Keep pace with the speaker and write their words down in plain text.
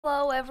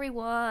Hello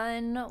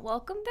everyone,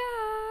 welcome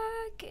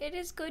back. It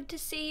is good to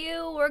see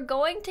you. We're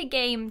going to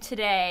game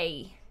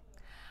today.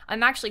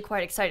 I'm actually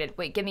quite excited.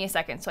 Wait, give me a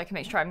second so I can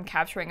make sure I'm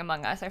capturing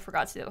Among Us. I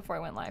forgot to do that before I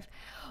went live.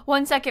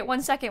 1 second,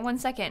 1 second, 1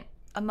 second.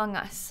 Among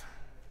Us.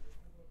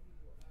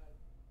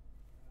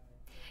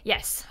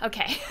 Yes,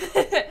 okay.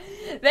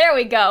 There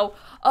we go.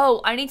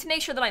 Oh, I need to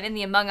make sure that I'm in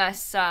the Among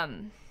Us,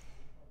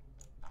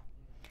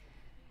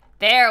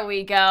 There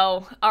we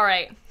go. All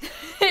right.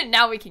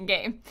 Now we can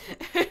game.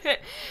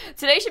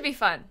 Today should be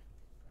fun.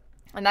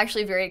 I'm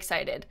actually very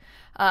excited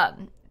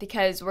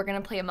because we're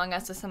going to play Among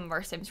Us with some of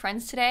our Sims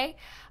friends today.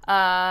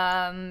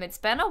 It's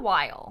been a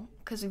while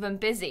because we've been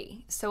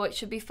busy, so it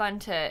should be fun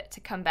to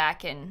come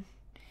back and,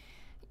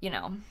 you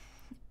know,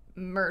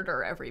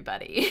 murder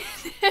everybody.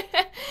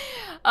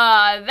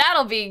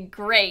 That'll be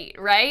great,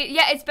 right?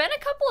 Yeah, it's been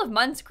a couple of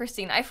months,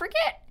 Christine. I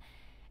forget.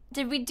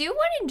 Did we do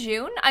one in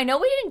June? I know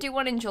we didn't do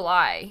one in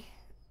July.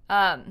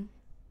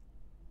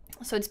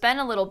 So it's been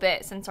a little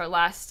bit since our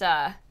last,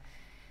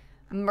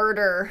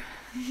 murder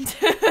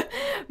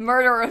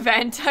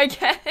event, I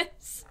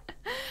guess.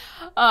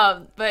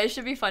 But it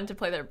should be fun to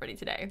play with everybody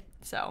today.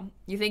 So,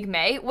 you think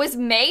May? Was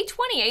May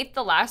 28th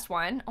the last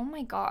one? Oh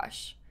my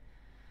gosh.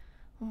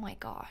 Oh my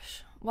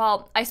gosh.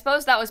 Well, I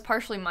suppose that was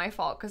partially my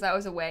fault because I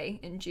was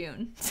away in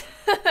June.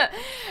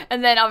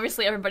 And then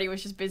obviously everybody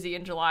was just busy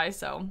in July,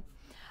 so...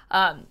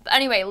 But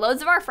anyway,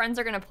 loads of our friends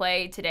are going to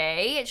play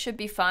today. It should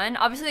be fun.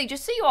 Obviously,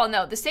 just so you all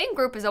know, the same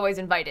group is always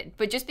invited,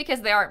 but just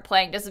because they aren't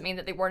playing doesn't mean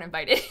that they weren't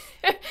invited.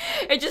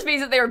 It just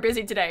means that they were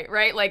busy today,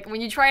 right? Like,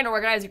 when you try and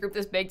organize a group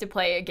this big to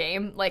play a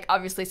game, like,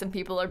 obviously some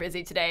people are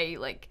busy today,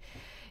 like,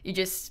 you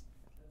just...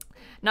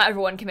 Not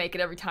everyone can make it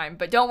every time,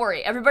 but don't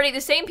worry. Everybody,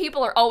 the same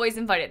people are always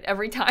invited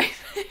every time.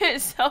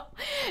 So,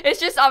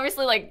 it's just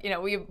obviously, like, you know,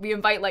 we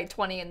invite, like,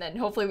 20, and then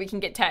hopefully we can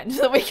get 10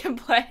 so that we can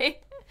play.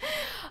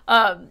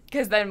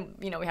 Because then,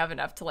 you know, we have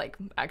enough to, like,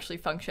 actually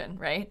function,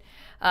 right?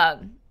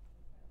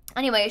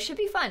 Anyway, it should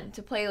be fun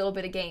to play a little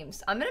bit of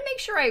games. I'm gonna make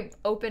sure I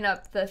open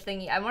up the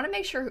thingy. I want to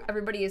make sure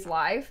everybody is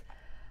live.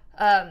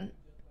 Oh,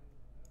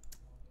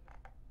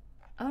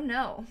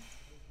 no.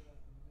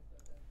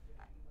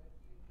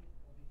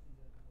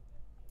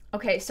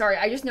 Okay, sorry,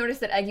 I just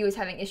noticed that Eggy was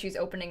having issues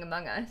opening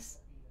Among Us.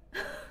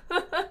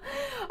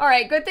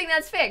 Alright, good thing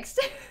that's fixed.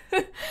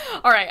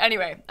 Alright,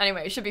 anyway,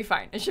 it should be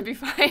fine. It should be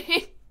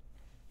fine.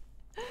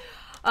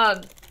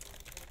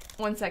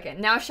 1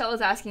 second. Now Shell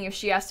is asking if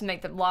she has to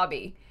make the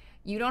lobby.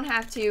 You don't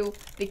have to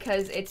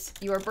because it's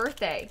your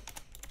birthday.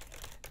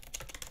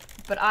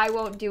 But I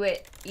won't do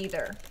it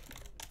either.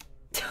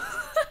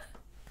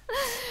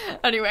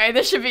 Anyway,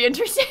 this should be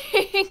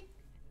interesting.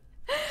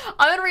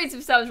 I'm gonna read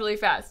some subs really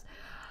fast.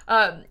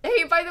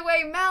 Hey, by the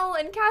way, Mel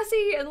and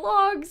Cassie and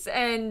Logs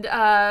and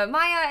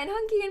Maya and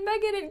Hunky and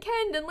Megan and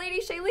Ken and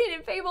Lady Shailene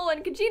and Fable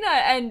and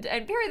Kajina and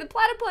Perry the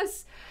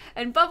Platypus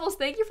and Bubbles,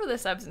 thank you for the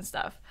subs and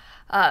stuff.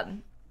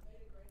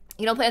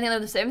 You don't play anything other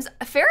than Sims?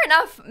 Fair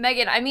enough,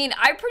 Megan. I mean,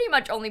 I pretty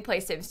much only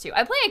play Sims 2.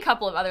 I play a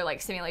couple of other,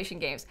 like, simulation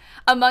games.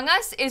 Among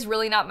Us is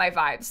really not my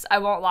vibes, I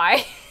won't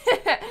lie.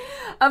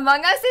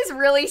 Among Us is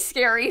really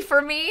scary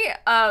for me.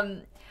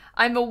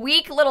 I'm a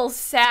weak little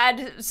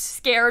sad,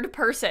 scared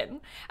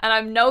person, and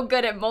I'm no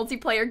good at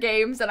multiplayer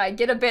games, and I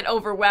get a bit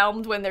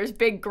overwhelmed when there's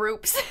big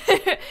groups.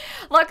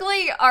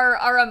 Luckily,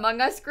 our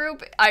Among Us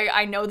group,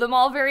 I know them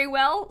all very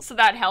well, so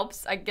that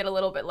helps. I get a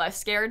little bit less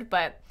scared,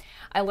 but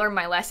I learned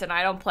my lesson.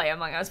 I don't play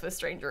Among Us with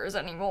strangers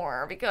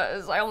anymore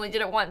because I only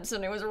did it once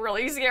and it was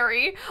really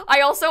scary.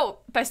 I also,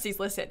 besties,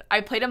 listen,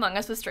 I played Among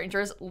Us with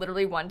strangers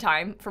literally one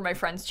time for my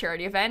friend's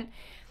charity event.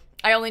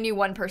 I only knew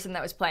one person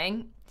that was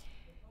playing.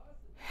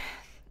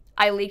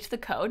 I leaked the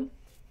code.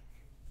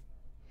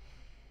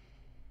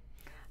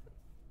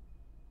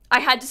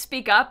 I had to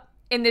speak up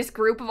in this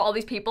group of all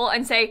these people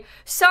and say,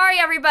 sorry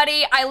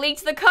everybody, I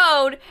leaked the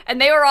code, and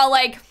they were all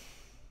like,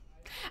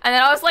 and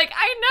then I was like,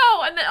 I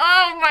know, and then,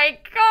 oh my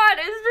god,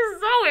 it's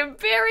just so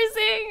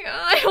embarrassing.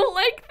 I don't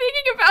like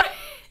thinking about it.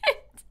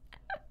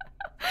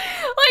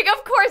 Like,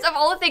 of course, of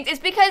all the things, it's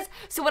because,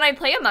 so when I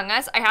play Among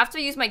Us, I have to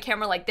use my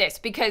camera like this,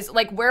 because,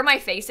 like, where my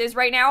face is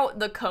right now,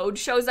 the code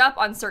shows up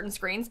on certain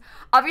screens.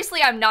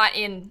 Obviously, I'm not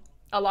in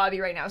a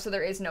lobby right now, so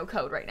there is no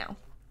code right now.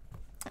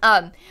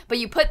 But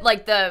you put,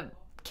 like, the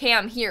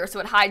cam here so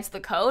it hides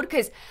the code,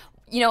 because,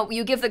 you know,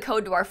 you give the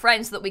code to our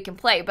friends so that we can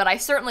play, but I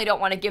certainly don't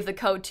want to give the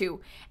code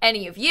to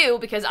any of you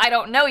because I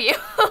don't know you.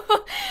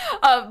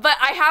 But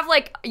I have,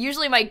 like,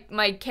 usually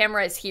my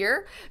camera is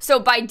here, so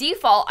by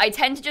default, I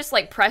tend to just,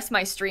 like, press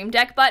my Stream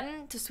Deck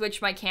button to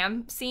switch my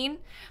cam scene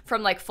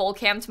from, like, full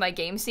cam to my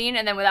game scene,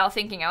 and then without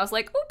thinking, I was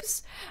like,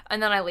 oops,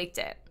 and then I leaked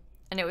it,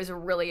 and it was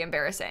really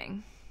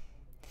embarrassing.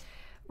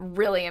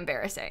 Really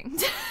embarrassing.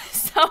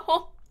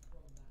 So...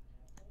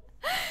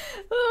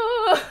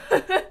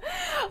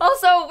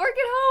 Also, Work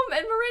at Home,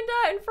 and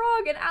Marinda, and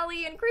Frog, and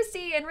Ali, and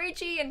Christy, and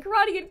Rachie, and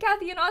Karate, and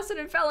Kathy, and Austin,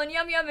 and Fel, and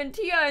Yum Yum, and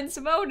Tia, and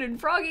Simone,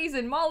 and Froggies,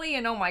 and Molly,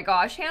 and oh my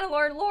gosh, Hannah,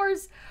 Lauren,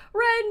 Lors,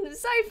 Ren,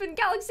 Syph, and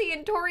Galaxy,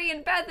 and Tori,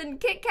 and Beth, and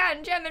Kit Kat,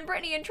 and Jem, and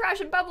Brittany, and Trash,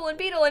 and Bubble, and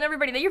Beetle, and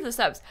everybody. Thank you for the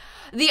subs.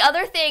 The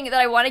other thing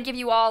that I want to give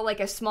you all, like,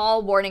 a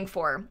small warning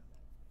for.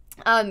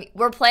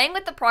 We're playing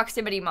with the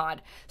proximity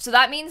mod, so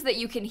that means that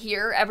you can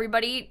hear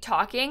everybody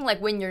talking, like,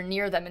 when you're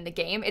near them in the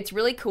game. It's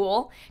really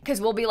cool,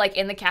 because we'll be, like,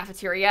 in the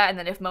cafeteria, and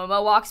then if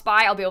Momo walks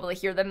by, I'll be able to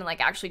hear them and,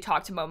 like, actually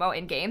talk to Momo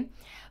in-game.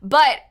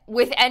 But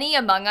with any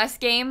Among Us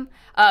game,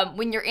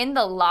 when you're in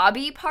the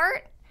lobby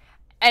part,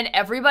 and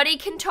everybody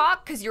can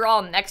talk, because you're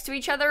all next to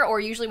each other, or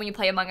usually when you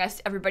play Among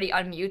Us, everybody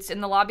unmutes in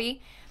the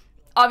lobby.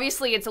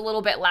 Obviously, it's a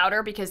little bit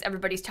louder, because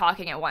everybody's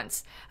talking at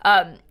once.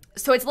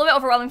 So it's a little bit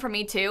overwhelming for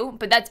me too,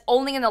 but that's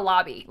only in the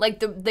lobby.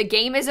 Like, the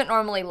game isn't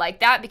normally like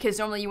that, because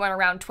normally you want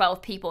around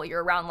 12 people.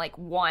 You're around, like,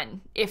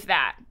 1, if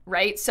that,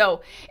 right?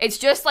 So it's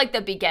just, like, the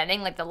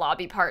beginning, like, the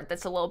lobby part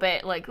that's a little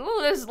bit, like,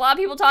 oh, there's a lot of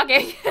people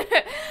talking.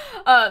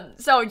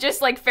 So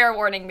just, like, fair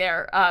warning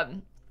there.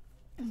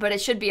 But it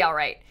should be all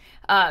right.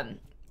 And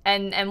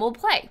we'll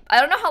play.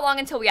 I don't know how long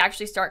until we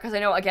actually start, because I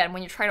know, again,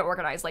 when you're trying to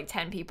organize, like,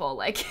 10 people,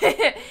 like,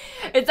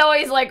 it's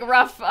always, like,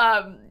 rough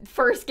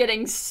first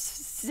getting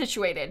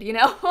situated, you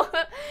know?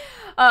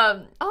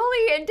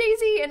 Holly and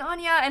Daisy and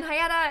Anya and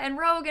Hayata and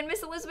Rogue and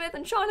Miss Elizabeth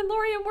and Sean and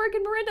Lori and Work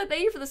and Miranda,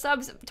 thank you for the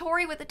subs.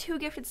 Tori with the 2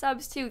 gifted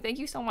subs too, thank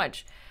you so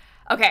much.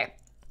 Okay,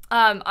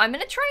 I'm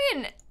gonna try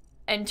and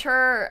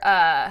enter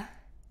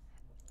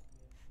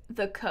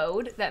the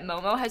code that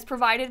Momo has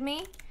provided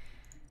me.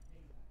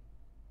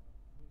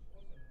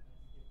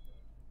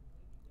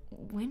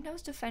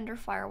 Windows Defender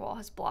Firewall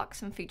has blocked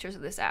some features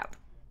of this app.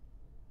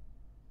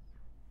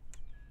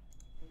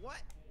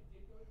 What?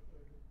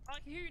 I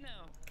can hear you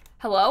now.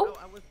 Hello? Oh,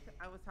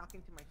 I was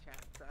talking to my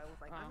chat, so I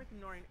was like, I'm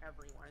ignoring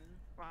everyone.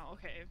 Wow,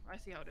 okay. I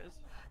see how it is.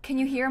 Can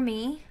you hear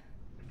me?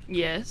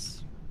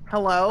 Yes.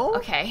 Hello?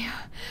 Okay.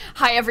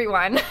 Hi,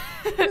 everyone.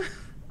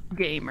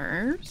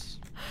 Gamers.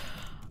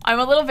 I'm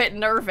a little bit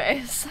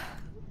nervous.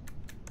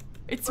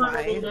 It's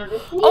Why?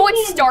 Oh,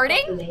 it's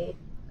starting?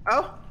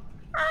 Oh.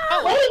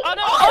 Oh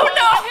no! Oh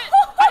no!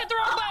 I hit the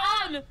wrong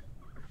button!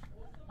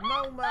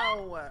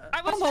 Momo!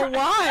 I was Momo,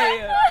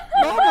 why?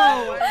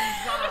 Momo!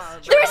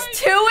 There's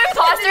 2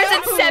 imposters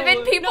and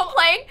 7 people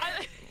playing?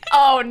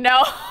 Oh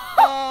no.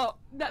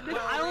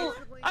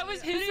 I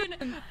was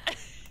hitting.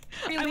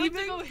 I went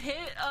to go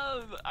hit.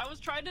 I was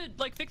trying to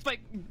like fix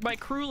my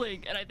crew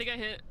link, and I think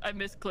I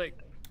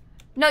misclicked.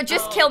 No,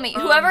 just kill me.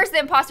 Whoever's the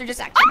imposter,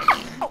 just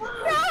activate.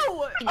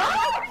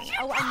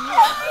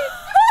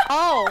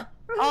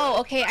 Oh,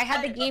 okay. I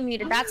had the game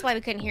muted. That's why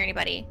we couldn't hear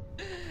anybody.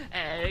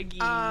 Aggie.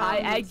 Hi,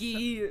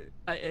 Aggie.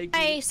 Hi, Aggie.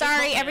 Hi,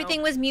 sorry.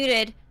 Everything was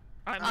muted.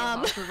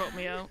 I'm vote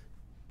me out.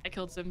 I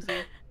killed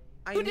Simsie.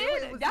 Who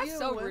did? That's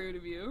so rude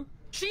of you.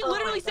 She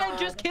literally said,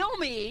 "Just kill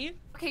me."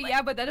 Okay,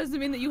 yeah, but that doesn't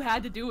mean that you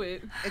had to do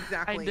it.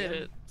 Exactly. I did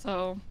it.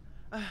 So.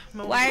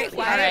 Why Alright.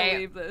 I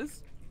believe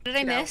this? What did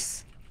I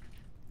miss?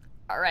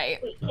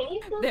 Alright.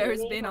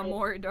 There's been a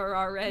murder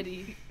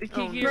already.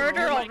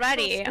 Murder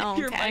already? Oh,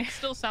 Your okay. mic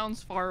still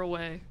sounds far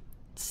away.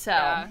 So.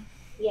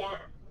 Yeah,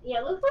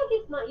 it looks like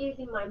it's not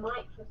using my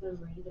mic for some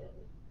reason.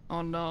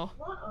 Oh no.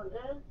 What on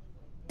earth?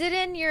 Is it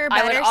in your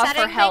I would better offer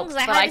setting help, things?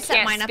 I but had I to set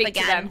can't mine up speak to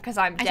them again. because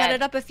I'm I dead. set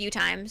it up a few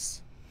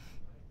times.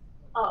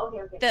 Oh,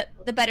 okay.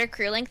 The better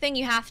crew link thing,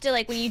 you have to,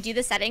 like, when you do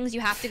the settings,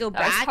 you have to go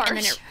That was back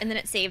harsh. and then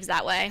it saves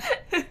that way.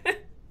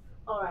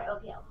 Alright,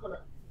 okay, hold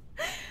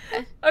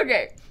on.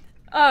 Okay.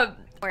 I'm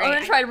Alright,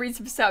 gonna try to read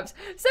some subs.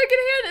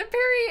 Secondhand and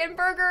Perry and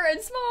Burger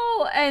and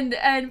Small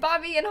and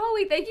Bobby and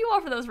Holly, thank you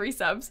all for those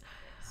resubs.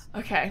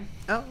 Okay.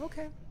 Oh,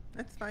 okay.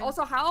 That's fine.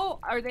 Also, how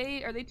are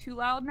they too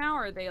loud now,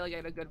 or are they like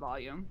at a good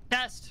volume?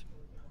 Test.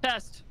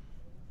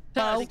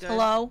 Hello? Good.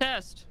 Hello?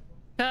 Test.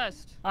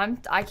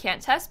 I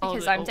can't test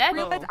because Oh, I'm dead.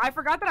 oh. I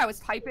forgot that I was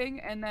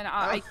typing, and then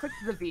I clicked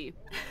the V,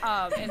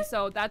 and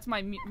so that's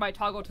my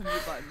toggle to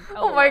mute button.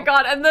 Oh my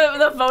god, and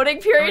the voting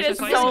period is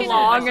so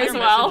long as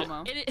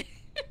well.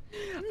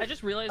 I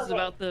just realized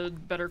about the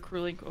better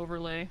crew link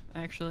overlay,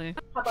 actually.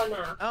 How about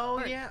now?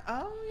 Oh, yeah.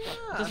 Oh,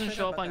 yeah. It doesn't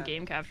show up on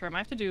game capture. I might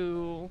have to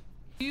do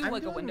Do you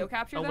like a window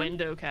capture? a then?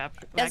 window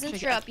capture. Doesn't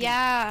show up,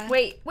 yeah.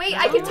 Wait,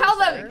 I can tell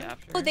them.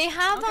 Oh, they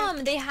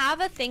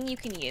have a thing you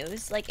can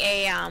use, like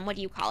a what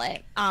do you call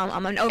it?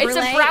 An overlay It's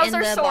a browser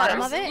in the source.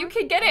 bottom of it. You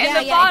can get it in yeah,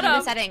 the yeah, bottom. in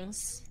the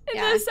settings. In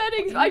Yeah. the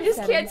settings. I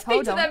just can't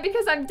speak to them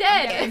because I'm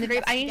dead. Yeah, in the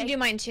group. I need to do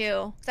mine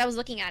too, because I was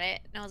looking at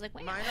it and I was like,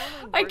 wait. Mine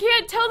only I works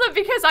can't tell them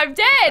because I'm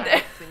dead.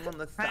 balancing on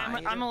the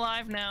side. I'm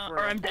alive now, or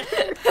Right. I'm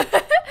dead.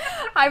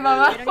 Hi, I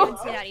Mama. don't even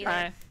see that either.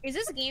 Hi. Is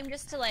this game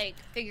just to like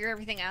figure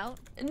everything out?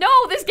 No,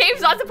 this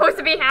game's not supposed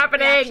to be We're actually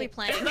happening.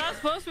 playing. It's not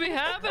supposed to be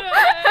happening.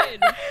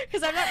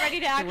 Because I'm not ready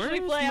to actually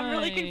Where's play. I'm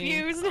really my-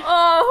 confused.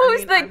 Oh,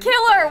 who's I mean, the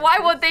killer? Why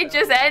won't they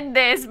just end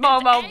this,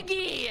 Momo?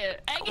 Aggie's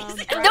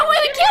No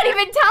one can't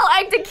even tell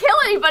Egg to kill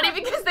anybody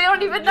because they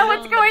don't even know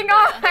what's going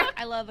on.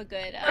 I love a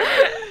good.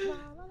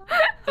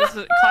 This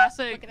is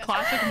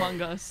classic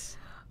Among Us.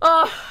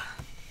 Oh,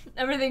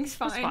 Everything's It's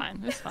fine.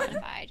 fine. It's fine.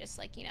 I just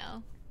like, you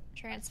know,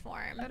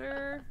 transform.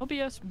 Better.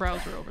 OBS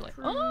browser overlay.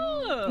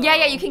 Oh.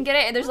 Yeah, you can get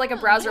it. There's like a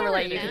browser there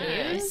overlay it you can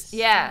is. use.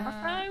 Yeah.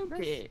 I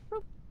found it.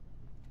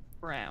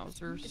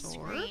 Browser The source.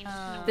 screen.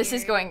 This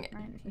is Weird. going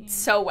 19.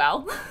 so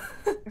well.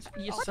 You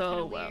That's so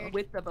kinda well. weird.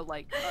 With the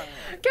like.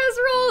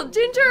 Casserole,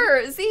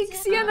 Ginger, Zeke,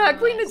 Sienna,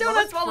 Queen of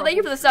Donuts, Waddle, thank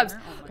you for the subs.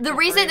 The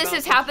reason this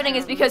is happening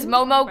is because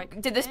Momo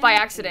did this by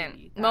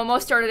accident. Momo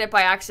started it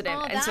by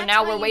accident, Oh, and so that's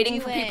now why we're you waiting do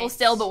for people it.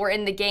 still, but we're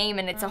in the game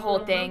and it's a whole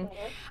thing.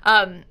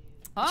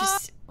 Ah.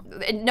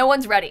 No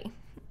one's ready.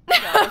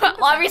 Well,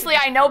 obviously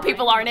I know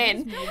people aren't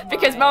in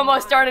because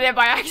Momo started it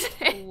by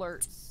accident.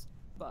 Alerts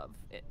above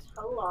it.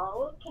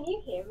 Hello, can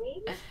you hear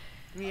me?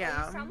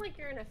 Yeah. You sound like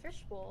you're in a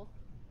fishbowl.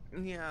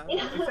 Yeah.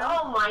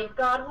 Oh my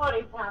god, what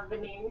is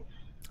happening?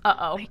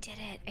 Uh-oh. I did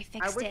it. I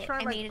fixed would it. try,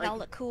 I like- made it all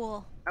look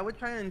cool. I would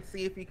try and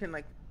see if you can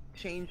like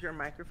change your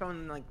microphone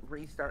and like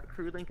restart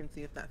CrewLink and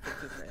see if that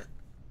fixes it.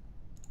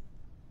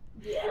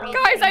 Yeah.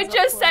 Guys, I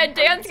just said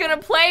Dan's gonna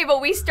play, but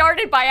we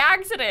started by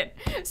accident.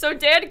 So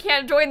Dan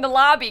can't join the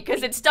lobby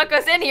because it stuck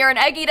us in here, and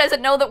Eggy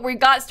doesn't know that we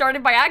got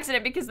started by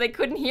accident because they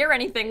couldn't hear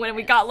anything when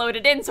we got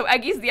loaded in, so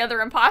Eggy's the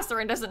other imposter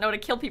and doesn't know to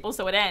kill people,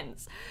 so it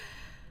ends.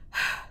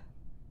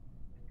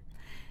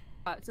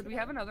 So do we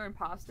have another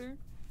imposter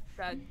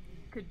that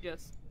could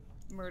just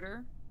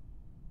murder?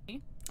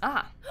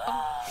 Ah.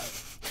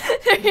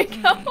 There you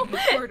go.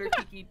 Murder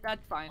Kiki.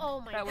 That's fine.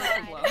 Oh my that works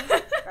as God.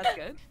 well. That's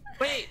good.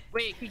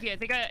 Wait, Kiki. I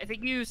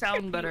think you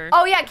sound better.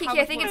 Oh yeah, Kiki,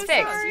 How I think much it's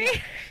more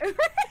fixed.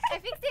 I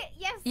fixed it.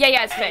 Yes.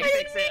 Yeah, it's fixed.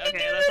 Fix it.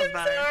 Okay, that's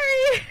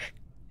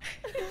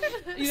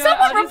fine. You know,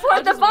 Someone I'll just- report I'll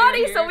the just wait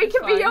body here, so we it's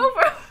can be fine.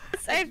 over.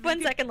 I have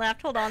 1 second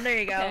left. Hold on. There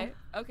you go. Okay.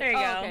 Okay. There you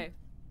oh, go. Okay.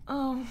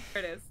 Oh.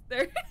 There it is.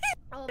 There.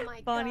 Oh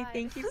my Bonnie, god.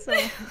 thank you so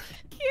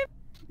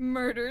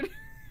Murdered.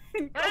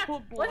 In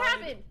cold What blood.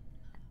 happened?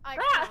 I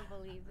can't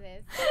believe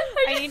this.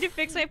 I need to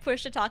fix my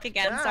push to talk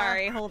again. Ah.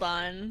 Sorry. Hold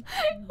on.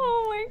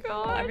 Oh my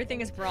god.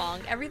 Everything is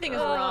wrong. Everything is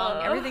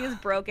wrong. Everything is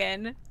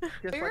broken.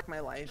 Just like my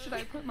life. Should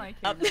I put my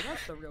camera?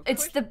 That's the real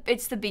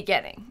It's the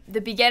beginning.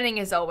 The beginning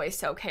is always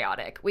so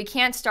chaotic. We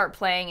can't start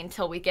playing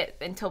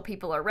until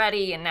people are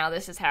ready, and now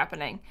this is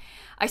happening.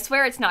 I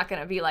swear it's not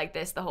gonna be like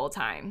this the whole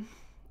time.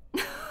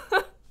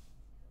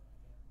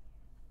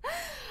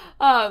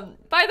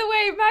 By the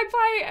way,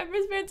 Magpie and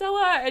Miss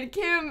Mantella and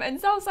Kim and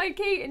Southside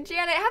Kate and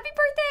Janet, happy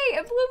birthday!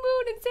 And Blue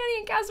Moon and Sandy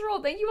and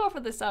Casserole, thank you all for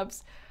the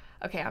subs.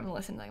 Okay, I'm gonna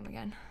listen to them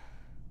again.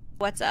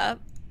 What's up?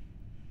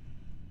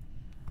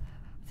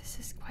 This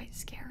is quite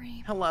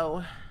scary.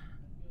 Hello.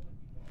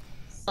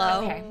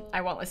 Hello. Okay,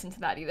 I won't listen to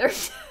that either.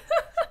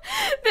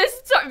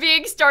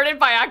 Being started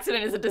by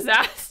accident is a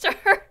disaster.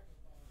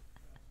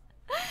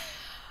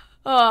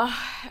 Oh,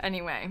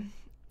 anyway.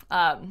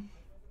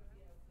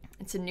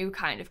 It's a new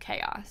kind of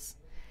chaos.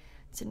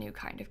 It's a new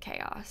kind of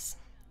chaos.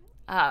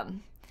 I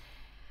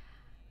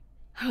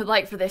would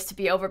like for this to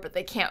be over, but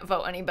they can't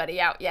vote anybody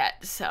out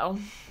yet, so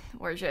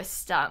we're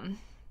just,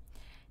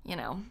 you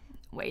know,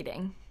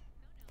 waiting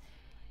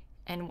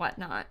and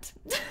whatnot.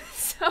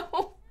 So,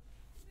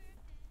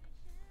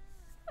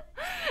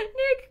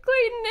 Nick,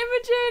 Clayton,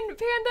 Imogen,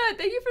 Panda,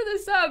 thank you for the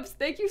subs.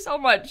 Thank you so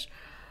much.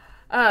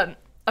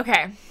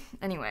 Okay,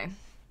 anyway.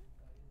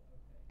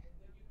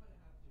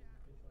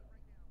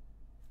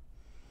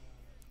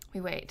 We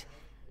wait.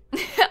 Oh,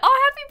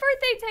 happy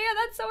birthday, Taya.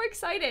 That's so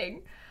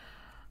exciting.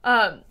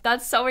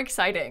 That's so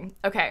exciting.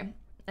 Okay,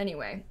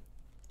 anyway.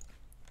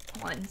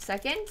 1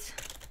 second.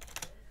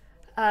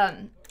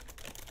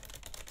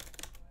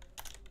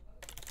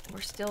 We're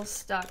still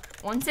stuck.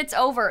 Once it's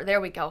over, there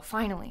we go,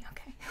 finally,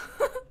 okay.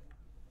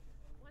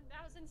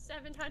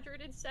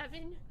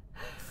 1,707.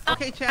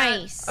 Okay, chat.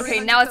 Nice. Okay,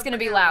 now it's gonna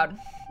be loud.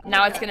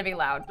 Now it's gonna be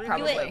loud,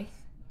 probably.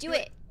 Do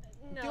it.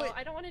 No, Do it.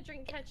 I don't want to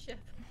drink ketchup.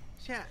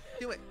 Chat.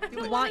 Do it. Do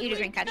We it. want you to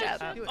drink ketchup.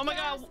 Do it. Oh my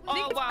god. I think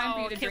Oh it's time for wow.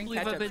 you I to can't drink believe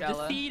I've been ketchup,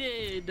 Jella.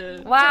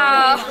 defeated.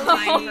 Wow.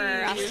 Time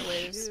for us to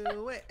lose.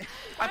 Do it.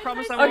 I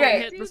promise I Okay.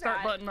 won't hit the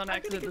start button on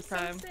accident this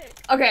time.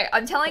 Okay,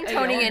 I'm telling Hey,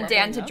 Tony y'all and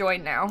Dan to leveling up?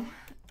 join now.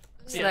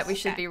 So that we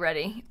should Okay. be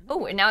ready.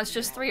 Oh, and now it's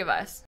just 3 of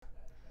us.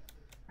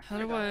 How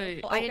do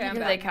I? Oh, I didn't I'm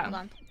Here know they that. come. Hold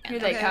on. Here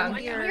they Okay, come. I'm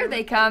here. Here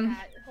they come.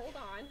 Hold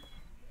on.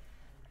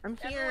 I'm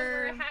Everyone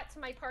wear a here. hat to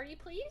my party,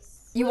 please.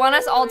 You want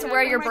us all to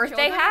wear your My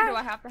birthday children, or Do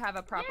I hat? have to have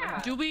a proper Yeah.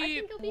 hat? Do I we,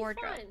 think it'll be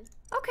Wardrobe.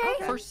 fun.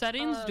 Okay. for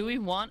settings, do we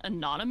want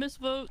anonymous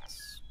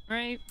votes?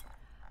 Right?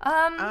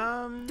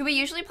 Do we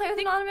usually play with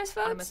anonymous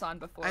Anonymous votes? on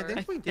before. I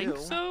think we do. Think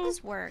so?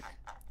 This work.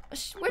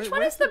 Which Wait, one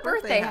where's is the the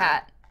birthday birthday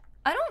hat?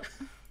 I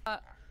don't.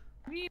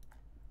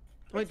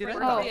 Wait, did I?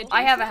 Oh,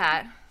 I have a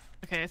hat.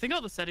 Okay, I think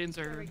all the settings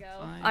are we go.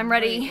 fine. I'm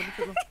ready.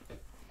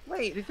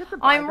 Wait, is it the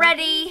I'm Bible?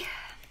 ready.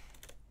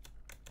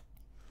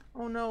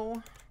 Oh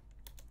no.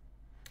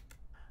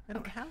 I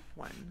don't have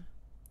one.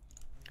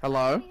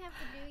 Hello?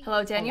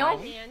 Hello, Daniel.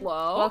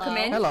 Hello. Welcome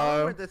in. I'll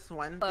Hello. wear this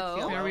one. It's Hello.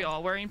 yellow. Are we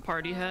all wearing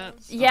party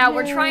hats? Yeah,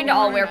 we're trying to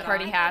all wear But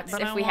party hats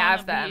But if I we wanna have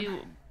be-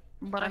 them.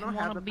 But I I, don't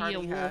want have to a be a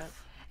party hat.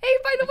 wolf. Hey,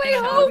 by the way,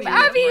 can't Hope,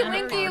 have Abby, a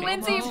Linky, party.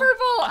 Lindsay, Well,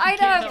 Purple, I Ida,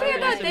 can't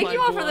Panda, always thank in you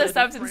my all for the blood.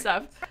 subs and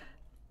stuff.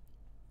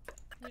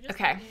 You just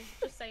Okay.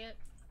 Just say it.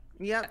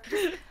 Yep.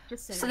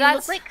 Just saying. So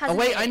that's cousin Oh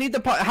wait, I need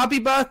the happy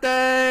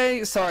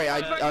birthday! Sorry,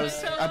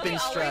 I've been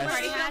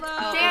stressed.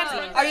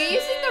 Dan. Are you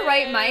using the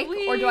right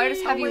mic, or do I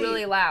just have you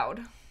really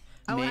loud?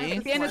 Me?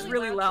 Dan is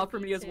really loud for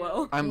me as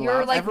well. I'm You're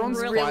loud. like Everyone's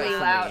really quiet for me,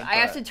 loud. I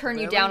have to but- turn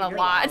you Really? down a You're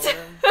lot.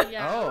 louder.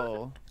 Yeah.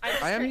 Oh,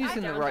 I am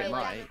using the right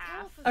mic.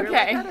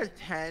 Okay. You're like at a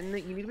 10. You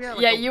need to be at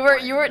like Yeah, a you were.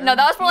 1. No,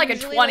 that was more like a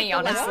Usually, 20,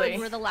 like, the honestly. loud-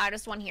 We're the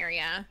loudest one here,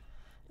 yeah.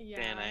 Yeah.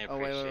 Dan, I Oh,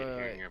 wait, appreciate wait, wait,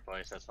 hearing wait. your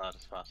voice as loud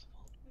as possible.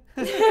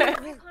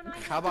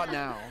 How about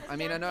now? I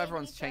mean, I know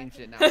everyone's changed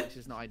it now, which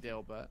is not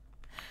ideal, but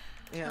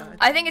Yeah.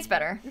 I think it's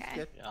better. It's Okay.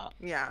 good. Yeah.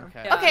 Yeah.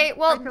 okay. Okay,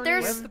 well, Where's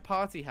Where's the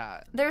party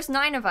hat? there's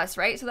 9 of us,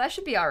 right? So that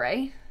should be all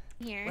right.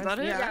 Here. Is that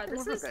it? Yeah, Yeah, I think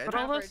this we're is good. But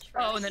all this? average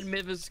for Oh, us. and then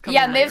Miv is coming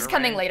Yeah, later, Miv's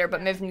coming right? later,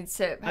 but Miv needs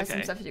to has some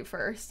Okay. stuff to do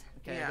first.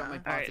 Okay, I got my Yeah.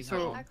 party Alright, so-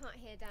 hat I on. can't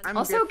hear Dan. I'm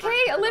Also, different, okay, I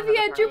don't have a Olivia,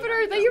 party Jupiter,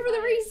 hat. thank you for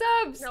the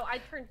resubs. No, I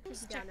turned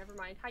this down. Never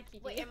mind. Hi, Kiki.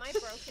 Wait, am I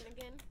broken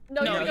again?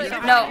 No, No, you're good. you're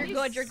fine. No. You're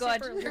good, you're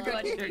good, Super you're low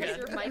good. You're because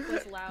good. your mic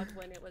was loud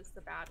when it was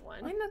the bad one.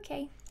 I'm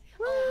okay.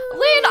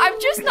 Lynn, I'm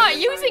just not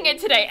using it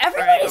today.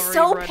 Everybody's are we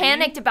so ready?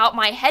 panicked about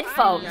my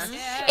headphones.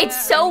 Yeah.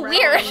 It's so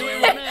weird.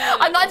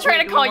 I'm not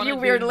trying to call you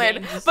weird,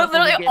 Lynn, but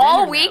literally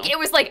all week it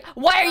was like,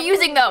 why are you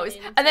using those?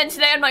 And then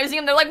today I'm not using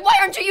them. They're like, why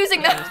aren't you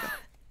using them?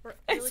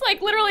 It's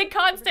like literally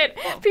constant.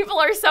 People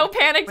are so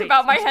panicked Wait,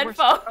 about my we're-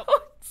 headphones.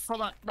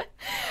 Hold on. I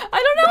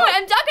don't know.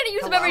 I'm not gonna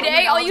use them every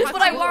day. I'll use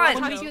what I How do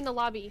want. you do in the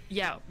lobby?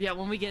 Yeah,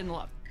 when we get in the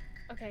lobby.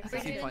 Okay. Okay.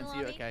 See, fine,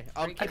 you okay?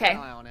 I'll keep Okay. an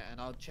eye on it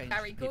and I'll change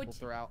Very people good.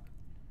 throughout.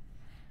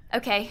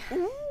 Okay.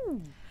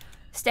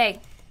 Stay.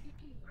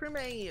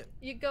 Crewmate.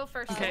 You go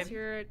first Okay. since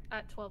you're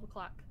at 12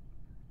 o'clock.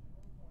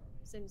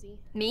 Simsy.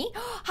 Me?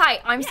 Hi,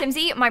 I'm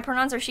Simsy. My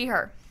pronouns are she,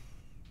 her.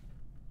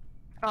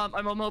 I'm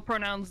Momo,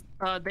 pronouns,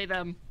 they,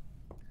 them.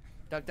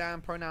 Doug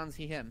Dan, pronouns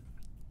he, him.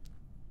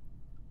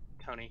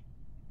 Tony,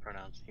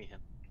 pronouns he, him.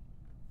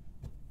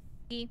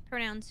 He,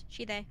 pronouns,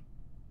 she, they.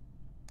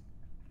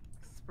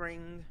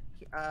 Spring.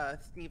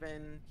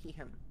 Steven. He,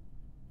 him.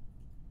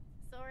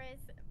 Sora's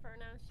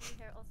pronouns she,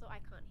 her. Also, I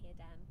can't hear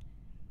Dan.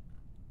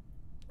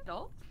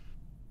 No?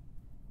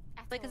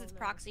 Because it's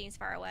proxy, it's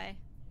far away.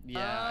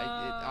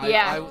 Yeah,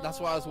 Yeah. that's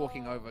why I was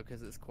walking over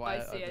because it's I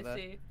quiet see, over I there.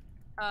 see.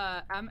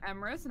 I'm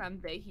Emrys and I'm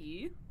they,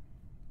 he.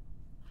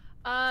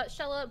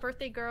 Shella,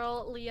 birthday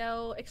girl,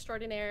 Leo,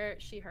 extraordinaire,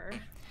 she, her.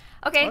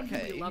 Okay.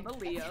 Okay. We love a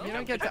Leo. You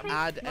don't get to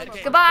add Okay.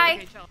 extra. Goodbye.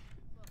 Okay, chill.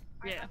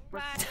 Yeah.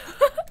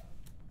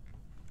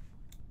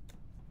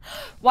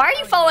 Why are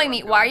you following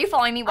me? Why are you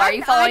following me? Why are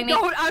you following me?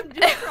 I'm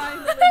just trying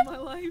to live my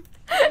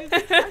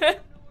life.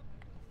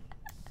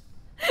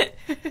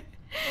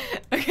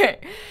 Okay.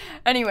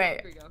 Anyway.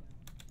 Here we go.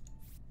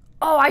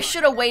 Oh, I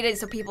should have waited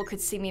so people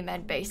could see me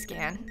med base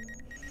scan.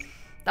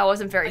 That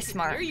wasn't very I can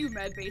smart. hear you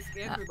med base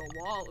scan through the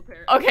wall,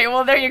 apparently. Okay,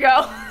 well there you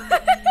go.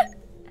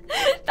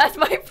 That's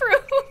my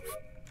proof.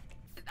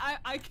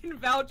 I can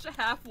vouch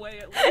halfway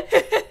at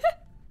least.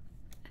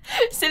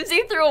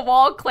 Simsy through a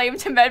wall, claim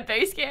to med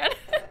base scan.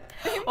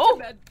 Oh,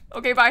 Med-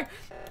 okay, bye.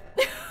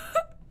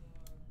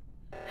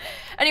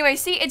 Anyway,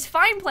 see, it's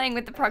fine playing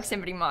with the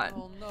proximity mod.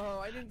 Oh no,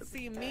 I didn't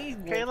see me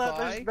walk Kayla,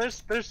 by.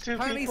 there's two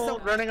Apparently people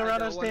someone- running I around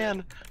know as what it-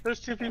 Dan. There's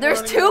two people. There's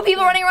running two around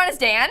people as running around as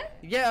Dan?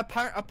 Yeah,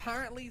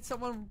 apparently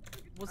someone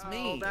was Oh,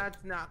 me.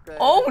 that's not good.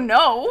 Oh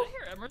no. I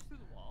hear Emrys through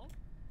the wall.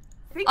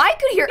 I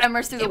could hear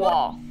Emrys through the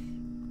wall.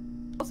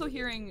 Also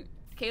hearing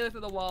Kayla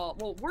through the wall.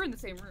 Well, we're in the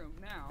same room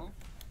now,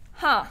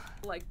 Huh.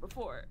 like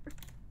before.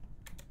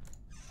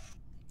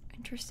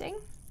 Interesting.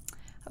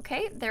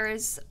 Okay, there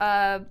is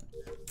a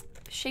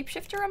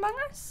shapeshifter among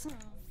us.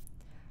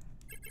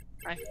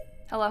 Hi.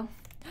 Hello.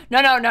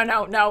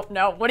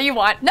 No. What do you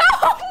want? No.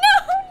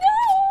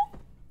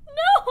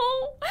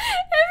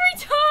 Every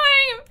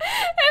time.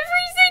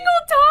 Every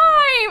single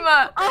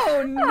time.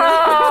 Oh no!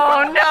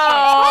 Oh no.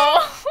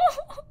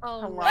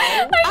 Oh, Hello?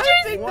 I I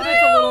just think What? that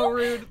it's a little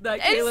rude that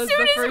As Kayla's soon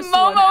the as first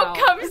one Momo out.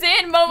 comes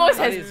in, Momo That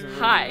says is really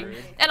hi. rude.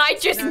 And I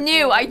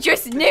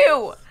just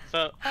knew.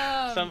 So,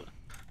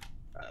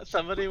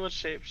 somebody was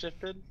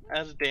shapeshifted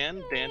as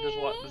Dan.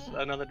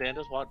 Another Dan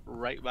just walked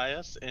right by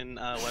us in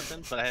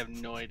weapons, but I have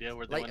no idea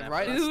where they Like went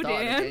right at after. the Ooh, start of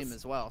the dance. game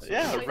as well. So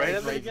Yeah, it was right very at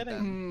the brave of beginning.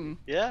 them.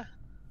 Yeah.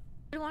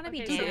 I want to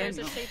be Okay, so Dan. there's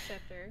a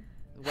shapeshifter.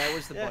 Where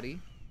was the Yeah. body?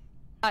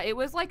 It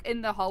was like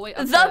in the hallway.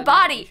 Of The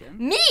body. station.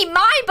 Me,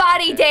 my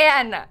body, Okay.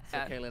 Dan. So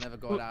Kayla never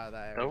got out of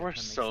that area. There were That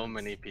makes so sense.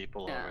 many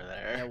people Yeah. over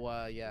There there.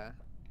 were, yeah.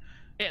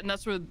 Yeah, and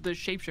that's where the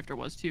shapeshifter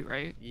was too,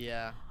 right?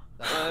 Yeah.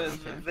 That's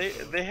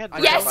They had.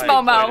 Yes, quite a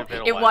Momo. bit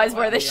a It while was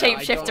where the back. Yeah, I don't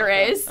shapeshifter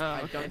think- is. Oh,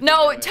 I okay. don't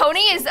No, think Tony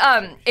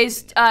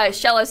is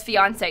Shella's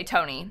fiance.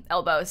 Tony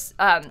Elbows.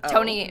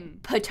 Tony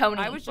Patoni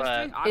I was just But-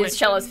 doing awkward is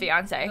Shella's thing,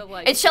 fiance. the,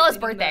 like, It's Shella's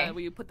thing in birthday.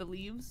 Where you put the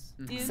leaves.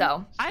 Mhm. In.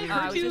 So I I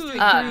heard was you just doing through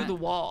that. the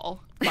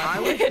wall. I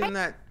was in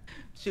that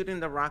shooting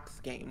the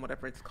rocks game,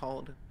 whatever it's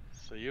called.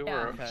 So you Yeah.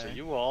 were. Okay. So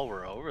you all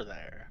were over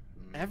there.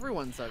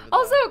 Everyone's over there.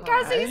 also Huh.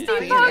 Cassie, I Steve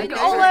didn't Pug, see it.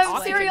 Olaf,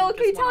 Oxygen Serial, just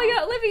went Katalia,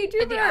 off. Livy, The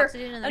Jupiter.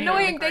 oxygen and the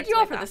Annoying. cards Thank you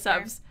all wipe for the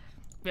after. subs.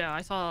 Yeah,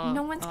 I saw.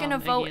 No one's gonna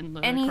Iggy vote and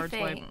the card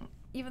swipe anything,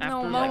 even though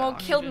after, Momo like,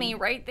 killed me oxygen.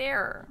 right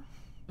there.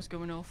 was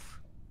going off.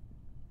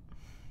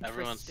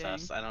 Everyone's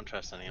Interesting. sus. I don't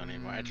trust anyone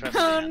anymore. I trust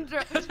Dan.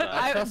 That's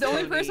about it. trust The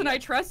only Tony. person I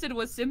trusted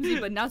was Simsie,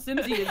 but now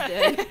Simsie is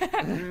dead.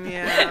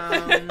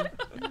 Yeah.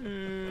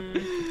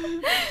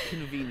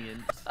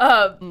 Convenient.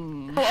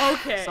 Oh,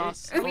 okay.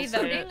 Sauce. Are we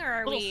Little voting sus. or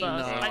are Little we?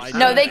 sus. I No,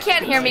 don't- they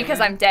can't hear me I-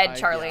 'cause I'm dead, I-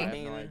 Charlie. Yeah, I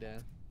have no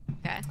idea.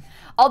 Okay.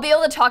 I'll be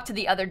able to talk to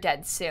the other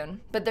deads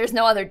soon, but there's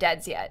no other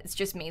deads yet. It's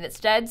just me that's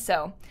dead,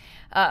 so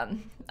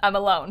I'm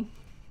alone.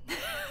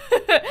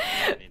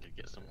 I need to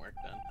get some work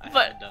done. I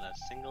But- haven't done a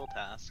single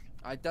task.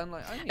 I've done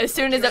like. As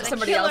soon as You're if the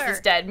somebody else killer. is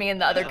dead, me and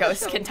the other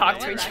ghosts can talk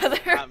to each other.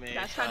 Not me.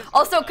 That's kind of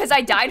Also, because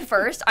I died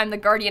first, I'm the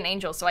guardian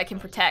angel, so I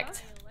can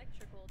protect.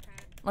 Electrical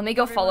track. Let me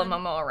go follow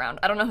Momo around.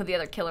 I don't know who the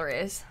other killer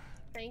is.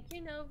 Thank you,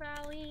 No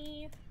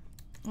Valley.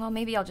 Well,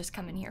 maybe I'll just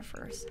come in here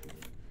first.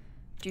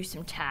 Do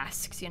some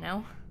tasks, you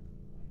know?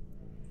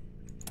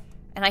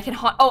 And I can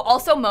haunt. Oh,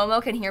 also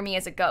Momo can hear me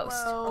as a ghost.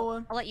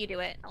 Hello. I'll let you do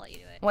it. I'll let you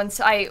do it. Once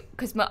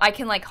because I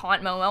can like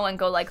haunt Momo and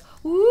go like,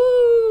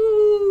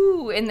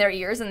 woo, in their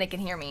ears and they can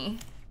hear me.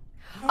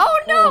 Oh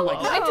no!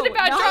 I did a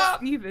bad job!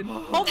 Steven.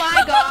 Oh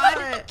my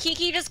god!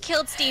 Kiki just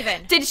killed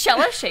Steven. Did Shella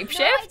No, I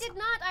shapeshift? did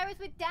not. I was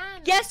with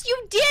Dan. Yes, you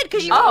did,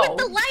 because you Oh. were with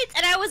the lights,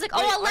 and I was like,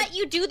 oh, I'll let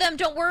you do them,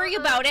 don't worry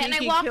about it, and I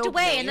Kiki walked killed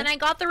away, me. and then I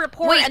got the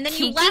report, Wait, and then you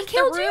Kiki left the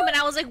killed room, you? and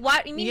I was like,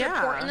 what, you mean Yeah.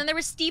 report? And then there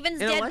was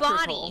Steven's In dead electrical.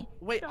 body.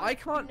 Wait, I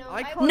can't. No, I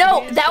I can't.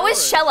 No, hear that was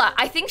Soros. Shella.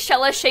 I think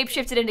Shella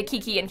shapeshifted into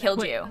Kiki and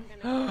killed you.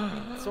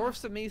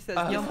 Source to me says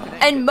Oh.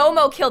 disconnected. And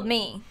Momo killed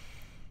me.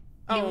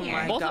 Oh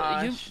my Both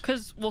of you, gosh.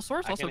 because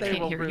Source also They can't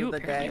will hear rue you the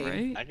apparently,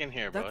 day. right? I can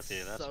hear That's both of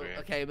you. That's so, weird.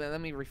 okay, but let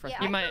me refresh. Yeah,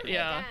 my You I might- can't hear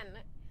yeah.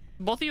 Dan.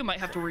 Both of you might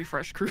have to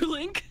refresh crew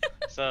link.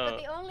 But So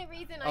the only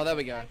reason Oh, there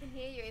we go. I can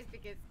hear you is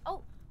because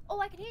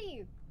I can hear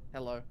you.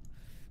 Hello.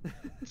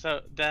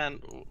 Dan,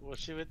 was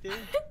she with you?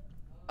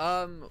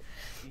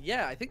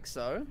 Yeah, I think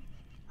so.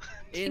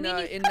 In mean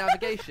you in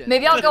navigation.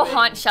 Maybe I'll go Doing-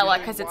 haunt Shella doing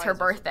because it's her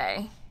wires or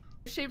something. birthday.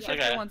 Shapeshifter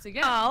Okay. once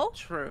again. Oh.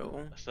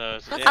 True. So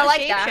That's I a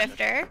like that.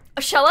 shapeshifter.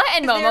 Shella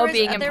and There Momo was-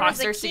 being there was a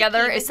imposters Kiki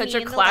together with is such me a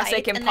in the classic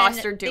lights, and then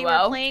imposter They were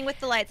duo. playing with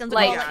the lights, and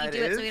Like- like, Yeah, let you it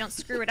do it so is. we don't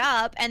screw it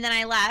up. And then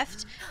I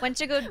left, went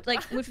to go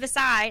like move to the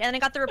side, and then I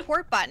got the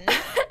report button,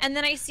 and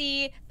then I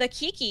see the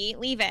Kiki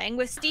leaving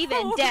with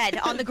Steven dead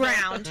on the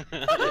ground.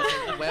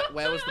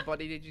 Where was the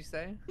body? Did you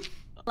say?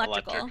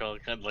 Electrical.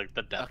 kind of like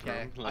the death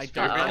Okay, room. I Let's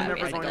don't go. know. I'm never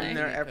Basically. going in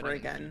there Couldn't ever even.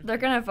 again. They're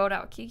gonna vote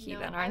out Kiki No,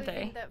 then, I aren't was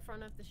they? in the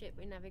front of the ship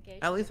with navigation.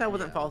 At least I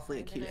wasn't Yeah. falsely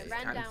And then accused I this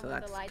ran time, down so with the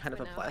that's lights kind of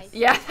a went out. plus. I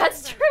Yeah, saw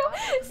that's them true. up,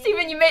 and then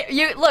Steven,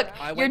 you look,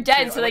 I you're went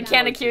dead, to- so I they went to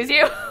can't O2, accuse you.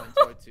 yeah,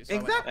 I went to O2, so I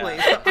went Exactly.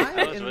 Yeah. So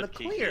I I'm was in with the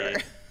Kiki clear.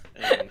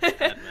 and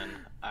Edmund.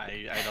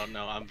 I don't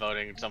know. I'm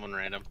voting someone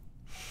random.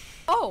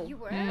 Oh. You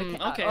were?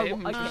 Okay.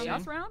 A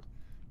chaos round?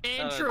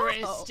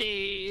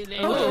 Interesting.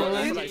 Oh,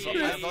 I'm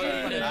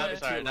Interesting.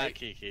 sorry, not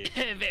Kiki.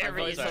 Very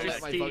my vote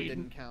interesting.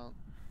 didn't count.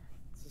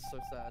 This is so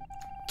sad.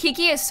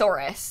 Kiki is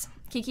Saurus.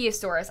 Kiki is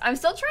Saurus. I'm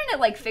still trying to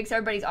like fix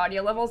everybody's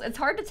audio levels. It's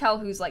hard to tell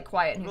who's like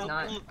quiet and who's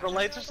not. The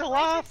lights are still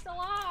off. Still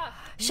off.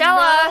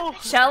 Shella,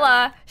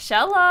 No.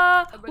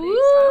 Shella. Everybody, Woo!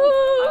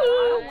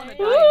 I don't wanna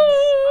die.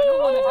 I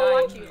don't wanna Woo! die. I'll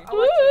watch you. I'll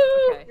watch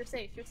you. Okay. You're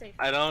safe. You're safe.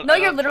 I don't. No, I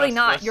you're don't literally trust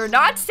not. this. You're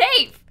not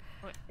safe.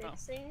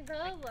 Fixing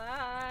the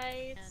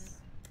lights.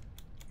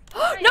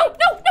 No.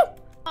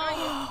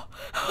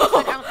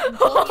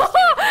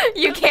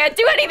 You can't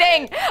do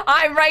anything.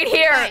 I'm right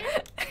here. Away.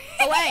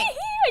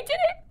 I did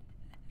it.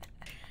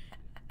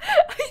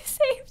 I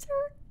saved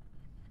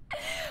her.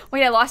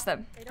 Wait, I lost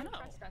them. They don't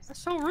trust us. That's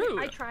so rude.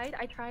 I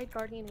tried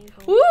Guardian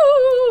Angel.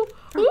 Woo!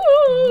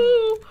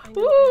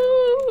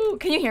 Woo!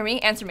 Can you hear me?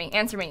 Answer me.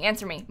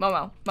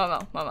 Momo.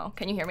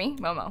 Can you hear me?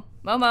 Momo.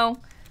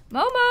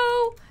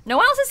 No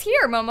one else is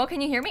here. Momo,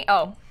 can you hear me?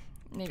 Oh,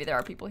 maybe there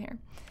are people here.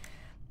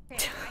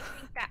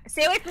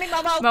 Stay away from me,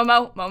 Momo.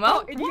 Momo.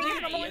 Momo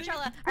and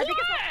Shella. I think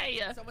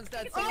Why? Someone's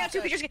dead. it's only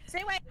two creatures.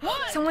 Stay away.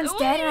 Someone's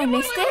dead and I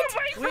missed it?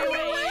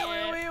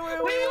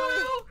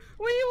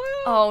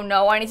 Wee-woo. Oh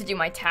no, I need to do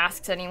my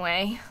tasks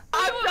anyway.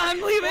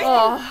 I'm leaving.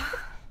 Oh.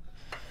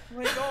 Oh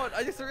my god,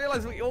 I just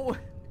realized we all.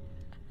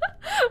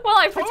 Well,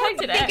 I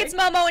protected I think it. it's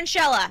Momo and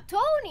Shella.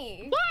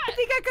 Tony. I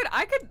think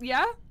I could,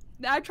 yeah.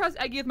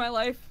 I give my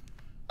life.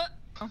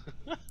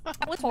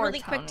 That was Poor really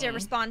quick to Tony.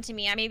 respond to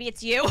me. Maybe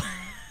it's you.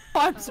 Oh,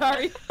 I'm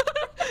sorry.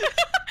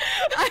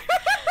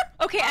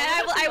 Okay,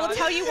 and I will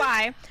tell you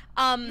why.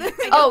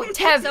 Oh,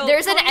 Tev, So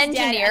there's an Tony's dead, and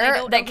I engineer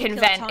don't that know who can killed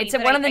vent. Tony, It's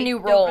but one of the I new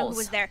don't know who roles.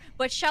 was there.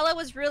 But Shella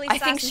was really I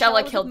sus, think and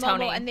Shella was killed with Momo,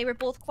 Tony. and they were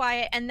both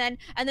quiet, and then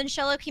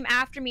Shella came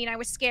after me, and I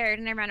was scared,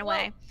 and I ran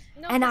away.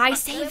 No, And that's I not-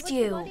 saved where was the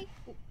you. body?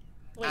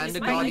 Wait, And is a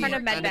my guardian- guardian, in front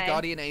of and a medbay.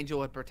 guardian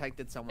angel had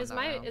protected someone. Is that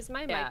my round. is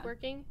my Yeah. mic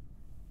working?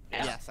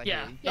 Yes, I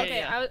Yeah. hear you.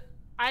 Okay,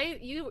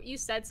 You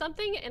said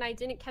something and I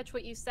didn't catch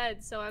what you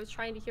said, so I was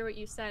trying to hear what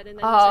you said, and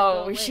then you said,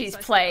 "Go away," she's so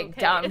I said, playing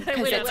 "Okay," dumb and I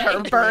because went it's away.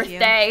 her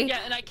birthday. Yeah,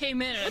 and I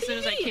came in, and as soon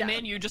as I came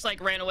in, you just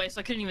like ran away, so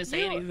I couldn't even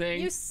say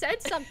anything. You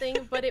said something,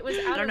 but it was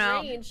out of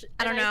know. range.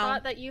 I don't and know. I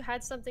thought that you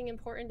had something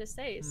important to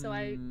say, so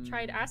I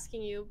tried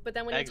asking you. But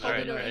then when you Eggs, told me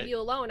right, to right. leave you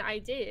alone, I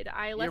did.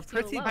 I You're left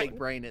pretty you alone. big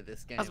brain at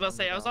this game. I was about to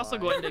say, I was also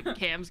lie. going to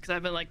cams because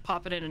I've been like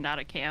popping in and out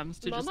of cams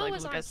to just Momo like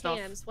was look on at stuff.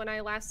 cams when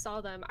I last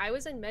saw them. I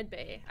was in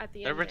medbay at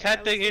the They're end. there. I was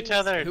protecting doing each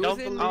other. Who's Don't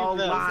in- believe Oh,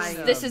 them. lies.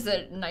 This is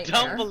a nightmare.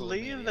 Don't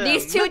believe them.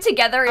 These two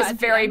together is At the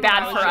very end when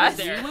bad I for was us.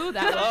 there. Zulu,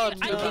 that Oh,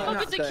 was I came no. up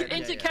Not good.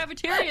 into Yeah.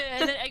 cafeteria,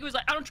 and then Egg was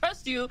like, "I don't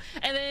trust you,"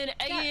 and then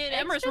Eggy and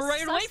Eggs Emrys were just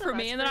running away sus from of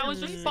me, us and then I for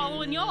was just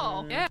following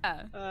y'all yeah.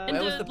 Where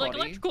was into the like body?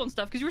 electrical and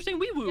stuff because you were saying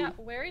wee woo. Yeah,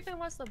 where even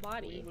was the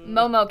body?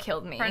 Momo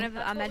killed me. In front of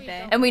That's what Ahmed we Bay.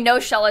 don't- And we know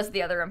Shella's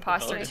the other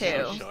imposter Oh, it's too.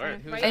 so short.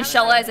 Right And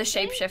outside Shella is a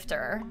medbay?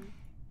 shapeshifter.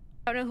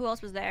 I don't know who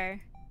else was there.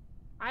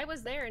 I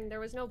was there, and there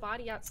was no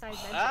body outside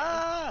medbay.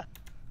 Ah!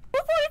 Who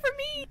voted for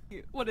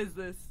me? What is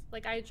this?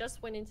 Like I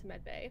just went into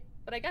medbay,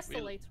 but I guess the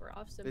Really? lights were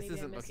off, so This maybe I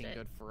isn't missed looking it.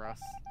 good for us.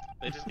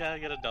 They just gotta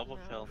get a double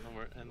No. kill,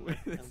 and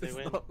This they is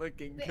win. not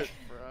looking good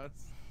for us.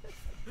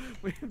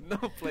 We have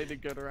not played a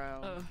good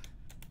round.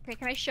 Okay,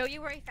 can I show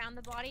you where I found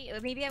the body?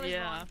 Maybe I was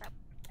Yeah. wrong.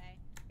 Okay.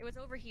 It was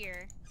over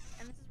here.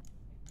 And this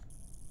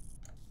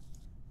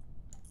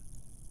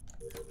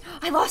is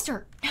I lost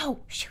her. No,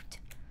 shoot.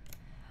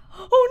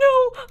 Oh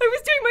no, I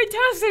was doing my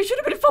tasks. I should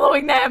have been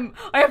following them.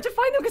 I have to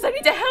find them because I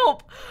need to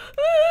help.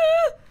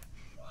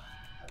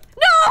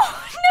 No,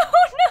 no,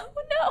 no,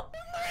 no.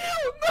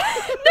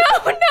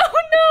 No, no,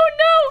 no,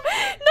 no.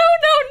 No,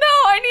 no, no.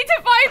 I need to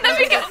find them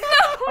because no.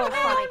 Oh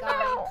my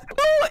god.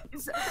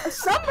 Oh,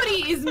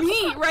 somebody is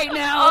me right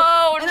now.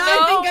 Oh and no.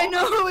 I think I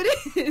know who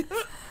it is.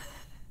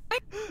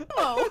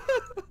 Oh.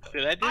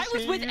 Did I just I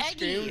was hear with you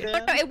Eggy. scream,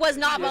 no, Dan? it was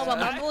not Yeah.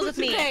 Momo. Momo was with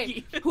me.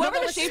 Okay, whoever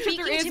the was shapeshifter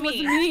speaking is to was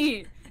me.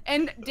 me.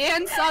 And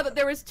Dan saw that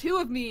there was two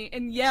of me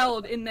and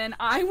yelled, and then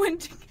I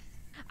went to...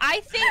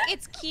 I think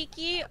it's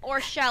Kiki or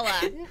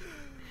Shella.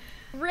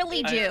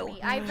 Really do.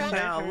 I ran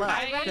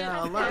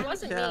Shella, It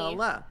wasn't me.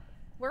 Shella.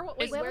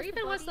 Where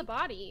even was the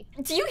body?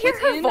 Do you hear It's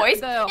her in voice?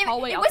 the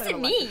hallway it outside of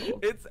wasn't me.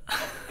 electrical. It's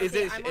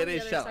I'm on it the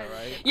is other Shella, side.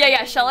 right? Yeah,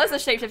 yeah. Shella's the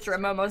shapeshifter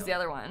and Momo's the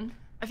other one.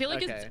 I feel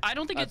like Okay, it's. I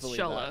don't think I it's believe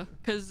Shella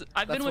that. because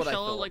I've That's been with what I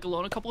Shella thought. like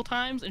alone a couple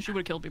times, and she would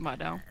have killed me by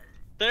now.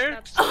 They're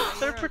That's true,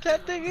 they're you're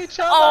protecting each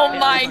other. Oh Yeah,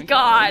 my it's like-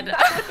 god.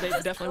 They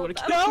definitely would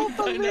have Don't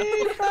killed me by now.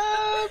 believe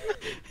them.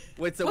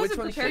 Wait, so I which wasn't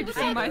one's prepared to see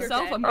shapeshifter?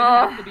 myself, I'm Oh.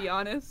 gonna have to be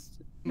honest.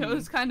 It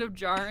was kind of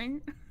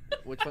jarring.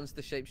 Which one's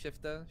the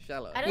shapeshifter?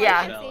 Shella. I don't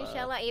Yeah. think I've seen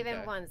Shella even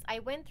Okay. once. I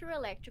went through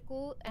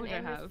electrical and Would I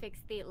Emrys have?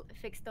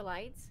 fixed the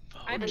lights.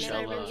 I And didn't then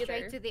I know went either,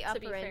 straight to the to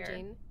be upper fair.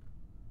 engine.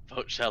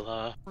 Vote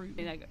Shella.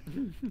 And I go,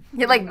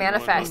 You like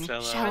manifest.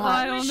 Shella. Shella,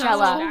 I don't know.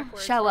 Shella,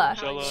 Backwards Shella,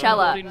 from how you-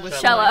 Shella, Voting with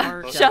Shella, my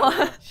heart. Shella.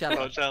 Vote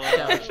Shella. Shella.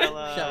 Shella.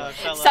 Shella.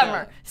 Shella.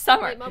 Summer,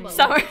 summer, Wait, Momo,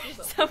 summer, what did you vote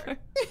for? summer.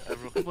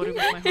 I voted with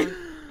my heart.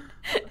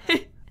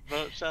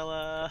 Vote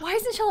Shella. Why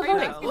isn't Shella Are you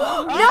voting? asking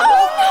No, me?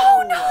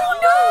 no,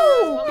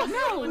 no,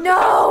 no,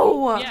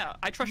 no. Yeah,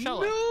 I trust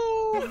Shella. No.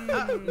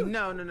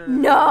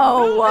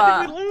 No.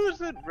 I think we lose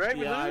it, right?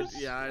 We Yeah,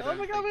 lose. I Oh don't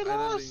my god, we think, I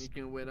don't think lost. you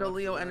can win. The off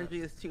Leo that.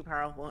 energy is too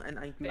powerful, and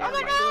I do Oh not my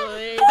like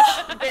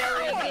god.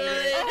 Very good.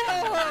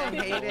 I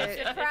hate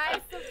it.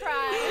 Surprise, surprise.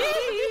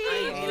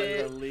 I hate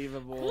it.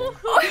 Unbelievable.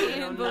 I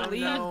can't No,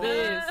 believe no.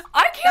 this.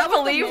 I can't was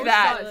the believe most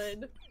that.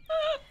 Good.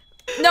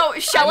 No,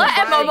 Shella and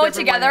sorry, Momo everyone,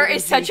 together it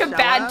is is such a you,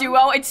 bad Shella.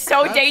 duo. It's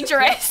so That's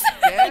dangerous.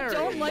 I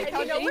don't like And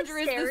how you know what's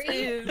dangerous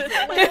scary? this is.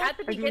 Like, at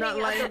the I do beginning not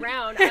of like the it.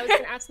 round, I was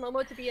gonna ask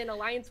Momo to be in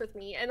alliance with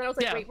me, and then I was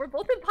like, Yeah. wait, we're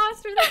both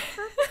imposters. That's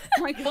perfect.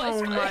 Oh my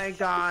Oh gosh. my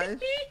gosh.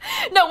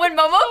 No, when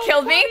Momo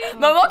killed me,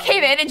 Momo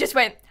came in and just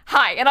went,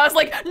 hi. And I was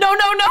like, no,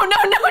 no, no, no,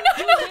 no, no,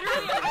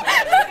 Literally, no.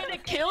 I was gonna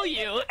kill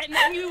you, and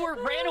then you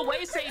ran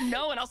away saying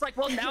no, and I was like,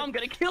 well, now I'm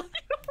gonna kill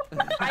you.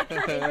 I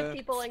traded with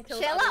people and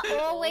killed other Shella people,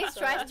 always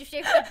so- tries to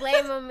shift the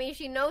blame on me.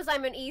 She knows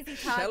I'm an easy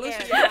target.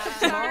 Shella's Yeah.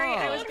 Sorry,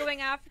 I was smart.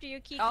 going after you,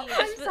 Kiki. Oh, It just-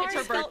 I'm it sorry.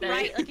 just felt birthday.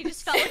 right. Like, you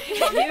just felt like it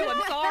was you.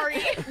 I'm sorry.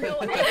 No,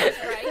 Egg was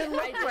right. It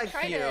looked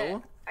like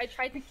you. I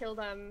tried to kill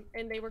them,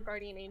 and they were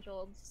guardian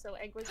angels, so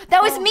Egg was.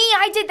 That was me.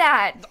 I did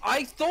that.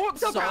 I thought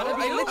so. proud of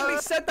I you. literally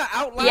said that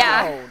out loud.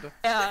 Yeah.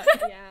 Yeah.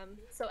 Yeah.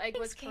 So Egg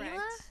was Thanks,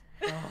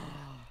 correct.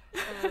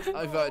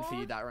 I voted for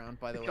you that round,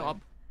 by the way. Good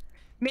job.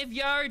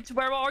 Mivyard,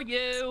 where are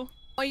you?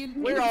 Oh, you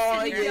Where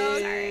are you?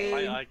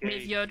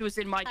 Mivyard was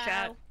in my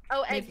chat.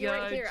 Oh, Egg, you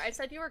weren't Mivyard. here. I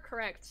said you were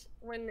correct.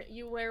 When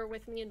you were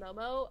with me and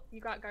Momo, you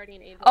got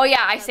guardian angels. Oh, yeah,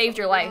 I That's saved what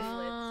your we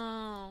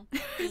life.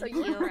 lived. So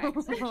you were correct.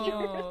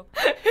 Oh.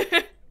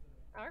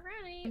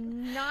 Alright.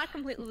 Not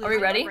completely Are we losing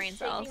my ready? brain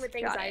cells. Shaking with Got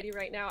it. anxiety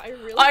right now. I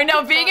really. I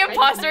know, being thought I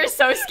imposter is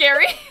so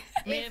scary.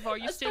 Miv, are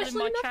you still in Especially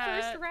my in the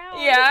chat? first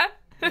round. Yeah.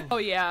 Oh,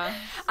 yeah.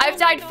 I've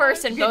died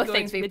first in You did both good.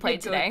 things You we've did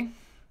played good. today.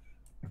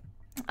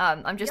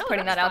 I'm just No,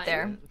 putting that that's out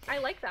there. fine. I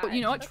like that. But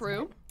you know what? That's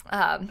True.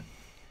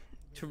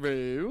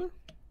 True.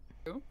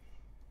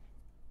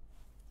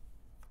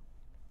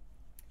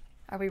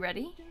 Are we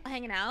ready?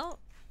 Hanging out.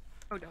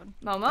 Oh, done.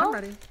 Momo? I'm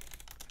ready.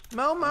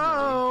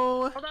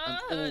 Momo.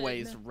 I'm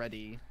always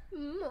ready.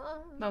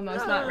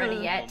 Momo's not ready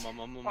yet.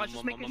 Oh,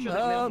 just making sure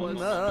that Miv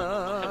was.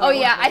 Oh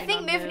yeah, I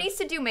think Miv needs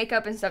to do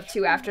makeup and stuff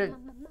too after.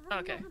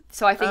 Okay.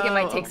 So I think it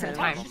might take some okay.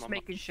 time. Just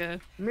making sure.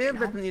 Miv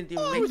doesn't need to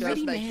do makeup.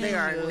 They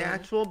are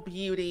natural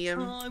beauty.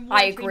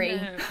 I agree.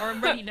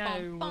 I'm ready now.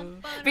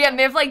 But yeah,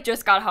 Miv like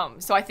just got home,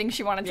 so I think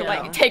she wanted to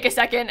like take a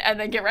second and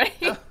then get ready.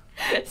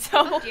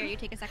 So. How dare you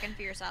take a second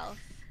for yourself?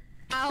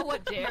 How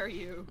what dare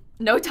you?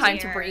 No time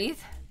to breathe.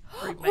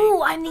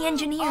 Ooh, I'm the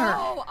engineer.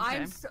 Oh,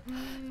 I'm. So,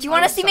 do you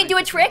want to see me do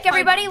a trick,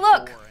 everybody?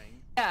 Look.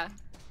 Yeah.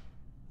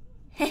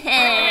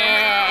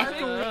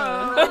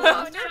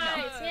 Oh,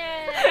 nice.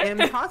 Yay.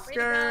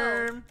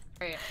 Imposter.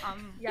 Great.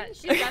 Yeah,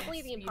 she's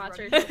definitely the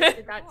imposter. She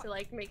did that to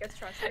like make us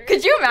trust her.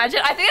 Could you imagine?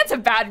 I think that's a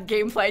bad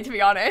gameplay, to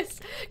be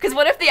honest. Because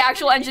what if the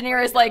actual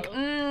engineer is like,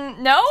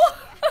 no?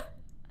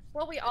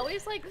 Well, we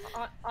always like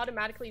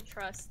automatically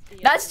trust the.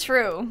 That's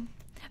true.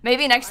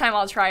 Maybe next time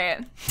I'll try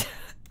it.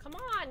 Come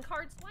on,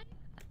 cards. What?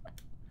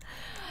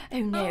 Oh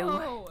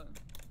no.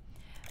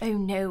 Oh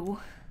no.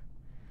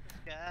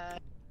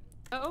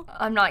 Oh.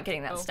 I'm not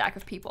getting that stack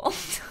of people.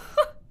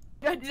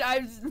 I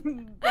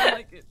don't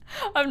like it.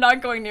 I'm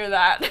not going near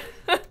that.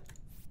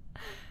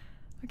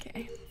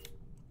 Okay.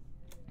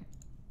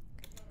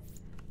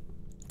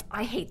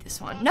 I hate this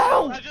one.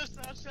 No! I just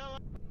saw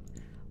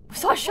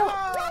Shella.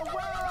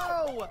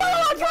 Whoa!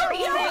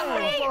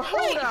 Oh,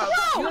 Hold up!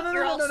 No,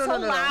 You're all so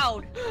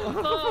loud.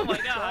 Oh my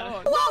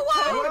god.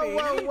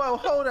 Whoa!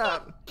 Hold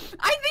up!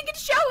 I think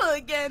it's Shella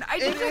again. I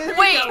just heard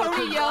Wait,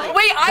 Tony yell.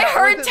 wait, I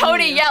heard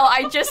Tony yell.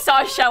 I just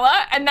saw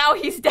Shella, and now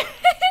he's dead.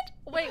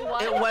 Wait,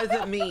 what? It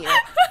wasn't me.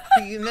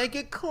 So you make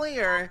it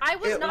clear. I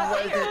was it not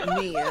wasn't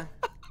me.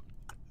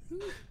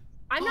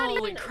 I'm not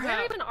Holy even. crap.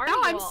 We're even No, arguing.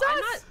 I'm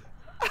sus.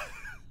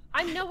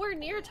 I'm nowhere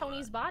near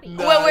Tony's body.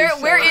 Well,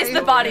 where is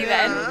the body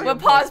then? Yeah. Well,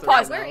 pause.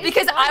 Where is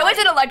Because the I was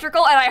body? in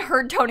electrical and I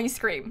heard Tony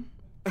scream.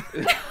 I'm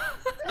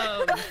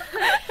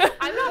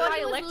not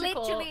by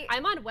electrical. literally-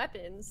 I'm on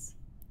weapons.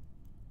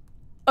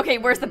 Okay,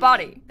 where's the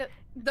body?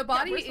 The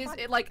body where's the is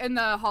body? like in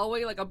the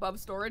hallway, like above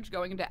storage,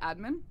 going into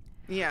admin.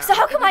 Yeah. So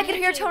how come I could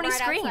hear Literally Tony right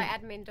scream?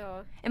 outside admin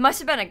door. It must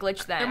have been a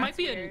glitch There then. might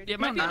be weird. it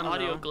might be I an don't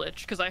audio know.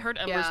 glitch because I heard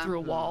embers Yeah. through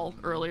a wall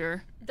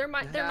earlier. There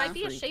might Yeah.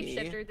 be a Freaky.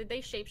 shapeshifter. Did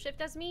they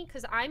shapeshift as me?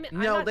 Cause I'm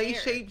No, not they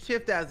there.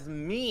 shapeshift as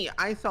me.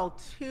 I saw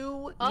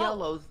two Oh.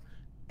 yellows,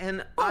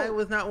 and I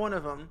was not one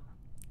of them.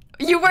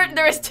 You weren't.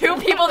 There was two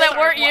people that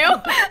weren't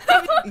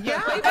you.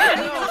 Yeah.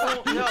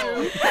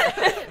 No.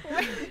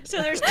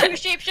 So there's two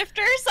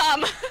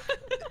shapeshifters.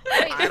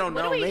 Wait, I don't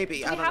what know. do we, Maybe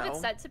do I we don't have know. it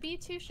set to be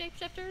two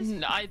shapeshifters?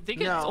 No, I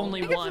think it's No.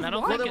 only I think it's one. just I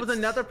don't one. think Well, there was it's...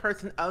 another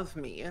person of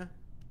me.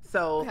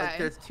 So like, Okay.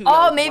 there's two. Oh,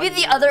 yellows, maybe one the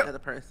me and other-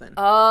 person.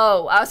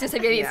 Oh, I was gonna say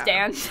maybe it's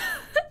Yeah. Dan.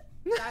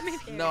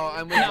 No,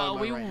 I'm with No, Momo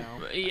we right now.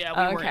 yeah,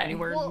 we weren't Okay.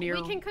 anywhere Well, near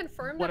we can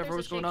confirm that whatever there's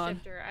was a going on.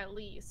 shapeshifter at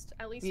least.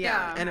 At least.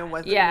 Yeah, and it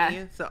wasn't Yeah.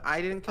 me, so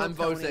I didn't kill I'm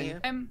Tony.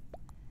 voting.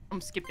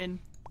 I'm skipping.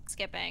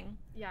 Skipping.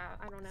 Yeah,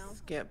 I don't know.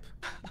 Skip.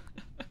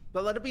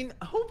 But let it be. Who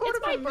voted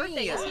It's my for birthday.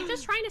 me? Is he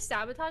just trying to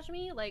sabotage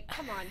me? Like,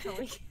 come on,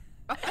 Tony.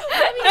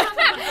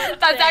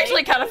 That's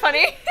actually kind of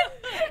funny.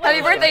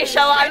 Happy birthday,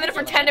 Shella. I'm gonna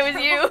pretend it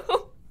was you.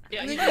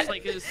 Yeah, he just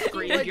like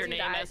screamed would your do name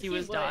that. as he He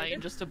was would.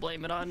 dying just to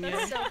blame it on you.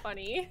 That's so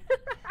funny.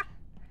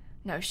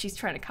 No, she's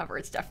trying to cover.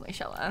 It's definitely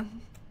Shella.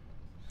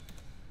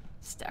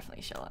 It's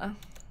definitely Shella.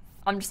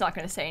 I'm just not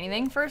gonna say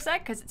anything for a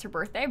sec because it's her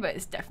birthday, but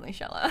it's definitely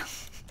Shella.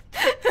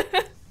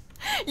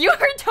 You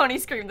heard Tony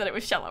scream that it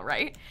was Shella,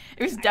 right?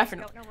 It was I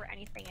definitely. don't know where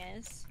anything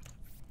is.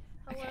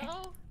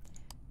 Hello?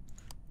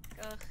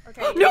 Ugh.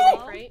 Okay, No! you're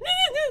safe, right?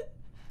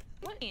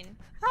 What?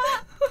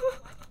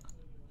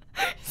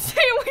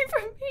 Stay away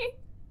from me.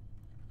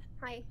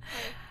 Hi.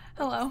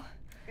 Hello.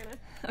 Gonna...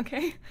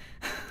 Okay.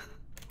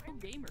 Oh,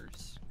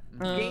 gamers.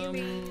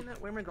 Gaming.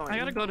 Where am I going? I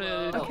gotta go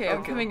to. Okay,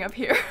 I'm coming up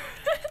here.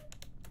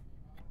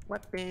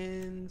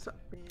 Weapons.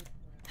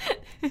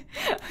 I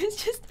was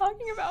just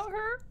talking about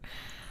her.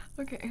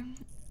 Okay.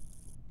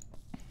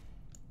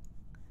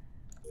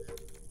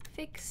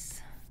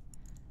 Fix.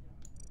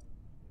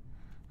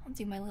 I'll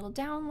do my little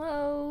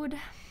download.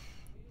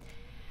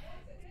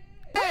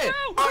 Hey!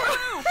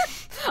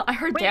 I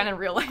heard Dan in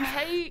real life.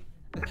 Hey,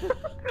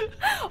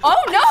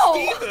 Oh no!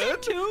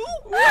 Steven? two?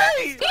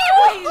 Wait!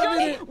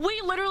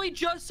 We literally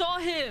just saw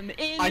him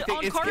in I think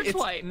on it's, card it's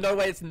swipe. no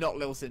way it's not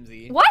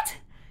Lilsimsie. What?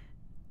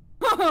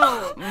 Wait,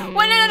 no,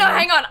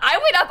 hang on. I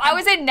went up. I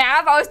was in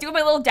Nav. I was doing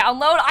my little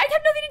download. I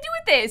had nothing to do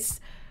with this.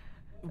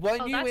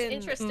 Weren't Oh, you that's in?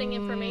 interesting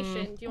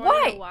information. Do you Why?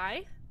 want to know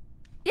why?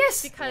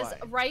 Yes. Because Why?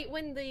 right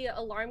when the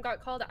alarm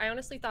got called, I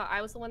honestly thought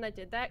I was the one that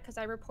did that because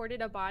I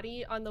reported a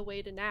body on the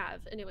way to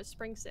Nav, and it was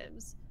Spring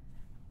Sims.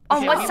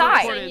 On Yeah, what we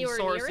side? reported You were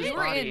Source's near it? You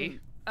were body.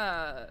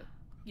 in,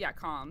 yeah,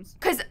 comms.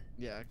 Because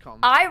Yeah, come.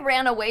 I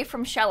ran away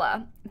from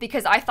Shella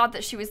because I thought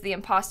that she was the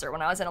imposter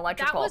when I was in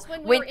electrical. was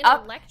when we went were in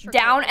up, electrical.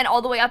 down, and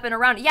all the way up and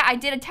around. Yeah, I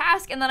did a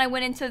task, and then I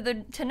went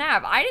into to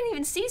Nav. I didn't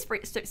even see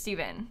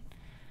Steven.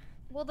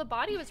 Well, the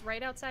body was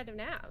right outside of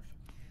Nav.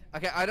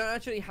 Okay, I don't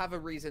actually have a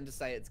reason to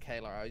say it's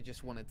Kayla. I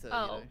just wanted to,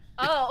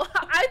 Oh,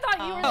 I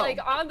thought you were like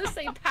on the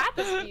same path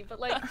as me, but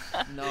like,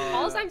 No.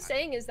 all I'm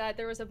saying is that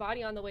there was a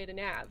body on the way to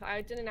Nav.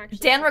 I didn't actually.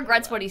 Dan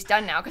regrets what he's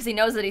done now because he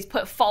knows that he's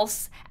put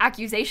false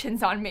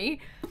accusations on me.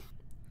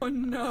 Oh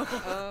no.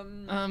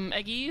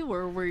 Eggy,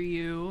 where were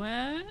you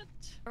at?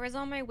 I was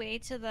on my way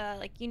to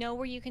the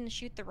where you can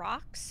shoot the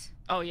rocks.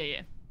 Oh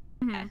yeah.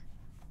 I don't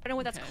know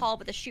what that's called,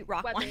 but the shoot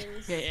rock one.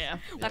 Weapons. Yeah.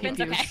 Weapons.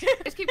 Pew, pew. Okay.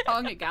 Just keep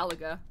calling it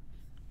Galaga.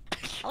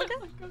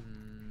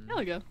 There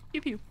we go.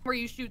 Pew pew. Where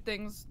you shoot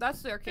things.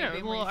 That's the arcade Yeah,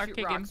 game where you little shoot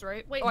arcade rocks, game.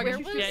 right? Wait, Oh, I where guess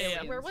you was shoot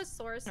aliens. where was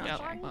Source?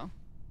 Yeah. Well.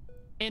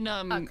 In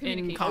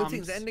communicate.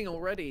 Voting's comms. ending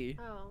already.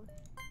 Oh.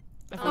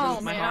 I voted Oh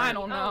with my man, heart. I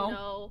don't know. Oh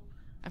no.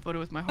 I voted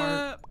with my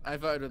heart. I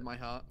voted with my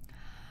heart.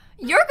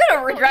 You're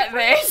gonna regret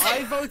this.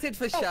 I voted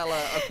for Shella.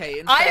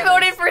 Okay. I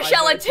voted for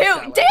Shella too.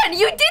 Dan,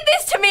 you did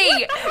this to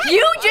me.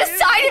 You just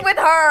sided with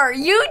her.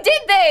 You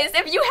did this.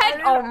 If you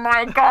had, oh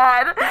my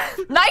god,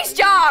 nice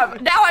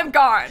job. Now I'm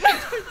gone.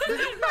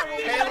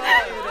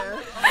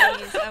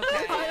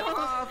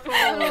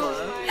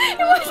 It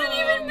wasn't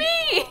even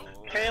me.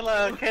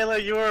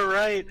 Kayla, you were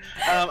right.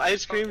 I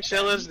screamed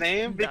Shella's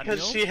name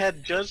because she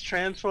had just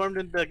transformed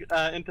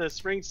into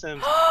Spring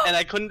Sims, and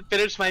I couldn't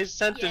finish my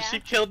sentence. Yeah. She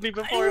killed me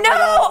before it went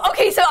out. No.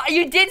 Okay, so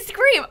you did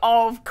scream.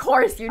 Oh, of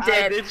course you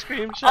did. I did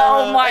scream Shella.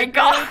 Oh my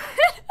god.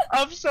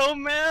 I'm so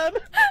mad.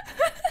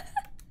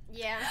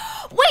 Yeah.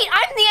 Wait,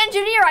 I'm the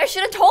engineer. I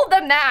should have told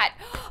them that.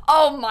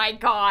 Oh my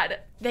god.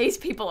 These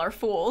people are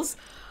fools.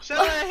 Shella,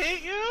 I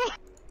hate you.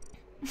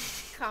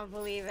 Can't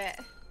believe it.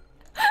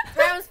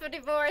 Grounds for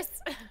divorce.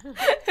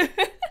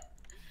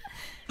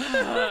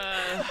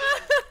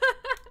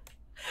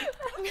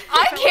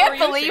 I can't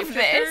believe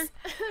this.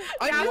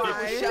 I voted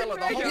for Shella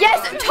the whole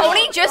Yes, time.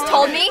 Tony just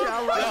told me.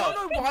 I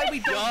don't know why we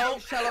don't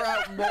vote Shella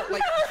out more,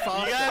 like,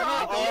 faster. You guys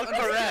I were all don't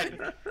understand.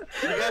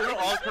 correct. You guys were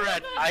all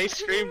correct. I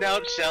screamed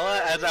out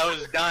Shella as I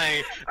was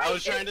dying. I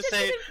was trying to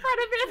say.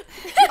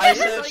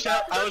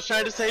 I was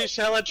trying to say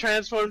Shella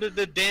transformed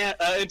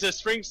into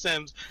Spring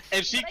Sims,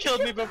 and she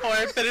killed me before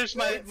I finished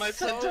my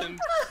sentence.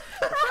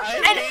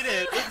 I hate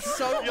it. It's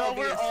so Y'all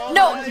were obvious. all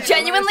No, right.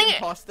 genuinely,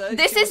 Imposter,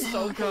 this she was is-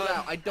 so called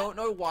out. I don't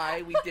know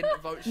why we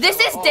didn't vote Shella This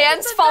is off.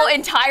 Dan's fault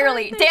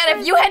entirely. Dan,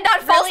 if you had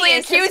not falsely Really,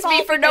 it's his accused me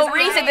fault for no because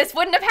reason, I- this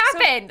wouldn't have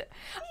happened.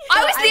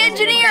 I was the I'm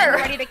engineer.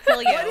 ready to kill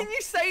Why you. didn't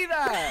you say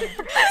that?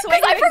 So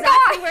I I knew forgot.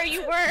 exactly where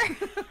you were.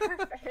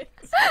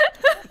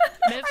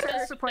 Miv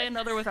says to play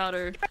another without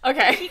her.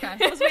 Okay.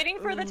 I was waiting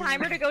for the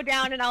timer to go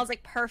down, and I was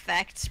like,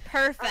 perfect,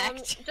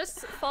 perfect. Just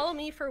follow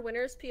me for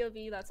winner's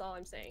POV. That's all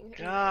I'm saying.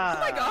 God.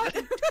 Oh my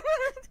god.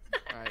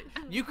 Right.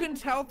 You can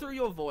tell through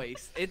your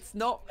voice. It's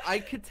not. I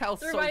could tell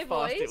Through so my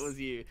fast it voice? was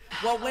you.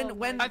 Well,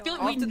 when I feel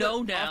like we after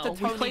know now. After We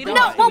Tony played died- it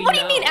No, out. well, We what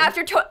do you mean know.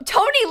 after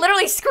Tony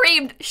literally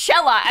screamed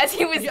Shella as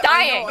he was Yeah,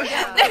 dying? I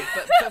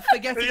know, but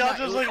forgetting Y'all that,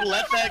 just it was- like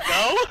let that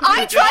go?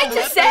 I tried Y'all to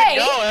let say- that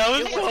go.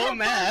 I was so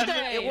mad.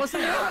 It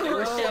wasn't that. It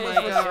was Oh Shella's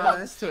my God.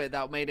 response to it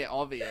that made it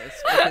obvious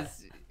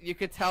because you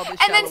could tell that.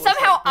 And then Shella was,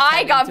 somehow like, I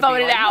pretending got to be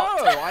voted like, out.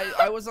 No,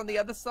 I was on the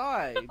other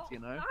side. You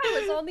know. I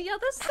was on the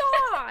other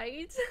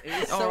side. It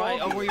was so All right,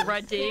 are we obvious.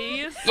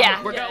 ready?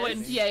 Yeah. We're Yes.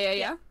 going.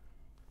 Yeah.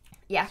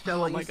 Yeah.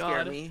 Shella, my you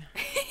scare God. me.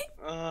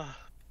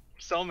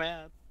 So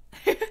mad.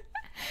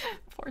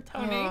 Poor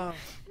Tony.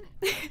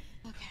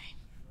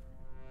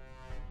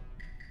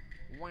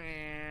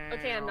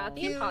 Okay, I'm not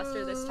the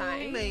imposter this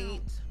time.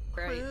 Crewmate.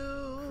 Right.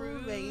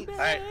 Crewmate.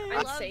 Alright,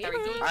 I'm safe.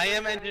 I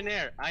am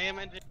engineer. I am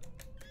engineer.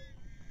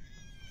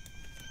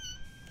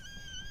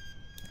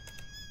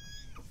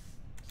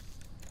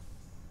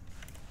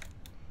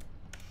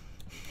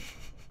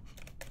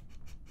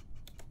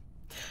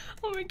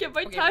 I'm gonna get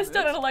my Okay, test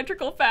done Liz. on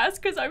electrical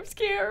fast because I'm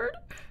scared.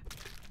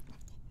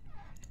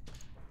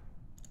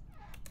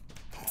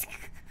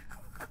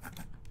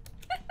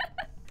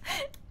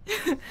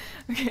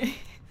 Okay.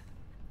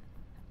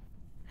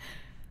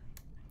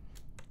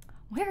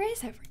 Where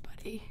is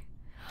everybody?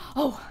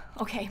 Oh,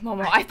 okay,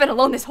 Momo. I've been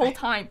alone this whole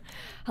time.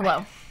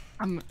 Hello.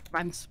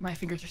 My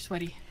fingers are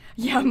sweaty.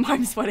 Yeah,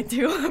 I'm sweating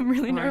too. I'm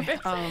really Alright,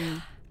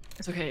 nervous.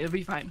 It's okay. It'll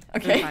be fine.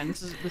 Okay. It'll be fine.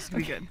 This will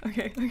be good.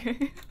 Okay.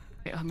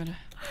 Okay, I'm gonna.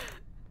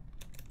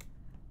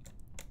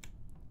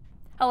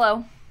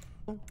 Hello.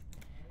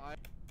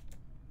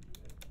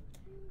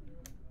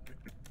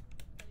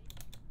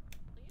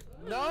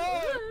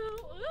 No.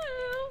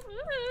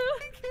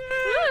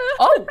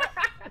 Oh.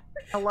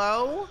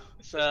 Hello?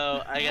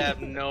 So I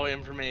have no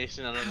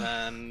information other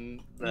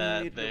than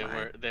that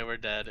Neither they were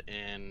dead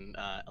in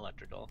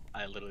electrical.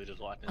 I literally just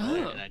walked in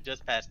there Oh. and I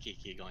just passed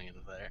Kiki going into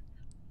there.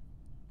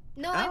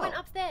 No, I went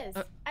Oh. upstairs.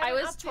 I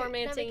went was up to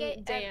tormenting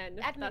navigate, Dan.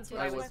 admin That's to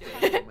what I work was with.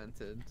 doing.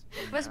 tormented.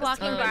 I was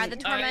walking by the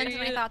torment,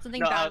 and I I- thought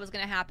something No, bad was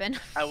gonna happen.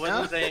 I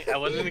wasn't saying I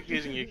wasn't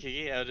accusing you,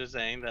 Kiki. I was just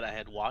saying that I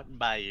had walked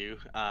by you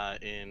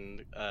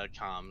in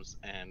comms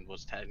and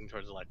was heading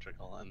towards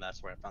electrical, and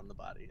that's where I found the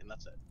body, and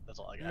that's it. That's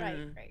all I got. Right,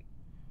 Mhm. right.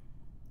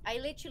 I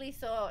literally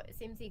saw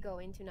Simsie go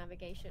into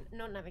navigation,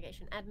 not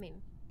navigation, admin,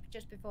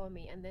 just before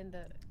me, and then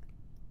the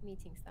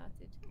meeting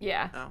started.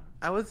 Yeah. Oh,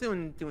 I was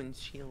doing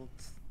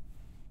shields.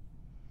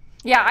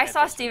 Yeah, I Yeah,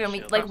 saw that's Steven. We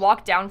shield. like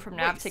walked down from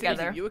nav Wait,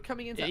 together. Susie, you were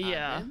coming into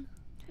Yeah. admin?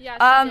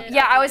 Yeah, she did.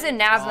 Yeah, I was in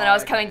nav and then I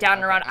was Oh, coming okay, down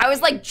and around. okay, I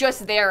was okay. like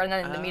just there and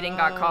then the meeting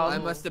got I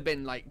called. must have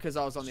been like, because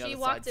I was on the She other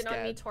walked side in on me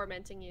scared.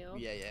 tormenting you.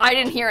 Yeah, yeah. I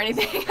didn't hear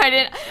anything. I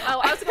didn't. Oh,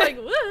 I was going,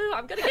 woo,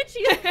 I'm gonna get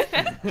you.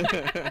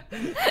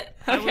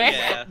 I was Okay.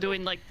 Yeah.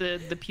 doing like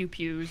the pew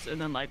pews and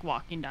then like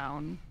walking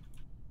down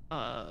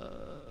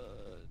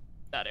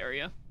that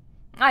area.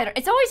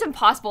 It's always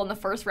impossible in the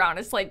first round.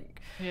 It's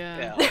like,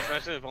 Yeah,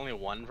 especially if only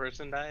one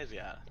person dies.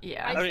 Yeah.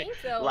 yeah. I I mean, think,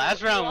 though,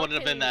 last you round all wouldn't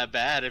have been can- that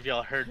bad if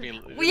y'all heard me.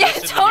 Yeah,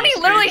 listen to Tony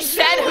me literally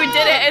scream. said who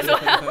did it as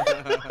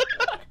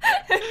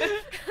well.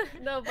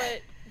 No,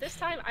 but this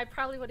time I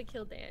probably would have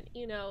killed Dan.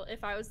 You know,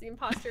 if I was the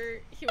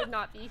imposter, he would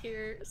not be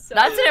here. So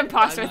That's an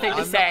imposter thing to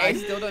I'm not- I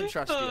say. still don't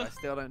trust you. I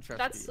still don't trust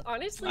that's you.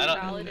 honestly I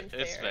don't- valid and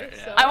it's fair. fair,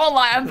 yeah. So. I won't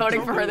lie, I'm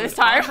voting for her this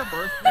time. On her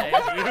birthday.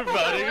 You're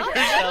voting for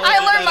Shella, I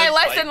is learned that my a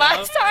lesson spite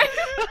last now? time.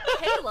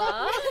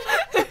 Kayla,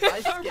 I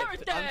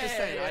skipped. I'm just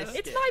saying, I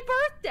skipped. it's my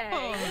birthday.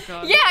 Oh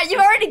god. Yeah, you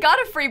already got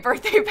a free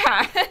birthday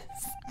pass.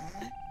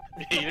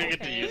 You didn't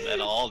get to use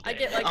that all day. I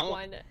get like now.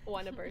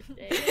 one a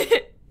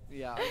birthday.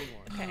 Yeah, I did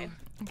one. Okay.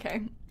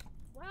 Okay.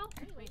 Well,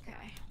 anyway.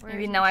 Okay.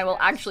 Maybe now I will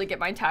actually get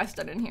my task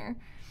done in here.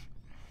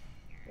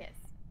 Yes.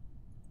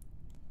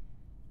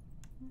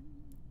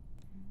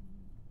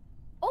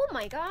 Oh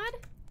my god!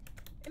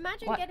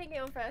 Imagine What? getting it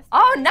on first.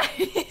 Oh, try.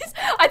 nice.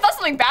 I thought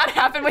something bad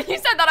happened when you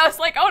said that. I was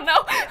like, oh no.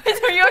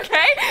 Are you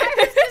okay? I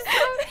was just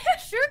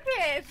so shook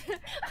it.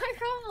 I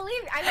can't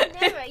believe it. I would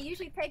never. It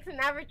usually takes an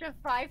average of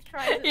 5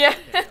 tries. Yeah.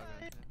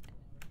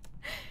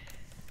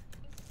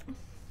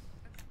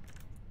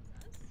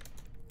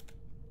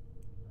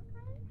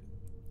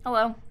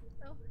 Hello.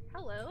 Oh,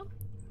 hello.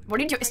 What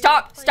are you doing?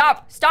 Stop!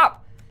 Stop!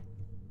 Stop!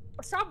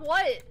 Stop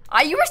what?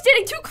 You were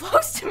standing too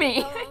close to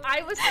me.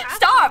 I was. asking-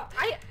 Stop!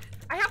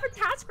 I have a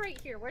task right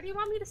here. Where do you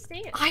want me to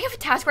stand? I have a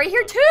task right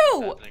here What's too.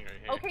 happening right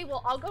here? Okay,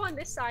 well I'll go on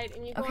this side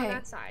and you go Okay. on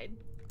that side.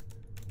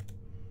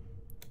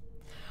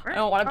 I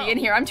don't want to be in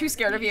here. I'm too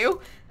scared of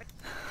you.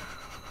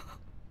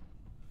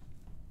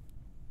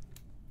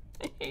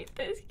 I hate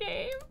this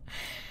game.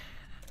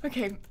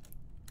 Okay.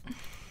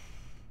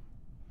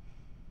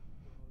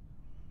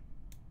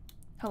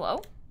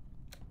 Hello?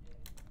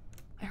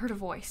 I heard a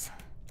voice.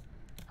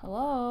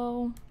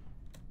 Hello?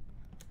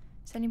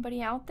 Is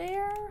anybody out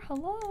there?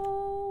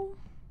 Hello?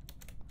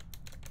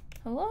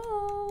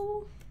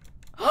 Hello?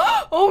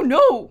 Oh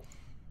no!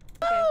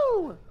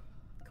 Oh!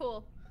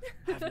 Cool.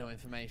 I have no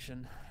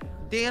information.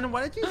 Dan,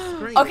 why did you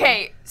scream?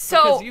 Okay, so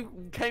Because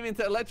you came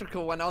into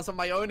electrical when I was on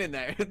my own in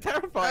there. It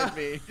terrified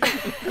me.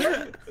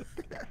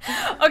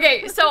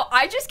 okay, so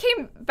I just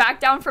came back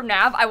down from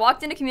nav. I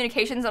walked into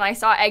communications and I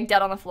saw Egg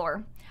dead on the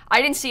floor.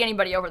 I didn't see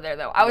anybody over there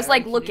though. I was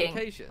like looking.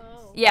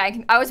 Oh. Yeah,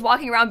 I was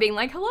walking around being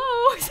like,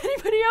 "Hello, is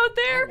anybody out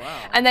there?" Oh,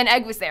 wow. And then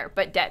Egg was there,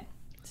 but dead.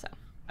 So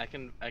I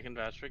can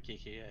vouch for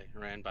Kiki. I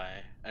ran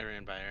by her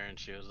and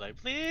she was like,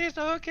 "Please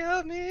don't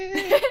kill me."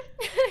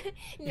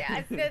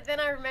 Yeah. Then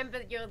I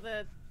remembered you're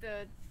the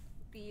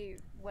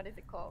what is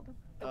it called?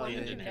 The The one who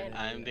engineer. can-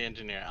 I'm the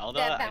engineer. Although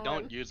That I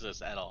don't one. use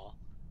this at all.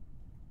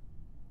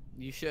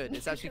 You should.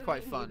 It's actually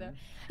quite fun.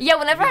 yeah,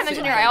 whenever You I'm sit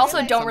engineer, there I also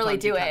and don't really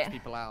sometimes you do catch it.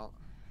 people out.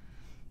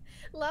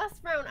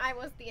 Last round I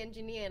was the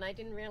engineer and I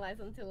didn't realize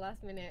until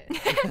last minute.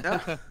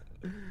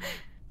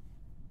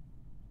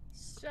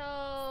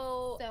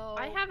 So, So-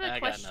 I have I a got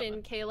question,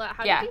 nothing. Kayla.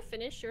 How Yeah. did you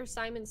finish your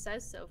Simon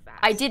Says so fast?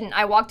 I didn't.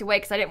 I walked away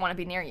because I didn't want to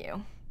be near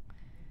you.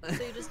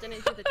 So you just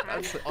didn't do the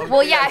task.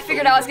 Well, yeah, I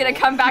figured I was gonna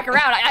come back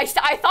around. I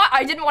thought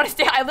I didn't want to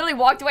stay. I literally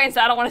walked away and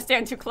said I don't want to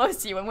stand too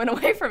close to you and went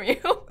away from you.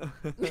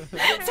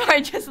 So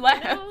I just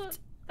left. No,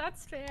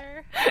 that's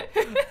fair.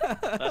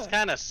 That's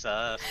kind of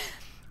sus.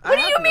 What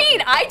do you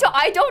mean?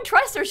 I don't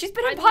trust her. She's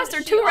been I an mean, imposter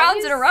she 2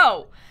 rounds in a always-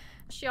 row.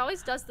 She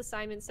always does the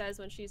Simon Says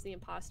when she's the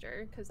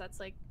imposter, because that's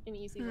like an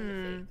easy one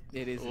to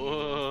fake. It is.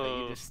 Whoa.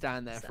 But you just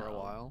stand there for a So.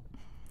 while.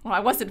 Well, I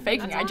wasn't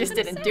faking. That's I all just I'm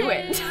gonna didn't do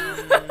it. say.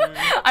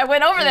 I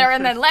went over there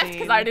and then left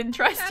because I didn't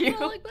trust That's you.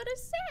 all I'm gonna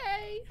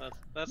say.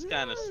 That's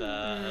kind of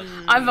sus.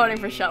 I'm voting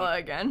for Shella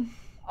again.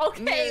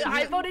 Okay,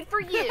 I voted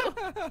for you.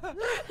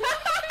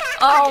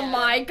 Oh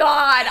my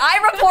god,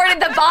 I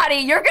reported the body.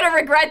 You're gonna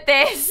regret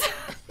this.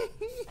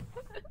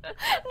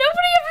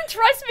 Nobody even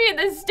trusts me in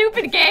this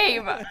stupid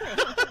game.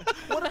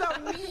 What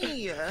about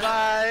me?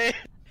 Bye.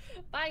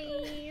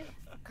 Bye.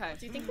 Okay.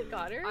 Do you think we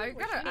got her? I Was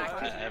gotta she not?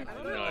 actually- I have I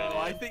no don't know. idea. Oh,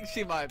 I think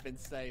she might have been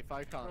safe.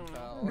 I can't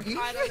tell.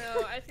 I don't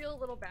know. I feel a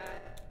little bad.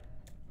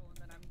 And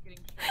then I'm getting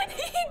shot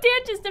out.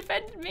 Dan just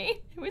defended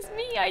me. It was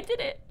me. I did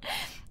it.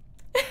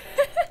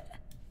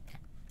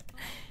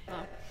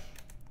 Oh.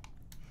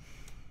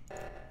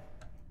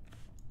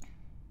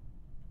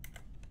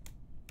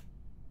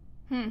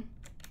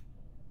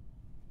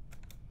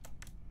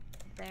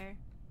 There.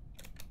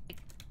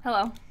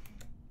 Hello.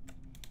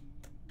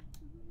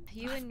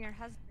 You and your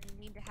husband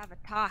need to have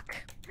a talk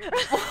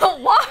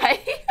Why?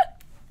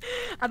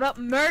 about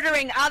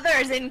murdering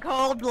others in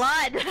cold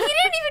blood. He didn't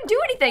even do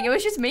anything. It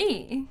was just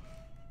me.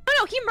 No,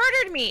 no, he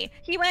murdered me.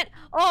 He went,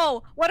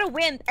 oh, what a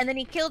wimp, and then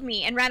he killed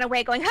me and ran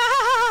away going, ha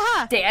ha ha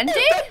ha. Dan did?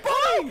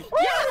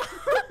 Yeah.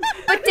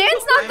 But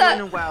Dan's not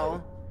the.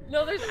 Well,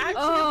 No, there's actually a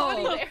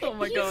body there. Oh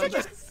my god.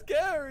 That's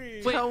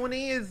scary. Wait,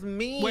 Tony is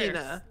mean.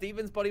 where?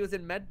 Steven's body was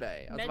in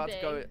medbay. I was about to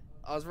Medbay. go.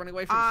 I was running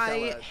away from I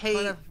Stella. hate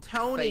kind of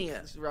Tony. fake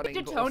running,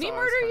 Did but Tony also I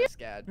was murder kinda you?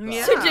 Scared,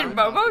 Yeah. So So did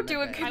Momo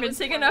do a Medbay.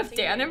 convincing I was enough promising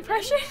Dan you.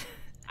 impression?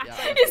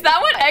 Yeah. Is that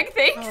what Egg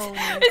thinks? Oh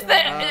my Is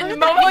that God.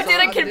 Momo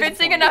did a God.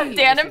 convincing This enough is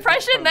Dan funny.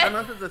 impression that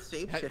Unless it's a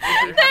shapeshifter.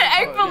 that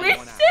Egg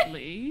believes it?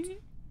 Lee?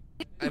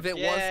 If it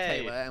was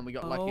Yay. Taylor and we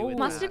got lucky Oh. with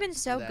Must that, have been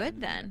so good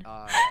then.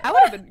 I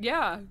would have been,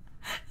 yeah.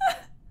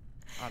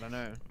 I don't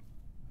know.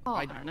 Oh,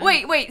 I don't know.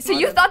 Wait, so I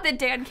you don't- thought that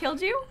Dan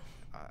killed you?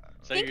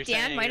 So I you're think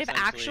Dan saying might have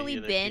essentially actually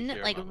either been Kiki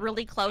or like Momo.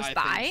 really close I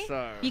by think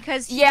so.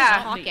 because he Yeah.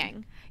 was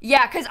talking.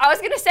 Yeah, because I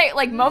was gonna say,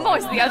 like, Momo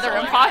is the other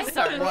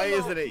imposter. Why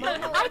isn't it you?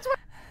 That's what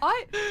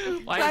I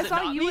Why is it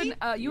thought not you me?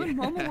 and you and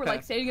Momo were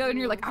like standing together and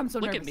you're like, I'm so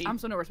Look at nervous, me. I'm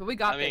so nervous, but we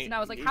got I this. mean, And I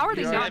was like, how are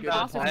they you're not a good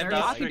impossible? imposter. They're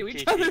I'm talking to Kiki,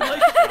 each other.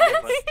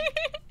 but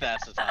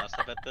that's a toss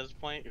up at this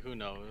point. Who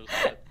knows?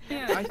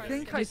 Yeah. I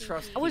think I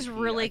trust. I was Kiki,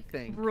 really, I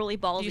think. really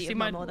Do you ballsy see of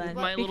my, Momo then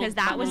my little, because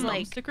that my was little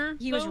like sticker?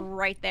 he was though?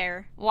 right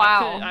there.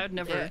 Wow. I'd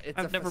never, Yeah, it's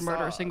I've a never murdered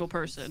a facade. single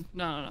person.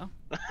 No.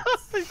 Oh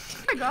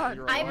my god.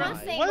 You're I right.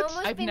 must say, What?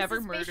 Momo's I've been never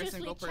murdered a suspiciously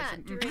single chat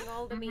person. during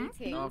all the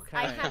meetings. Okay.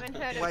 I haven't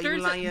heard Why of you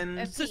There's a-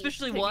 lying?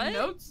 Suspiciously Taking what?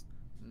 notes?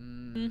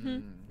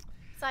 Mm.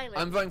 silence.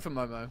 I'm voting for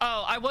Momo.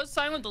 Oh, I was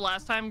silent the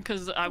last time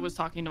because I was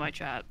talking to my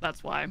chat.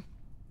 That's why.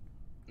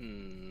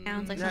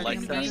 Sounds like Yeah, something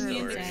like Ben that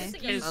would story. say.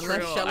 It's Unless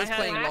true. Shell is I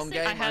playing had, long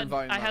game, I had, I'm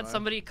voting I had Momo.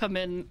 somebody come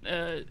in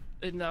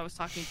and I was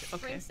talking to.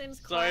 Okay. Springsim's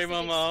Sorry, classic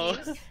Momo.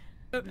 excuse.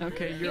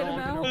 Okay, you're Get all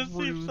him gonna out.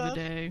 rue the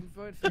day.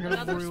 Vote for You're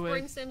Another gonna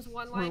ruin Springsim's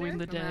one-liner.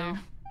 the day. out.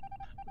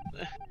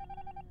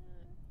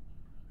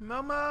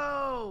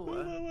 Momo!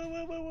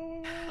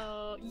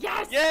 Oh,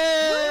 yes!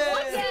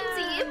 Yay!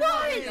 Simsy, it Oh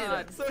my was!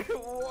 god. So it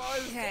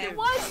was. Okay. It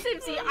was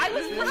Simsy. I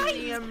was right.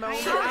 Simsy and Momo.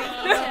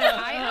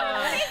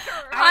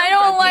 I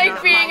don't like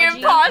not being like being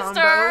imposter.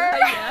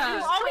 Yeah.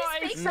 You always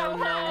speak so No,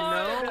 no,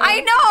 hard. no. I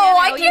know.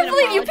 I I owe you can't an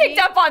believe you picked apology.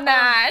 up on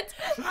that.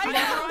 I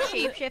never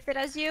shapeshifted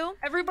as you,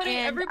 Everybody,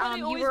 and everybody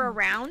you always. were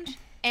around,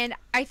 and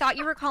I thought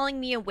you were calling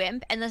me a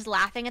wimp and was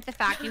laughing at the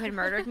fact you had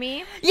murdered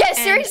me. Yeah, And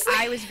seriously.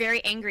 I was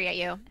very angry at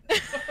you.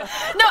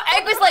 No,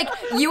 Egg was like,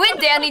 you and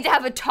Dan need to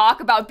have a talk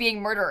about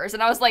being murderers.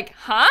 And I was like,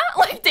 huh?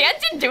 Like, Dan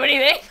didn't do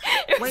anything.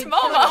 It was Wait,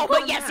 Momo.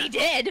 But yes, he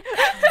did.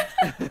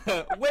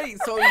 Wait,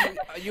 so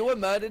you were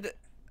murdered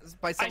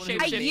by someone who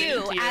shapeshifted didn't-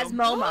 You into you. as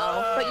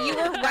Momo, but you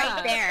were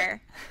right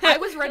there. I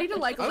was ready to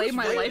like I lay was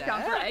my right life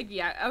down for there.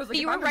 Eggy. I was like,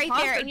 You if were I'm right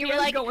imposter, there, and you were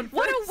Dan's like, going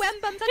 "What a first."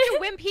 wimp! I'm such a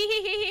wimp!"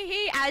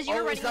 He. As you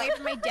were Oh, running was away that-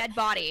 from my dead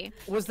body.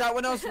 Was that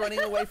when I was running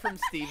away from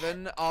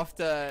Steven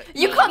after?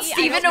 You Maybe, called I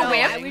Steven don't a know.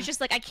 wimp? I was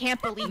just like, I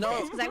can't believe No,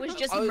 this because I was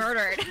just I was-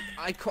 murdered.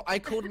 I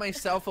called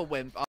myself a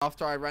wimp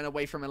after I ran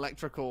away from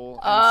electrical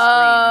and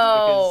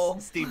Oh.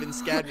 screamed because Steven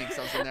scared me because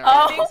I was in there.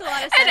 Oh. It makes a lot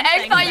of And sense. Egg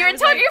then, thought 'cause you I were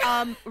was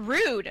talking like,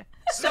 rude.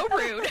 So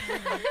rude.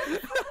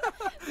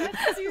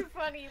 That's too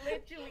funny,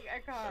 literally, I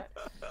can't.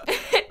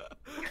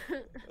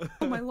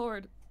 Oh my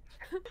lord.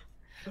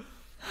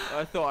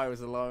 I thought I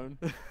was alone.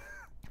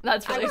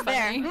 That's I really was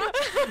there. funny. I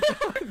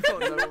thought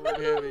no one would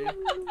hear me.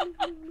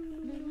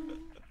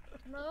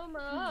 Momo.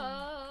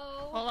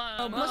 Hold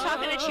on. Let's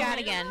talk in a chat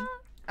again.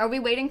 Are we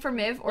waiting for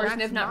Miv, or is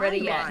Miv not ready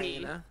yet?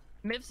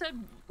 Miv said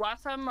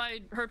last time I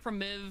heard from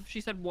Miv, she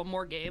said one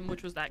more game,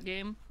 which was that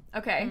game.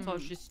 Okay. So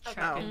she's Okay.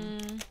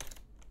 checking.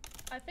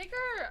 I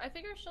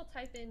figure she'll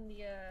type in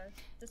the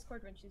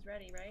Discord when she's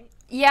ready, right?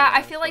 Yeah, I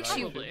Yeah, feel like that's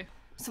she. what Probably.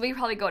 So we could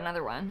probably go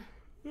another one.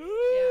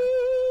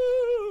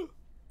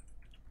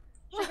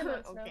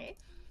 Okay.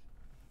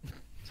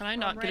 Can I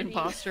not get ready.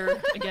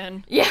 imposter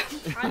again? Yeah.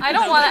 I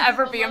don't want to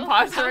ever be Momo.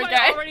 imposter Have I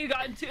again. already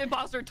gotten to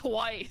imposter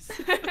twice?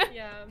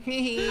 Yeah. I've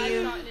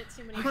gotten it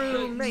too many times.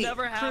 Crewmate,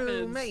 Never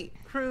happens.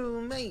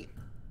 crewmate.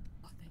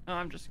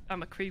 Oh,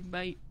 I'm a creep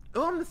mate.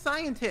 Oh, I'm the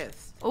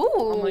scientist. I'm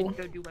like, Ooh.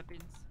 go do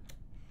weapons.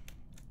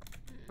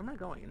 Where am I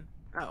going?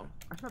 Oh,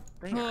 I'm not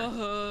there.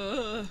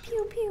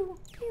 Pew pew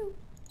pew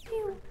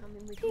pew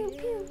Coming with pew you.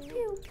 pew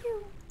pew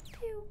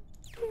pew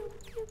pew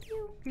pew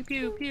pew Pew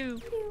pew pew.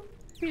 pew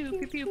Pew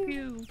pew pew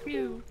pew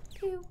pew.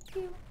 pew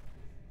pew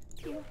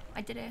pew.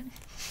 I did it.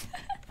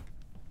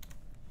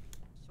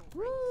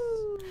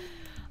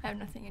 I have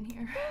nothing in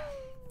here.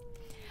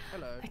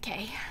 Hello.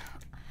 Okay.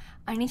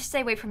 I need to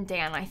stay away from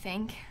Dan, I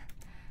think.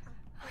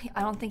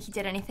 I don't think he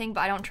did anything,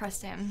 but I don't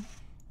trust him.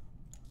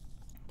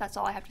 That's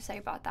all I have to say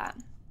about that.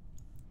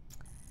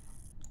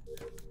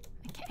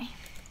 Okay.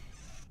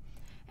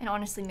 And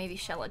honestly, maybe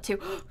Shella too.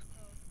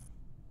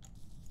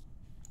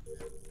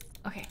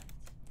 Okay.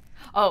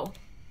 Oh.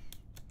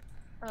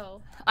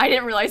 Oh. I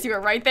didn't realize you were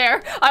right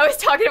there. I was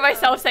talking to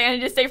myself saying I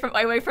need to stay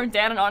away from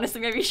Dan, and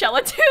honestly, maybe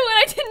Shella too, and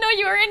I didn't know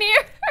you were in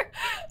here.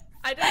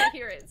 I didn't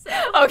hear it, so.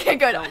 Okay,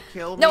 good. Don't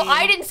kill No, me.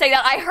 I didn't say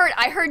that.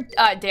 I heard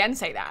Dan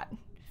say that.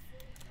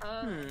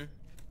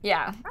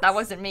 Yeah, that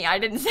wasn't me. I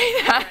didn't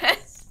say that.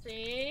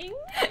 Sing.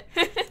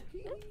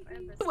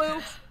 Blue.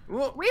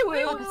 Whoa, Wee woo.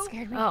 Oh, that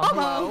scared me. Oh.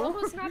 Momo.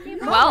 Momo's not the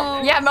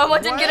Well, yeah,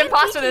 Momo didn't get What?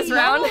 imposter this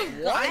round.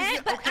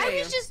 What? But I Okay.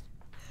 was just.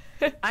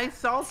 I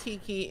saw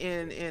Kiki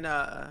in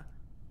oh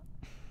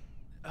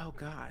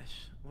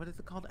gosh, what is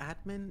it called?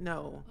 Admin?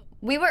 No,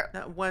 We were.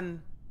 that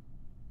one.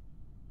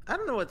 I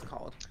don't know what it's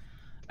called.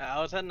 I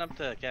was heading up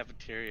to the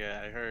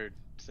cafeteria. I heard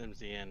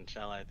Simsy and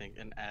Shell, I think,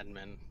 and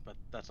admin, but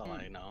that's all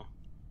I know.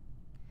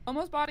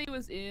 Almost body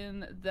was in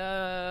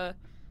the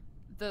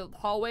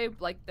hallway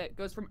like that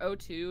goes from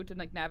O2 to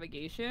like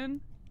navigation.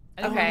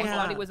 And Okay. Almost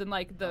body Yeah. was in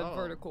like the Oh.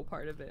 vertical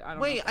part of it. I don't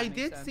know Wait, if that I makes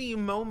did sense. see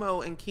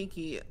Momo and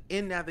Kiki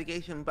in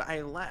navigation, but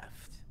I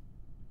left.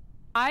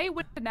 I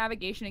went to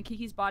navigation and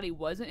Kiki's body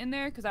wasn't in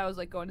there because I was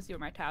like going to see what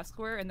my tasks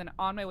were, and then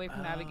on my way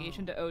from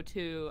navigation to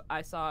O2,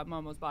 I saw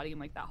Momo's body in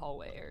like that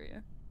hallway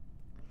area.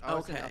 I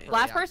was in Okay. upper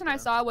Last person I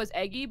reactor. saw was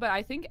Eggy, but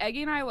I think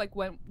Eggy and I like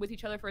went with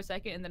each other for a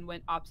second and then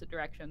went opposite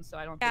directions, so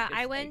I don't Yeah, think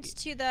I it's went Eggy.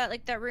 to the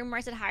like the room where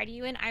I said hi to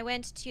you in. I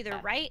went to the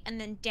right and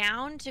then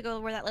down to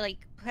go where that like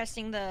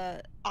pressing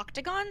the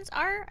octagons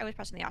are. I was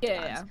pressing the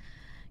octagons.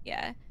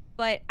 Yeah. Yeah.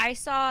 But I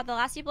saw the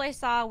last people I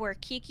saw were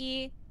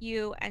Kiki,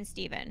 you, and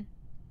Steven.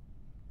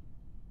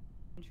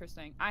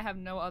 Interesting. I have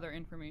no other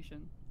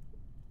information.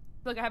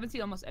 Look, I haven't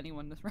seen almost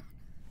anyone this round.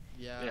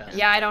 Yeah.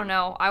 Yeah, I don't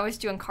know. I was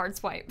doing card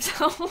swipe,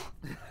 so.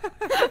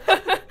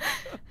 I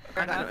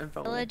got no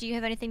info. Ella, do you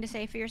have anything to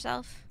say for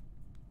yourself?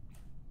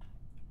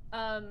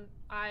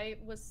 I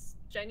was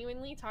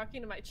genuinely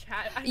talking to my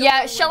chat. I don't Yeah,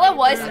 know Shella what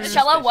was you were- That's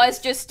Shella was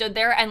suspicious. just stood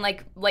there and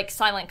like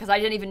silent because I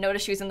didn't even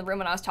notice she was in the room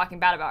when I was talking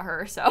bad about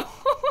her. So.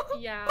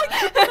 Yeah.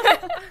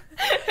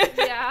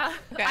 Yeah.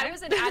 Okay. I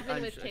was an admin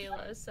I'm with sure.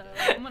 Kayla, so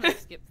I'm gonna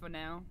skip for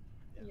now.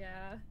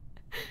 yeah.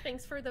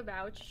 Thanks for the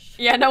vouch.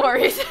 Yeah, no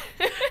worries.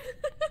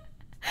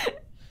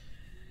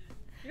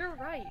 You're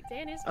right.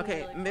 Dan is.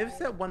 Okay, really Miv quiet.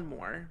 said one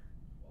more.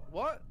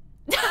 What?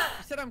 You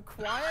said I'm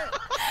quiet?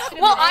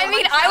 Well, I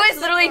mean, I was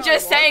That's literally not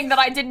just what I saying that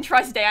I didn't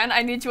trust Dan.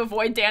 I need to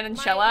avoid Dan and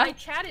My Shella.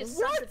 chat is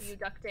What? sus of you,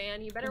 Duck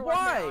Dan. You better Why?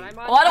 watch out. I'm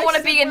on Well, I don't I want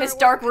to said be in where this I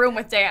dark was- room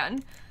with Dan.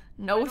 I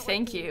No, don't like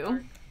thank being you.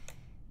 dark.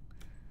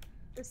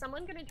 Is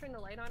someone gonna turn the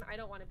light on? I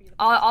don't want to be the.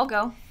 I'll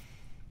go.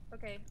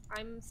 Okay,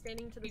 I'm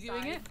standing to the You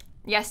side. doing it?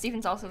 Yeah,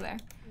 Steven's also there.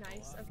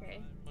 Nice. Okay.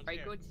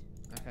 Alright, good.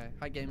 Okay.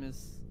 Hi,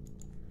 gamers.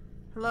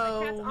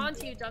 Hello. Cat's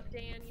onto you, Duck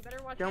Dan. You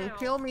better watch Don't out.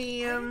 kill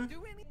me.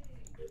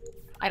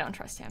 I don't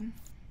trust him.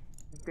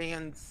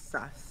 Dan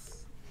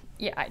sus.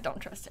 Yeah, I don't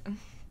trust him.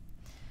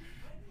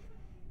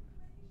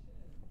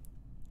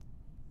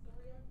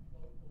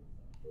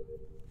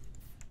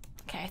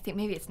 Okay, I think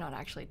maybe it's not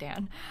actually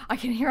Dan. I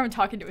can hear him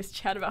talking to his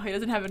chat about how he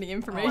doesn't have any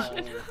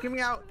information. Get me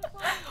out.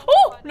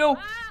 Oh, no.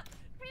 Ah,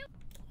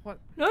 What?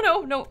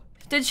 No.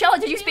 Did Shella,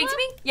 did you speak to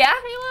me? Yeah?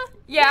 Kayla?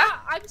 Yeah?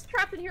 I'm just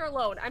trapped in here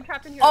alone. I'm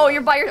trapped in here. Oh, alone.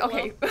 you're by your, Hello?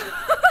 okay.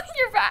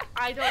 You're back.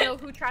 I don't know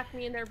who trapped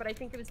me in there, but I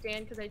think it was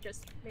Dan because I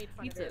just made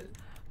fun of him.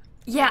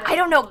 Yeah, I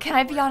don't know. Can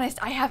I be honest?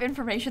 I have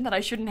information that I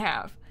shouldn't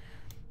have.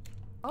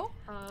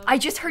 I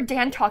just heard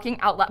Dan talking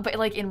out loud, but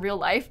like in real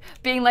life,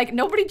 being like,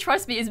 nobody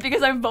trusts me is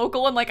because I'm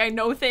vocal and like I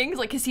know things,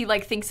 like cause he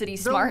like thinks that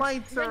he's The smart.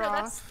 lights No, are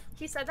that's off.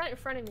 he said that in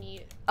front of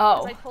me. Oh.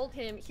 'cause I told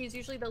him he's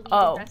usually the lead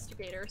Oh.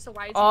 investigator, so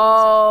why is he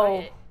Oh.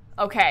 being so quiet?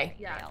 Okay.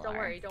 Yeah, They all don't are.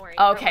 worry, don't worry.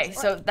 Okay, That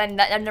so was- then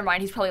never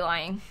mind. He's probably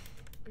lying.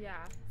 yeah,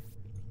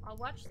 I'll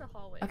watch the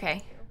hallway. Okay.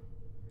 with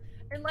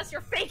you. Unless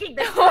you're faking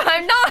this. No,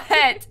 I'm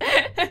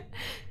not.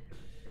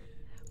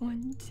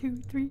 1, 2,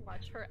 3.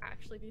 Watch her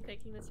actually be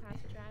faking this task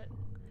chat.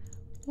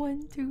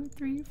 1, 2,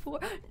 3, 4.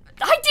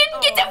 I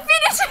didn't get to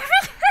finish.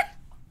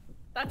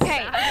 That's Okay.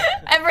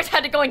 sad. Ember's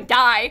had to go and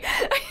die.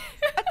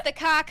 What the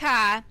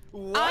caca?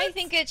 What? I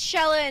think it's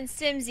Shella and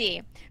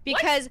Simsy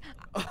because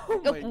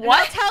Oh my and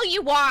I'll tell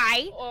you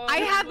why. Oh. I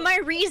have my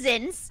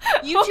reasons.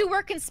 You two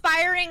were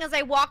conspiring as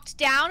I walked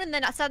down, and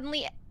then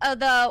suddenly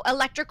the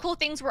electrical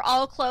things were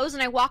all closed,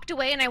 and I walked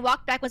away, and I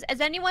walked back. Is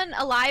anyone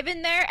alive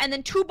in there? And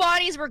then 2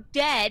 bodies were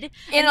dead. In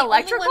and the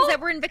electrical? only ones that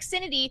were in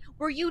vicinity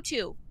were you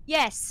two.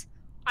 Yes.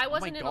 I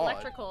wasn't in God.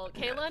 electrical.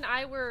 Kayla and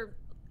I were.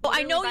 Well,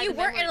 I know literally by you the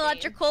weren't in memory game.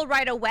 electrical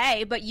right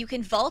away, but you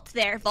can vault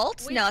there.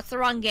 Vault? We- No, it's the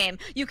wrong game.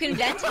 You can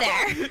vent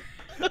there.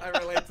 I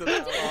relate to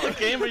that a What lot.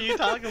 game are you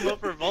talking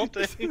about for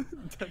vaulting?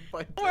 Dead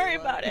by Don't worry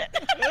Daylight. about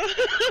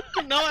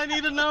it. No, I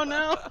need to know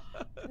now.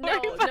 No,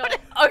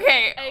 no.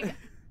 Okay.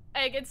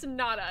 Egg, it's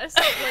not us.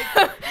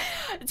 Like,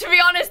 To be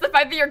honest, the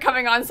fact that you're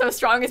coming on so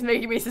strong is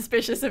making me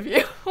suspicious of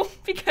you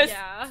because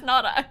Yeah. it's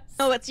not us.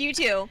 No, it's you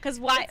two. Because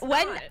It's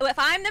not. if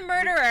I'm the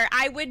murderer,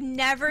 I would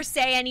never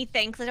say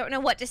anything because I don't know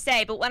what to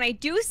say. But when I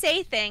do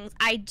say things,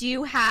 I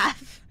do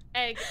have.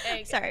 Egg.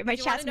 Sorry, my do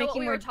you chat's wanna know what making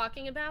we more. were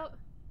talking about?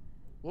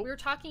 What? We were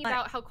talking What?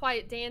 about how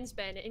quiet Dan's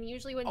been, and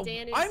usually when Oh,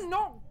 Dan is I'm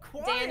not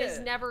quiet. Dan is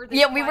never. This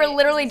Yeah, we were quiet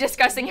literally because he's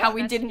discussing how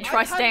we investigating. didn't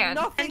trust I had Dan.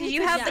 nothing And did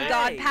you to have the say.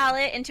 god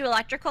palette into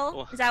electrical?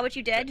 Well, Is that what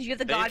you did? Did you have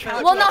the they god tried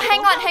palette? Well, to- no,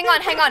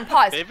 hang on.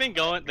 Pause. They've been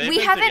going. They've We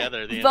been haven't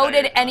together the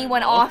voted entire time.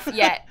 anyone off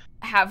yet.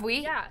 Have we?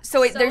 Yeah,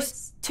 So, so there's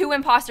it's- 2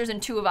 imposters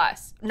and 2 of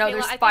us. No, Kayla,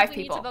 there's I 5 think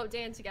we people. need to vote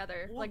Dan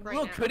together, like right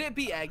Look, now. could it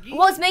be Eggy?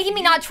 Well, it's making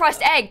me not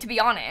trust Egg, to be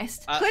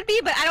honest. Could be,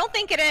 but I don't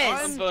think it is.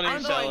 I'm voting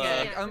I'm voting Shella.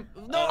 Egg.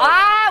 No. Well,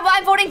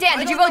 I'm voting Dan.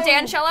 Did you vote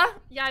Dan, Shella?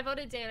 Yeah, I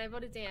voted Dan.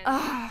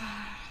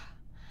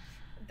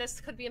 This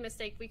could be a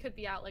mistake. We could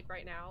be out like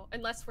right now,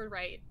 unless we're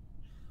right.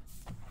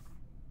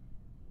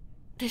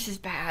 This is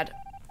bad.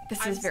 This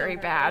I'm is so very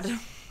nervous. bad.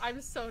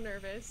 I'm so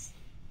nervous.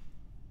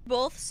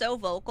 Both so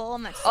vocal,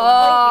 and that's so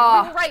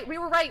Oh. We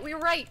were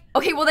right.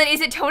 Okay, well then is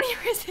it Tony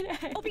or is it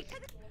Egg?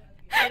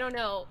 I don't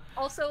know.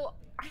 Also,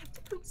 I have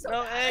to poop so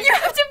No, bad. Egg. You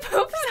have to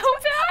poop so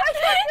bad.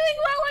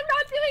 I'm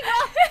not doing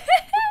well.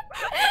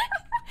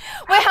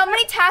 Wait, how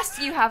many tasks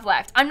do you have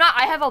left? I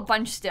have a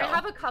bunch still. I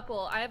have a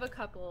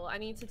couple. I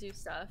need to do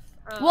stuff.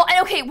 Well,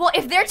 okay, well,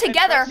 if they're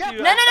together... trust you.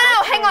 No,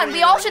 I hang trust on. you.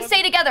 We all should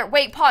stay together.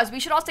 Wait, pause. We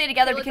should all stay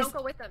together Kayla, because...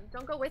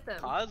 Don't go with them.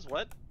 Pause?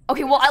 What?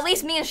 Okay, well, at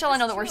least me and Shella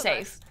know that Two we're of us.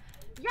 safe.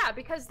 Yeah,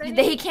 because then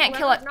He if can't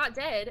kill whoever's it. not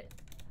dead,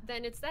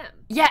 then it's them.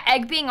 Yeah,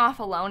 Egg being off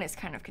alone is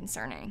kind of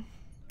concerning.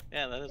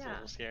 Yeah, that is a Yeah.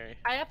 little scary.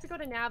 I have to go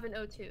to Nav in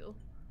O2.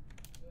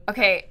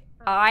 Okay,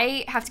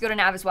 I have to go to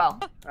Nav as well.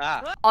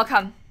 Ah, I'll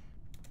come.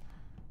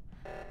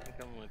 I'm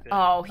coming with it.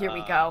 Oh, here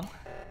we go.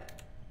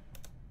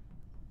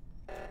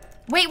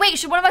 Wait,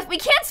 should one of us... We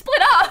can't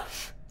split up!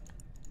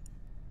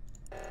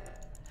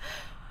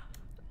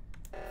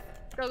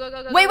 Go.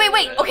 Wait.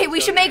 go, Okay, go, we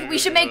should go,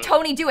 make go.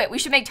 Tony do it. We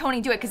should make Tony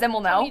do it, because then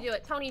we'll know.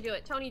 Tony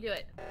do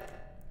it.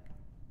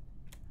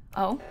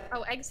 Oh.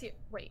 Oh, Egg's here.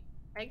 Wait,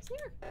 Egg's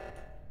here?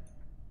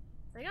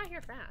 They got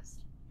here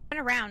fast. Turn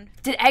around.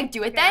 Did Egg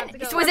do it Okay, I then? have to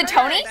go So is it back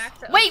Tony?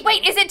 to Wait,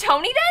 O2. is it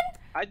Tony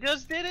then? I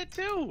just did it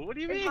too. What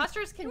do you mean?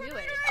 Imposters can do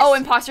it. Oh,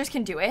 imposters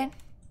can do it?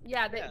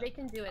 Yeah, they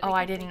can do it. Oh, They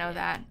I can didn't take know it.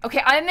 that.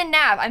 Okay, I'm in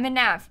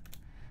Nav.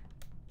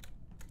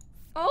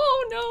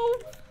 Oh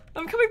no.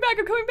 I'm coming back.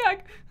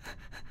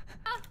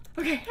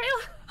 Okay.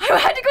 Kayla. I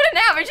had to go to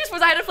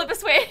Nav. I had to flip a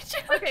switch.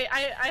 Okay,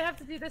 I have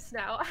to do this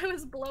now. I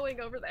was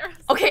blowing over there.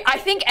 Okay, I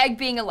think Egg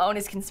being alone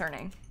is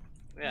concerning.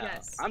 Yeah,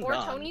 Yes. I'm or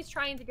done. Tony's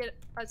trying to get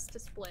us to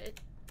split.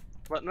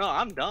 But no,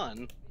 I'm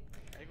done.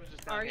 Egg was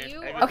just down Are here.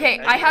 you? Egg was Okay,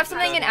 just- I Egg have was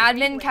something in down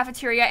here. admin,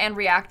 cafeteria, and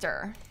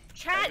reactor.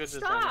 Chat, was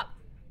just stop!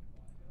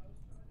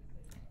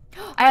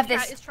 I have Chat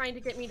this. is trying to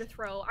get me to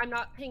throw. I'm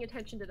not paying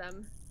attention to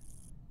them.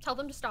 Tell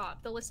them to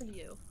stop. They'll listen to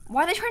you.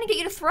 Why are they trying to get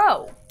you to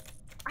throw?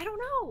 I don't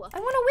know. I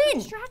want to They're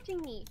win.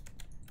 distracting me.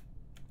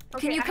 Can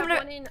Okay, you I come have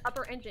to- one in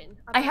upper engine.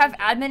 I upper have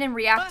engine. admin and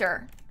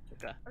reactor.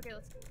 Okay. Okay,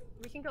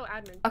 we can go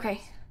admin.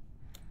 Okay.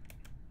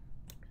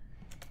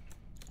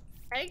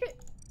 Egg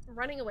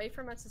running away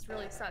from us is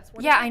really sus.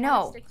 What Yeah, if we I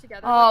wanna know. stick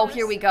together Oh, with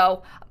here us? we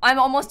go. I'm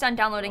almost done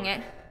downloading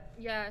it.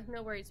 Yeah,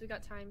 no worries. We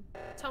got time.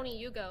 Tony,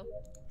 you go.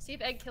 See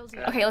if Egg kills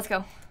you. Okay, let's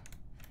go.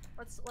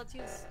 Let's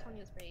use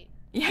Tony as bait.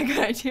 Yeah, good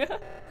idea.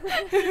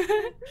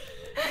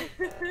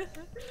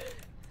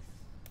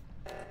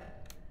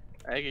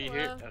 Egg, are you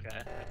here? Hello?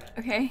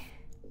 Okay.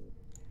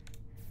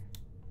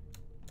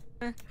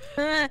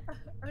 Okay.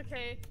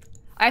 Okay.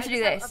 I have to do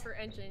just this. Upper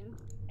engine.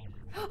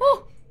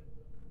 Oh!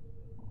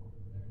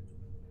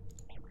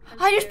 I'm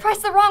I just scared.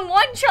 pressed the wrong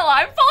one, Chilla.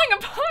 I'm falling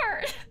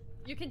apart.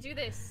 You can do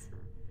this.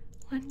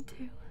 1,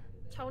 2.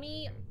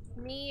 Tony,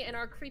 me, and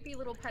our creepy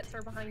little pets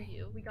are behind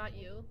you. We got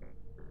you.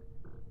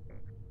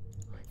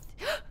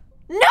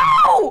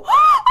 No!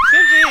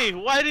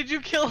 Simsie, why did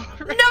you kill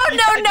her? No!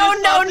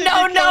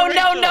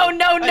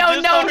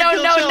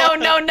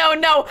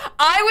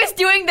 I was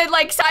doing the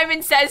like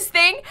Simon Says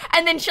thing,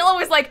 and then Chilla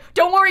was like,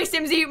 "Don't worry,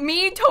 Simsie.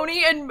 Me,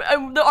 Tony, and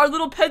our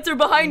little pets are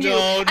behind you."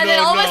 And then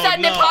all of a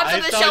sudden it pops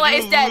up that Chilla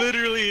is dead.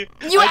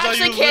 You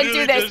actually can't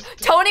do this.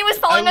 Tony was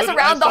following us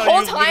around the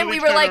whole time. We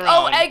were like,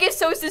 "Oh, Egg is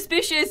so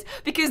suspicious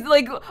because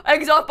like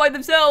Egg's off by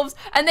themselves,"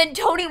 and then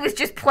Tony was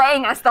just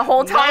playing us the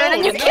whole time, and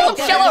then you killed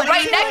Chilla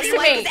right next to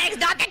me. Egg's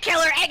not the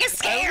killer. Egg is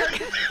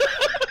scared.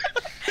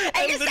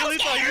 I literally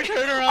saw you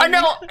turn Oh around.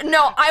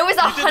 no, I was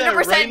You did that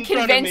 100% right in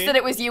front of convinced me. that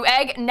it was you,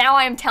 Egg. Now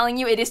I am telling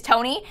you it is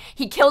Tony.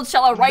 He killed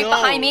Shella right No.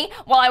 behind me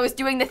while I was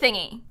doing the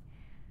thingy.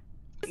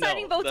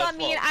 Deciding votes that's on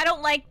me, and false. I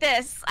don't like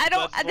this. I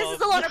don't. That's This is a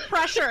false. lot of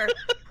pressure.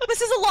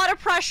 This is a lot of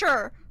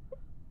pressure.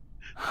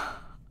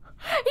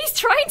 He's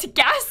trying to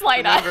gaslight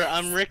Remember, us.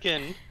 I'm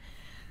Rickon.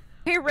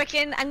 Hey,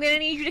 Rickon, I'm gonna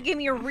need you to give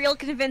me a real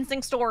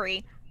convincing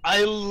story.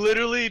 I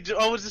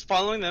was just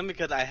following them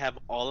because I have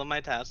all of my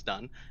tasks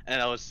done, and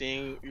I was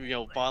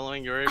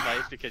following your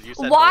advice because you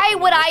said. Why both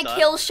of would them I were sus.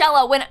 kill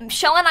Shella when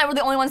Shella and I were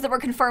the only ones that were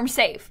confirmed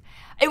safe?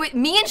 It was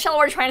me and Shella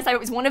were trying to decide it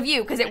was one of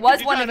you because it was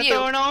You're one trying of to you.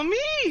 Throw it on me.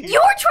 You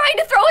were trying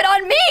to throw it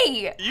on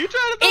me. You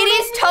trying to throw It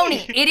is it on Tony.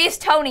 me. It is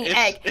Tony,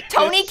 Egg. It's-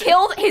 Tony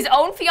killed his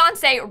own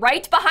fiance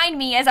right behind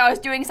me as I was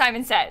doing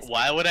Simon Says.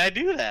 Why would I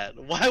do that?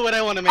 Why would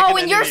I want to make? Oh,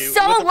 an and you're enemy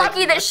so with the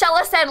lucky that person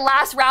Shella said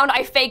last round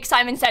I faked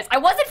Simon Says. I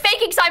wasn't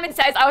faking Simon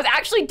Says. I was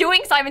actually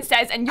doing Simon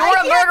Says, and you're a I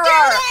can't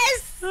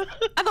murderer. do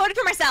this! I voted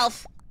for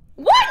myself.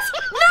 What?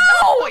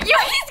 No! He's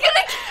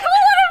gonna kill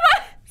one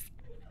of us.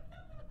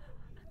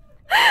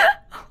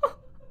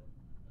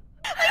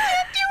 I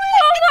can't do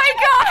it. Oh my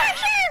god!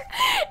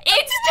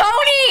 It's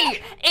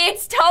Tony!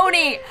 It's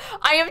Tony!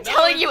 I am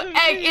telling you, it's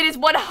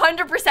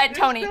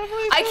Tony.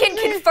 I can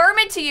confirm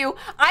it to you.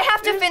 I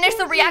have to finish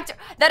the reactor.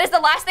 That is the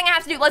last thing I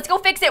have to do. Let's go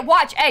fix it.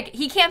 Watch, Egg.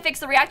 He can't fix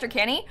the reactor,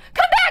 can he?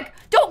 Come back!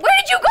 Don't. Where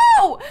did you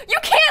go? You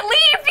can't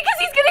leave because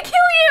he's gonna kill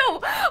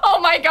you. Oh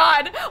my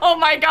god. Oh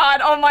my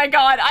god. Oh my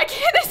god. I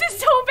can't. This is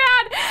so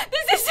bad.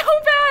 This is so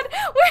bad.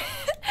 Where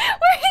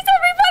is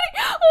everybody?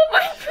 Oh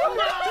my god.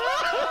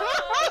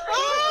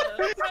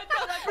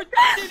 I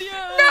protected you.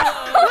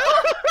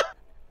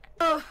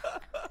 No.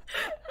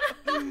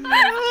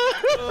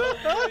 Oh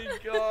my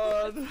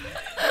god.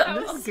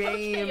 This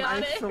game,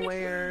 I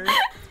swear.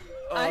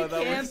 Oh, I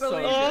that can't was so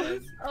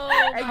believe good.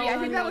 Oh, Eggy, I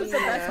think that was the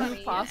best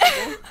move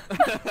possible.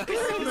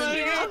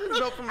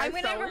 I'm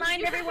gonna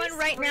remind everyone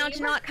right now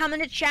to not come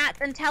into chat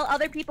and tell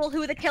other people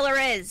who the killer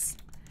is.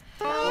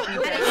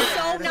 That is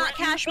so not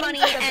Cash Money,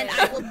 and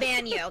I will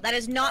ban you. That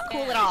is not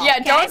cool at all. Yeah,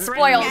 okay? don't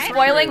spoil. Okay?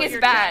 Spoiling is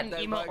bad.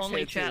 Emo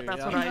only chat.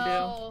 That's what I do.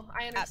 Oh,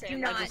 I understand. Do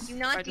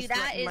not I do just that.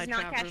 let in Is my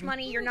not chat Cash room.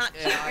 Money. You're not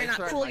Yeah, cute. I You're not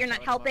tried cool. my You're not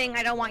chat helping.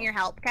 I don't want your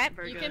help. Okay?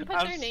 Very You good. can put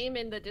I'm their s- name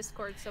in the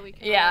Discord so we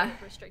can Yeah.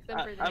 restrict them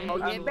for I'm- the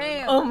I'm- name.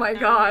 Bam. Oh my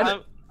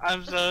god.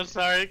 I'm so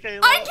sorry, Kayla.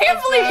 I can't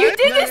believe you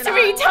did No, this to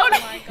you're me, not. Tony. Oh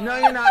my god. No,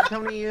 you're not,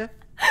 Tony. No,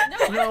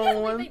 No. I can't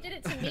believe they did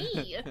it to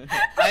me.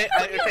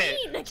 Okay,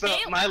 so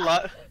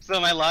Kayla?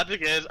 my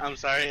logic is, I'm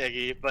sorry,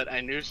 Iggy, but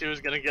I knew she was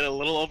gonna get a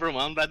little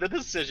overwhelmed by the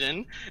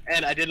decision,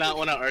 and I did not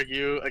want to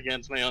argue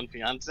against my own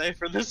fiance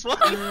for this one.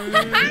 So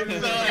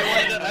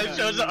I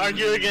chose to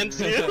argue against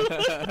you.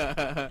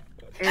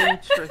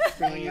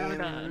 Interesting.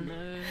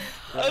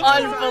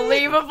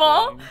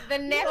 Unbelievable. The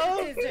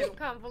nepotism,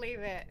 can't believe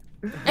it.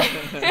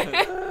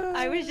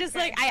 I was just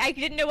like, I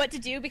didn't know what to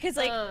do because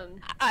like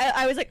I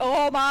I was like,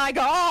 oh my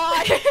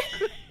god.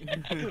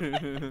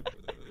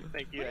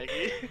 Thank you,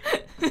 Iggy.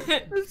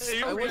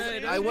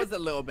 I was a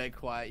little bit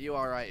quiet, you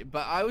alright,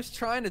 but I was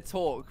trying to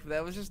talk.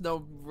 There was just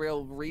no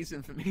real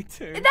reason for me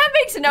to. That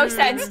makes no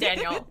sense,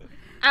 Daniel.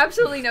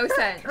 Absolutely no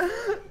sense.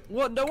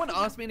 Well, no one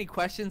asked me any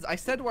questions. I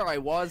said where I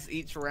was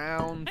each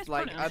round. Nice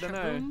Like, I don't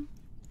know.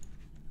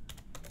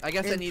 I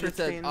guess I needed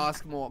to Interesting.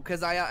 ask more,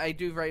 because I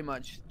do very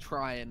much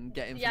try and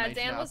get Yeah, information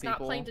Dan out was of not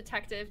people. playing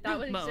detective. That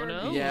was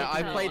Mono. Yeah,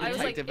 I no, played I was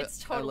like, detective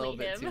it's a little totally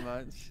bit him. too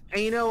much.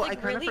 And you know, I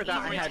Like kind of really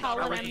forgot I easy to had tell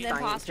when I was I'm the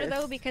imposter though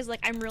scientist. because like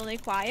I'm really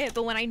quiet,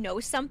 but when I know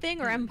something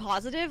or I'm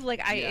positive, like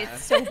Yeah.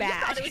 it's so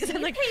bad. it was 'Cause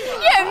I'm like,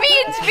 Yeah, me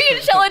and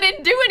Shella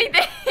didn't do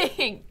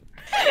anything.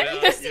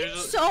 Usually-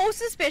 so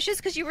suspicious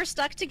because you were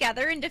stuck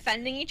together and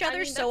defending each other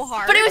mean, so that's-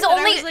 hard. But it was that I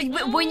only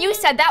like, when you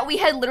said that we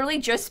had literally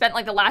just spent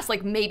like the last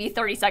like maybe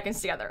 30 seconds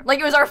together. Like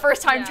it was our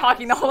first time Yeah,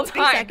 talking the whole 3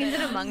 time. seconds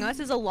in Among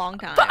Us is a long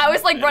time. But I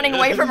was like running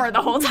away from her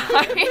the whole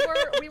time.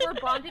 we were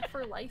bonded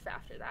for life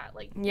after that.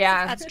 Like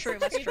Yeah. That's true.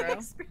 That's it's a true.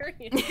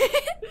 Experience.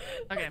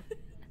 Okay.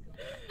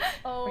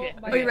 Oh Okay.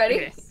 my Are you ready?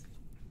 Okay.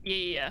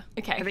 Yeah. I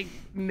Okay. think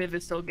Miv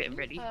is still getting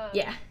ready.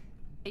 Yeah.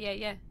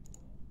 Yeah.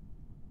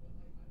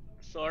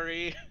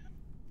 Sorry.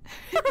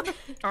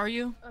 Are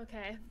you?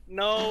 Okay.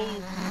 No,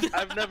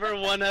 I've never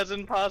won as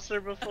imposter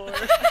before.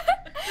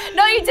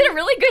 No, you did a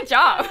really good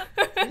job.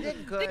 You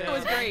did good. It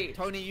was great.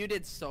 Tony, you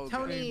did so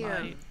Tony,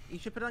 good. you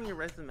should put it on your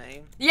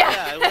resume. Yeah.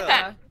 Yeah, I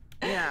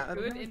will. Yeah, that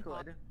Good was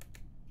info. good.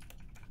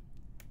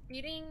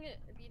 Beating.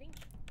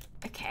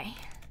 Okay.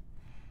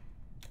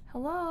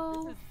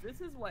 Hello.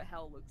 This is what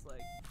hell looks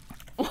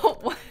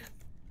like.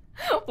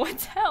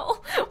 What's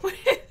hell? You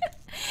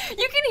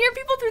can hear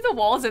people through the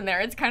walls in there.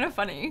 It's kind of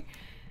funny.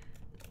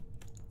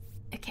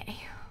 Okay.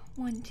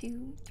 1,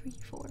 2, 3,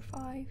 4,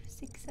 5,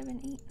 6, 7,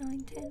 8,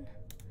 9, 10.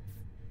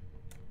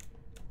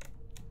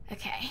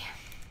 Okay.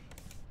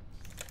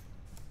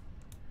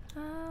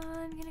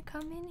 I'm gonna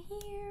come in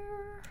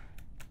here.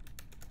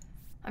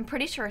 I'm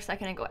pretty sure a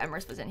second ago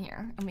Emrys was in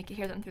here and we could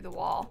hear them through the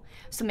wall.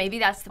 So maybe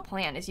that's the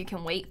plan, is you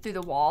can wait through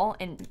the wall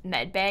in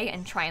med bay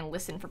and try and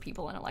listen for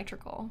people in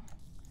electrical.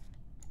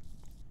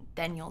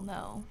 Then you'll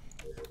know.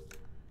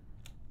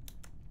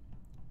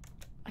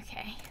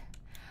 Okay.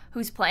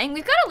 Who's playing?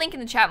 We've got a link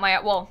in the chat,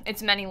 Maya. Well,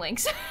 it's many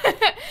links.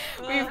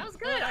 That was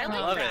good. I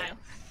Love like it.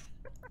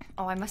 that.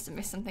 Oh, I must have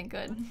missed something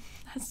good.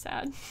 That's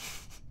sad.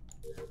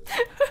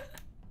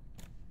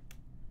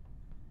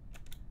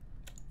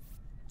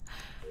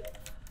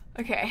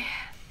 Okay.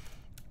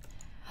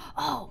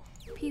 Oh,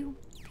 pew,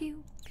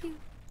 pew, pew,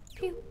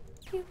 pew,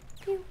 pew,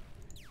 pew, pew,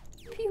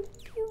 pew, pew,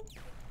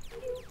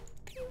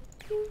 pew,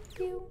 pew, pew,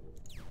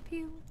 pew,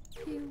 pew,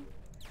 pew,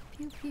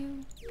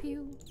 pew,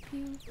 pew,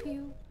 pew,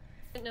 pew.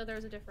 Didn't know there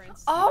was a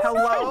difference. Oh,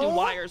 Hello?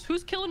 Wires.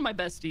 Who's killing my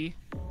bestie?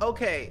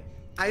 Okay,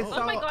 I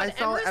Oh my god,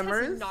 saw Emrys has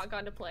Emrys, not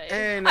gone to play.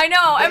 and I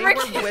know. they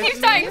Emrys were with keeps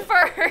me. dying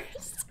first.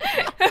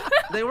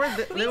 They were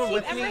with me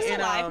Emrys in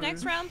alive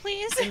next round,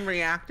 please. in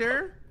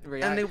reactor,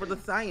 and they were the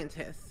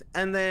scientists.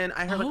 And then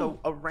I heard like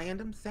a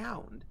random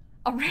sound.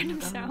 A random I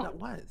don't know what that sound.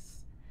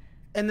 was.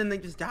 And then they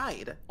just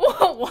died.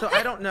 Whoa, what? So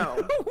I don't know.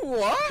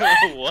 What?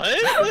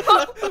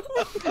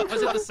 What?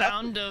 Was it the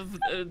sound of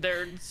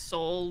their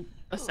soul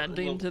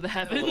ascending to the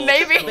heavens?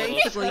 Maybe.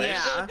 Basically,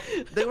 yeah.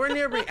 They were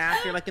near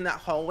reactor, like in that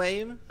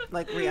hallway,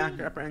 like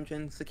reactor upper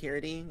engine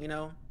security, you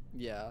know.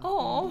 Yeah.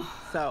 Oh.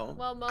 So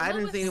Well, Momo I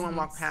didn't was see anyone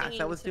walk past. I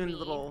singing was to doing me. the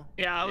little.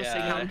 Yeah, I was Yeah,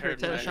 singing I her heard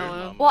to that.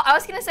 Shallow. Well, I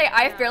was gonna say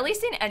I've Yeah. barely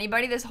seen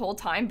anybody this whole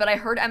time, but I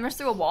heard Emma's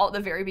through a wall at the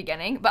very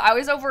beginning. But I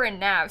was over in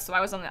Nav, so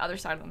I was on the other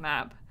side of the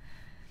map.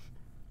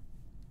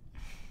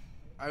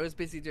 I was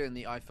busy doing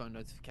the iPhone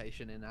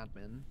notification in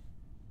admin.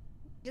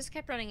 Just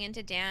kept running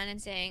into Dan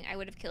and saying, I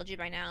would have killed you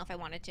by now if I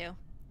wanted to.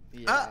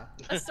 Yeah.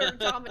 Assert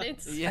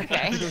dominance. Yeah.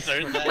 Okay.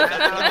 Assert that.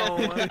 Wow.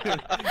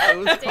 It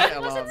was quite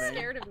Dan wasn't alarming.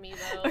 scared of me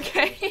though.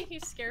 Okay.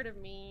 He's scared of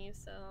me,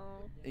 so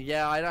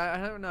Yeah, I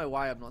don't know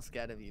why I'm not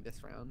scared of you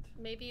this round.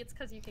 maybe it's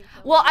because you can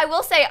kill Well, me. I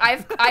will say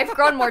I've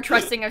grown more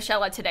trusting of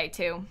Shella today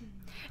too.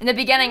 In the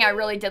beginning, I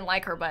really didn't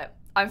like her, but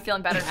I'm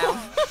feeling better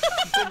now.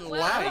 Didn't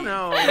Well, I lie. don't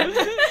know.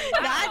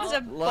 That's a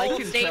Like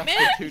bold and statement.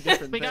 trust are two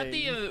different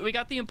We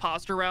got the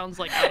imposter rounds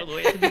like out of the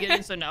way at the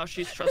beginning, so now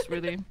she's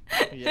trustworthy.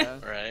 Yeah.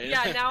 Right.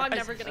 Yeah, now I'm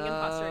never getting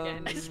imposter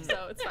again,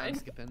 so it's I'm fine.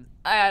 skipping.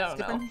 I don't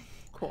know. Skipping?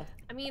 Cool.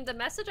 I mean, the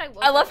message I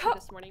woke I love up to how-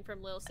 this morning from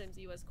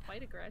lilsimsie was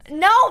quite aggressive.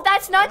 No,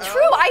 that's not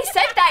true. I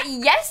said that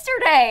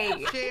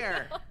yesterday.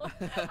 Share.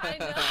 I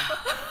know.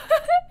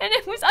 And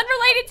it was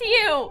unrelated to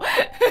you.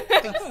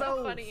 It's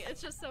so funny.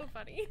 It's just so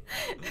funny.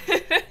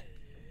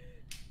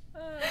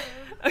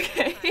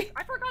 Okay.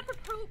 I forgot to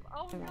poop.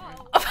 Oh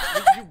no.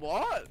 You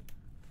what?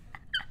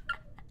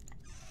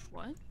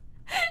 What?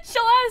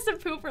 Shella has to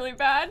poop really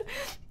bad.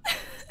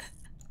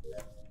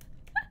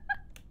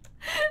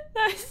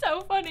 That is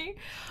so funny.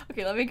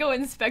 Okay, let me go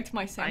inspect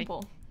my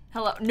sample.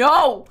 Hello.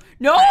 No!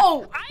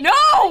 No!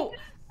 No!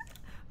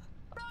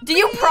 Do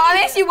you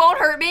promise you won't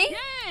hurt me?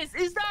 Yes,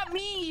 is that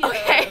me?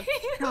 Okay.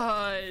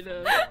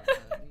 God.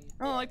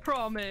 Oh, I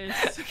promise.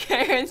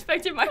 Okay, I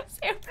inspected my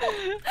sample.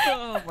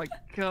 Oh my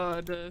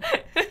god.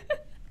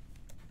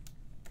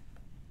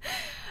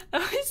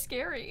 That was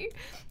scary.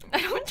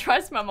 I don't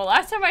trust Momo.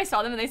 Last time I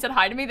saw them and they said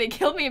hi to me, they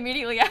killed me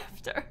immediately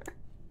after.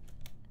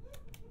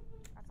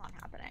 That's not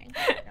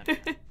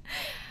happening.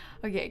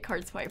 Okay,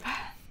 card swipe.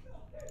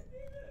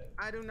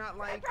 I do not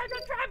like.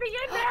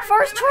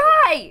 First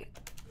try!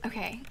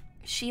 Okay,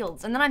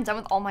 shields, and then I'm done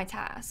with all my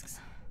tasks.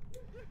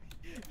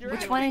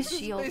 Which one is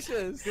shield?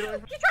 Suspicious. He tried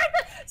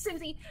to.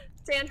 Simsie,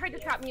 Dan tried to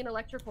trap me in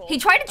electrical. He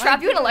tried to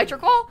trap you in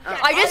electrical? Yes.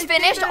 I just I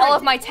finished did. all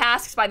of my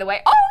tasks, by the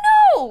way. Oh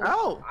no!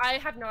 Oh. I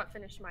have not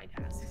finished my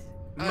tasks.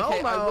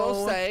 Okay, I will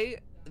Momo. say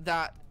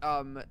that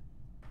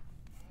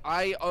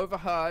I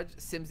overheard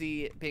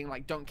Simsie being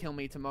like, "Don't kill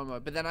me" to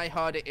Momo, but then I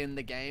heard it in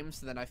the game,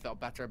 so then I felt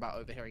better about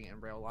overhearing it in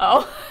real life.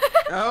 Oh.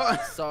 Oh.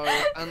 So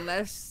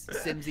unless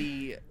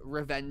Simsie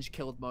revenge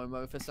killed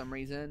Momo for some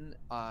reason,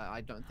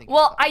 I don't think.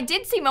 Well, I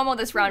did see Momo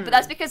this round, but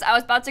that's because I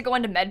was about to go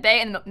into medbay,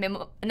 and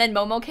then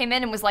Momo came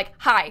in and was like,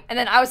 "Hi," and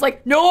then I was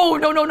like, "No,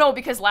 no, no, no,"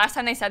 because last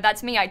time they said that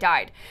to me, I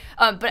died.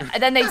 But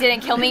then they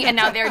didn't kill me, and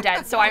now they're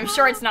dead. So I'm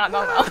sure it's not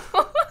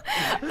Momo.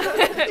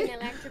 In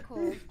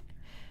electrical,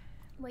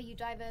 where you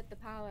divert the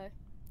power.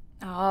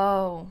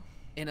 Oh.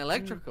 in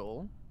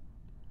electrical.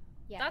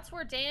 Yeah. That's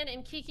where Dan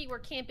and Kiki were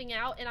camping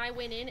out, and I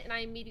went in and I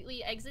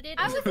immediately exited.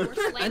 I And was- the door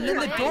slammed And then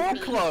the behind door me.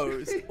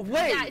 closed.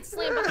 Wait. Yeah, it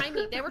slammed behind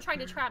me. They were trying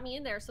to trap me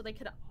in there so they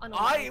could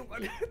unlock.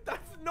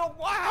 That's not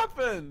what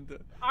happened.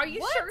 Are you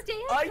sure, Dan?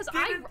 I 'Cause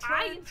didn't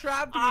try and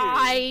trap you.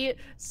 I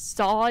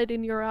saw it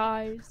in your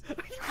eyes. What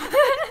do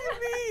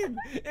you mean?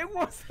 It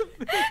wasn't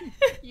me.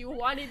 You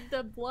wanted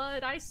the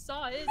blood. I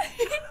saw it.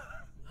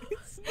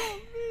 It's not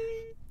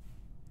me.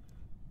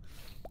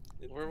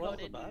 Where was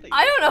the body?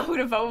 I don't know who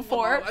to vote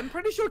for. I'm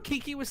pretty sure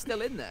Kiki was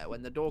still in there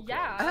when the door closed.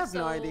 Yeah. I have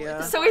no so idea.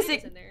 the So is body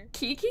was it in there.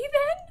 Kiki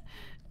then?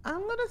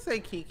 I'm gonna say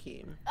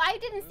Kiki. I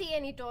didn't see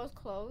any doors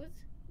closed.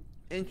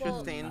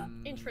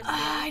 Interesting. Interesting.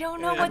 I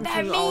don't know Yeah, what that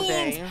I'm all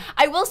means. day.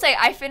 I will say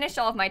I finished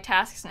all of my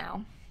tasks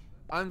now.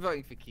 I'm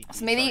voting for Kiki.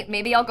 So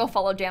maybe I'll go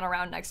follow Dan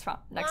around next time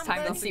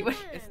and see what.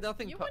 It's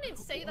nothing. You wouldn't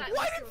say that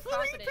Why unless did you were 3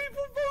 confident.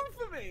 people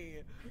vote for me?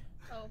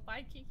 Oh,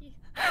 bye, Kiki.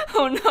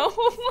 Oh no.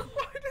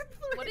 Why did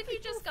 3 What if you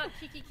people just got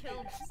Kiki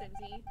killed,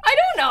 Simsie? I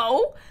don't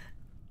know.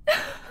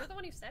 You're the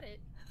one who said it.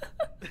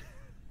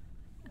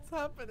 What's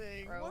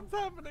happening? Bro. What's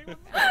happening?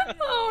 What's happening?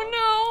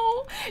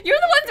 Oh no. You're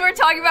the ones who were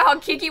talking about how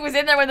Kiki was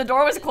in there when the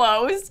door was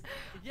closed.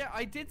 Yeah,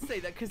 I did say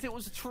that because it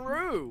was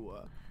true.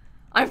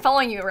 I'm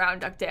following you around,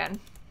 Duck Dan.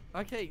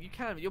 Okay, you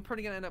can. You're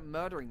probably gonna end up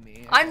murdering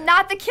me. I'm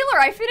not the killer.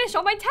 I finished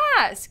all my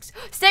tasks.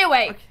 Stay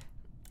away.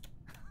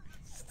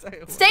 Stay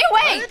away. Stay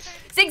away.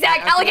 Zigzag,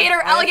 Okay, alligator,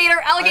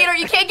 alligator, alligator.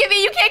 You can't get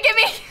me. You can't get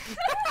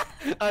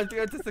me. I have to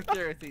go to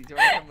security. Do you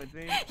want to come with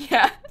me?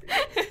 Yeah.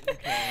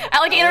 Okay.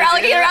 Alligator,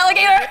 alligator,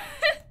 alligator.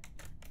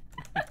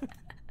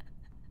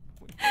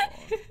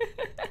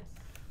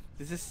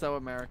 This is so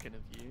American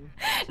of you.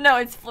 No,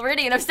 it's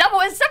Floridian. Stop,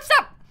 stop,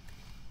 stop.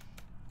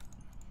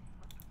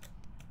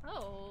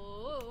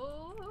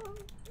 Oh.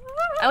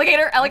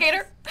 Alligator,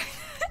 alligator.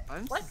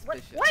 I'm What?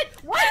 suspicious. What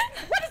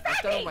does I've that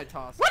done all mean? my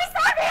tasks. What does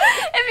that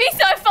mean? It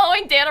means I'm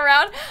following Dan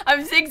around.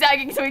 I'm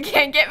zigzagging so he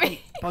can't get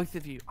me. Both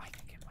of you. I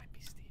think it might be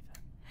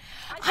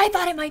Steven. I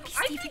thought it might be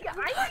I Steven. think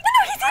No, he's in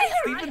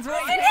here. Steven's He's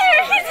right in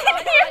here. He's in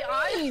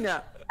here.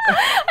 Fine.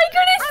 I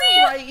couldn't see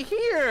him. right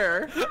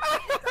here.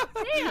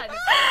 Dan.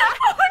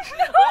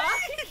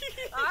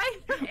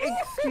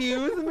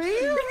 Excuse me?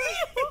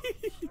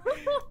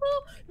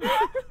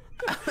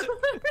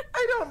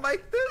 I don't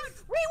like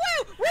this.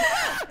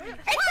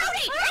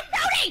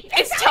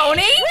 It's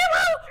Tony?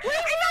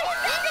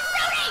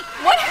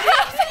 What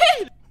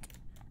happened?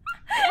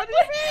 What do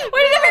you mean?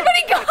 Where did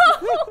everybody go?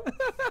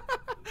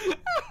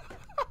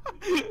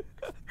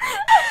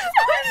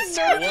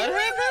 What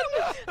happened?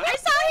 I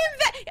saw him.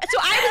 So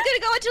I was gonna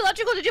go into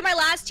electrical to do my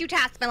last 2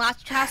 tasks. My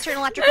last 2 tasks are in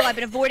electrical. I've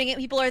been avoiding it.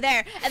 People are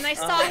there, and then I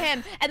saw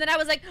him, and then I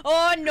was like,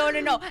 oh no.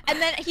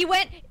 And then he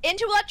went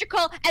into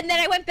electrical, and then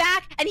I went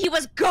back, and he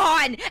was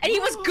gone. And he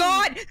was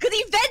gone because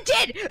he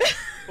vented.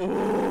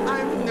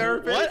 I'm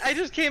nervous. What? I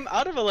just came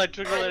out of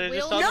electrical and I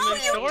just saw No, them in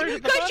storage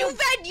at the because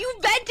bottom. you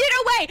vented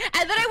away,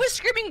 and then I was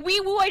screaming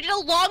wee woo. I did a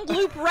long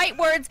loop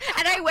rightwards,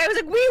 and I was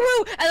like wee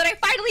woo, and then I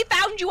finally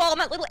found you all in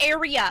that little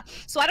area.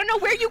 So I don't know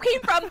where you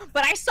came from,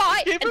 but I saw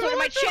it, Came and from so did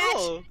my chat.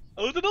 electrical.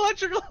 I was in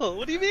electrical.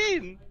 What do you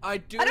mean? I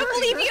do. I don't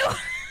believe you.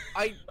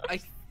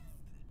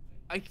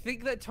 I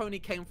think that Tony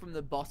came from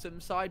the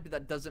bottom side, but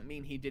that doesn't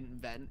mean he didn't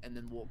vent and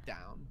then walk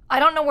down. I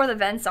don't know where the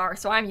vents are,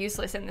 so I'm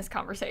useless in this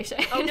conversation.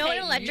 You know in Okay,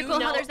 electrical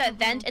how there's that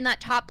vent in that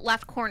top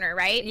left corner,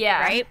 right?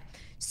 Yeah. Right?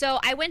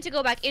 So I went to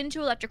go back into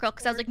electrical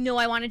because I was like, no,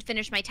 I wanted to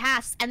finish my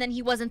tasks, and then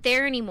he wasn't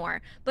there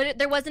anymore. But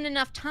there wasn't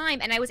enough time,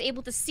 and I was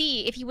able to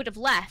see if he would have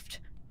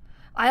left.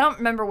 I don't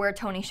remember where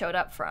Tony showed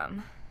up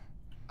from.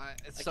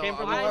 So came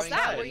from I'm the Why is left going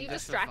that? side. Were you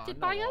just for distracted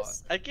fun by or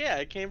us? Yeah,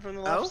 I came from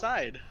the left Oh?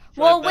 side.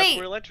 Well, That's wait.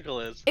 where electrical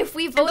is. If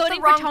we vote the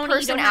voting for wrong Tony, you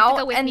person don't have to go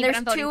out with and me, but there's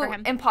I'm voting 2 for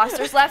him.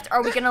 imposters left,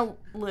 are we gonna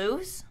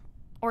lose?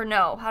 Or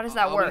no? How does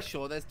that Are work? we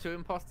sure there's 2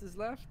 imposters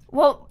left?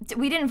 Well,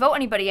 we didn't vote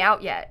anybody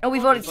out yet. Oh, we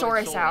voted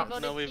voted Soros Soros.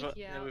 out. No, we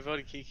Kiki out.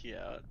 voted Kiki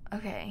out.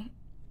 Okay.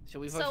 Shall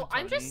we vote So for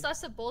Tony? I'm just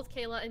sus of both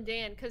Kayla and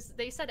Dan because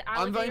they said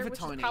I'm voting alligator, for which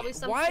Tony. is probably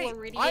some Why?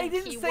 Floridian I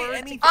didn't say keyword.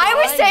 anything. I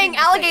was I saying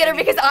didn't say alligator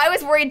because anything. I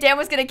was worried Dan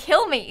was gonna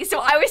kill me.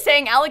 So I was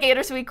saying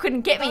alligator so he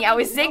couldn't get me. I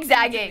was That means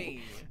nothing to zigzagging.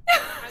 me.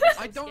 was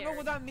so I don't know scared.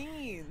 what that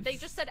means. They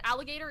just said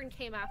alligator and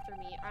came after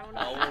me. I don't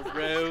know. I'll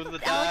roll the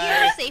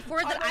Alligator is dice. a safe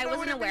word that I don't know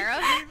wasn't what it aware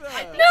of. means I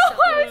either. think No,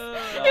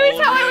 so. it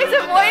was how I was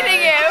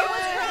avoiding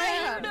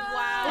him.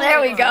 Wow. There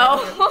we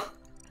go.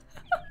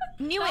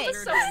 Knew That it. was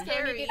so Tony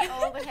scary. did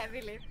all the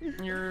heavy lift.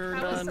 You're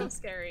That was so done.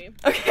 scary.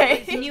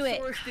 Okay. Knew it.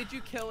 Soros, did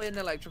you kill in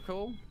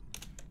electrical?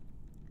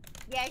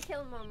 Yeah, I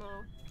killed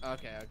Momo.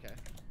 Okay.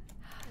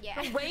 Yeah.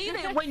 The way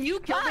that when you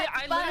killed me,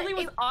 I But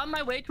literally was on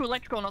my way to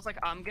electrical and I was like,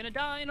 I'm gonna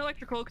die in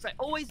electrical because I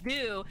always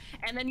do.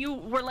 And then you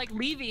were like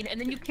leaving and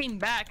then you came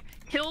back,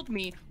 killed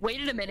me,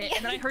 waited a minute,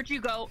 and then I heard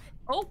you go,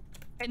 oh,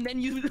 and then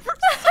you That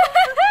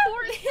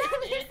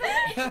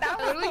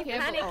was Literally me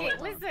can't panicking.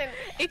 believe- Listen,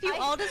 If you I-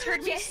 all just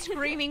heard me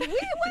screaming, wee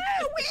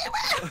woo,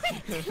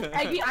 wee woo.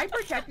 Aggie, I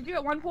protected you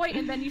at one point,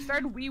 and then you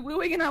started wee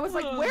wooing, and I was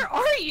like, "Where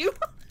are you?"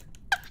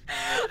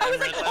 I was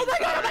like, oh my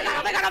god, oh my god,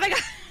 oh my god, oh my god.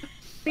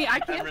 See, I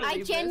can't I'm I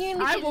believe genuinely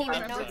this. I didn't will even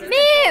remember notice this. the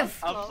door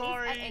Miv! I'm closed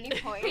sorry. at any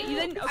point. You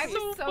didn't. I Okay,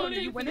 was so so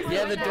you went into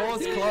Yeah, the that.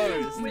 door's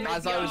closed. Yeah,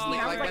 As I was I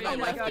like was like, when I oh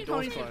my left, god, the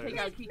door's Tony's gonna take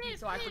closed. out Kiki,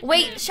 so I could.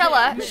 Wait,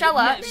 Shella,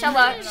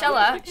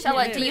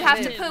 do you have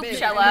to poop,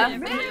 Shella?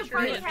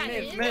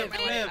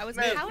 I was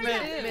like, how is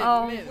that?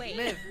 Oh.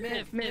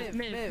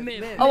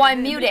 Oh,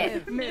 I'm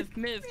muted. Miv.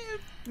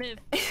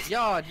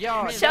 Yard.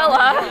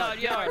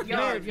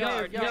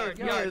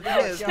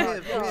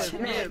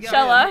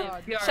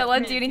 Shella.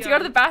 Shella, do you need to go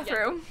to the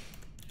bathroom?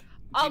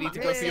 You need to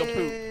go for your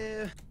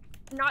poop.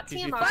 Not Did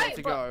you TMI, forget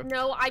to but go?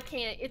 no, I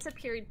can't. It's a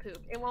period poop.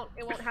 It won't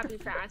happen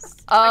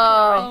fast.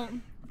 Oh,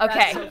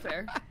 okay. That's so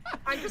fair.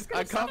 I'm just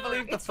gonna I can't suffer.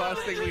 believe the It's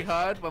first fine. thing we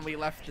heard when we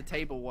left the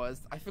table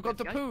was, I forgot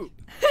to poop.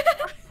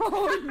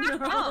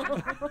 Oh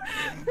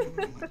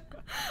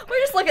We're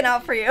just looking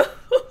out for you.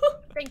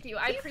 Thank you.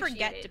 I You appreciate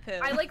forget it. to poo.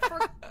 I like for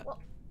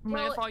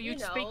well, If are you you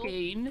know,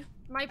 speaking?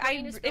 my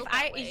brain is built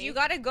that way. If you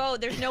gotta go,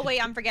 there's no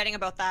way I'm forgetting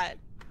about that.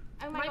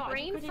 Oh my God,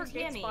 brain you couldn't hear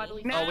forgets me.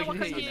 bodily Oh, we No,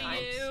 can I hear can you hear now.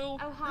 you.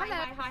 Oh, hi.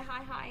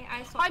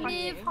 I saw Hi, you.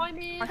 Miv. Hi,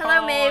 Miv.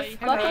 Hello, Maeve.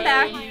 Hi. Welcome Hi.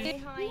 back.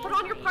 Hi. Put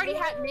on your party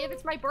hat, Miv.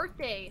 It's my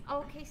birthday.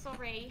 Okay,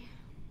 sorry.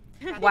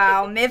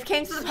 Wow, Miv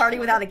came to the party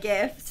without a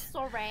gift.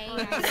 Sorry.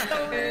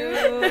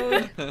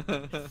 Ooh.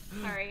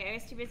 Sorry, I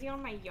was too busy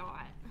on my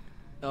yacht.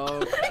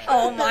 Oh.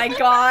 Oh my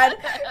god.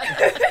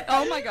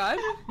 Oh my god.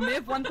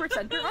 Miv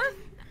 1%er arc?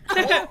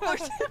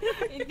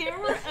 There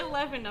were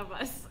 11 of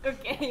us,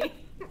 okay?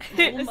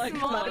 Oh my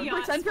god.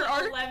 yacht 1%er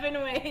arc? 11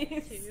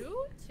 ways.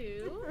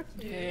 Two.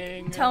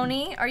 Dang.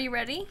 Tony, are you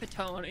ready?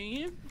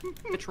 Tony.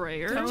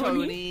 Betrayer.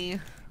 Tony.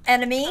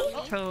 Enemy?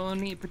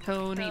 Patoni.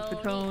 Patoni,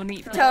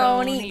 Patoni,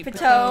 Patoni,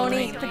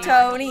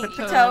 Patoni,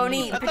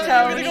 I thought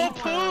you were gonna go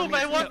Patoni. poop.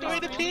 I walked away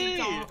to pee.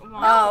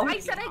 Oh. I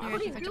said I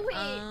couldn't do it.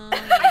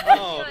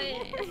 Oh.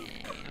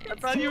 I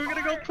thought you were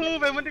gonna go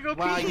poop. I went to go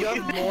pee. Wow, you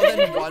have more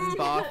than one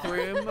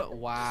bathroom?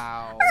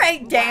 Wow.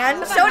 Alright,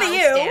 Dan, so do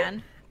you.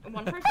 Dan.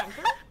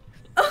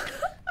 1%er?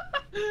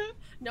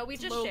 No, we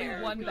just Slowly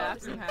share. one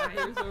bathroom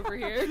hackers over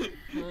here.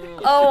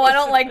 Oh, I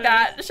don't like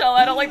that. Shell,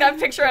 I don't like that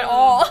picture at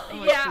all.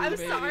 Yeah, I'm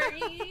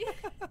sorry.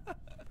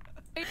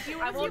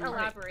 I won't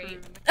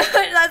elaborate.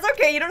 That's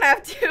okay. You don't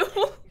have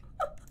to.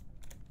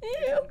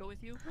 Yeah, I'll go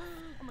with you.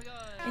 Oh my god.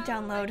 I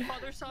download.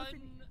 Father, son,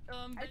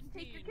 I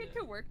take your kid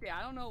to work day.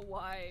 I don't know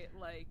why,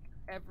 like,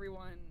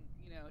 everyone,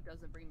 you know,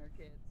 doesn't bring their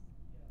kids.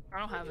 I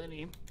don't have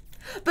any.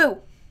 Boo.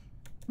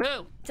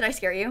 Boo. Did I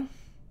scare you?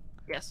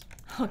 Yes.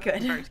 Oh, good.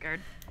 I'm very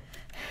scared.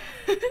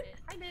 I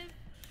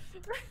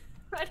live.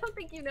 I don't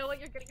think you know what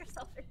you're getting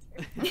yourself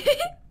into.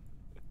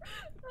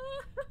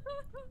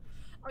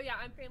 Oh yeah,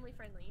 I'm family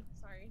friendly.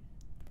 Sorry.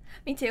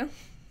 Me too.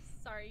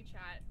 Sorry,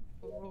 chat.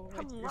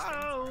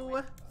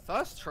 Hello.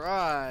 First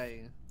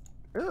try.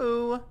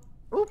 Ooh.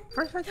 Ooh,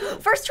 first try.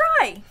 First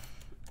try.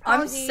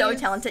 I'm so Howdies.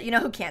 talented. You know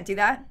who can't do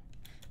that?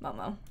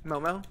 Momo.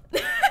 Momo.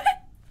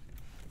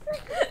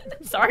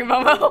 Sorry,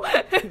 Momo.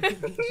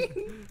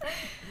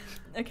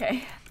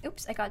 Okay.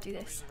 Oops, I gotta do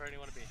this. Where do you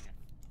want to be?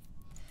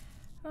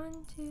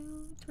 1,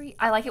 2, 3.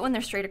 I like it when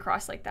they're straight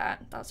across like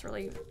that. That's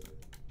really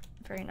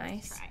very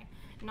nice. Try.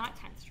 Not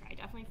 10th try,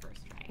 definitely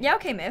first try. Yeah,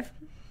 okay, Miv.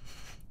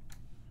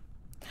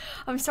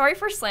 I'm sorry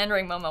for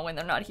slandering Momo when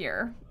they're not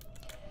here.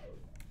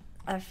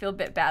 I feel a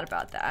bit bad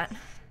about that.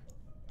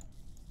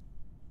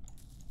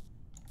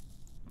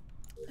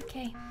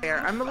 Okay. There,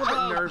 I'm a little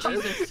bit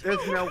nervous.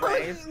 There's no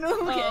way.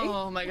 Okay.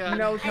 Oh my god.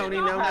 No, Tony,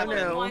 no,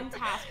 no. One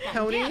task done.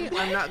 Tony, Yeah.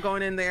 I'm not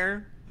going in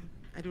there.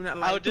 I do not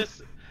like.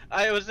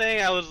 I was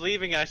saying I was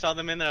leaving. I saw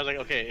them in there. I was like,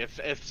 okay,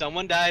 if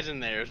someone dies in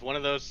there, it's one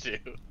of those two.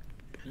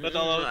 That's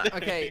all I was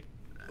saying. Okay,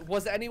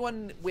 was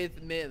anyone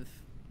with Miv?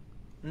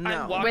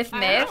 No. With I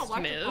Miv? don't know,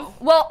 electrical.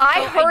 Well,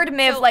 I heard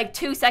Miv like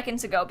 2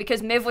 seconds ago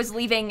because Miv was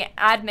leaving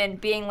admin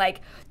being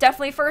like,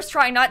 definitely first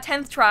try, not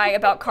 10th try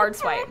about card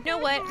swipe. You know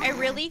what? I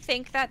really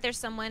think that there's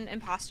someone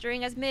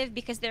impostering as Miv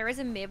because there is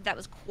a Miv that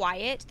was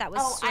quiet that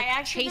was Oh, sort I of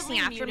accidentally chasing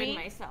after muted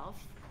me.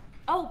 myself.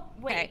 Oh,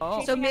 wait.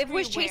 Okay. So chasing Miv after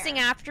was me chasing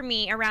where? after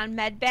me around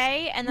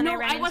medbay, and then No, I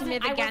ran into wasn't-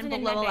 Miv again wasn't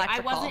in below medbay.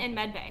 electrical. I wasn't in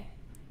medbay.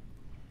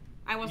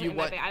 I wasn't You in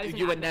were medbay. I was in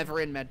you were admin. never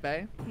in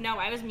medbay. No,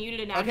 I was muted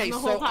and admin Okay, the so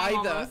whole time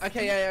either almost.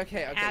 okay.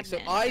 So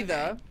Admin,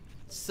 either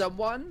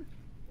someone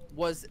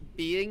was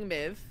being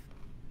Miv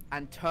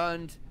and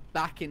turned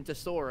back into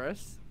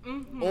Saurus,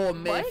 Mhm. or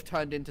Miv What?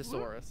 turned into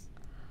Saurus.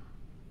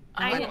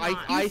 I did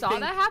not. You saw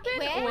think- that happen?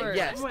 Where? Or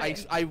Yes, Where?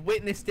 I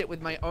witnessed it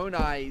with my own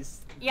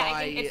eyes. Yeah, by,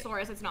 I think it's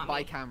Saurus, it's not by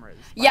me. cameras.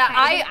 Yeah,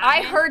 I was in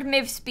I admin. heard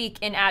Miv speak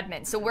in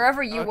admin. So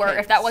wherever you were, Okay,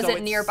 if that so wasn't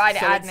it's- nearby to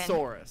so admin. It's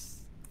Saurus.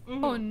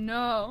 Mhm. Oh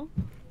no.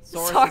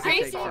 Saurus Sorry. is I a was fake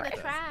doing the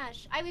character.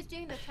 trash. I was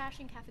doing the trash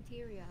in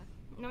cafeteria.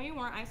 No, you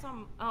weren't. I saw.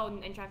 Oh,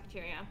 in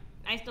cafeteria.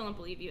 I still don't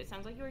believe you. It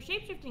sounds like you were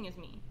shapeshifting as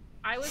me.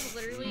 I was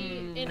literally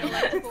in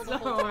electrical the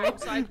whole time,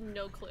 so I have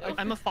no clue.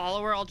 I'm a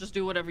follower. I'll just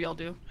do whatever y'all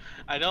do.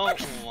 I don't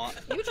want.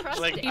 You trust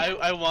Like me.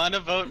 I want to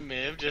vote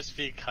Miv just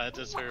because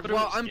it's her.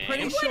 Well, first I'm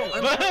pretty game.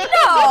 sure.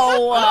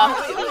 No!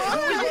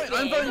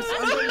 I'm voting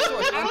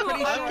Saurus. I'm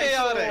pretty sure. I'm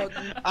chaotic.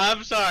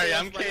 I'm sorry.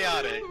 I'm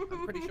chaotic.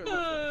 I'm pretty sure.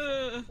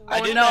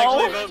 I didn't no.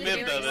 actually vote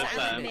Miv though this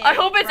time. I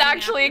hope it's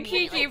actually a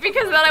Kiki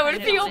because then I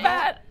would feel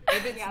bad.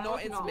 If it's Yeah, not,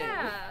 that's it's not. Miv.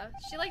 Yeah,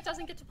 she like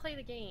doesn't get to play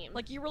the game.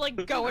 Like you were like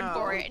going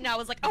for it, and I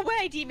was like,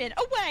 away, demon,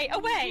 away,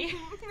 away.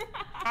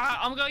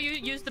 I'm gonna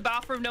use the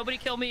bathroom. Nobody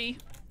kill me.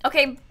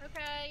 Okay.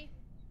 Okay.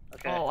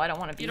 Okay. Oh, I don't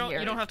want to be You don't. here.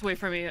 You don't have to wait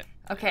for me.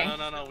 Okay.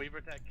 No. We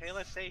protect.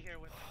 Kayla, stay here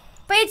with.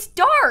 But it's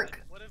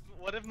dark.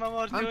 What if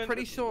Momo's doing? I'm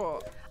pretty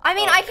sure. I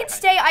mean, Oh, I can okay.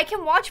 stay. I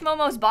can watch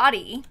Momo's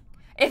body.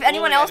 If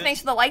anyone yeah, else just-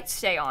 makes the lights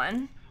stay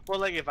on. Well,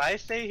 like if I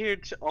stay here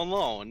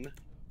alone,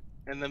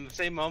 and then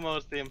say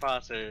Momo's the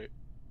imposter,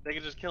 they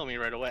could just kill me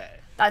right away.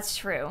 That's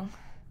true.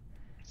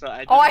 So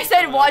I. Oh, I just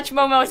said need watch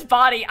someone- Momo's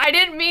body. I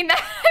didn't mean that.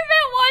 I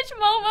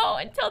meant watch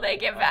Momo until they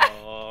get back.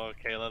 Oh,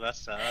 Kayla, that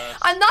sucks.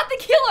 I'm not the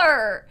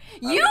killer.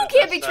 You mean,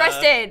 can't be that's,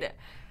 trusted.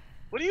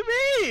 What do you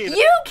mean?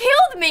 You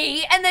killed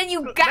me, and then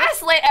you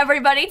gaslit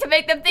everybody to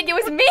make them think it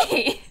was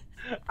me.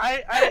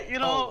 You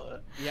know. Oh,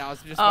 yeah, I was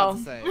just about Oh.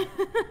 to say.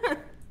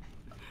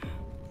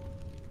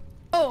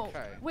 Oh,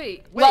 Okay.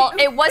 wait. Well,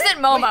 it wasn't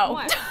Momo.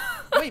 What?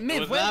 Wait, It Miv,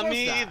 was where not was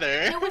me that?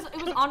 either. It was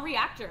on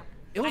reactor.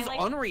 It was I, like-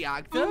 on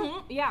reactor.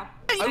 Mhm, yeah.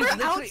 I was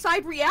literally-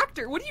 outside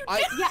reactor. What are you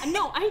doing? Yeah,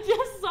 no, I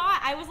just saw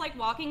it. I was like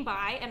walking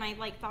by and I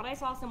like thought I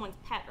saw someone's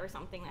pet or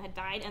something that had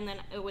died and then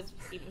it was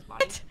Steven's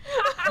body.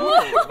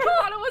 Oh, you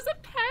thought it was a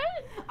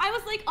pet? I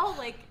was like, oh,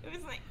 like, it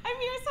was like, I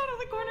mean, I saw it out of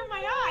the corner of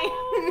my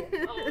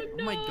eye.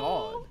 Oh my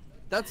god.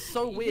 That's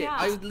so weird. Yeah.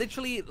 I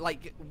literally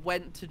like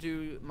went to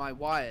do my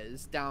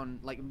wires down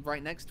like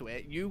right next to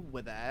it. You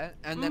were there,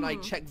 and then I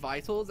Mhm. checked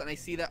vitals and I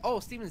see that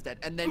Steven's dead,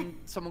 and then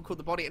someone called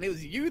the body, and it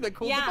was you that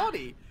called Yeah. the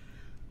body.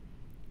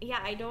 Yeah,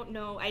 I don't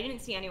know. I didn't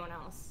see anyone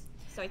else.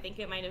 So I think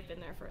it might have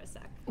been there for a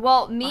sec.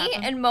 Well, me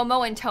happened? and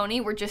Momo and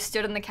Tony were just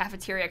stood in the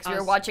cafeteria because we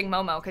were Us. watching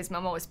Momo because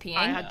Momo was peeing.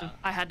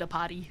 I had to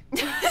potty.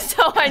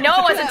 So I know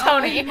it wasn't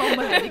Tony.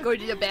 Momo had to go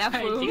to the I had to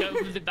bathroom.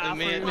 go to the And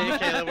me and bathroom.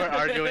 Kayla were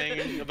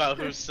arguing about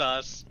who's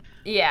sus.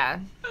 Yeah.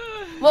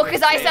 Well,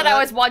 because I said Kayla? I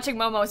was watching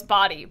Momo's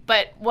body,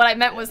 but what I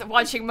meant was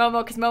watching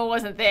Momo because Momo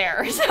wasn't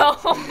there. So.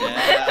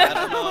 Yeah,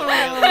 I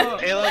don't know.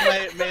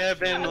 Kayla may have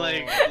been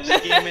like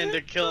scheming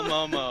to kill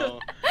Momo.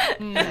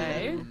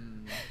 Okay.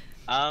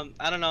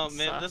 I don't know,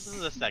 Miv, this is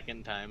the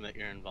second time that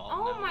you're involved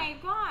Oh now. my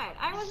god,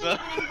 I wasn't So-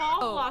 even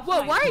involved last Well,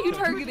 night. why are you You were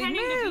targeting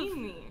pretending to Miv? be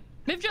me.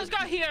 Miv just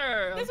got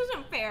here. This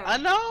isn't fair. I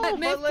know, Let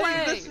Miv but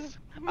like, play. this is...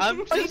 I'm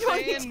What are you just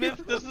doing saying, to-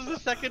 Miv, this is the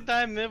second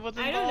time Miv was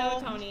I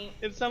involved. don't know, Tony.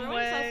 In some Throwing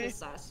way. Sus is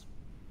sus.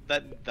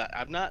 That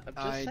I'm not, I'm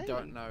just I saying.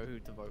 don't know who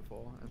to vote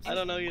for. I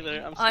don't know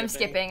either. I'm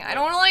skipping. I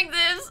don't like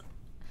this.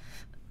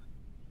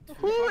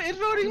 Who is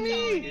voting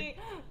me?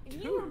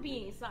 Tony, you were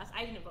being sus.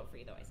 I didn't vote for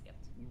you though. I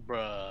skipped.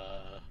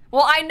 Bruh.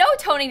 Well, I know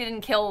Tony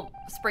didn't kill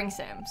Spring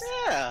Sims.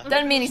 Yeah.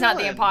 Doesn't mean he's not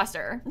the Chillin'.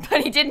 imposter,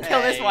 but he didn't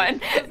kill this Hey.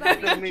 one.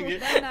 Doesn't mean you-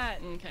 Then that.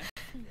 Okay.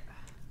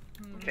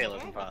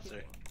 Kayla's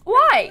imposter.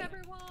 Why?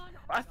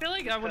 I feel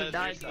like I would have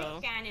died Because though.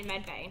 Scan in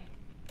medbay.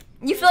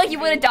 You feel like you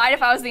would have died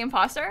if I was the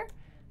imposter?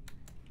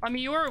 I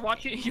mean, you were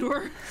watching.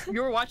 You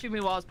were watching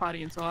me while I was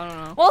pottying, so I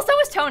don't know. Well, so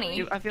was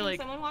Tony. I feel Can like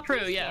someone watch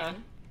true, me yeah.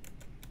 scan?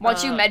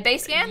 Watch you medbay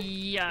scan?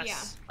 Yes. Yeah.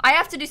 I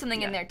have to do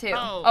something in Yeah. there too.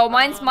 Oh,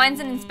 Mine's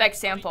an inspect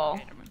sample.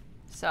 Okay, never mind.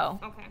 So,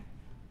 Okay.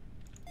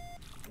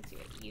 Let's see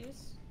what you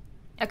use.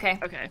 okay.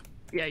 Okay.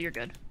 Yeah, you're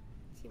good.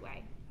 Let's see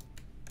why.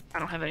 I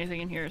don't have anything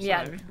in here. So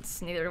Yeah,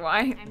 it's neither do I.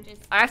 I'm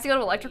just. I have to go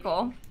to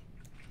electrical.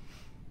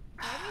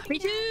 Me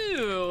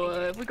too.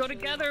 If we go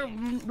together,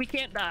 we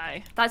can't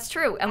die. That's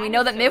true, and we That know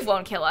is that so Miv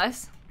won't true. kill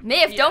us.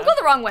 Miv, Yeah. don't go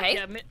the wrong way.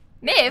 Yeah,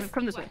 Miv.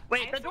 come this way. What?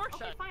 Wait, the door's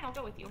Okay, shut. fine, I'll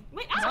go with you.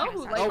 Wait, No, ah!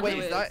 who sorry. like Oh wait, who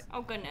is is? that?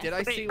 Oh goodness. Did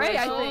I see? Ray,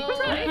 I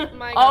what think. Oh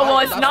my Oh, god. well,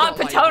 it's That's not not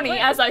light Petoni, blue.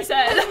 as I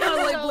said. Not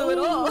like blue at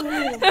all.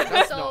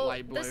 That's So, not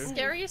light the blue.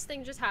 scariest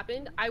thing just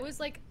happened. I was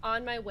like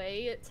on my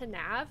way to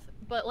Nav,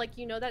 but like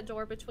you know that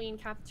door between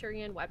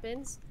cafeteria and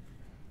weapons?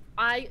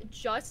 I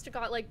just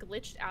got like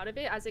glitched out of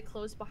it as it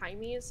closed behind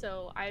me,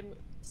 so I'm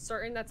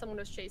certain that someone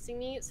was chasing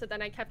me. So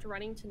then I kept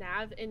running to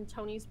Nav, and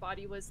Tony's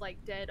body was like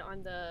dead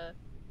on the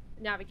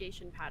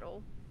navigation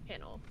panel.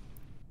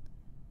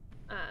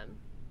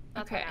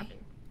 That's Okay. what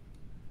happened.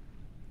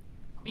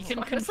 We can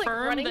I was, like,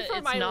 confirm running that for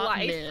it's my not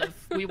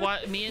life.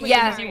 Miv. Me and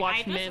Yeah. Susie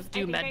watched Miv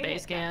do I medbay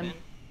hit scan. Devin.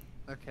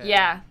 Okay.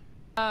 Yeah.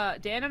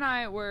 Dan and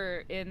I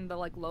were in the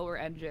like lower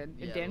engine,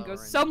 and Yeah, Dan lower goes,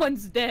 engine.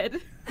 "Someone's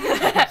dead."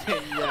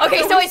 Yeah.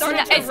 Okay, so it's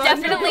started to it's run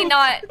definitely through.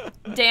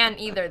 not Dan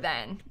either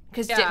then,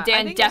 because Yeah, I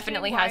Dan think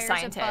definitely There's has two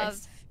wires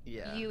scientists.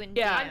 Yeah. above you and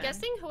Yeah. Dan. I'm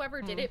guessing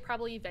whoever did it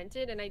probably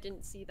vented and I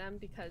didn't see them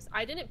because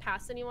I didn't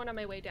pass anyone on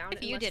my way down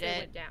If you unless did they it.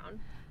 went down.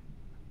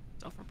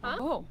 Huh?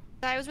 Oh.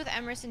 I was with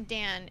Emerson and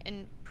Dan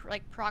and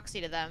like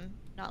proxy to them,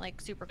 not like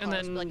super close, And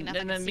then, but like enough I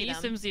and could then see me,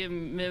 them. Simsy,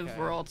 and Miv Okay.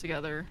 were all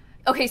together.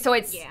 Okay, so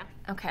it's Yeah.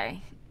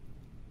 okay.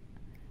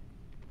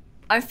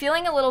 I'm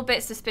feeling a little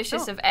bit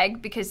suspicious Oh. of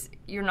Egg because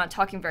you're not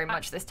talking very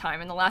much this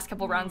time. In the last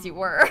couple rounds, you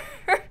were.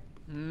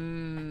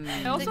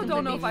 I also Like,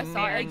 don't know if I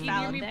saw very Eggy near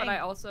valid me, but thing. I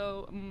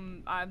also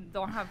I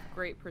don't have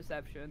great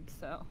perception,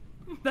 so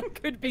that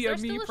could be Is there a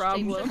me still a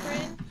problem.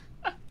 shapeshifter in?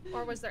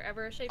 Or was there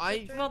ever a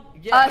shapeshifter?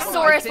 Yeah, no,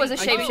 Saurus I was a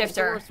think- I think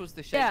shapeshifter. Saurus was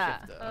the shapeshifter. Yeah.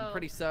 I'm Oh.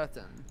 pretty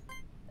certain.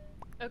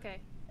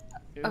 Okay.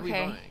 Who are we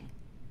Okay. voting?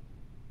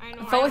 I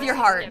know. Vote with your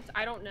heart. Skipped.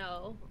 I don't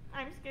know.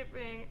 I'm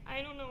skipping.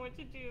 I don't know what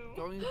to do.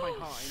 Going with my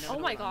heart. I never Oh know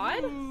my that.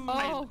 god.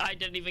 Oh. I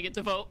didn't even get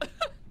to vote.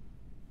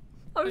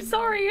 I'm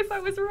sorry if I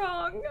was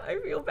wrong. I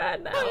feel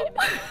bad now.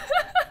 But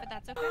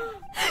that's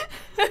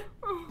okay.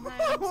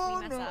 Sometimes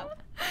we mess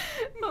up.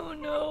 Oh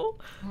no.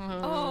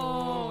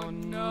 Oh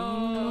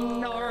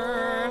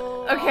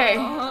no. Okay.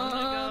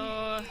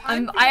 Oh,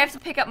 I have to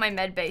pick up my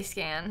med bay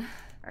scan.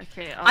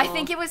 okay. I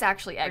think it was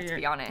actually Egg, to Here.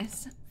 be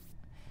honest.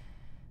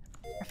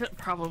 I feel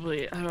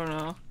probably. I don't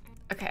know.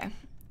 Okay.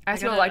 I have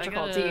to go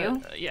electrical. Do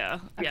you? Yeah.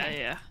 Okay.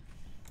 Yeah.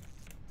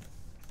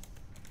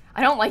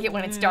 I don't like it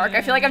when it's dark.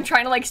 I feel like I'm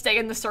trying to like stay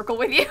in the circle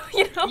with you,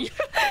 you know?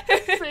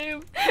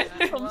 Same.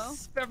 Hello? I'm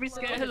very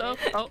scared. Hello.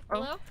 Oh.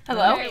 Hello?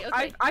 Hello? Okay,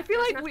 okay. I feel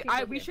There's like enough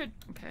people we here. should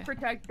Okay.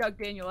 protect Doug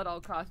Daniel at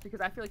all costs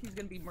because I feel like he's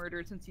gonna be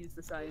murdered since he's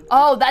the scientist.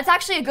 Oh, that's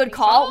actually a good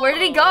call. Where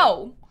did he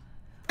go?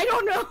 I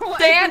don't know. I've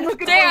Dan, been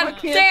looking for Dan, him, I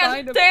can't Dan,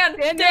 find him. Dan,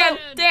 Dan, Dan,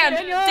 Dan,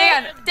 Daniel!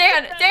 Dan,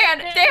 Dan, Dan,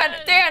 Dan,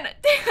 Dan, Dan.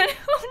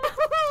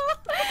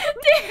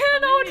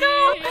 Dan, oh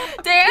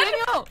no. Dan?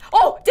 Daniel!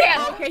 Oh, Dan.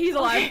 Okay, he's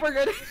alive. We're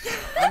good.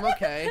 I'm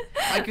okay.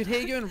 I could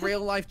hear you in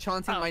real life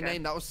chanting my Okay.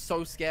 name. That was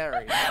so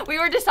scary. We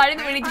were deciding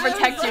that we need to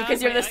protect you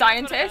because you're the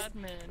scientist.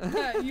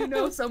 Yeah, you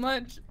know so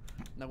much.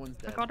 No one's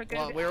dead. gotta get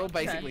Well, we're all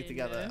basically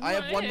together. I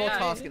have one more Yeah.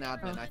 task in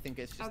admin. I think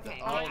it's just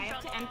Okay. that. I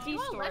have to empty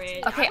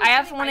storage. Okay, I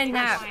have one in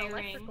nap.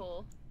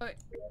 Electrical.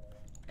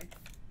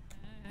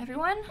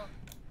 Everyone?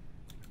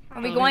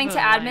 Are we Oh, going we to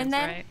have an admin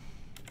alliance,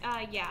 then?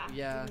 right? Yeah.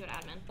 Yeah. We can go to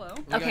admin. Hello.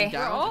 We're Okay. going We're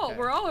down? all Okay.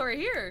 we're all right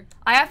here.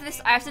 I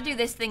have to do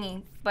this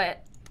thingy,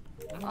 but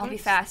I'll be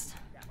fast.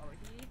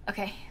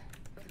 Okay.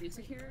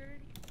 Security.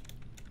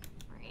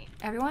 Right.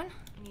 Everyone?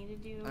 I need to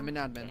do. I'm in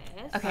admin.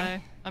 This. Okay.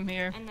 Hi, I'm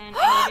here. And then.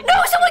 I need to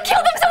No, do someone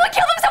kill them! Someone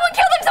kill them! Someone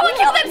kill them! Someone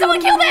kill them!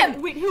 Someone kill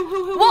them! Wait,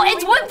 who? Well,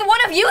 it's one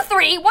of you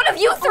three. One of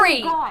you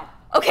three. Oh, God.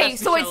 Okay, Has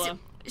to so be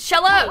it's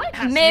Shella,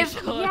 Has to be Miv,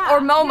 Shella. Yeah. or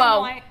Momo.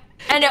 No,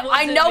 And It I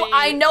wasn't know me.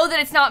 I know that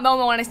it's not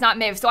Momo and it's not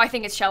Miv, so I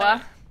think it's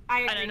Shella.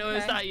 I And agree. I know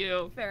it's not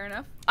you. Fair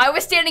enough. I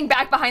was standing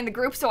back behind the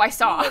group, so I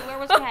saw. Wait, where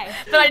was Kay?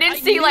 But I didn't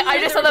see, like, I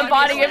just saw the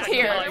body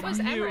appear. Where was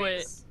knew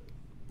it. Emrys?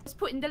 was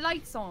putting the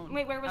lights on.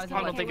 Wait, where was I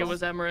Kenny? I don't think it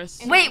was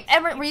Emerus. Wait,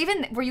 Emmer, were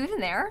you even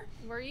there?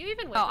 Were you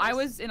even with Oh, us? I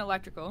was in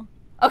electrical.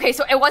 Okay,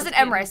 so it wasn't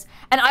Emrys,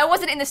 and I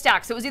wasn't in the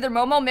stack, so it was either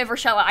Momo, Miv, or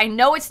Shella. I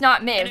know it's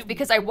not Miv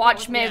because I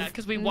watched Miv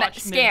because we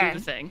watched Miv scan, do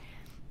the thing.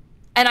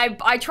 and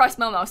I trust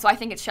Momo, so I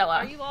think it's Are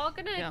Shella. you all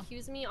gonna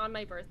accuse me on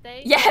my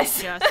birthday?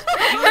 Yes. Yes.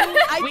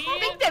 I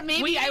think that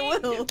maybe I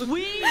will.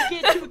 We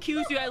get to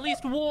accuse you at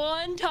least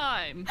one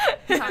time.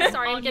 I'm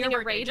sorry, I'm on getting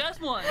your a birthday, raid.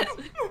 just once.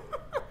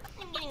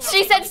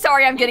 She said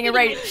sorry, I'm getting a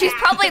raid. She's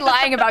probably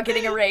lying about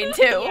getting a raid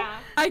too. Yeah.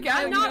 I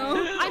got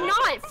I'm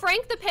not.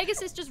 Frank the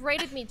Pegasus just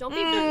raided me. Don't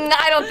be rude.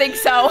 I don't think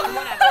so.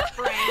 Whatever,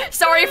 Frank.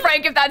 Sorry,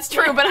 Frank, if that's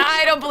true, but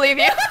I don't believe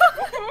you.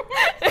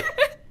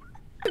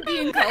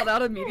 being called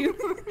out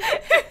immediately.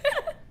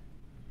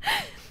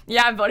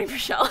 Yeah, I'm voting for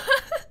Shella.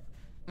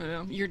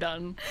 Yeah, you're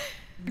done.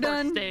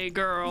 Done. Birthday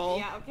girl.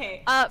 Yeah,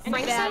 okay.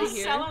 Frank Get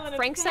says, outta here.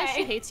 Frank says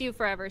she hates you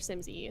forever,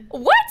 Simsie.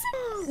 What?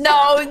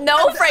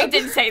 No, Frank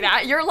didn't say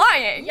that. You're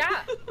lying.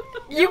 Yeah.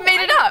 You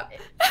made it up.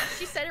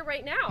 She said it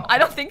right now. I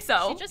don't think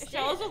so. She just did.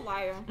 Shell's a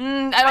liar.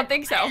 I don't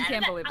think so. I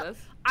can't believe this.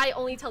 I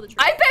only tell the truth.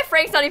 I bet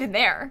Frank's not even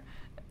there.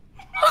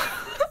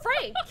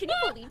 Frank, can you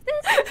believe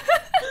this?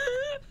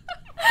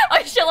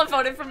 Shella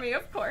voted for me,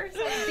 of course.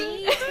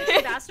 The Twitch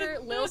ambassador,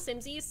 Lil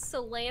Simsie,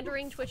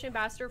 slandering Twitch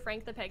ambassador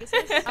Frank the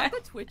Pegasus. I'm the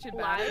Twitch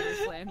ambassador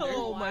slander.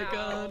 Oh my Wow.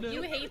 god.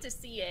 You hate to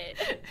see it.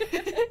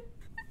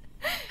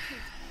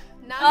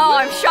 Oh,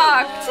 I'm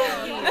shocked.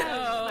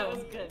 That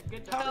was good.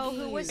 Good job. Oh,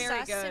 who was Very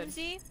sus, good.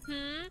 Simsie?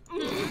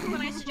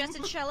 When I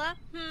suggested Shella?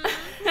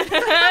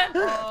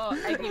 Oh,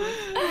 Eggy was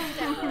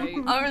right.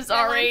 I'm I'm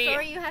sorry.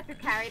 sorry you had to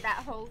carry that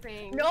whole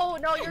thing. No,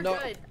 you're No,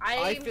 good.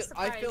 I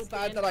feel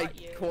bad Dan that I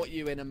got you. caught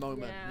you in a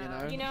moment,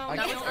 Yeah. You know, I,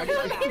 that I,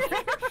 was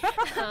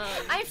I,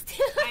 I'm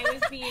still. I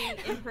was being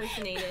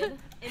impersonated.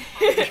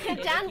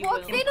 Dan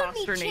walks in on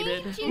me,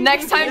 Imposternated. changing.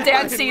 Next time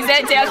Dan sees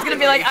it, Dan's gonna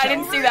be like, I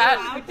didn't see that.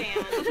 Wow, Dan.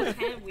 That's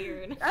kind of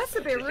weird. That's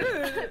a bit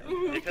rude.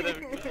 You could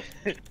have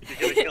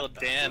killed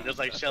Dan, just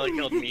like Shelly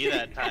killed me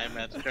that time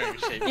at during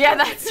shape. Yeah,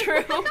 that's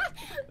true.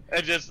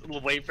 And just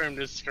wait for him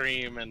to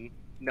scream and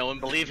no one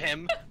believe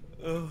him.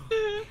 I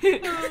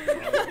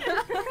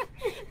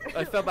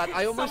felt bad.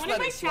 I almost Someone in let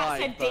my it chat slide.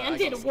 said but Dan I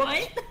did got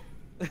what?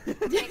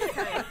 Next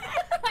time.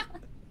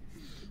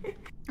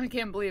 I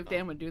can't believe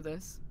Dan would do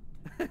this.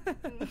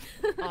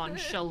 On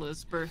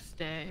Shella's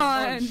birthday.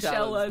 On Shella's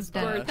Shella's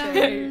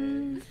birthday.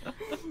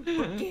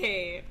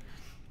 Okay.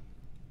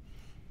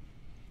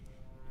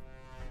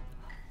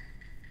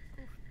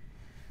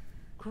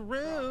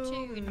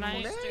 Crew.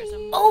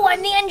 Oh,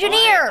 I'm the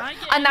engineer. I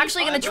get I'm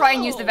actually gonna try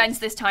and use the vents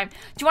this time. Do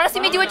you want to see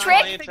me do a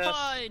trick?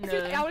 Fine.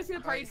 I want to see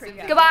the party trick.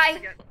 again.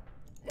 Goodbye.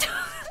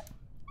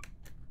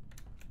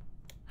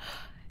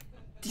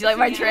 Did you like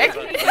my trick?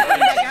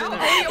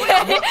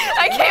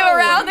 I came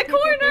around the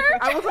corner.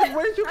 I was like,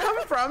 where did you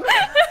come from?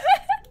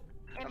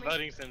 I'm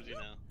voting Simsie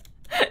now.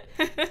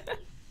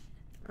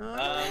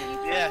 Uh,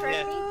 Yeah.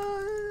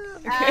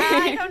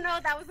 I don't know.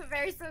 That was a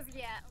very sus.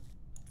 Yeah.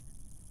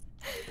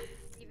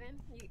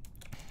 Steven,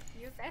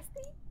 you're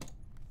bestie.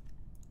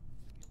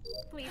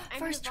 Please, I'm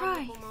First your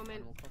try. vulnerable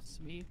moment.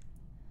 Me.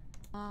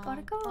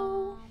 Gotta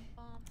go.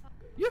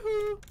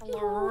 Yoo-hoo.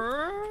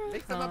 Hello.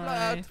 Mix up my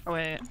Hi. blood. Oh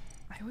wait.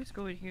 I always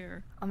go in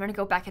here. I'm gonna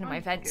go back into my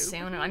vent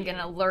soon, and I'm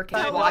gonna lurk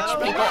and Bye, watch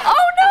bye. people. Bye. Oh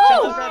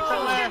Oh, no! it's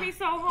gonna be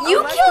so hard. You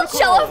Electrical.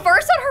 killed Shella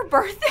first on her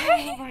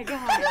birthday. Oh my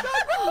god.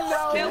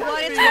 You know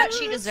what? It's what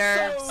she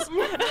deserves.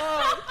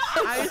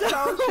 I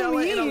saw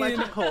Shella in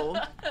electrical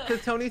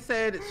because Tony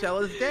said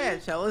Shella's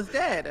dead. Shella's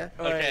dead.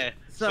 Okay.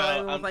 So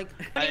I was I'm, like,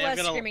 I He am was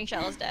gonna, screaming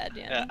Shella's dead,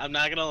 yeah. Yeah, I'm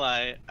not gonna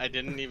lie. I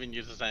didn't even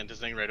use the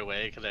scientist thing right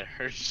away because I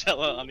heard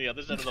Shella on the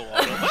other side of the wall.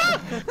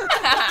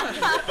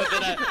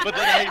 but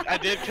then I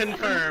did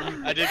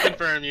confirm. I did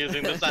confirm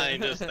using the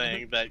scientist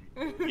thing that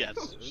yes,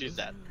 she's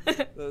dead.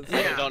 I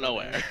Yeah. don't know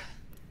where.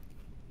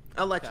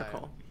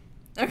 electrical.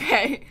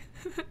 Okay.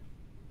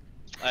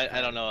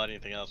 I don't know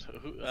anything else.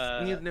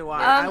 Neither do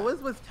I. I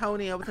was with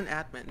Tony. I was an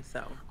admin,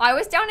 so. I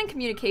was down in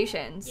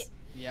communications.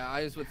 Yeah,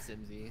 I was with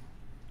Simsie.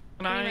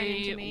 And You ran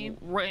into me.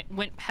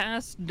 went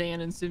past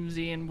Dan and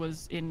Simsie and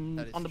was in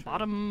That is on the true.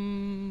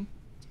 bottom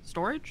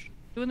storage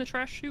doing the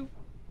trash chute.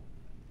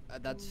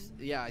 That's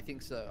yeah, I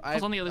think so. I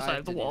was on the other I side have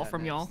of the to do wall that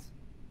from y'all. next.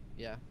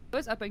 Yeah. I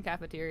was up in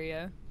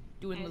cafeteria,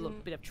 doing a little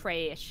bit of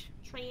trash.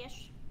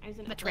 Trash. I was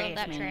in The a trash,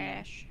 that man.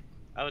 trash.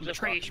 I was The just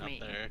trash walking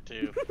me. up there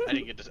too. I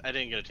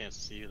didn't get a chance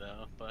to see you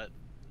though, but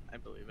I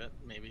believe it.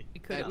 Maybe.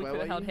 We could Hey, we where could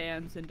have were held you?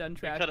 hands and done We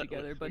trash coulda-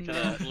 together, but we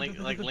no.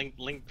 coulda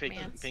link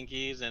Mans.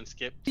 pinkies and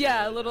skipped.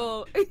 Yeah, a to,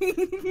 little, a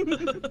You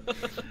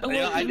little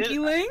know, I did- pinky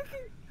link.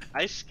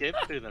 I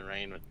skipped through the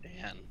rain with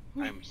Dan.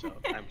 I'm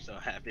so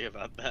happy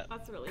about that.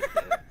 That's really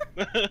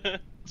cute.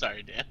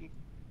 Sorry, Dan.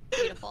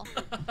 Beautiful.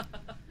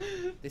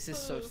 This is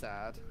so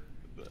sad.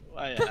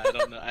 I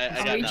don't know. I Are got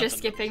we nothing just to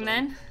skipping say.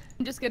 then?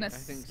 I'm just gonna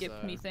think skip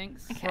so.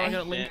 methinks. We're all Okay.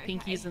 gonna link Dan-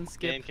 pinkies and Dan,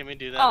 skip. can we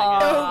do that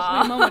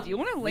Aw. Wait, Momo, do you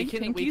want to We link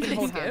can pinkies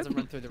hold and hands skip? and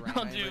run through the rain.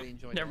 I'll I do. really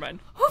enjoyed Never that. mind.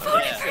 Who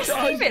voted for Yeah.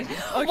 Steven?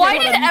 Okay, Why hold did on,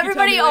 you can tell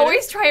everybody me later.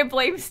 always try and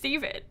blame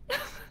Steven?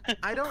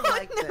 I don't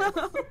like this.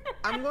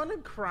 I'm going to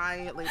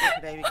cry later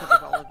today because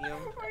of all of you.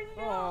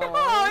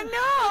 Oh no!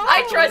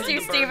 I trust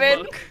you,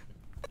 Steven.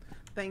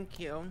 Thank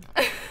you.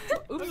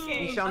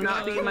 Okay. You shall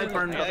not be in my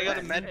burn book. I got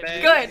a med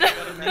bay. Good. I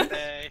got a med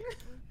bay.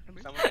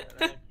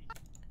 Someone-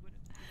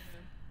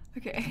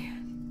 Okay.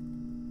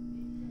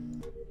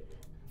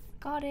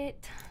 Got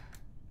it.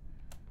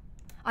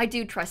 I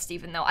do trust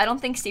Steven though. I don't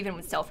think Steven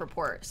would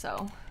self-report,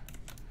 so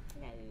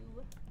No.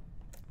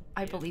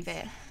 I believe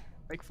it.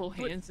 Like full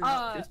hands and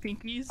not just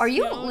pinkies. Are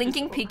you know,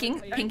 linking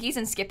just pinkies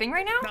and skipping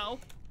right now? No.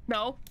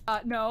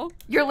 No. No.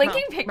 You're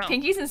linking No, no.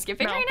 pinkies and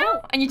skipping No. right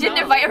now? And you didn't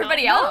No, invite no,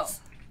 everybody no.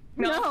 else?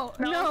 No.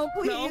 No,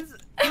 please.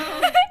 This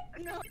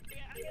is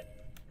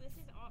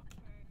awkward.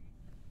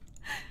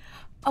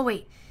 Oh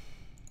wait.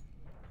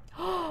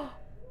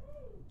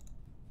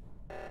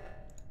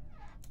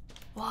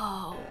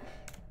 Whoa.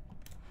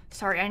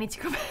 Sorry, I need to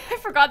go back. I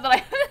forgot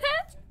that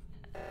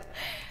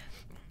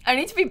I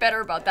need to be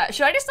better about that.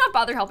 Should I just not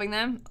bother helping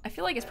them? I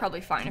feel like it's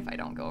probably fine if I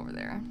don't go over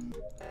there.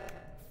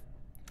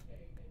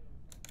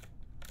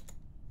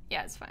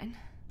 Yeah, it's fine.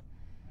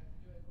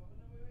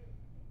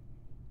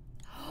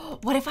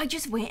 What if I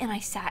just went and I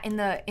sat in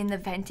the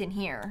vent in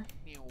here?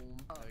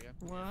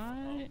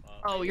 What?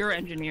 Oh, you're an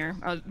engineer.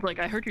 I was like,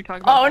 I heard you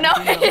talk about. Oh no!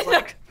 venting, and I was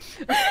like,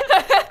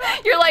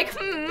 You're like,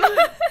 hmm.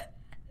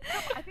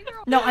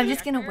 No, I'm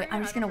just gonna wait.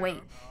 I'm just gonna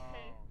wait.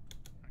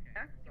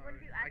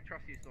 I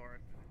trust you, Sora.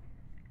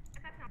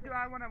 Do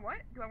I want to what?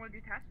 Do I want to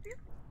do tasks with you?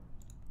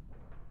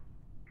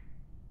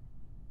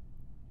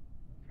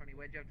 Tony,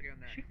 where'd you have to go in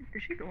there?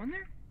 Did she go in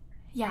there?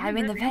 Yeah, I'm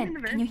in the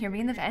vent. Can you hear me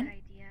in the vent?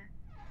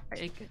 Oh!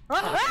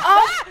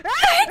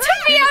 It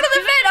took me out of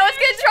the vent! I was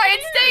gonna try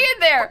and stay in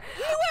there!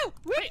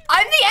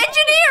 I'm the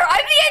engineer!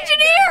 I'm the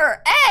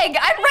engineer! Egg!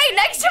 I'm right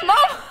next to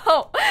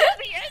Momo!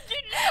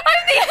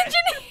 I'm the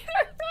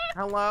engineer!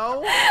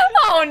 Hello?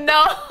 Oh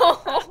no!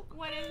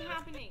 What is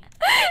happening?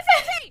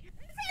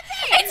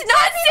 It's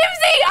not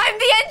Simsie! I'm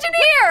the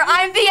engineer!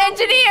 I'm the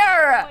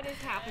engineer! What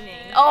is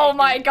happening? Oh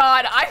my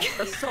god,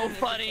 That's so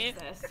funny.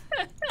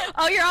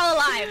 Oh, you're all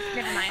alive.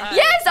 Never mind.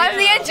 Yes, I'm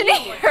the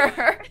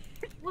engineer!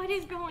 What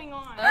is going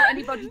on?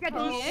 Anybody get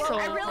this? So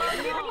I really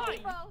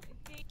funny. want to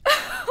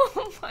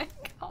Oh my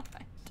god.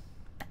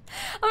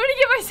 I'm gonna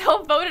get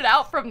myself voted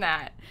out from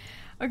that.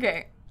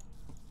 Okay.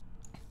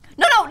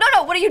 No,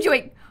 what are you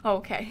doing? Oh,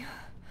 okay.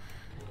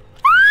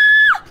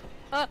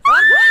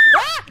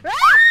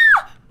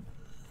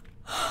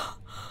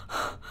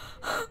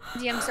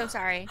 I'm so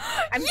sorry.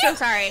 I'm so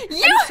sorry.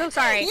 You- I'm so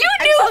sorry. you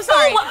I'm knew so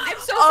sorry. so- I'm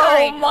so Oh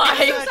sorry. my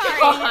I'm so sorry.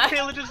 god.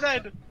 Kayla just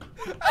said.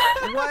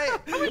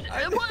 What?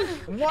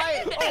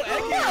 What?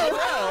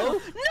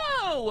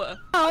 No!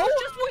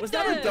 Was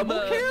that a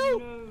double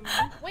kill?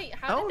 Wait,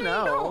 how Oh did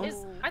no. they?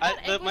 I thought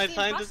Egg was My the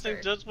scientist thing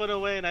imposter. just went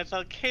away, and I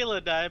saw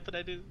Kayla die, but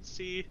I didn't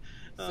see.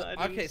 I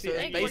didn't Okay, see so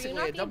it's Egg. Were you basically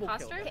not a the double kill.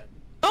 imposter? then.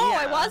 Oh, Yeah.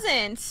 I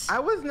wasn't. I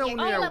was no Oh,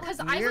 near because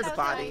I near was the told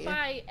body.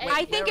 by Egg.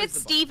 I think where it's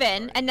is the body?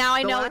 Steven, and now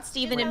I The know last- it's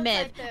Steven It and was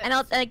Miv. like the-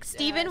 And like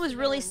Steven was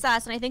really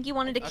sus, and I think he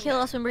wanted to kill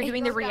us when we were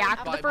doing the goes down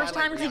reactor the by, first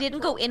like, time because he didn't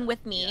go in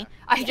with me. Yeah.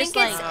 I He think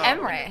just, it's like-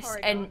 Emrys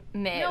and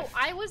Miv. No,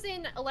 I was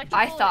in electrical.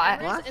 I thought-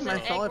 and, Last and time I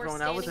then saw Egg were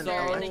everyone, I was standing in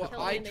there and they electrical.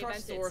 killed I and they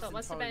trust vented, Source so it and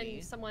must have Tony.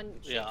 been someone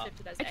Yeah.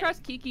 shifted as I Egg.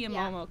 trust Kiki and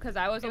Yeah. Momo because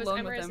I was It was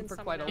alone with Emrys them and for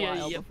someone quite a else.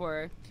 while Yeah.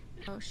 before.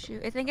 Oh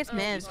shoot, I think it's Oh,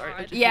 Miv.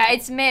 God. Yeah,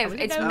 it's Miv.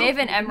 It's No, Miv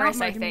and no,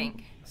 Emrys, I no,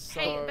 think. So,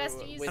 Hey,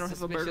 besties. we're I don't have a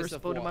suspicious murderous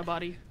of vote in my what?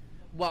 body.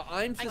 Well,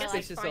 I'm I guess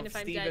it's suspicious fine of if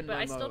I'm Steven, dead, but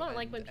I still Momo, don't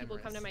like when and people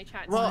come to Emrys. my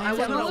chat. Well, I I'm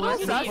wasn't a little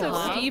alone sus with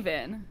of you.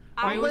 Steven.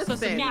 Why was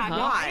this Listen, Yeah, no, I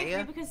why?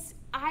 agree because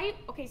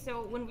okay,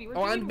 so when we were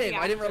Oh, doing I'm Miv.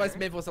 I didn't realize reactor-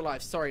 Miv was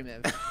alive. Sorry,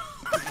 Miv.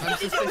 I'm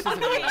suspicious of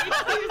Miv.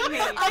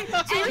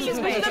 You're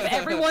suspicious of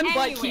everyone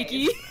but Anyways.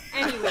 Kiki.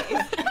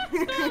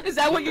 Anyways. Is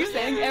that what you're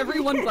saying?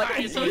 Everyone but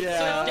Kiki. So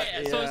Yeah,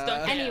 it's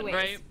Dan, Anyways.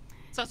 right?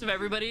 Sus of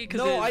everybody because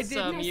No, I it's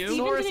didn't. you.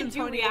 Steven Source didn't and do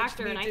Tony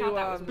reactor, watched and me I thought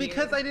that was do, weird.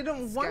 Because I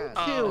didn't want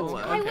Scan. to. Oh,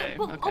 I okay,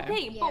 would, but, okay.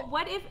 okay, but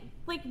what if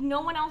like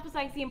no one else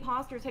besides the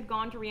imposters had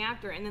gone to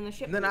reactor and then the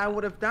ship? Then blew I up?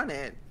 would have done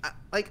it.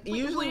 Like But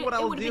usually would- what it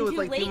I'll would've do been is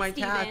like too do my late,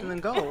 task Steven.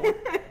 and then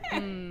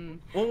go.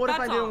 Well, what if I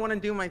That's didn't all. want to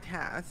do my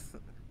tasks?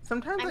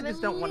 Sometimes I I'm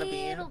just don't want to a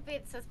be. little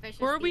bit suspicious.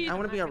 Were we- I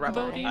want to be a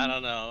rebel. voting? I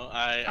don't know.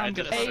 I I'm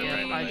just gonna voted say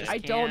randomly. I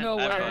don't know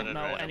I what- I voted don't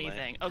know randomly.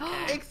 anything.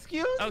 Okay.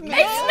 Excuse Okay. me.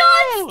 It's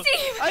not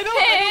Steven! I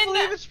don't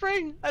believe it's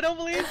spring. I don't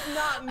believe. It's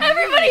not me.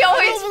 Everybody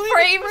always believe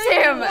frames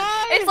it's him.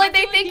 Why? It's like they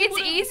I feel think he it's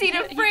would've- easy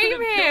to he frame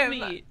could've killed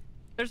him. me.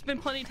 There's been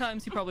plenty of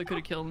times he probably could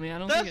have killed me. I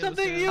don't That's think it was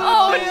something him. you-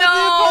 Oh I'm the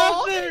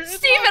no! imposter. It's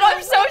Steven, not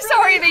I'm so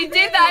sorry they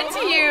did that to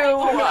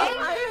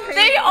you!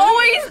 They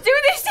always do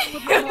this to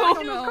I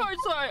you! know.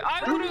 Sorry,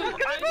 I would've.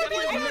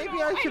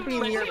 Maybe I should be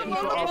near people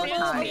all the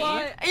time.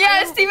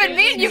 Yeah, Steven,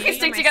 me and you can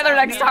stick together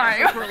next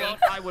time.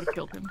 I would have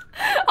killed him.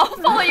 I'll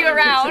follow you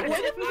around. Yeah,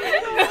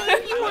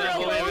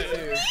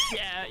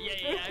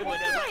 I would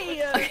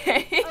have.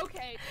 Okay.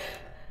 Okay.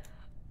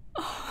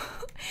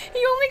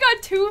 He only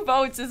got 2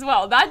 votes as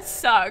well. That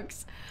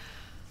sucks.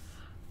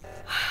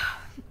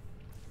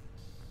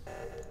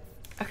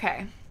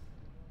 Okay.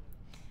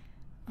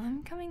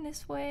 I'm coming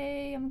this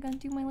way. I'm gonna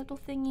do my little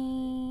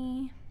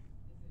thingy.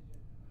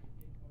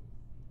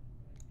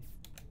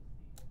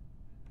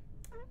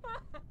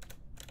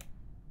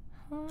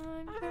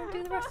 I'm gonna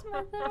do the rest of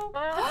my little.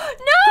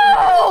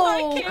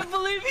 I No! can't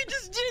believe he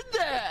just did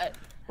that.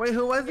 Wait,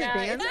 who was it, Yeah,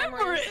 Dan? it's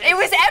It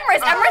was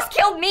Emrys. Emrys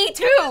killed me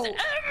too.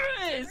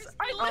 Emrys!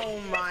 Oh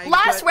my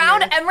Last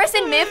round, goodness. Emrys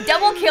and Miv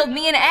double killed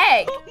me and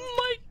Egg. Oh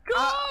my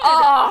god!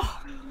 Oh.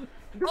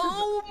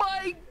 Oh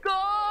my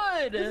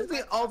god! This is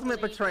the ultimate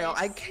betrayal.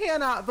 I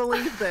cannot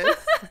believe this.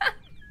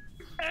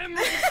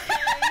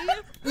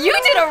 You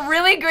did a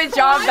really good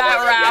job that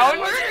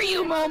round. Where are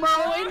you,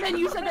 Momo? And then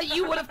you said that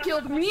you would have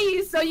killed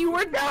me, so you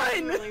were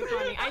done. Really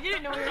funny. I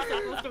didn't know we were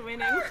so close to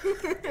winning.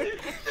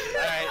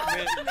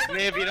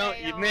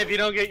 Alright, Miv, you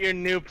don't get your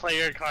new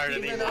player card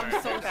anymore. I'm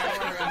so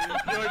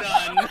sorry. You're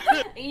done.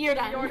 You're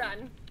done. You're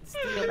done.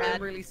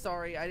 I'm really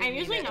sorry. I didn't I'm mean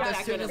usually it. not As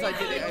that soon good as at I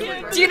did it, I that.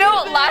 regretted Do you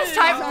know it. last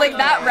time, like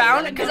that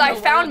round, because I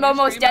found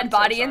Momo's dead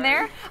body in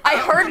there. I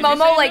heard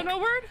Momo like,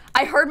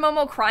 I heard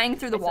Momo crying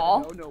through the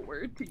wall. No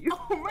word to you.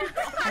 Oh my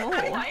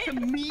god. To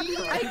me?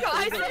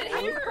 I said,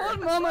 I called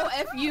Momo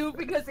F you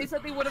because they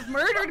said they would have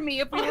murdered me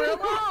if we were alone.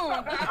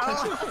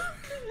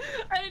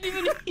 I didn't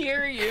even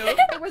hear you.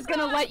 I was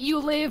gonna let you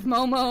live,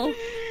 Momo.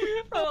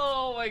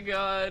 Oh my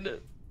god.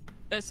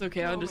 That's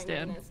okay, I Oh my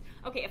understand. goodness.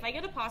 Okay, if I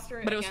get a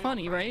posture But it was again,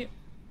 funny, right?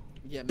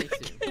 Yeah, me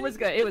too. It was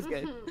good. It was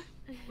good.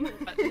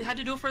 I had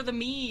to do it for the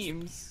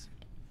memes.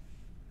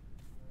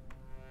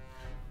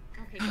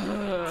 Okay.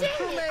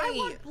 I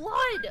want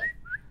blood.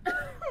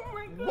 Oh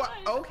my god. What?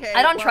 Okay.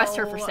 I don't trust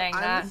her for well, saying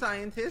I'm that. a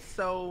scientist,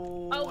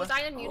 so. Oh, was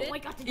I unmuted? Oh my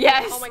god.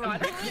 Yes. Oh my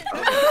god.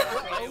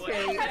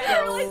 Okay,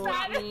 Really so.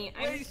 bad me.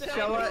 I'm so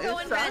Shella Go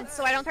is in bed sus.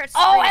 so I don't start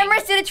Oh, screaming.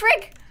 Emrys did a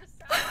trick.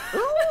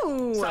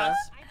 Ooh. Sus.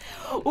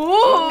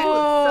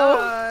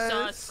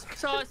 Ooh.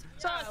 Sus.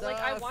 Like,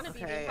 I want to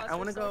be Okay, the I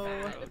want to imposter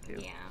go. so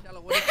bad. Yeah.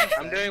 Shella, what did you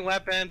I'm say? doing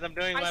weapons. I'm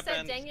doing I weapons.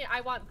 said, dang it,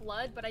 I want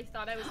blood, but I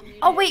thought I was muted.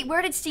 Oh wait,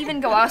 where did Steven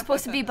go? I was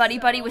supposed to be buddy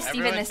with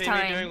Steven Everyone this see me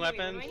doing time.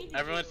 weapons?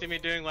 Everyone see me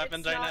doing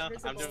weapons right now?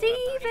 not I'm doing visible.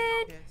 weapons.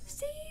 Steven! Yes.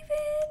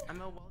 Steven!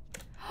 I'm a well.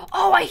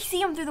 Oh, I see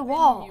him through the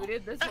wall.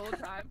 Muted this whole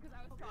time because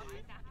I was talking.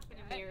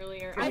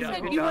 Earlier. I Good job,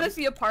 said, good you want to job.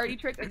 see a party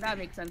trick? And that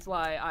makes sense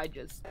why I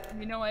just,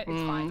 you know what?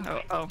 It's fine.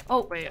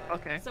 Oh. Wait,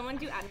 okay. Someone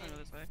do Go admin.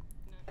 this way.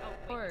 Oh, wait,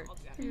 4, I'll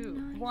do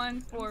admin. 2,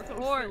 1, 4, So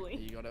 4. silly.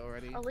 You got it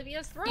already?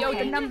 Olivia's throwing. Yo, the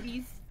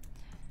numbies.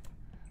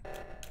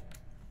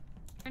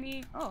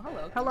 Oh,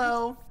 hello.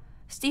 Hello.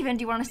 Steven,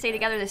 do you want to stay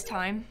together this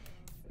time?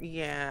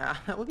 Yeah,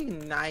 that would be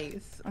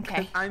nice.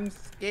 Okay. 'cause I'm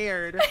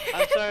scared.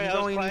 I'm sorry, I was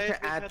Going quiet to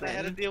because I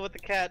had to admin. deal with the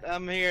cat.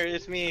 I'm here.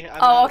 It's me. I'm Oh,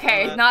 not-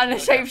 okay, I'm not in a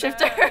okay.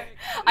 shapeshifter.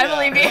 I Yeah.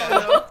 believe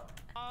you.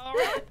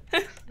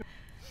 Alright.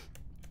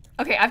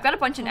 Okay, I've got a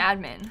bunch in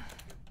admin.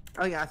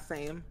 Oh yeah,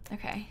 same.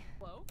 Okay.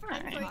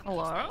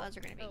 Hello? Those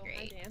are gonna be Oh, hi,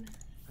 great. Dan.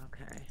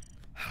 Okay.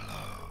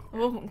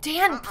 Oh,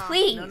 Dan,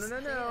 please.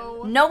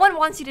 No. No one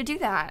wants you to do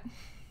that.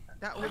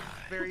 That was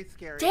very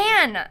scary.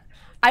 Dan!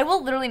 I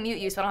will literally mute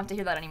you so I don't have to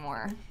hear that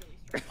anymore.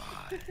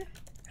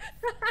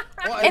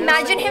 Well, I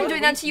Imagine know, him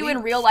doing that to you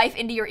in real life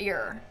into your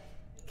ear.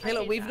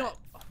 Kayla, we've not.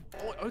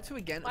 Oh, O2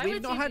 again. Why We've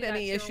would not you had do that any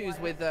to your issues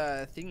wife? with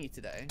thingy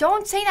today.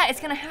 Don't say that, it's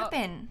gonna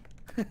happen.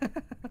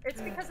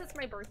 It's because it's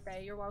my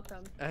birthday. You're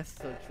welcome. That's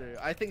so true.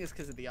 I think it's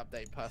because of the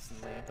update,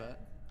 personally, but.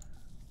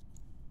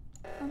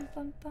 Bum,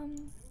 bum, bum.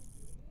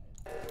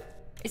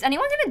 Is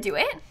anyone gonna do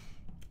it?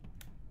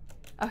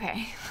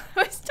 Okay.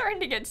 I was starting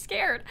to get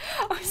scared.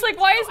 I was like,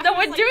 why is no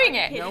one doing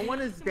it? No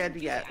one is dead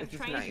yet, I'm which is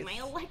trying to do my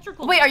nice.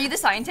 electrical. Wait, are you the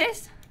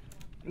scientist?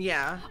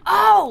 Yeah.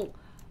 Oh!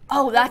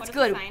 Oh, What that's does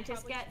good. the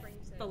scientist get?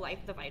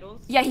 The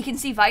vitals? Yeah, he can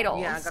see vitals.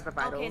 Yeah, I got the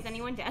vitals. Okay, is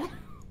anyone dead?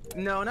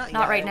 No, not yet.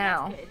 Not right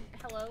now. Good.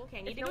 Hello. Okay,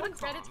 I need If to no go to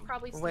one's dead, it's comm.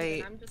 probably Steven.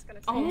 Wait. I'm just gonna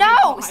say. Oh it. my No!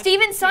 God.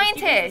 Steven's Steven's the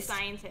scientist!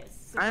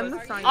 scientist. I'm the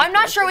Supposed- scientist. I'm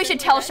not sure we should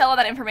tell Shella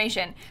that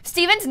information.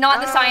 Steven's not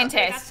the That's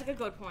scientist. a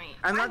good point.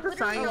 I'm not the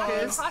literally not the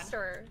scientist.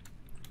 imposter.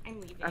 I'm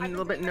leaving. I'm a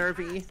little bit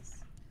nervy.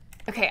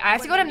 Okay, I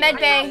have to go to I thought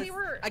medbay. we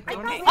were. I thought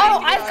can't- we Oh,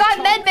 were- I've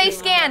got medbay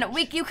scan.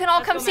 You can all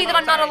Let's come go see that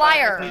I'm not a medbay.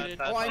 liar.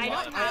 Oh, I I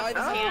know. don't have I,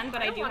 the scan,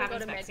 but I I don't do wanna have go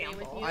to inspect medbay with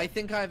sample. you. I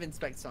think I have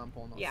inspect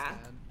sample, not Yeah.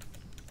 scan.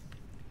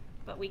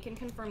 But we can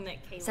confirm that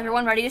Kayla. Is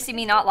everyone ready to see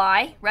me not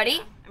lie? Ready?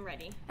 Yeah, I'm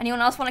ready.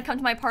 Anyone else want to come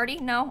to my party?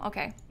 No?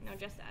 Okay. No,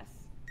 just us.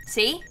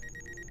 See? You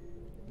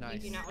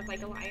Nice. do not look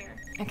like a liar.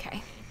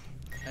 Okay.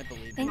 I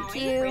believe you. Thank I'm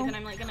always you. afraid that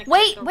I'm, like, gonna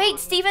Wait, click the wait, wrong-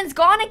 Steven's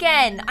gone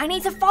again. I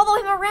need to follow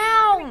him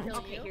around.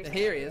 Okay, here's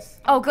Here he is.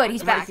 Oh, good,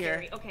 he's I'm right back.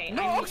 here. Okay,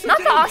 No, I'm oxygen Not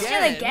the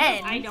oxygen again.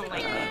 again. I don't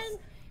like this.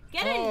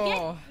 Get in,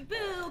 Oh. get,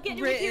 boo, get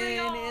your Written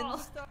material. in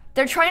stuff.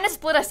 They're trying to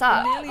split us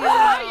up. Oh,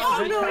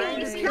 no, no, you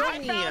just I killed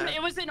me. found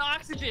it was in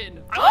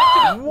oxygen.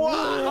 I went to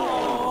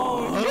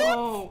Whoa!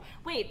 Oh,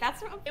 wait,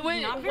 that's not, It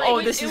was- not very Oh,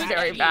 good. this it is was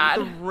very Eggy.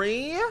 bad.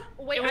 3?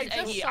 Wait, It was I just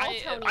Eggy. saw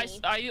Tony.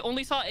 I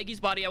only saw Eggy's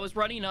body. I was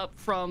running up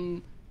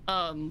from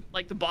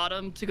like the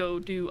bottom to go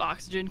do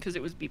oxygen because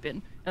it was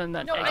beeping, and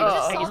then No, I Eggy's,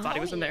 just Eggy's saw body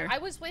was in Tony. there. I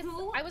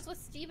was with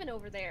Steven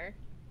over there.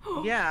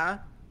 Yeah.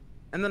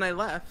 And then I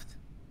left.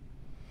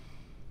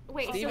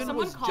 Wait, Steven so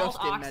someone was called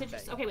just in oxygen.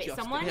 medbay. Okay, wait, Just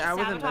someone in- Yeah, I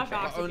was in sabotaged medbay.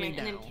 oxygen Only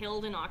and then now.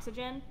 killed an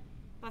oxygen.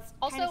 That's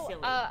kind of Also,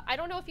 silly. I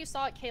don't know if you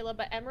saw it, Kayla,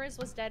 but Emrys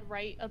was dead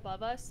right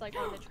above us, like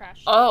on the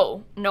trash.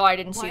 Oh, no, I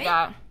didn't see What?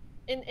 that.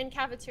 In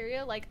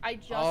cafeteria, like I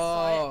just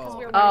saw it because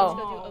we were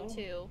Oh. ready to go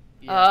do O2.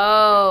 Yeah,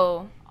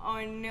 Oh.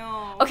 Oh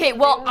no. Okay,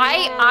 well,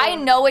 I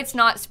know it's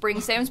not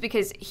Spring Sims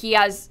because he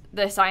has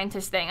the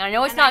scientist thing. I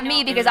know it's not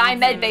me because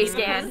I'm medbay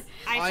scan.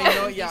 I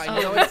know. Yeah,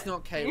 I know it's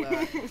not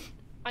Kayla.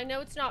 I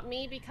know it's not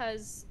me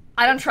because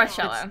I don't trust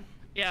Shella.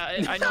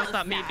 Yeah, I know it's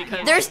not me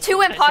because There's 2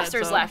 I said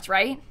imposters so. left,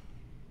 right?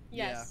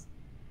 yes.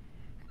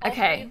 Okay.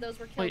 All 3 of those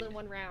were killed in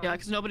one round. Yeah,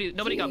 because nobody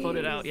got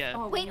voted out yet.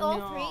 Oh, Wait, no.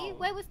 all 3?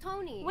 Where was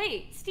Tony?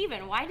 Wait,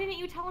 Steven, why didn't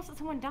you tell us that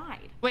someone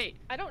died? Wait,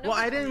 I don't know. Well,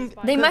 if I Tony's didn't.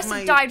 fine. They because must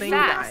have my died thing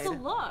fast. To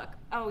look.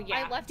 Oh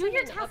yeah. I left Do him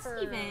your in the test, upper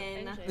Steven.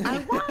 engine. I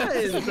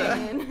was.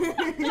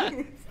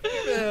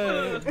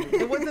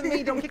 It wasn't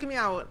me. Don't kick me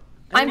out.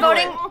 I'm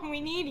voting. Oh, we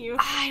need you.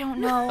 I don't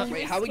know.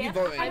 wait, how are you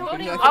voting? I'm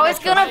voting Because on- I was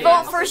gonna think vote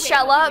that's for Wait,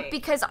 Shella wait.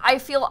 because I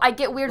feel I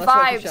get weird Let's vote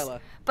for vibes, Shella.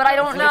 but I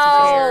don't Let's vote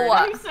for know.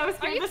 I'm so Are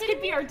scared. you This kidding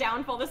could be our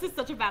downfall. This is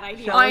such a bad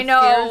idea. Shella I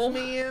know. scares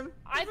me.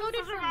 I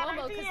voted for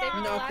Momo because they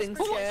were the last Nothing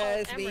person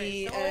scares on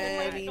me Emirates, so I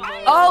didn't anymore.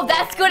 like- Oh,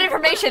 that's good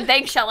information.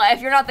 Thanks, Shella. If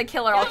you're not the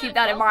killer, I'll keep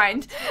that in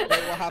mind. Wait, what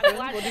happened?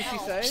 What did she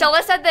say?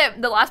 Shella said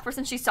that the last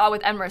person she saw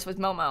with Emrys was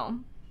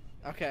Momo.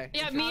 Okay.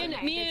 yeah, Okay, me good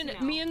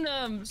to know.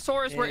 and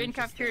Soros were in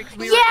cafeteria. 'Cause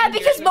we were Yeah, in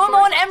because here,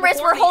 Momo and Soros Emrys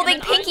before were me, holding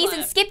and then I pinkies and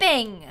left.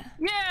 skipping.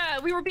 Yeah,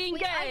 we were being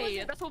Wait, I gay.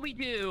 wasn't- That's what we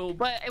do.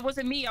 But it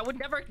wasn't me. I would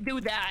never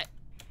do that.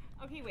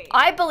 Okay, wait.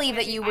 I believe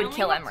that you I would only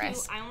kill have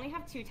Emrys. I only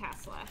have 2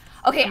 tasks left.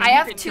 Okay, mean, I you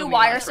have could 2 kill me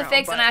wires last to round,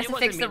 fix, but and I have it to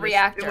wasn't fix me the this- It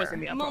reactor. wasn't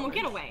me. I Momo, promise.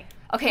 get away.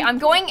 Okay, I'm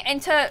going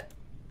into.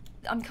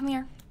 Come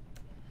here,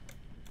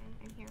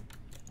 I'm here.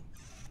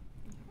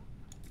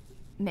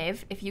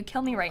 Miv. If you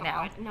kill me right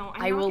now, God, no,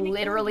 I'm I not will gonna kill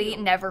literally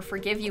you. never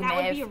forgive you, That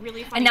would be a Miv.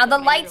 really funny And now the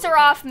clip, I lights really are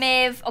off, think.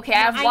 Miv. Okay, I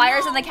have I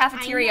wires in the know,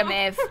 cafeteria, I know.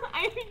 Miv.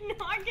 I'm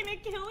not gonna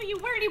kill you.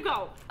 Where'd you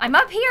go? I'm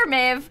up here,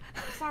 Miv.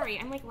 Sorry,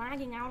 I'm like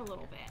lagging out a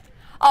little bit.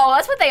 Oh,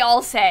 that's what they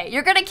all say.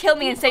 You're gonna kill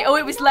me and say, "Oh,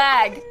 it was No,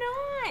 lag."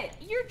 I'm not.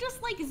 You're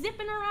just like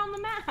zipping around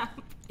the map.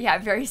 Yeah,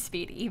 very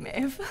speedy,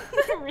 Miv.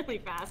 Really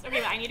fast.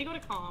 Okay, I need to go to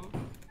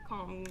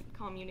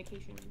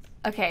communications.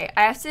 Okay,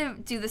 I have to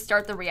do the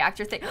start the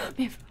reactor thing.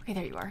 Miv, okay,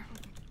 there you are.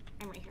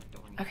 I'm right here.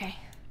 Don't worry. Okay.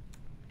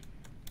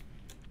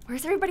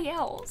 Where's everybody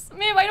else?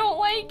 Miv, I don't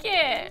like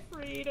it. I'm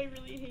afraid. I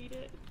really hate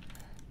it.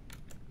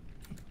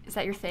 Is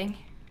that your thing?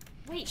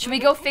 Wait. Should do we I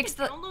go have to fix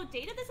the- download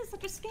data? This is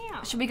such a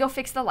scam. Should we go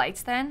fix the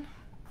lights then?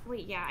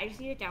 Wait, yeah. I just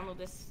need to download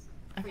this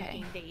Okay.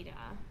 freaking data.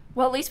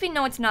 Well, at least we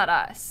know it's not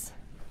us.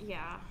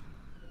 Yeah.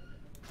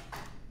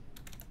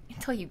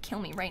 Until you kill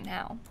me right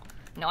now.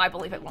 No, I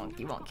believe it won't.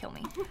 You won't kill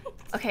me.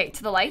 Okay,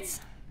 to the lights.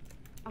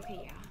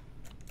 Okay, yeah.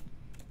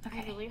 I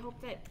Okay. really hope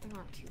that there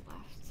aren't 2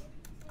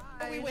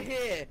 left. We were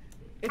here.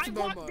 It's I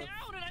walked Momo.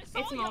 down and I saw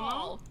It's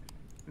y'all.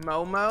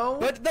 Momo.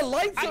 But the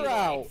lights are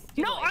out.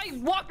 No, I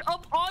walked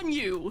up on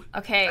you.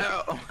 Okay.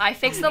 Oh. I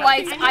fixed the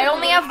lights. I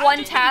only have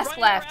 1 task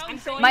left.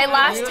 My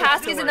last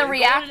task is in the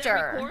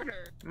reactor.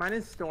 Mine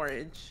is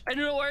storage. I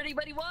don't know where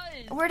anybody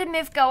was. Where did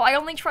Miv go? I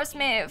only trust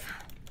Miv.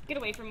 Get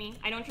away from me.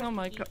 I don't trust Oh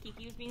my Kiki. God.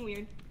 Kiki was being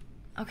weird.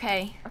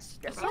 Okay. That's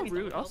so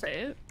rude. I'll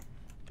say it.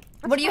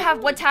 What do you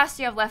have? What tasks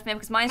do you have left, Miv?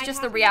 Because mine's My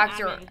just the task is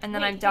reactor, admin. and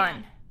then Wait, I'm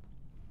done.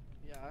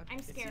 Yeah. I'm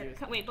it's scared.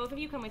 you. Wait, both of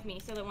you come with me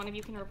so that one of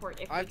you can report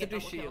if I we have to get do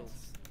double killed.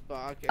 shields.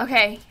 But okay.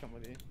 Okay. I'll come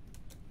with you.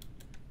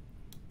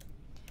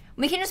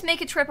 We can just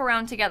make a trip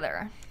around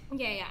together.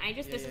 Yeah.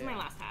 This is yeah. my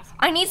last task.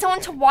 I need someone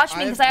to watch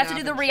me I because have I have to do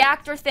the nav and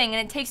reactor thing,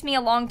 and it takes me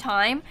a long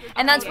time.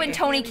 And that's when Okay.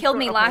 Tony killed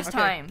me last Okay.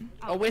 time.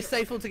 Oh, we're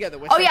safe all together.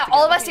 We're Oh safe yeah,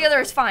 all of together. us together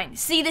is fine.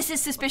 See, this is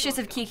suspicious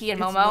of Kiki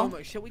and It's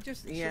Momo. Shall we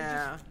just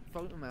Yeah.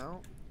 vote them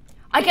out?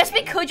 I guess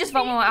we could just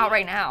vote Momo out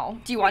right now.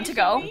 Do you want to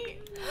go? Wait,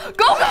 Go, go,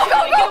 go,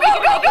 go, go,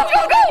 go, go,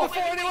 go, go!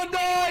 Before anyone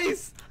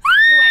dies!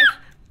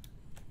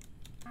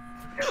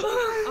 Get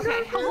away.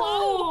 Okay.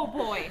 Oh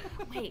boy.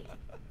 Wait.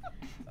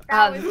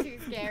 That was too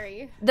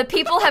scary. The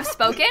people have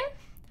spoken,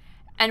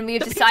 and we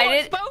have people have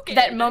decided spoken.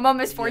 that Momo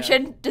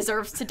Misfortune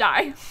deserves to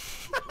die.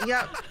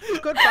 Yep.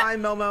 Goodbye,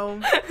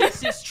 Momo. This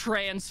is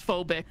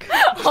transphobic.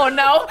 Oh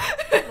no!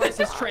 This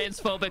is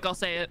transphobic. I'll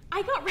say it.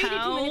 I got raided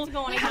 2 minutes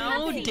ago and I got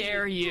How nothing.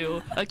 dare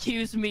you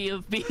accuse me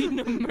of being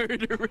a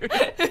murderer?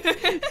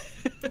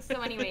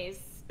 So anyways.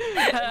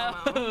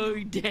 How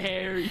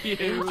dare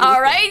you?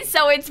 All right,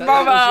 so it's That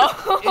was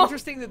Momo. your-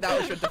 interesting that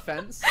was your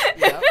defense.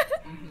 Yeah.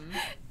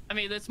 I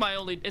mean, it's my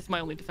only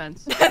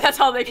defense. That's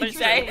all they can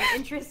Interesting. say.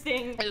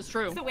 Interesting. It's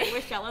true. So wait,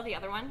 where's Shella, the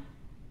other one?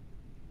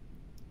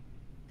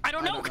 I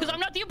don't know don't because know. I'm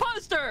not the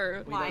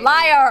imposter.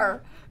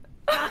 Liar.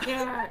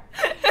 Yeah.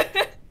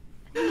 I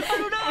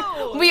don't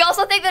know. We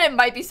also think that it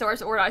might be Source,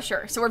 but we're not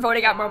sure. So we're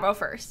voting out Momo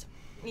first.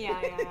 Yeah.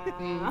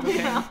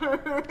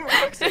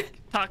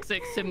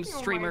 Toxic Sim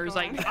streamers.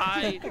 God.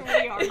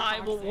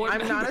 I will warn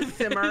I'm not a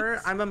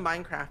simmer. I'm a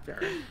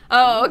Minecrafter.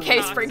 Oh,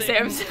 okay, Spring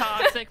Sims.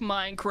 Toxic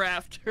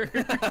Minecrafter.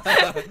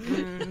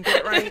 Get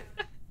it right.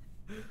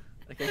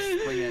 Like a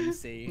spring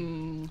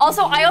MC.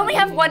 Also, I only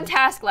have 1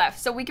 task left,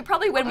 so we could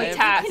probably win with I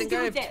tasks. think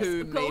I have this.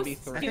 2, Go maybe s-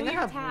 3. I Do think I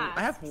your have. tasks.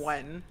 I have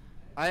 1.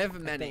 I have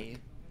many, think.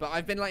 but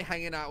I've been like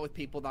hanging out with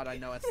people that I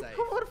know are safe.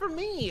 Who voted for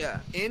me?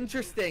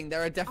 Interesting.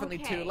 There are definitely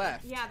 2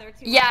 left. Yeah, there are 2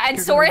 Yeah, and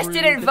Source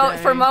didn't vote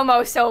for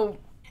Momo, so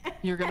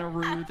You're gonna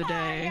rue the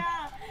day.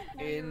 Yeah.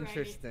 No, you're right.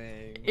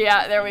 Interesting.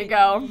 Yeah, there we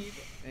go.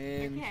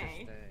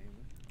 Interesting.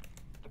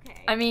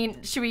 Okay. I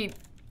mean, should we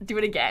do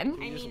it again?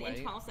 I just mean, in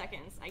wait? 12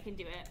 seconds, I can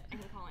do it. I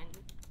can call in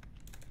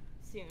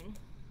soon.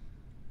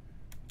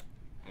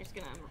 I'm just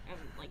gonna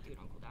like do it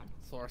on cooldown.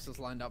 Saurus is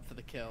lined up for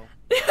the kill.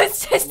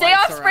 Stay Lights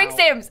off are Spring out.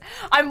 Sims.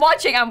 I'm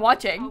watching. Oh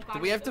god, Do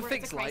we have to it's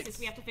fix a crisis. lights?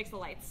 We have to fix the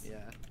lights. Yeah.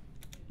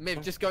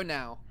 Miv, just go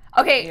now.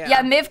 Okay, Yeah.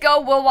 yeah, Miv,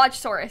 go. We'll watch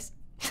Saurus.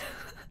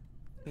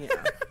 Yeah.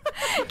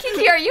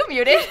 Kiki, are you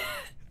muted?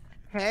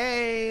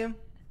 Hey.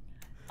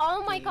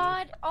 Oh my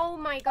god,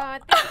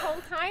 this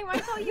whole time I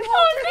thought you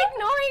all were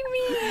ignoring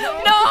me!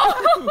 No!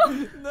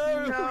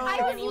 I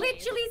was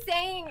literally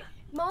saying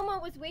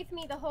Momo was with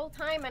me the whole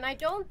time and I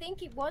don't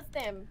think it was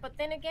them, but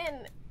then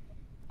again,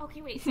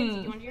 Okay, wait. Simsy, do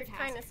you want to do your it's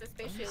task? kind of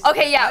suspicious.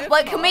 Okay, yeah,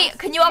 but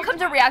can you all come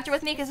to reactor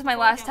with me? Because it's my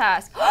last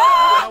task.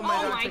 Oh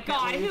my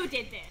god, who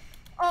did this?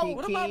 Oh,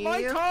 What about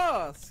my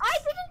task? I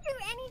didn't do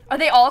anything! Are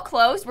they all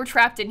closed? We're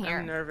trapped in here.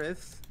 I'm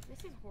nervous. This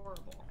is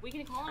horrible. We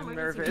can call an I'm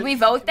emergency. nervous. Do we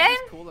vote then?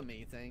 Just call a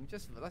meeting.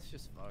 Let's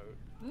just vote.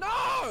 No!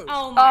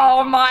 Oh my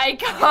Oh god. my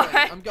god.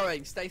 I'm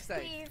going. Stay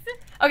safe. Please.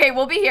 Okay,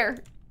 we'll be here.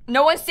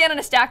 No one stand on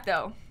a stack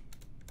though.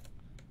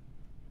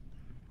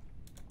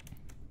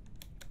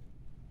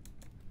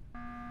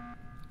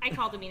 I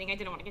called the meeting. I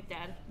didn't want to get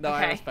dead. No,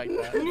 I Okay. respect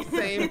that.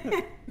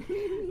 Same.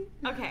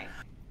 Okay.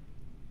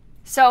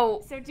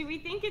 So So do we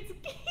think it's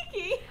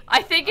Kiki?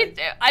 I think I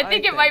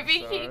it might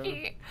be think so.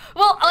 Kiki.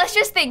 Well, let's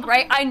just think,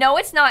 right? I know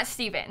it's not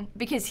Steven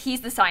because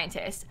he's the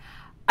scientist.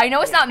 I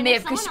know it's not And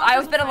if Miv because someone else I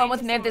was is been a alone with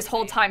scientist, Miv this someone whole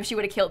would say. time. She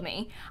would have killed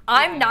me.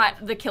 I'm Yeah.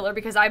 not the killer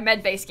because I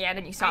med base scanned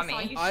and you saw I saw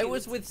me. you. I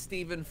was with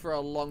Steven for a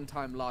long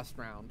time last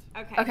round.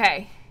 Okay.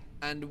 Okay.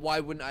 And why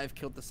wouldn't I have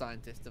killed the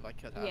scientist if I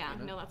could have? Yeah, you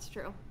know? no, that's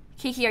true.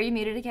 Kiki, are you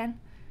muted again?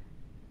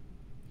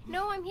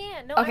 No, I'm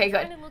here. No, Okay, I'm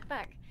good. trying to look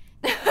back.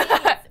 The thing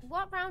is,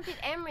 what round did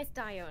Emrys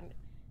die on?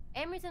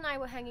 Emrys and I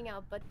were hanging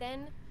out, but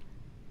then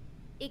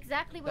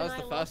exactly That when was I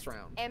the lost first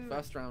round. Em-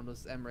 First round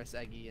was Emrys,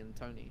 Eggy, and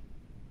Tony.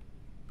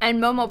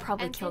 And Momo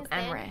probably And killed since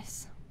then-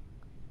 Emrys.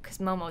 Because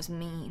Momo's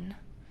mean.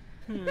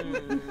 they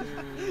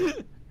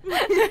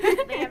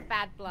have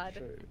bad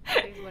blood.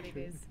 That is what it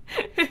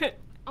is.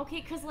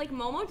 Okay, because like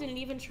Momo didn't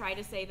even try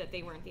to say that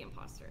they weren't the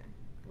imposter.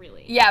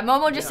 Really. Yeah,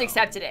 Momo just No.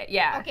 accepted it.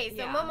 Yeah. Okay, so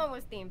Yeah. Momo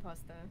was the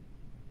imposter.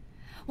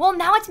 Well,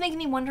 now it's making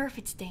me wonder if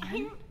it's Dan.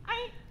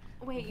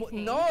 Wait. you What?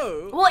 think?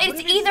 No! Well, What it's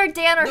if it's- either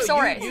Dan or No,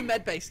 Saurus. you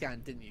med-base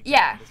scanned, didn't you?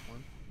 Yeah. This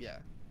one? Yeah.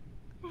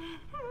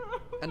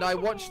 And I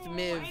watched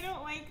Miv. I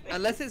don't like this.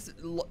 Unless it's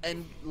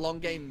long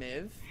game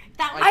Miv.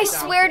 That I I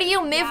swear to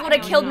you, Miv Yeah, would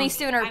have no, killed no, me I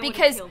sooner would've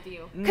because killed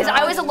you.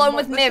 I was alone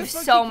with Let's Miv just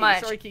vote so Kiki.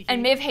 much, Sorry, Kiki.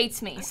 and Miv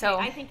hates me. Okay, So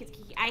I think it's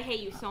Kiki. I hate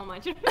you so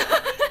much.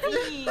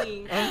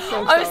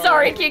 I'm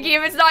sorry, Kiki.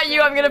 If it's not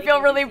you, I'm gonna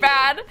feel really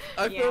bad.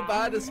 I feel Yeah.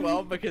 bad as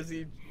well because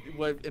you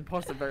were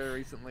imposter very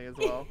recently as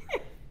well.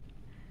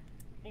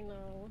 I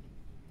know.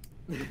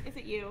 Is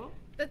it you?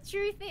 The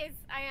truth is,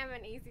 I am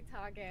an easy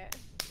target.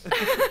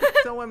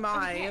 So am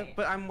I, Okay.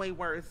 but I'm way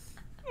worse.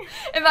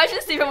 Imagine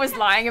Steven was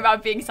lying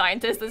about being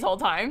scientist this whole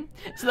time,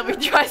 so that we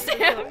trust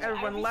him.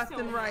 Everyone I'd be left so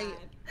and right.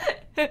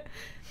 mad.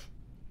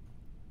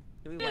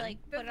 Do we win? Like,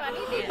 The put it funny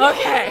on. thing is,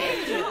 Okay.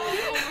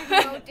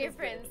 there's no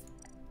difference.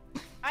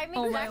 I'm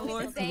Oh my exactly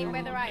lord. the same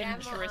whether I am or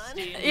on.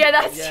 Interesting. Yeah,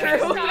 that's Yeah. true.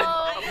 So,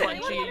 Bungie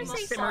anyone wanna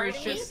say Simmers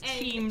sorry? just And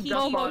teamed Kiki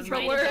up was on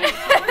right me. about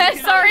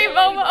it. Sorry,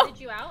 Momo. Did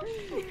you out?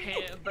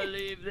 Can't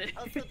believe this.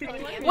 Also,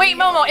 Tony, Wait,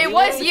 Momo, it We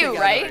was were you, together,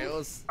 right? it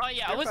was- Oh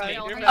yeah, it was me.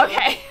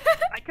 Okay.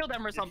 I killed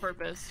Emrys on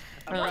purpose.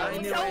 I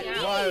knew so it.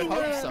 Well, I would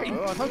hope so.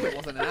 I hope it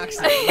wasn't an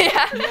accident.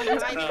 Yeah.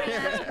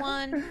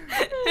 One.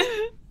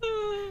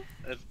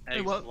 It's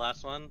Egg's what?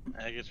 last one.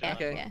 Egg is your Yeah.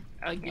 last Okay. Yeah.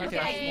 I guess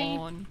Okay.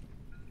 one.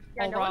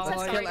 Yeah, no one Alright. said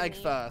Let's sorry kill to Egg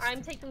me. first.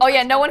 I'm taking Oh yeah,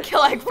 first no one effort.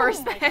 kill Egg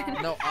first my then.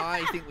 God. No,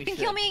 I think we You can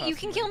should. kill me. You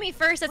can kill me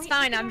first. That's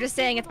fine. I'm just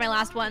saying it's my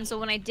last one, so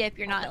when I dip,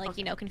 you're not like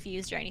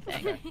confused or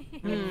anything.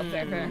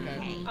 Fair, fair.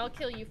 I'll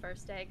kill you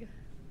first, Egg.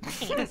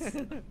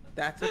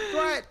 That's a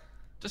threat.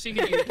 Just so you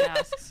can do the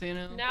tasks, you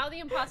know? Now the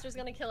imposter's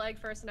gonna kill Egg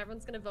first, and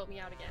everyone's gonna vote me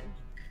out again.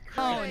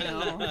 Oh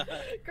no.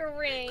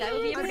 Great. That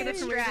would be a good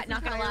strat.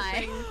 Not gonna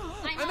lie.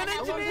 I'm an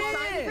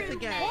engineer!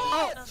 Again.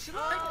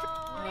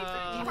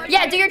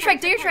 Yeah, do your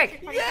trick. Do your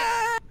trick.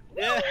 Yeah.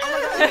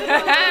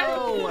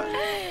 Oh,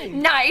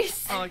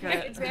 Nice.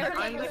 Okay. It's very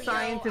I'm the good, yo. I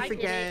scientist get it.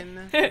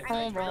 again.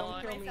 Hold Don't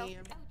on. kill me.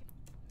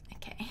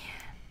 Okay.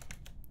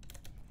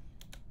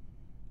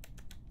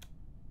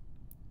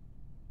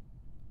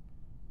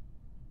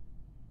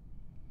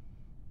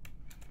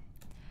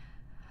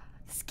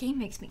 This game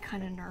makes me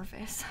kind of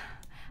nervous.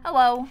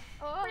 Hello.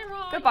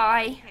 Oh,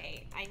 Goodbye.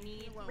 Okay, I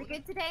need. we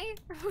good today?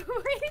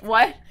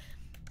 What?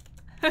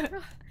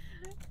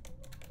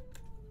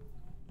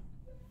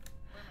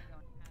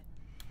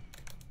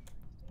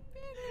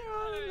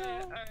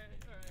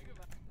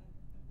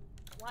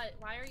 What?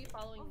 Why are you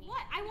following me?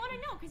 What? I want to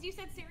know because you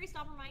said Siri,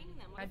 stop reminding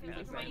them. What if it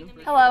was reminding them?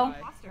 that Hello. you're the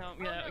imposter? Yeah,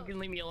 Oh, no. you can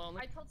leave me alone.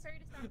 I told Sari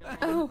to stop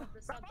Oh.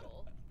 the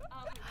schedule.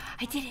 Oh,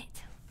 I did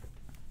it.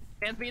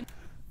 Anthony.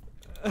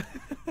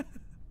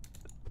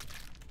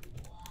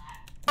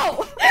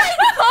 Oh.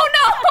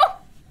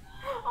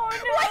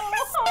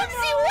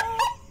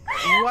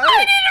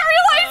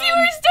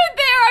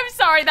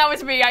 sorry, that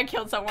was me. I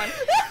killed someone.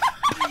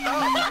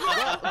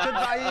 Well,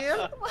 goodbye,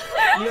 Ian.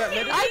 You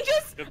admit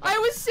it? I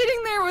was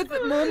sitting there with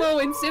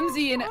Momo and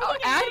Simsie and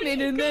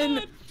admin, and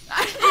then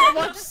I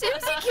watched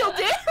Simsie kill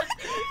Dan.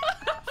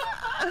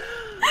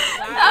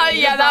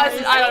 Yeah, that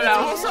was. I don't know.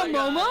 Also,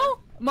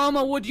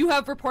 Momo, would you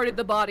have reported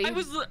the body? I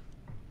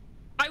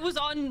was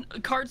on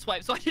card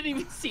swipe, so I didn't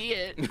even see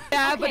it.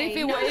 Yeah, but if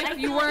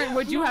you weren't,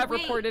 would you have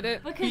reported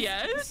it? Because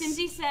Yes.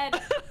 Simsie said,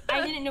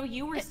 I didn't know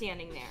you were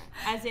standing there,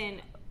 as in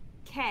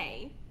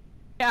K,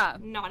 Yeah.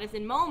 not as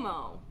in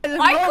Momo.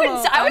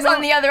 I was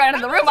on the other end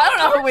of the room. I don't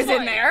know who was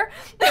in there.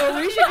 So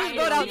we should just I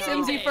vote out don't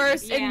know. Simsie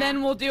first, Yeah. and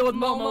then we'll deal with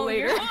Momo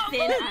later. You're on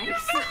thin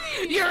ice.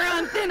 You're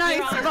on thin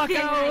ice,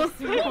 bucko.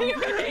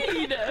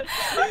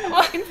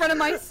 In front of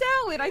my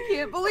salad, I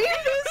can't believe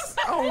this.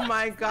 Oh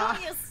my god.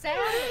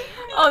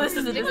 Oh, this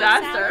is a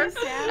disaster.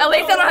 At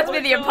least I don't have to be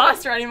the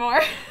imposter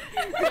anymore.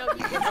 No,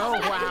 you could Oh,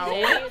 wow.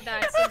 say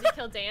that Simsie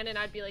killed Dan, and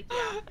I'd be like,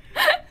 yeah,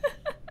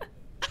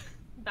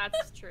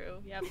 that's true.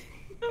 Yep.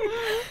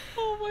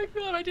 Oh my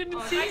god, I didn't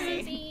see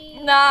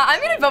it. Nah,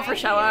 I'm gonna vote for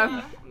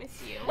Shella.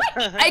 Miss you.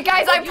 Hey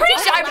guys, I'm pretty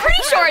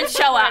sure it's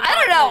Shella.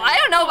 I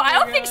don't know, but I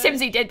don't think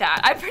Simsie did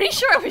that. I'm pretty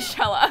sure it was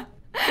Shella.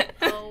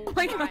 Oh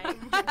my god.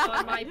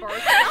 On my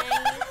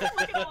birthday.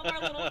 Look at all of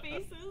our little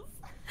faces.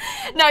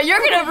 No, you're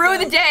gonna rue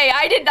the day.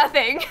 I did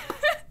nothing.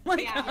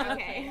 Yeah,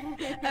 okay.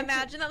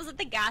 Imagine that was like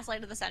the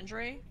gaslight of the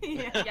century.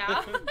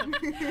 Yeah.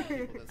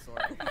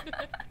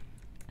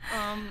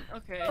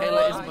 Okay.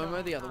 Kayla, is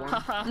Momo the other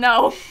one?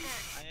 No.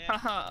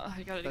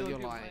 I gotta That go you're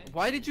do lying. my-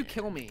 Why did you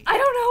kill me? I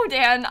don't know,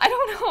 Dan. I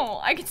don't know.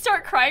 I could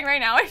start crying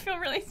right now. I feel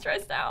really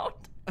stressed out.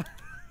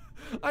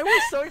 I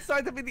was so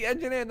excited to be the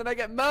engineer, and then I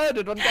get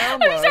murdered on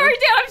download. I'm sorry,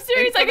 Dan. I'm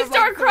serious. I front could of, like,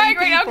 start crying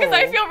 3 right now because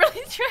I people. feel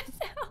really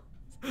stressed out.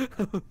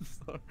 I'm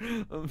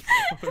sorry. I'm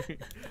sorry.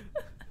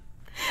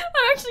 I'm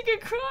actually gonna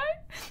cry.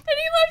 And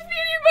he left me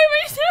in here by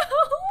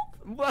myself.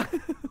 What?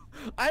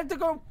 I have to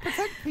go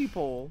protect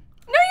people.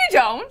 No, you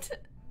don't.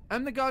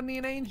 I'm the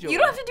guardian angel. You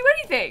don't have to do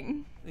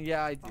anything.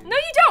 Yeah, I do. No,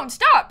 you don't.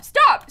 Stop.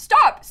 Stop.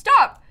 Stop.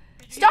 Stop.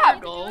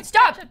 Stop. Go.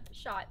 Stop.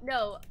 Shot.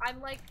 No, I'm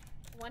like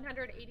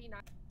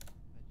 189.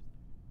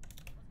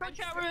 Come on,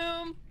 chat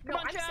room. No,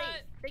 Come on, I'm chat.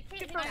 safe. They can't Get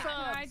hit those that.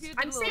 subs.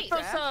 I'm safe. Get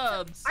those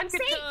subs. I'm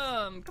Get safe.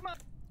 them. Come on.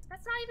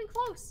 That's not even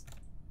close.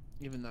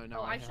 Even though, no,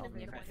 Oh, I I should held have me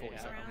made for it full work.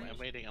 second. I'm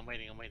waiting. I'm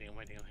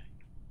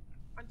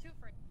too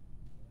afraid.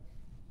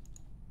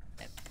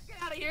 Get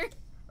out of here.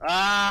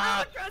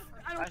 Ah!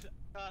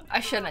 I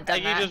shouldn't have done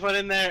Eggy that. just went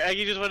in there.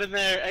 Eggy just went in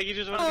there. Eggy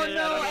just went Oh in there.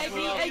 no, I don't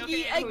know who else.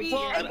 Eggy. I don't-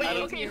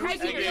 Okay, Eggy,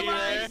 Eggy, you you're alive.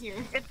 there? It's Eggy, me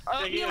okay.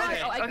 Oh, Eggy's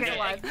Okay.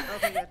 alive.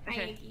 Okay, good. Hi,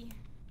 Okay. Iggy.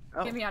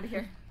 Oh, Get me out of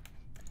here.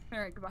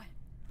 Alright, goodbye.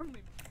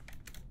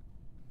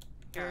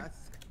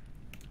 task.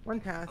 One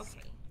task.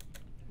 Okay.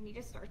 I need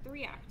to start the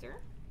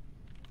reactor.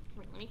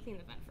 Wait, let me clean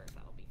the vent first.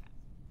 That'll be fast.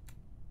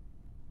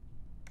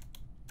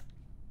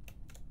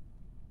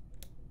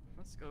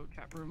 Let's go,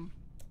 chat room.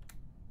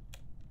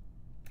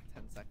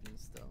 10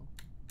 seconds still.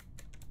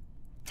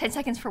 10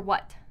 seconds for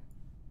what?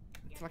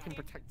 So I can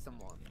protect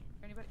someone.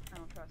 Anybody? I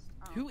don't trust.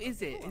 Oh. Who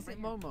is it? Is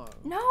it Momo?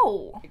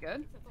 No. You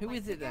good? Who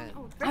is it then?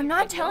 Oh, I'm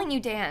not telling you,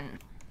 Dan.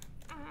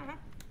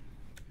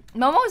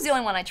 Momo's the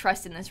only one I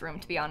trust in this room,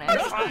 to be honest.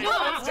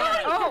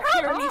 Oh,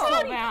 scared me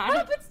so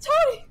bad. It's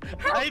Tony!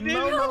 I didn't.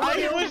 Momo I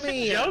killed was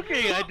me.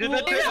 joking. I did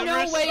that to There's no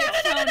Emrys. way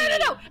it's Tony.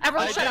 No.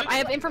 Everyone I shut up. did- I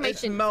have It's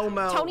information.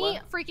 Momo. Tony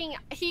freaking,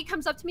 he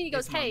comes up to me and he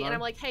goes, It's hey, Momo. and I'm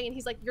like, hey, and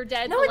he's like, you're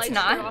dead. No, the it's lights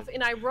not. turn off,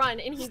 and I run,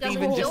 and he doesn't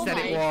Steven just kill said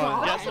me. it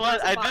was. Guess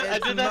what? I did that.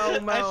 It's I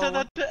said Momo.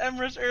 that to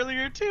Emrys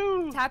earlier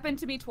too. It's happened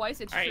to me twice.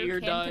 It's Alright, true.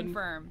 you're Can done.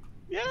 confirm.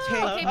 Yeah.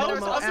 Take Okay, but there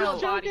was Momo also out.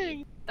 a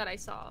body that I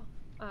saw.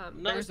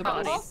 No, There's the no.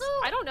 body. Also,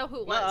 I don't know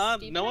who it was.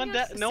 Steven, No I one.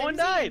 guess? No one Simsie?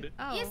 died.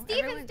 Oh, Yeah,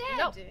 Steven's dead.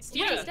 No, Steven's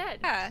Yeah. dead.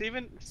 Yeah.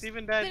 Steven died.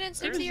 Steven and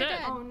Steven's Simsie are dead.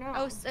 dead. Oh no.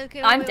 Oh,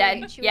 okay. I'm wait, dead.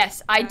 wait, she was-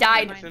 Yes, I yeah,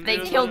 died. never mind. They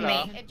Cindy killed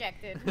was me.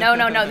 Ejected.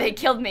 No, they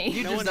killed me.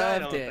 You No one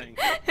died, I deserved don't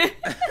it.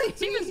 think.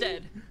 Steven's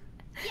dead.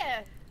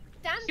 Yeah.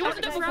 Dan He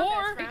wasn't died dead the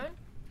before. first round.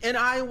 And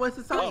I was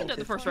the He wasn't scientist. dead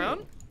the first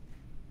round.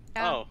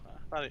 Yeah. Oh,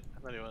 I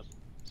thought he was.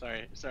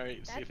 Sorry,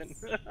 Steven.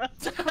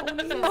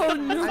 Oh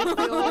no. I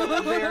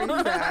feel very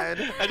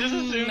sad. I just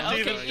assumed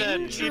Okay, Steven's dead.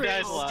 He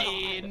died last.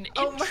 interesting.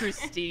 Oh my-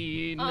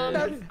 Interesting.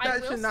 That I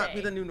should will not say,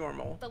 be the new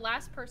normal. The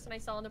last person I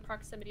saw in the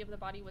proximity of the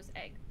body was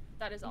Egg.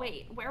 That is all.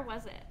 Wait, where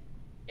was it?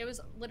 It was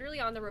literally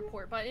on the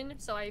report button,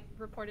 so I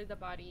reported the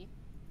body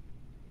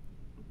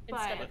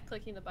instead But- of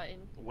clicking the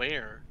button.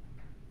 Where?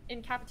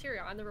 In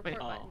cafeteria on the report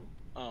Oh. button.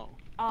 Oh.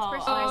 Oh.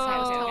 person I saw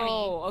was Tony.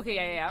 Oh,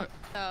 okay, yeah.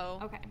 So.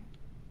 Okay.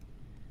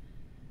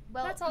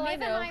 Well, That's all I Niv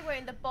know. and I were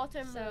in the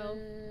bottom So-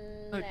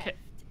 left Okay.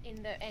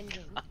 in the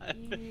engine.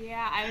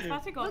 Yeah, I was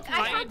about to go. Look, to I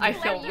the- had I to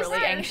feel let you really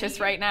say. anxious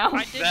right now.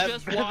 I did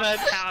just walk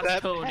past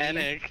that Tony.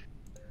 panic.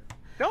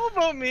 Don't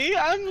vote me.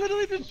 I'm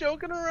literally just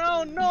joking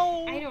around.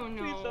 No. I don't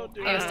Please know. don't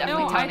do It was that.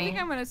 definitely No, Tony. I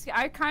think I'm gonna see.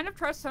 I kind of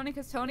trust Tony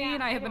because Tony Yeah,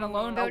 and I have I been don't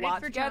alone know. a Voted lot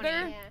for together.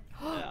 Tony.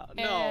 Yeah. Yeah, I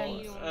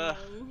no. don't know.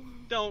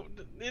 Don't.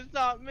 It's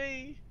not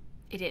me.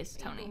 It is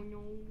I Tony. don't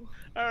know.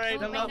 All right,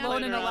 Oh, I'm wait, not no,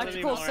 playing in around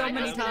electrical anymore, so I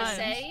many guess. times.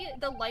 Say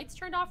the lights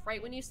turned off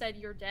right when you said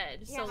you're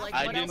dead. So like,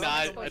 I what did else am I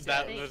not. supposed to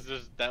That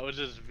think? was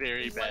just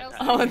very What bad else-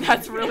 timing. Oh,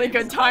 that's really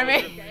good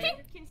timing.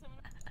 Can someone-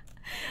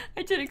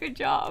 I did a good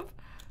job.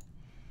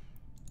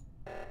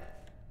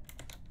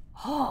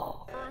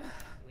 Oh.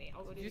 Wait,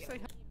 I'll go do You the say other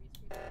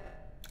one.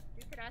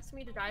 You could ask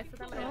me to die for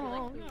them, and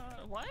I'd be like,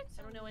 "Ooh, What?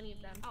 I don't know any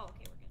of them. Oh,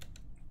 okay, we're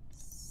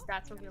good.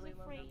 That's a I was really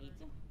low afraid.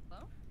 number.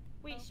 Hello?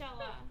 Wait,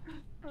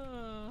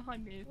 Shella, Hi,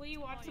 Miv. will you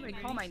watch Somebody the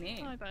call my news?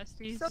 name. Hi,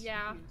 besties.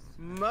 Yeah.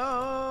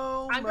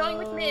 Mo. I'm going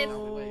with Miv.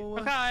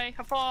 Okay,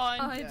 have fun.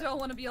 I don't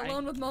want to be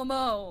alone with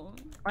Momo.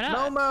 Why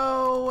not?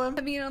 Momo.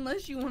 I mean,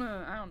 unless you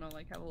wanna, I don't know,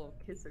 like have a little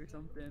kiss or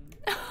something.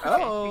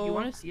 Oh. Do you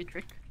want to see a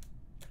trick?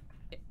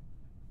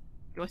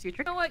 You want to see a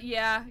trick? You know what?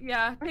 Yeah,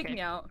 take Okay.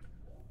 me out.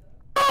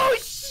 Oh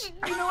shit!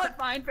 You know what?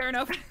 Fine, fair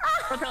enough.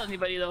 Don't tell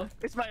anybody though.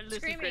 It's my little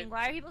Screaming. secret.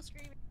 Why are people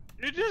screaming?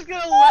 You're just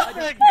gonna let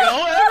that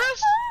go,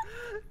 Everest?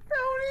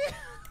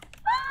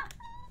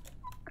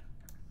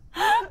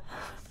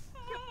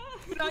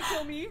 Do not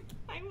kill me.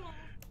 I won't.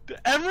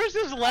 Everest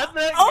just let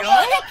that Oh go?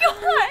 my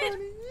god!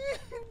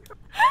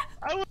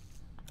 I would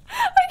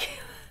I can't-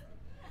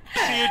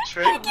 see a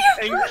trick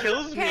and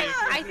kills me. Okay,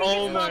 I think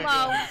Oh it's my Momo.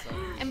 god.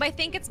 And by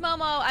think it's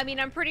Momo, I mean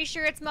I'm pretty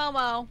sure it's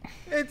Momo.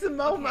 It's a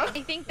Momo.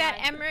 I think that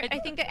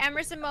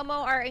Emrys and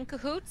Momo are in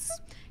cahoots.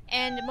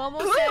 And Momo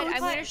said, "I'm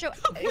gonna show."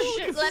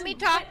 Let me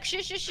talk.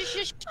 Shush, shush, shush,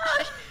 shush,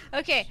 shush.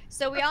 Okay,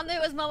 so we all knew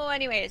it was Momo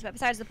anyways, but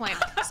besides the point.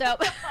 So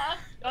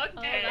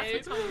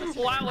Okay.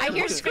 Wow. I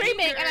hear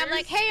screaming, and I'm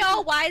like, "Hey,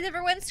 y'all, why is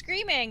everyone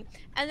screaming?"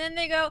 And then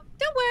they go,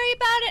 "Don't worry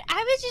about it.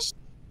 I was just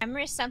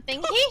Emrys something,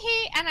 hee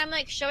hee." And I'm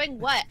like, "Showing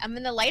what?" And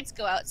then the lights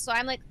go out, so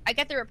I'm like, I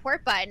get the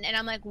report button, and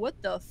I'm like,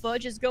 "What the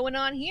fudge is going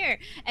on here?"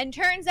 And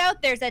turns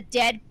out there's a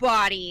dead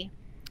body.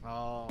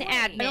 Oh. The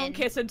I don't admin.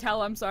 kiss and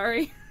tell. I'm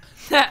sorry.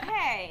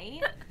 Hey,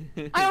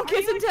 I don't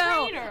kiss you a and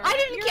tell. traitor?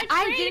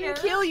 I didn't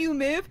kill you,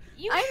 Miv.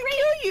 you I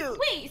didn't kill you.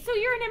 Wait, so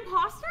you're an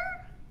imposter?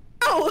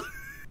 No.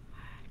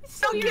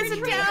 So Don't you're kiss a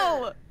and traitor?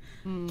 tell.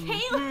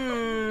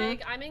 Caleb.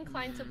 Meg, I'm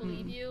inclined to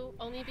believe you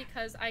only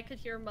because I could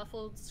hear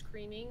muffled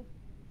screaming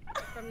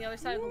from the other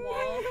side of the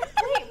wall.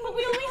 Wait, but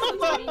we only have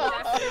Between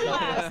Jeff and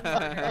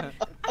Laz.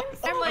 I'm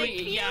so I like,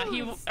 mean, yeah,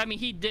 confused.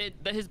 he did.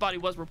 His body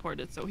was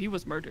reported, so he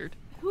was murdered.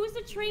 Who's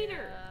the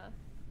traitor?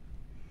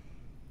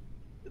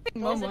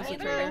 Momo's a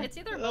traitor. It's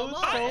either That was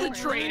Momo so or The weird.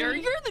 traitor.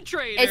 You're the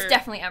traitor. It's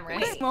definitely Emrys.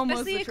 Wait, Momo's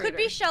honestly, the it could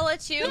be traitor.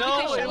 Shella too,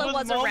 No, because it Shella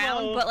was was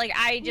around, Momo. but like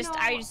I just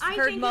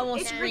heard think Momo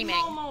it's screaming.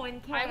 Momo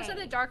and Kay. I was in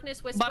the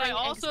darkness whispering, But I Egg's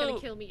also- gonna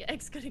kill me,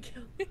 Egg's gonna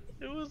kill me.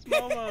 It was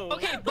Momo.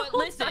 Okay, but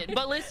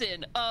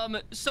listen.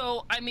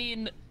 So I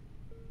mean,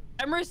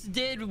 Emrys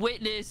did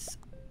witness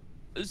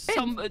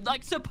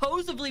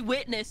supposedly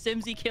witness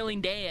Simsie killing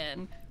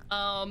Dan.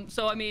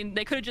 So I mean,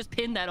 they could have just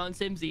pinned that on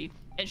Simsie,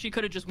 and she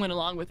could have just went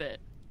along with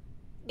it.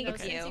 I think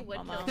it's No, you, Simsie would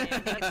Momo. kill I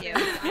think it's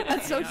you.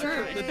 That's so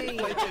true.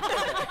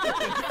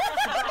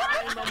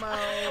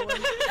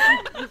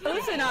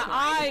 Listen,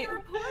 I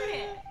Report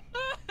it.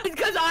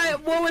 because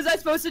what was I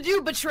supposed to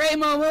do? Betray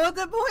Momo at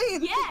that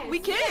point? Yes, We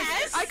kissed.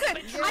 yes. I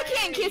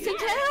can't kiss and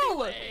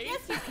tell. Yes,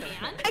 you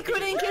can. I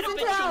couldn't kiss and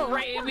tell.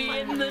 Betray me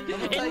in the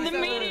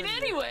meeting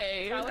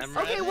anyway.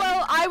 Okay,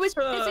 well, I was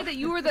trying to say that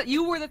you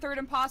were the third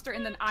imposter,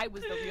 and then I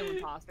was the real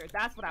imposter.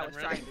 That's what I was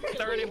trying to do.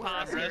 Third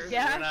imposter. Emrys,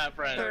 Yeah. We're not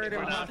friends. Third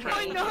We're not imposter. I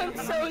friends. know. I'm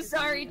so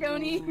sorry,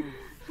 Tony.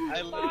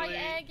 I Bye, literally.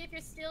 Egg, if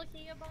you're still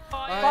here. Bye.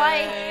 Bye.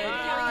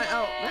 Bye.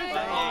 Oh, Bye.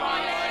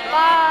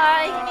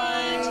 I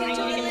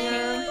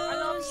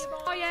love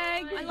you. Bye,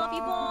 Egg. I love you,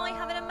 boy.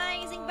 Have an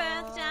amazing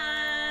birthday.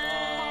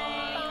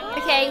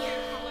 Okay.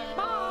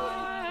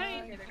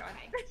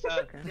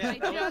 Yeah,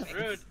 that was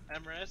rude,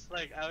 Emrys.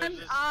 Like I was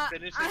just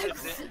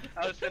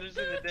finishing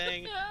the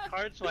dang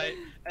card swipe,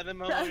 and then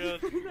Momo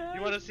goes,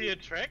 "You want to see a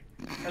trick?"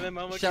 And then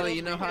Momo Shelly, kills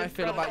you know me how I in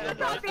feel front about of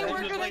your everyone. birthday. They were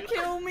And just gonna like-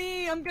 kill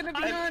me. I'm gonna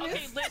be honest.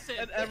 Okay, listen.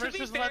 And to Emrys be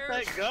just fair,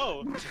 let that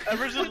go.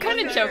 Emrys just kind let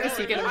of that joke go. is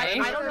he gonna I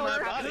make? don't know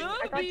what's happening. I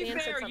To thought be Dan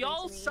said fair, something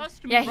y'all to me.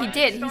 sussed me Yeah, he from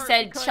did. the He start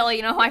said, because Shelly,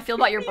 you know how I feel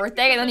about your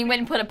birthday? And then he went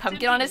and put a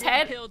pumpkin on his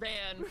head. Kill Dan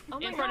Oh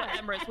my in front of God.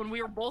 Emrys when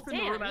we were both in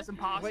the room as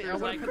imposters. Wait, I and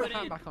I want to put the couldn't,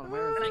 hat back on.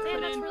 Where is and I it?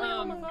 Dan, that's couldn't really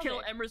homophobic.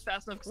 kill Emrys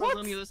fast enough because I was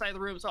on the other side of the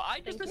room. So I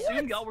just Thank you.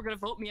 assumed y'all were gonna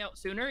vote me out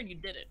sooner, and you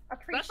did it.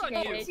 That's on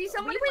Appreciate you. it. See,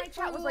 somebody We in my went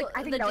chat was like,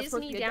 I through think the that was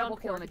supposed to Disney be a double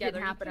downhill kill, and it didn't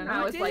together. happen. And You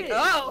I was did like, it.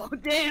 oh,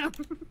 damn.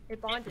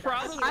 It bonded us.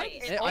 Probably.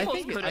 It I almost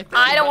think could have.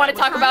 I don't want to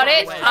talk about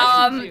it.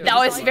 That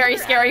was very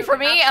scary for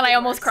me, and I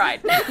almost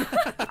cried.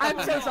 I'm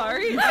so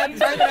sorry. I'm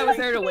sorry that I was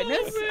there to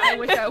witness. I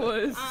wish I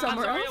was I'm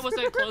somewhere sorry I else.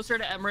 wasn't closer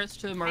to Emrys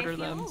to I murder feel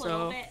them. a little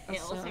So. bit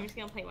ill, so I'm just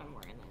gonna play one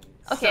more and then.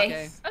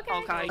 Okay. Okay.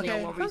 Okay, Okay,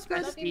 no worries, sounds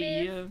good.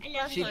 bestie.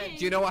 I love She, you.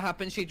 do you know what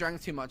happened? She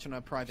drank too much on her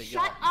private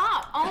Shut yacht.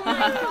 up! Oh my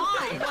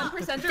god!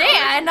 1%.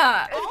 Dan!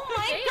 Oh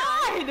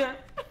my god!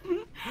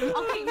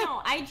 Okay,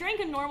 no, I drank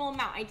a normal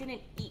amount. I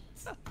didn't eat.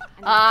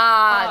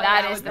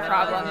 That is the that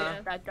problem.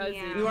 does- That does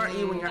Yeah. it. You aren't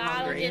eating when you're That'll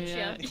hungry. get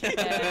you.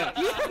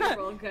 You're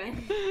real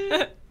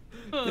good.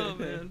 Oh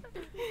man.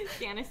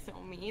 Dan is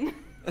so mean.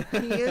 He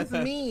is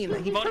mean.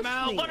 He Vote him pushed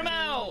out! me. Vote him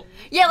out!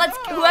 Yeah, let's.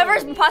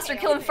 Whoever's imposter,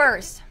 kill him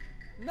first.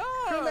 No.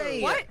 Too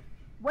late. What?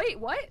 Wait,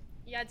 what?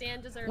 Yeah,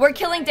 Dan deserves. We're to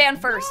killing die. Dan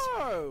first.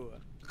 No.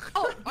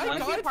 Oh, I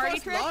wanna see a died party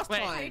first trick? last Wait.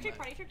 time. Party trick,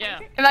 party trick, Yeah.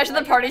 party trick. Imagine the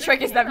Well, party you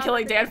trick is them better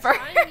killing take Dan the first.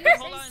 time, you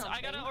Hold say on,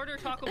 I gotta something. order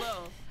Taco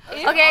Bell.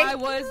 If Okay. I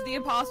was the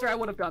imposter, I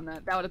would have done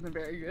that. That would have been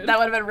very good. That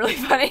would have been really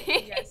funny.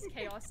 Yes,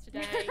 chaos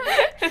today.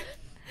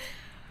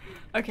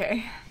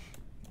 Okay.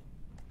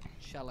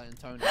 Shella and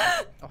Tony.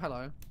 Oh,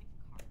 hello.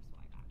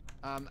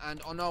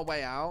 And on our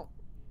way out,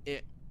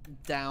 it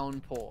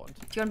downpoured,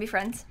 Do you want to be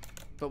friends?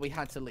 but we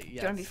had to leave. Yes.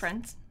 Do you want to be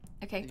friends?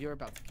 Okay. You're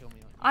about to kill me.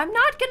 I'm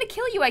not gonna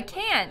kill you. I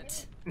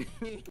can't.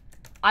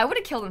 I would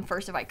have killed him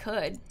first if I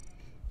could.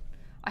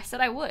 I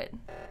said I would,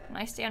 and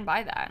I stand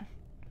by that.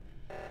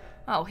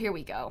 Oh, here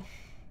we go.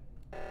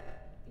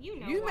 You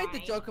know You why. made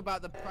the joke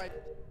about the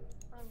private.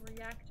 A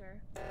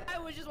reactor. I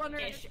was just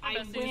wondering. Ish, I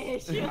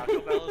Besties. wish. Taco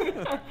Bell is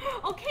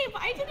Okay,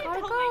 but I didn't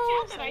tell Gotta my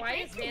go. chat that So I why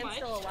drank is too Dan much.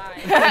 still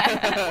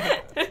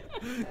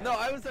alive? No,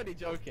 I was only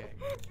joking.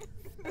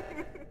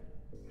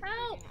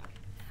 Help!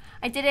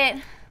 I did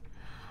it.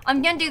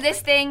 I'm gonna do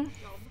this thing.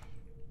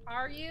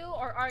 Are you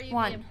or are you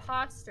One. the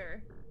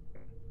imposter?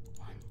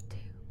 1, 2.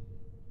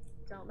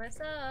 Don't mess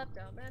up,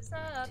 don't mess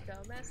up,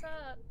 don't mess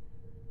up.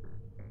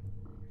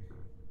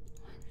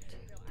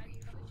 No, I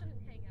probably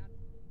shouldn't hang out.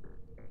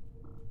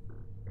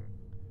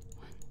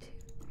 1, 2,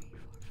 3,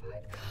 4,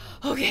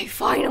 5. Okay,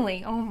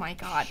 finally. Oh my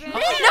god. No! No!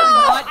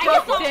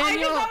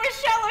 I just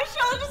thought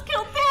Michelle just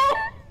killed Dan!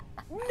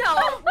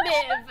 No,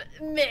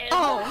 Miv.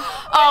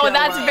 Oh,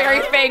 that's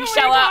very fake,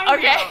 Shella.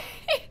 Okay.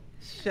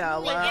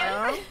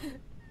 Shella.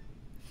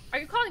 Are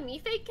you calling me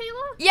fake,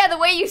 Kayla? Yeah, the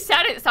way you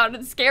said it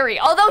sounded scary.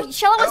 Although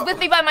Shella was with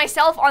me by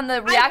myself on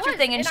the reactor was,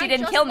 thing and she I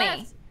didn't just kill me.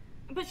 left.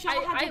 But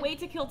Shella had I- to wait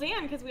to kill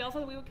Dan because we all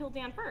thought we would kill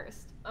Dan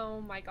first. Oh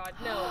my god,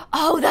 no.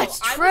 Oh,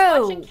 that's I was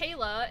true. watching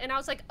Kayla, and I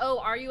was like, oh,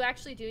 are you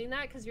actually doing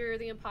that because you're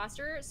the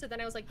imposter? So then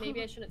I was like,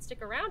 maybe I shouldn't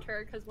stick around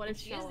her because what if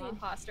she is the Shella.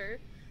 imposter?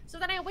 So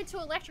then I went to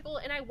electrical,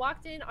 and I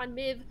walked in on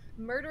Miv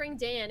murdering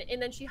Dan,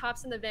 and then she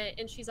hops in the vent,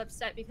 and she's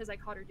upset because I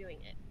caught her doing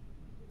it.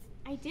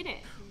 I didn't.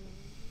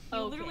 You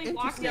Okay. literally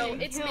walked in No,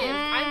 and it's Miv. killed.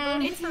 I'm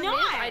voting It's for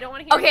not. Miv. I don't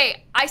want to hear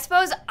Okay, I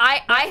suppose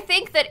I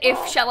think that if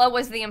Shella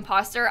was the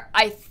imposter,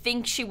 I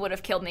think she would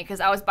have killed me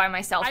because I was by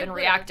myself I in would've.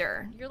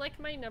 reactor. You're like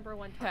my number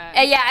one target.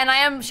 Okay. Yeah, and I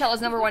am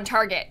Shella's #1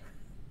 target.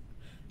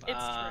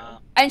 It's true.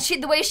 And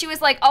the way she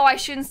was like, oh, I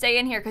shouldn't stay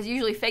in here because you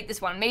usually fake this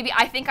one. Maybe,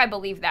 I think I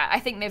believe that. I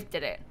think Miv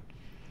did it.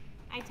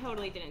 I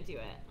totally didn't do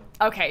it.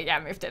 Okay, yeah,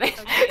 Miv did it.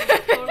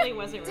 It totally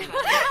wasn't revenge.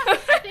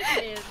 I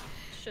think Miv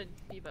should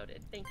be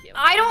voted. Thank you.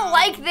 I don't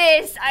like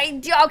this.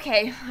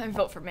 Okay, I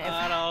vote for Miv.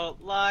 I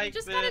don't like You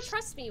just this. gotta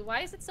trust me.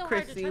 Why is it so hard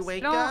to Chrissy, trust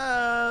wake me? No.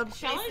 up.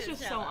 Shella's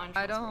just so untrustworthy.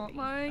 I don't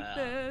like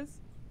this.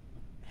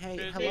 Hey,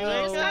 Chrissy, You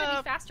hello. just gotta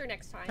up. be faster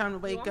next time. Time to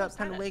You wake up, almost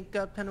time to had it. wake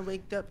up, time to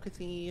wake up,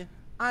 Chrissy.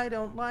 I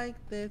don't like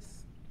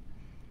this.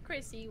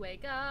 Chrissy,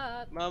 wake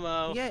up.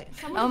 Momo. Yeah.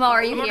 Momo,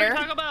 are you I'm ordering here?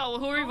 Taco Bell.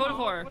 Who are you voting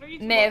for? What are you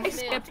Miv. doing? I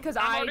skipped because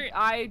I'm I ordering-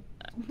 I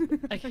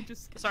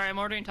just Sorry, I'm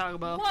ordering Taco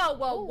Bell. Whoa,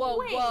 whoa, whoa,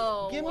 wait.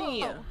 whoa.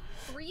 Gimme. whoa.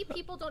 3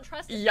 people don't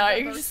trust us.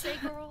 Yikes. Birthday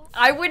girls?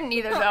 I wouldn't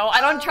either, though.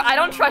 I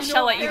don't trust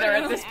Shella Fair either at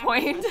enough. this After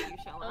point. you,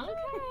 Shella.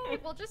 Okay.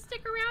 Well, just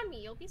stick around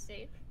me. You'll be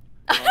safe.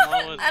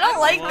 Momo was- I don't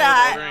like Momo was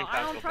that. ordering I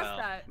don't Taco trust Bell.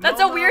 that.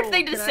 That's a weird Momo,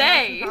 thing to can I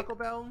have some say. Taco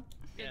Bell?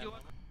 Yeah.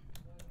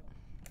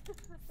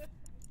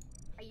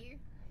 Are you?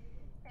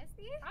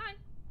 Testy? Hi.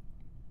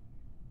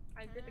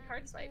 I did the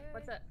card swipe.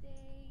 What's up?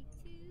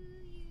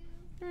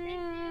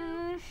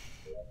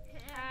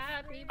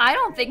 Happy I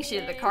don't think she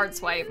did the card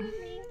swipe.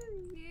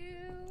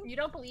 You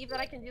don't believe that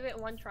I can do it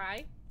in one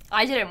try?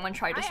 I did it in one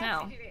try just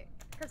now.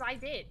 Because I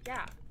did,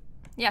 yeah.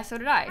 Yeah, so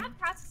did I I. have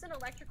tasks in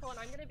electrical, and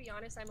I'm gonna be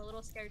honest, I'm a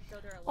little scared to go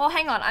there alone. Well,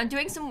 hang on. I'm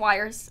doing some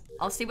wires.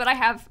 I'll see what I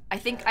have. I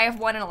think I have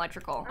 1 in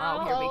electrical.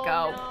 Oh, here we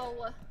go.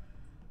 No.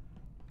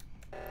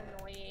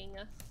 Annoying.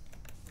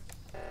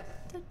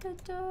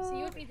 So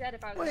you would be dead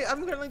if I was. Wait,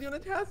 I'm currently doing a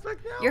task right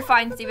now. You're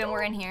fine, Steven.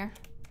 We're in here.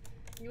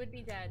 You would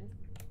be dead.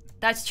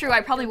 That's true.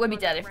 I probably would be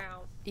dead if.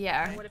 Round. I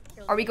Yeah. would've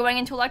killed Are we you. going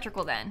into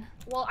electrical then?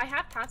 Well, I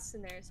have tasks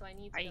in there, so I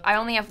need to. I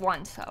only have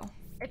 1, so.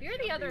 If you're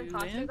the other Are you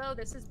imposter, in? though,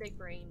 this is big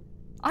brain.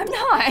 I'm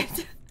not.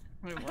 Wait,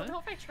 I don't what? know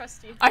if I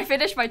trust you. I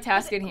finished my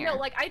task in here. No,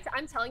 like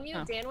I'm telling you,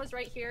 Oh. Dan was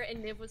right here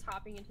and Niv was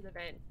hopping into the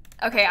vent.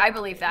 Okay, I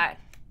believe that.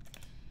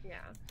 Yeah.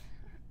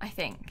 I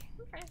think.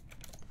 Okay.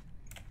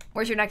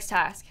 Where's your next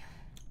task?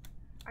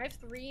 I have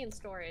 3 in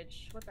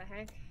storage. What the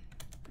heck?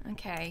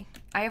 Okay.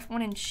 I have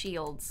 1 in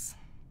shields.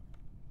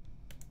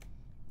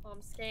 Oh,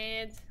 I'm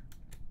scared.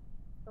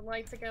 The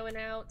lights are going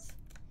out.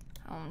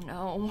 Oh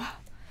no.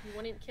 You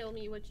wouldn't kill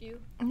me, would you?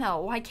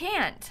 No, I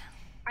can't.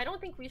 I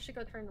don't think we should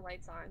go turn the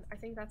lights on. I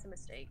think that's a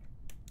mistake.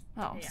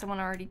 Oh, Yeah. someone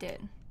already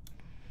did.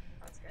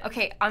 That's good.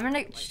 Okay, I'm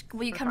gonna.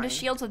 Will you We're come to fine.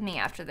 shields with me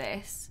after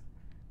this?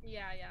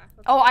 Yeah, yeah.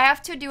 Let's Oh, go. I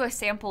have to do a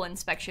sample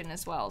inspection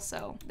as well,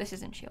 so this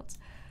isn't shields.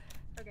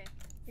 Okay.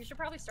 You should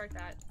probably start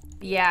that.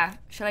 Yeah.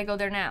 Should I go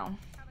there now?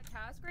 have a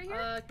task right here.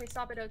 Can we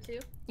stop at O2?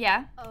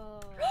 Yeah. Oh.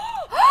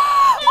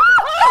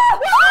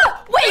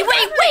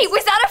 Wait!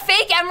 Was that a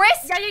fake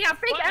Emrys? Yeah.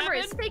 Fake What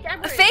Emrys. happened? Fake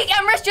Emrys. Fake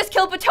Emrys just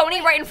killed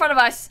Batoni right in front of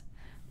us.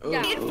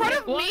 Yeah. In front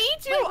of me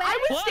too. I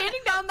was What?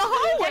 standing down the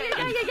hallway.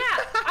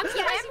 Yeah. I'm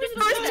surprised you didn't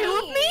There's see two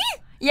of me.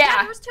 Yeah.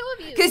 There was 2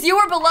 of you. Because you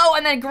were below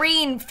and then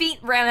green feet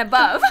ran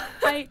above.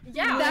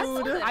 Yeah.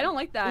 I don't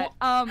like that.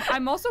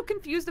 I'm also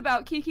confused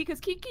about Kiki because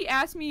Kiki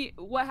asked me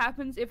what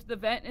happens if the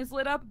vent is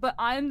lit up, but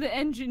I'm the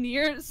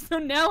engineer, so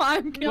now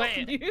I'm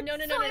confused. No.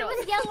 So it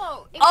was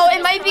yellow. Oh,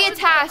 it might be a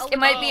task. It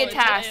might be a It's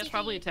task.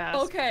 probably a task.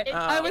 Okay, Oh.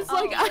 I was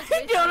like, it I was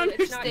with don't you,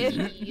 it's not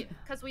understand. Kiki,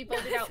 because we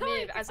voted out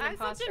Sorry, Miv as an I'm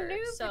such a imposter,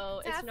 noob so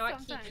with it's tasks not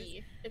sometimes.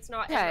 Kiki, it's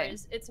not Okay.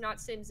 Emrys, it's not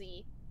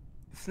Simsie.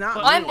 It's not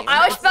But I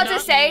was It's about to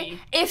not say, me.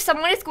 if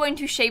someone is going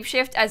to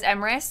shapeshift as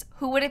Emrys,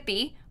 who would it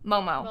be?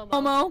 Momo.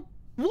 Momo.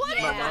 What?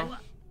 Momo.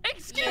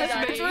 Excuse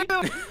Yeah. me. It would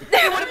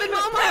have been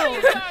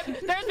Momo.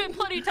 There's been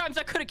plenty of times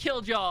I could have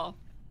killed y'all.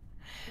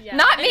 Yeah.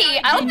 Not me.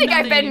 I don't think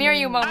I've been near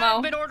you, I've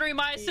Momo. been ordering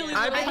my silly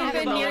I've little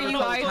been food near all you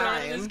the either.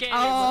 time in this game.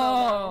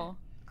 Oh.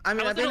 I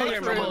mean, I I've been wasn't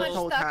here electrical. Momo this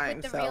whole Stuck time,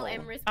 with the real so.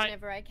 Emrys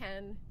whenever I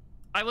can.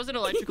 I wasn't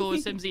electrical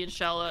with Simsie and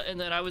Shella, and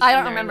then I was. I in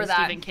don't there, remember and then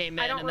that. Steven came in,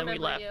 I don't and then we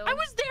remember left. you. I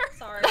was there.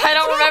 Sorry. I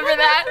don't remember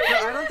that. No,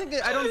 I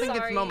don't think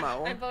Sorry. it's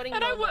Momo. I'm voting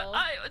And I, Momo.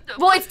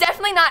 Well, it's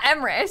definitely not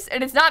Emrys,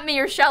 and it's not me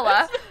or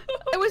Shella.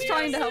 I was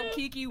trying to help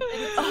Kiki with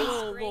a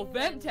little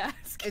vent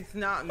task. It's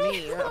not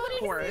me, of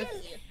course.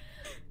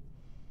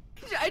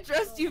 I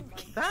trust you.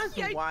 That's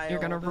wild. You're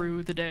gonna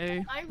rue the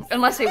day.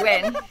 Unless we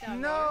win.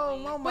 No,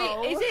 Momo.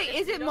 Wait,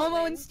 is it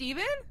Momo and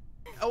Steven?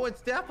 Oh,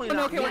 it's definitely Oh,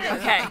 no, not okay, me. we're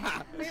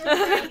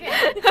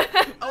good.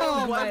 Okay.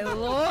 Oh my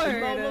lord.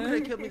 Momo could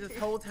have killed me this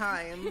whole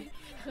time.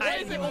 I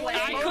couldn't. I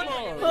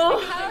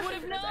would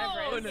have known. Why I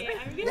would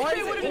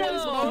is it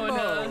have always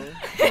known.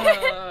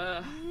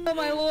 Momo? Oh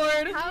my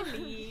lord. How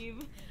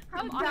leave?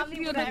 How I'm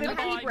honestly dumb a little bit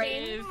Happy Bye,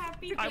 brain. Dave.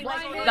 Happy I brain.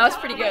 was- That was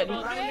pretty good.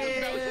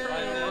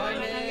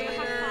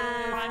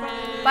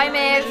 Bye,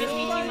 Maeve.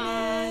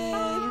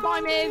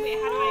 Bye, Maeve. Wait,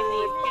 how do I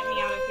leave? Get me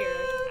out of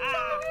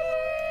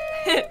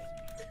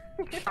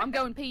here. I'm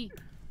going pee.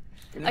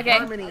 In Okay.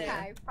 harmony.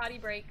 Okay, potty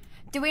break.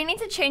 Do we need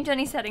to change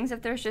any settings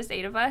if there's just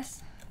 8 of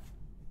us?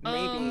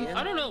 Maybe.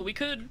 I don't know. We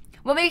could.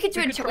 Well, maybe we could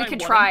do We it. could We try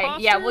could one try.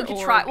 Yeah, we imposter,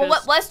 could or try. Well,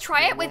 just- let's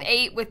try it with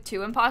 8 with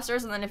 2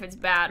 imposters, and then if it's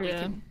bad, we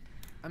Yeah. can.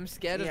 I'm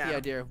scared of Yeah. the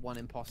idea of one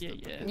imposter.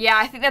 Yeah. Yeah,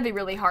 I think that'd be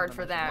really hard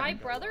for My them.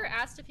 brother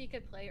asked if he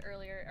could play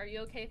earlier. Are you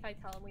okay if I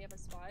tell him we have a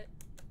spot?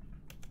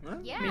 Huh?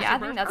 Yeah. Yeah, I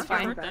think that's It's your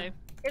fine. birthday.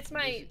 It's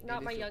my It not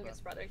is my your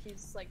youngest brother.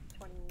 He's like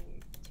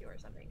 22 or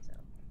something. So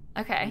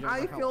Okay. You don't know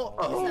I how feel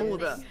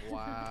old.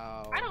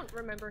 Wow. I don't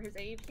remember his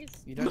age. He's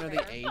You don't know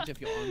the age of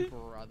your own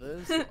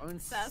brothers, your own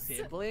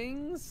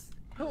siblings?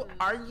 Who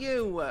are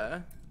you?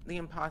 The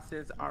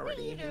imposters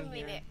already Wait a in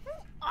here. minute. Who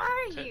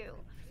are you?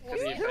 To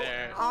be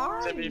fair,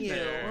 are to be you?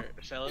 fair,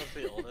 Shella's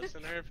the oldest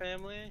in her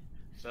family,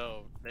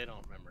 so they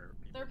don't remember.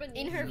 They're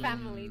beneath In her me.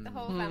 family, the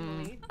whole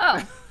family.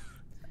 Oh,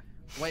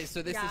 Wait,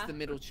 so this is Yeah. the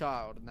middle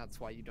child, and that's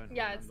why you don't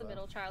Yeah, it's the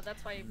remember. middle child.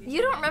 That's why.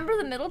 you don't remember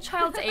the middle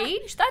child's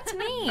age? That's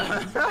me.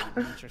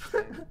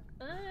 Interesting.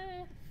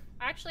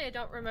 Actually, I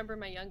don't remember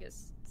my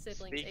youngest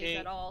sibling's age Speaking-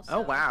 at all. Oh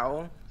so-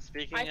 wow.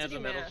 Speaking I have to as do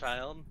a middle math.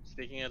 child,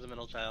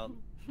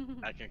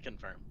 I can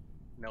confirm.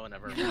 No one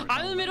ever. remembers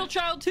I'm the middle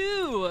child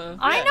too.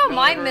 I Yeah, know no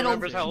my one middle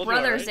remembers how old you are,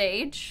 brother's right?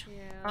 age.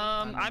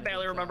 Yeah. I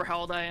barely remember how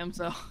old I am,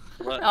 so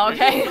But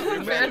Okay,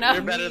 you're fair enough.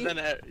 You're better than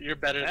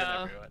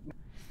Yeah. everyone.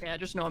 yeah,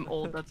 just know I'm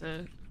old. That's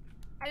it.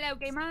 Hello,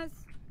 gamers.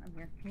 I'm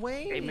here.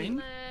 Wait. Gaming.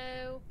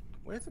 Hello.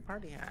 Where's the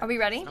party hat? Are we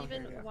ready? Oh,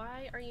 Steven, there you go.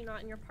 why are you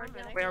not in your party?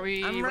 I'm Wait, are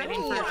we I'm waiting ready.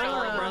 for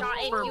Shella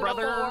Not in for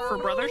brother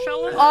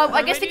uniform. Shella?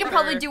 I guess we Waiting could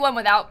probably for- do one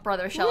without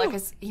Brother Shella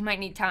because he might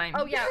need time.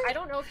 Oh yeah, I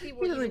don't know if he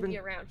would doesn't even be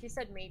even- around. He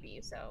said maybe,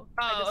 so.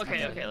 I Oh, just okay,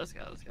 have okay, to- let's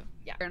go, let's go.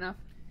 Fair enough.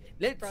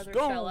 Let's Brother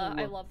go. Shella,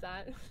 I love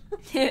that.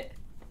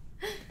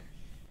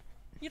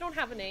 You don't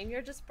have a name.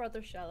 You're just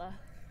Brother Shella.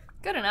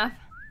 Good enough.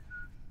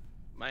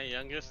 My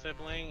youngest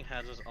sibling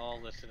has us all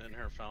listed in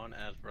her phone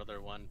as brother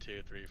 1,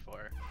 2, 3,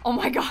 4. Oh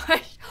my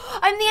gosh.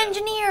 I'm the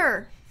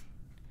engineer.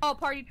 Oh,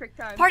 party trick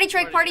time. Party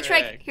trick, Party party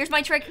trick. trick. Here's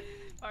my trick.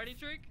 Party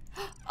trick?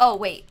 Oh,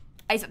 wait.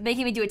 It's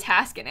making me do a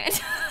task in it.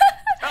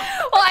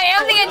 Well, I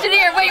am the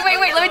engineer. Wait.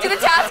 Let me do the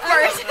task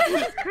first.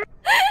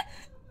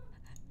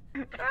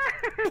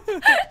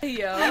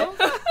 Yo.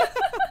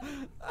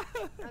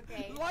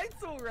 Okay.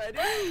 Lights already.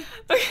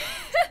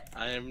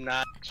 I am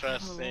not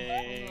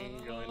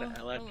trusting going to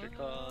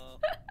electrical.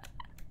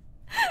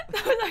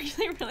 That was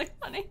actually really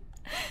funny.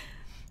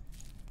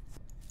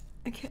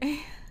 Okay.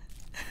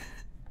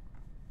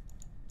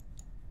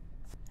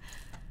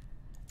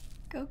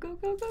 Go.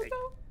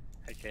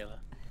 Hey, Kayla.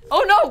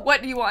 Oh no,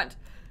 what do you want?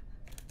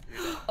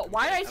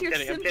 Why did I hear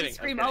kidding, I'm Simpsons kidding, I'm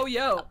scream, kidding. oh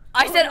yo?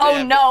 I said, Oh, oh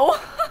yeah, no.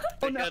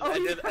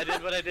 Because I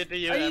did what I did to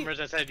you, Are you- Embers.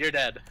 I said you're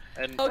dead.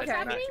 And Okay.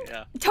 I,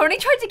 yeah. Tony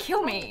tried to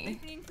kill me.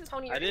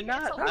 Tony, I you're did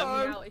gonna not. get so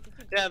I'm- hung out if you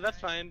keep Yeah, doing that's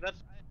that. fine. That's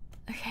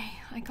Okay,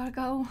 I gotta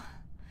go.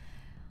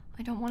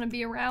 I don't want to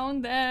be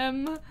around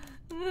them.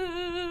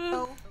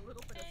 I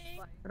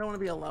don't want to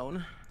be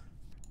alone.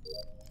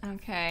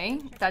 Okay,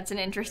 that's an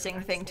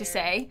interesting thing to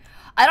say.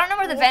 I don't know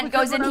where the Well, vent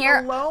because goes in when I'm here.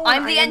 alone,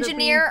 I'm I the end up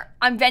engineer.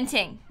 I'm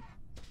venting.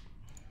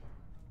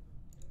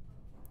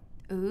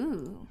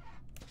 Ooh.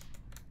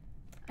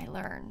 I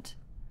learned.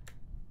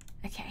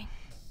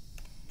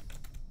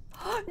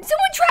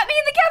 Someone trapped me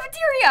in the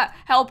cafeteria!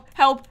 Help,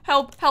 help,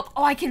 help, help.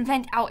 Oh, I can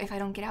vent out if I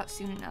don't get out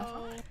soon enough.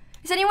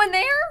 Is anyone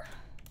there?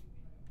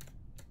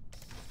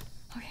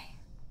 Okay.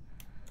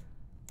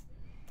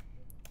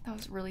 That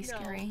was really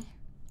scary.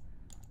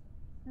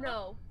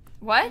 No.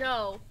 What?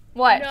 No.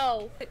 What?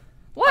 No.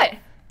 What?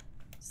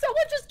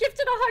 Someone just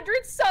gifted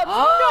 100 subs.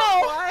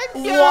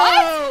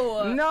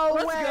 What? No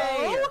Let's way!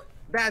 go.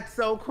 That's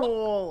so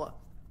cool.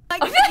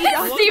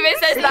 Steven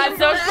says that's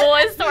so cool.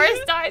 His source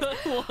dies.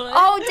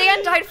 Oh,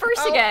 Dan died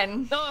first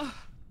again.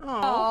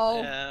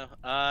 Oh.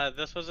 Yeah,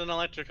 this was an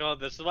electrical.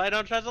 This is why I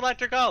don't trust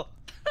electrical.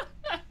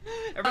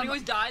 Everybody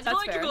always dies in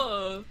that's fair.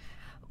 electrical.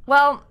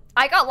 Well,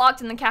 I got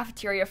locked in the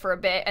cafeteria for a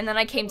bit, and then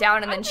I came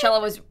down, and then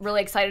Shella was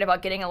really excited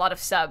about getting a lot of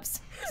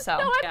subs. So.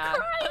 No, I'm Yeah.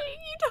 crying.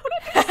 You don't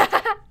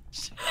understand.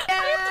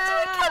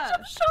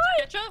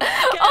 Ketchup?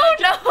 Oh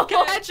no!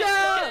 Ketchup!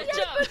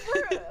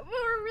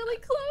 We're really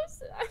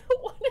close. I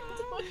don't want to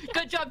do it.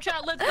 Good job,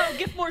 chat. Let's go.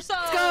 Get more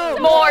subs. go.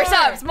 More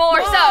subs!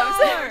 More subs!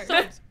 More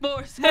subs.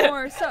 More subs.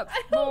 More subs.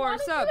 More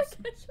subs.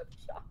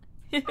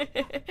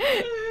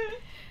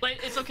 Like,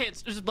 it's okay.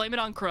 Just blame it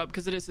on Krub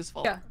because it is his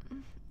fault. Yeah.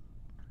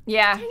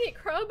 Yeah. Dang it,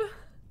 Krub.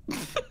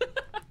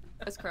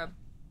 That's crab.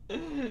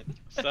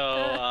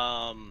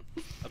 So,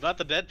 about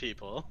the dead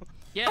people.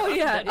 Yeah. Oh,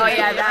 yeah. Oh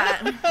yeah,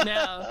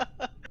 that.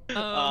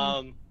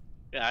 No.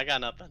 Yeah, I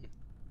got nothing.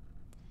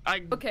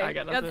 Okay. I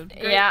got nothing.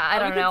 Great. Yeah, I We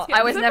don't can know. scan-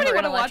 I was Does never anybody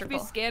in wanna watch me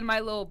electrical. scan my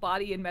little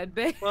body in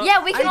medbay. Well,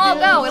 Yeah, we can I all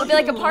do. go. It'll be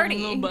like a Little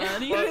party.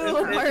 buddy.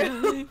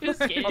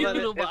 Hold on,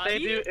 Little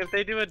if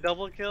they do a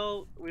double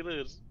kill, we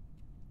lose.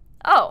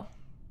 Oh.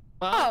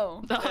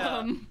 Well, Yeah.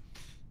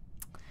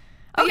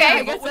 Okay. Yeah, I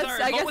Vote guess with that's,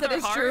 our- I vote guess with that our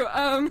is heart. true.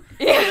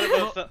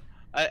 Yeah.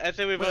 I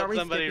say we Wait, are vote we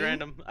somebody skipping?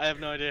 random. I have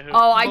no idea who.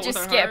 Oh, I Vote just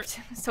with our heart.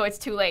 skipped, so it's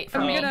too late for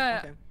I'm me.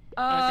 gonna,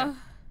 Okay.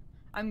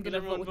 I'm gonna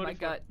everyone vote with my voted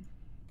for? gut.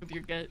 With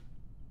your gut.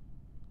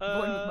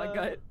 Voting with my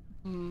gut.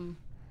 Hmm.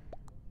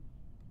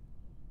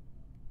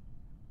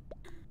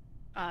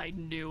 I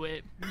knew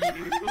it. Why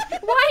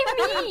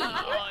me?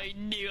 I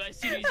knew as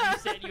soon as you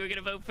said you were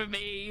gonna vote for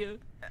me.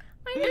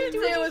 I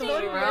didn't say I was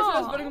voting for myself, I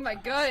was voting with my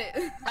gut.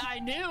 I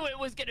knew it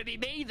was gonna be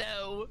me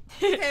though.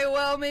 Okay,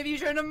 well, maybe you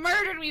shouldn't have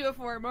murdered me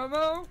before,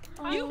 Momo.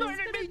 You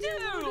murdered me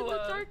too.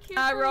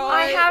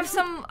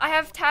 I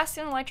have tasks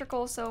in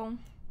electrical, so.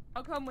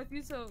 I'll come with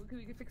you so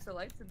we can fix the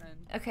lights and then.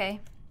 Okay.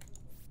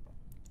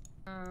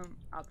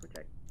 I'll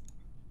protect.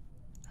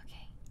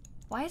 Okay.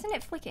 Why isn't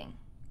it flicking?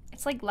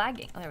 It's like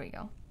lagging. Oh, there we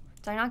go.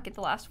 Did I not get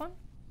the last one?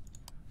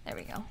 There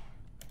we go.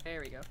 There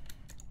we go.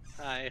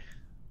 Hi.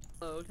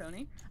 Hello,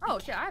 Tony. Oh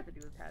shit, I have to do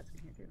the task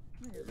in here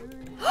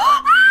too.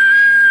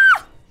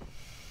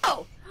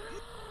 Oh!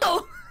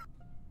 Oh!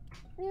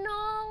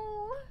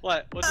 No.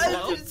 What? What?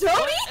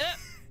 Tony?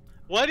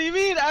 What do you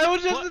mean? I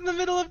was just in the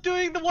middle of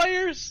doing the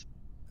wires.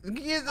 I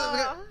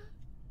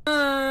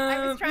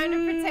was trying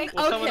to protect.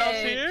 Was someone else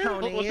Okay. here?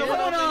 Tony. Was someone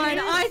Hold else on,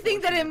 here? I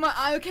think that it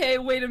might. Okay,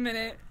 wait a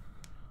minute.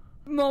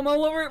 Momo,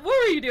 what were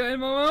you doing,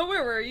 Momo?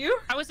 Where were you?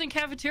 I was in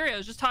cafeteria. I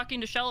was just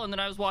talking to Shella, and then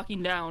I was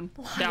walking down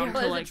Is to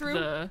it like true?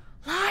 the.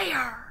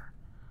 Liar!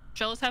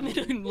 Shella's having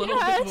a little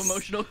bit of Yes.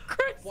 emotional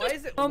crisis. Why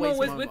is it Momo always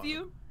was Momo? with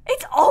you.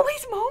 It's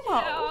always Momo.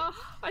 Yeah,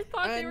 I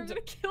thought they were And-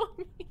 gonna kill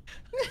me.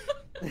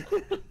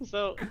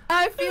 So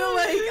I feel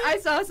like I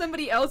saw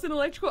somebody else in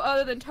electrical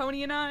other than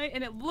Tony and I,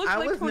 and it looked I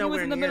like was Tony was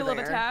nowhere in the near middle of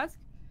a there. task.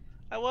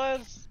 I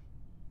was.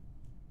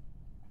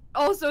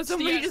 Also,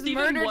 somebody Yeah, just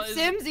Steven murdered was-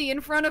 Simsy in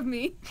front of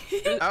me.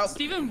 Oh.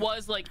 Steven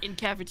was like in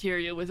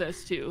cafeteria with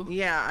us too.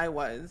 Yeah, I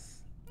was.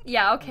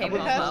 Yeah, okay, It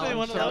has to be Momo.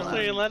 one of those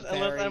three unless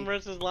Very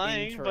Emrys is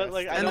lying, but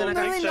like I interesting. don't And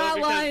think then so not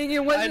because lying. It I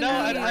wasn't know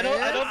me. I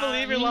don't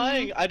believe you're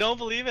lying. I don't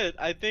believe it.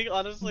 I think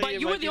honestly But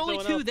it you might were the be only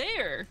someone two else.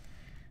 there.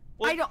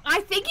 Well, I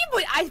think it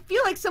would. I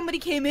feel like somebody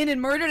came in and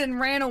murdered and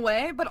ran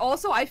away, but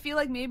also I feel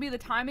like maybe the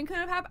timing could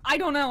have happened. I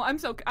don't know. I'm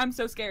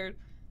so scared.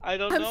 I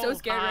don't I'm know. so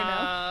scared right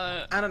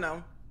now. I don't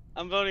know.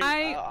 I'm voting.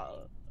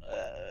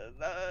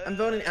 I'm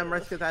voting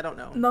Emrys because I don't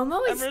know.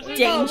 Momo is Emrys,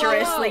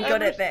 dangerously Momo.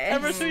 good at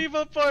Emrys, this. who you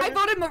vote for? I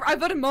voted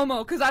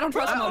Momo because I don't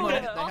trust Momo. Okay.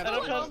 They have I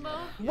don't to- trust.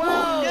 Whoa!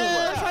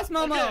 I don't trust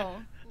Momo. Okay.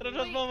 I don't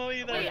trust Momo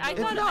either. Wait, I It's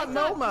thought not I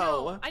thought, Momo.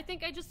 No, I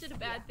think I just did a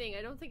bad thing.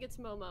 I don't think it's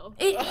Momo.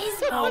 It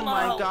is Momo. Oh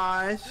my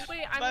gosh.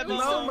 Wait, Bye, I'm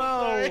really Momo.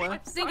 sorry. Momo. I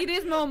think it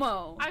is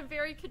Momo. I'm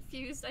very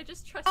confused. I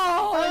just trust.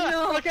 Oh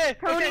no! Okay,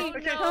 Tony,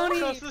 okay. Tony.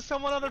 Trust this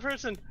someone other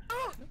person.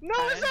 No,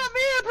 it's not me.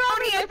 I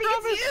Tony, promise. I think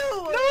promise. it's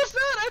you. No, it's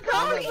not. I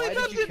promise. why Please did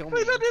don't you do. kill Please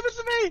me? don't do this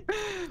to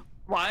me.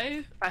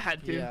 Why? I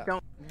had to. Yeah.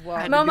 Don't. Well,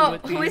 I had to do Momo,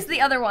 it. who is the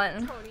other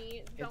one?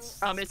 Tony,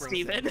 don't. It's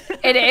Steven.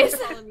 It is?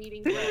 Call a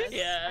meeting for us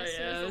Yeah, as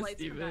soon as yeah, the lights come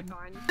Steven. back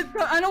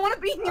on. I don't want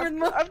to be here with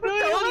Momo. I'm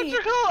doing Tony.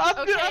 electrical. I'm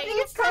Okay. doing. I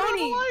think it's turning on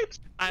Tony. the lights.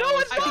 I No,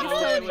 was it's not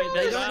totally Tony. with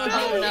They this. don't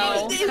know who it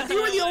No. is. If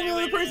you were the only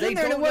other person They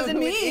there, and it don't know wasn't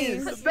who it me.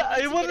 is. It Let's get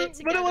it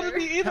wasn't, but it wasn't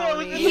me either. I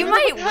was in the Tony. He middle of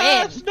might the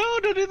task. win. No,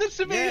 don't do this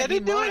to me. Yeah, I didn't he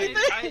do might.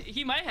 anything.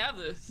 He might have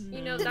this.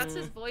 You know, that's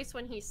his voice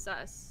when he's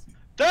sus.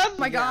 That's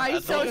my God,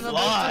 he's so that's a gonna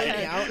lie.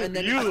 Tony out, and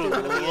then You it's still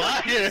gonna be-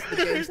 liar. The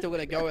game's still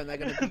gonna go, and they're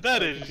gonna. Be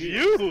That so is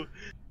confused. you.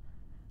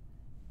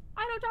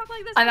 I don't talk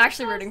like this. I'm when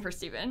actually sus. rooting for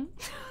Steven.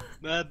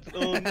 That's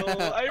oh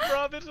no! I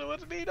promise it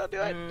was me. Don't do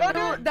it. Don't do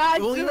No, it. that's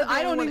Well, you were I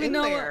the don't one even in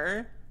know.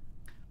 there.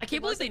 I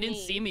can't believe they wasn't didn't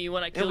me. see me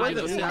when I It killed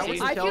wasn't you. me. I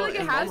was I feel like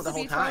it in has the to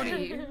whole be time.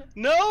 Tony.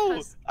 No!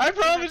 Because I you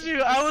promise have to you,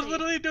 be I was safe.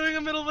 literally doing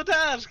a middle of a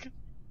task.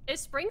 Is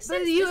Spring But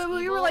Sims you just were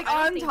evil? like I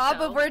don't on think top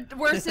so. of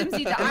where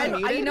Simsy died. I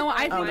muted? know.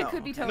 I Oh, think it no.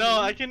 could be Tony. No,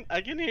 I can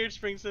hear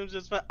Spring Sims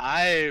just fine.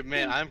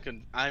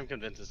 I'm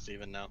convinced it's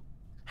Steven now.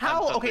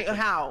 How? I'm so Okay,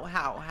 convinced.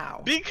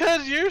 how?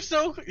 Because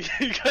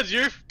because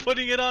you're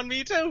putting it on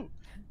me too.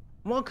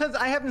 Well, because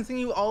I haven't seen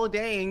you all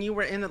day, and you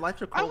were in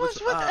electrical. I was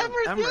with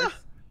Emrys.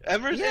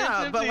 Emrys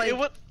Yeah, and but, Simpsy. like- It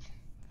was...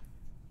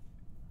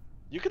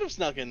 You could have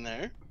snuck in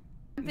there.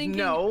 I'm thinking,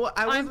 No,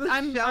 I was with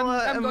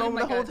Shella and going Mom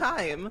my the whole gut.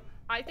 time.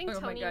 I think Oh my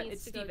Tony God, needs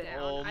it's to go Steven.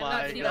 down. Oh I'm my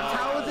not Steven. God.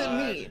 How is it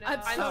me? No, I'm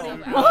I'm so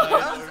Steven.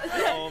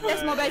 Oh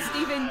That's my bad,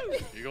 Steven.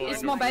 You're going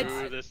It's to my bad.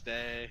 rue this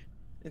day.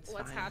 It's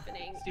What's fine.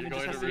 happening? Steven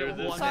You're just going has to to rue get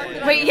this one day.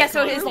 more. Wait, yeah,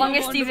 so as Come long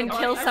as on, Steven come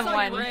on. kills I saw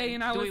someone. Ray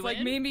and I Do was we like,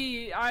 win?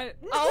 maybe I.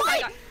 Oh my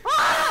god.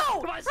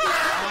 Come on, Steven!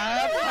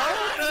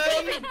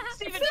 Steven has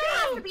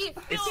to be.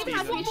 Steven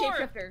has to be a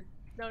shapeshifter.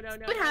 No.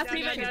 It has to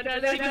be Steven, no.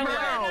 Steven,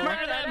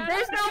 murder them.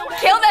 There's no way.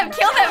 Kill them!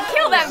 Kill them!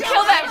 Kill them!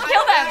 Kill them!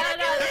 Kill them!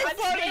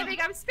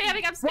 I'm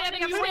spamming. I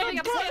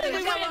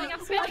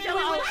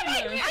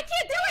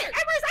can't do it!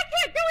 Emrys, I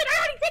can't do it! I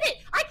already did it!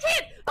 I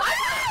can't!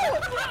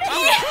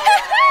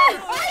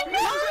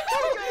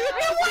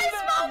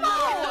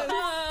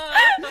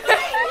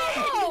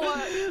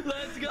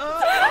 Let's go.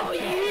 Oh,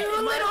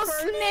 You little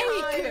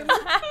snake!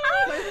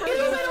 This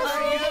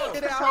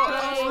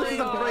is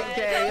a great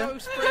day.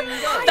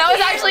 That was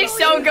actually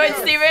so good,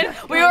 Steven.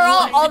 We were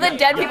all the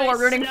dead people were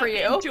rooting for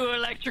you. To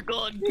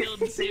electrical and killed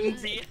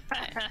Simsy.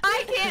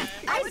 I can't.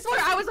 I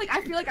swear, I was like,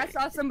 I feel like I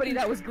saw somebody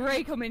that was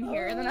gray come in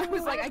here, and then I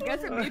was like, I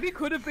guess it maybe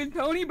could have been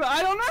Tony, but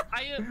I don't know.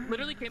 I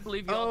literally can't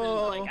believe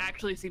y'all didn't like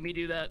actually see me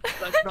do that.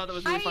 I thought that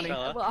was really funny.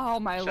 Shella. Oh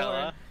my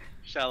lord.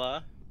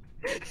 Shella.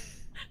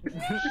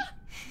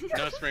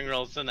 No spring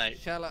rolls tonight.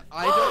 Shella,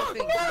 I don't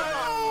think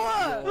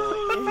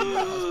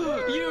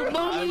You I'm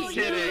mommy,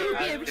 kidding, you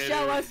I'm give kidding.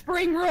 Shella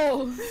spring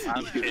rolls.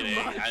 I'm kidding.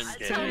 I'm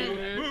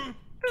kidding.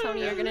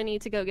 Tony, you're gonna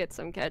need to go get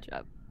some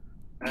ketchup.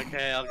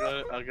 Okay,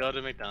 I'll go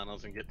to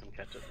McDonald's and get some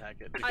ketchup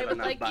packet. because I would I'm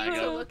not like buying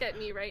you to it. look at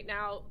me right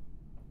now.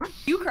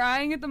 You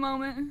crying at the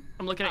moment?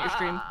 I'm looking at your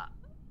stream.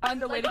 On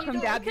the way to Like, you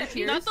come don't dab your get-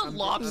 tears. Not the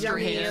lobster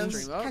Yummy.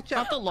 hands. Catch Not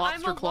up. the I'm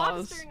lobster a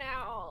claws. lobster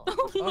now.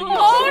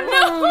 Oh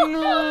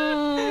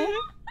no!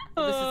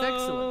 This is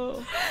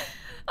excellent.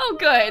 Oh,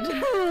 good.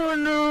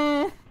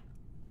 Oh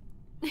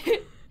no!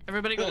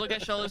 Everybody go look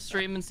at Shella's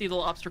stream and see the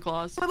lobster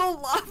claws. Little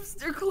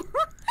lobster claws.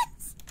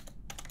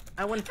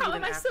 I want to see How it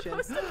am in I action.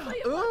 supposed to play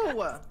it?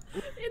 Ooh!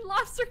 In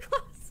lobster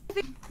claws.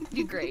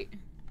 You great.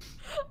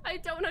 I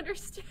don't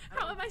understand.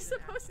 How am I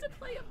supposed to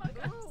play Among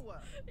Us Ooh.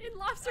 in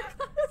lobster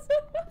claws?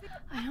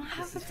 I don't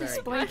have This a is very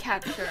display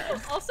capture.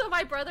 Also,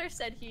 my brother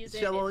said he's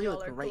in. Shella, If you y'all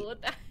look are great. cool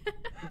with that.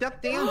 Death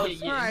Dan Oh,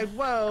 subscribe.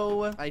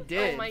 Whoa. I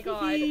did. Oh my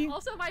god.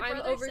 Also, my I'm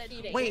brother said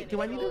overheating. he's Wait, in do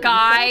I it. need to-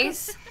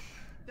 Guys,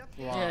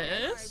 Wow.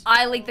 Yes?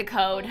 I leaked the Oh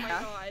code. my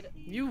god.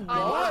 You what?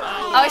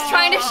 I was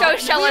trying to show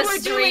Shella's We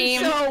were doing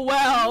stream. so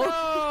well.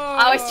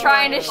 I was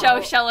trying to show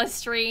Shella's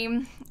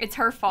stream. It's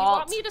her You fault.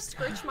 want me to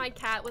scritch my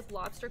cat with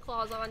lobster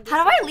claws on?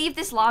 How do I leave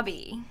this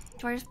lobby?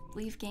 Do I just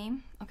leave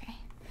game? Okay.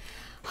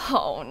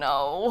 Oh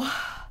no.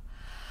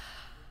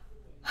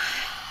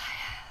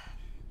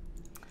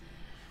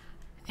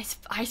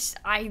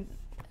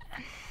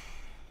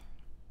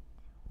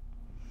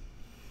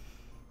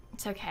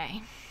 It's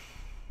okay.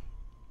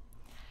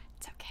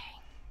 It's okay.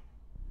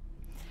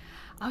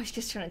 I was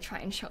just gonna try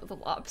and show the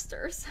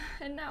lobsters,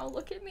 and now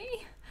look at me.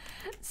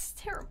 It's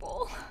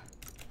terrible.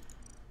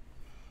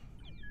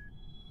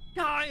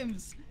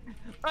 Times!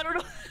 I don't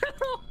know.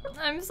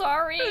 I'm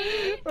sorry.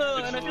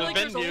 And I feel like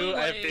there's Been you, only,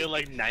 I like- feel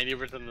like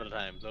 90% of the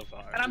time so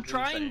far. And I'm It's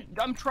trying, insane.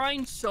 I'm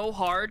trying so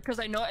hard because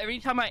I know every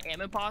time I am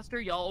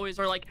imposter, y'all always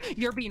are like,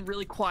 "You're being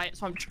really quiet,"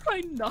 so I'm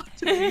trying not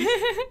to. Be.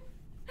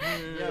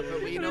 Yeah,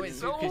 but we know It's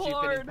it's so because you've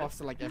hard. been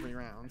imposter like every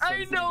round. So I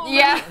it's know. like-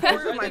 Yeah.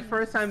 This is my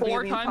first time being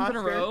 4 the times in a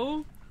imposter.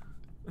 row.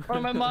 One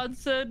of my mods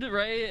said,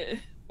 right?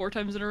 4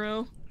 times in a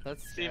row.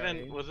 That's Steven,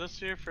 scary. was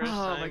this your first Oh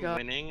my time God.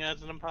 winning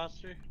as an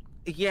imposter?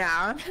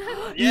 Yeah.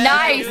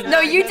 Nice. No,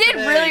 you did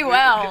really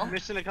well.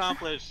 Mission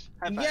accomplished.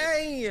 High five.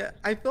 Yay!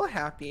 I feel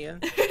happy. Hug.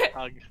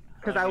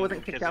 Because I Hugging,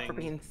 wasn't kicked out for kissing.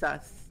 being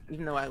sus.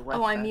 Even though I was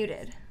Oh, I'm sus.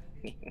 muted.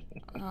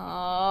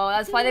 Oh,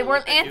 that's why they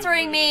weren't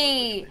answering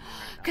me.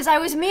 Because I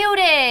was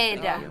muted. I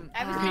was Yeah,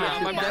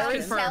 my gonna brother be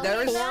confirmed. selling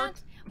There's- that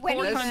when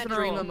four we times There's in a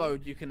streamer row.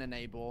 mode you can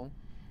enable.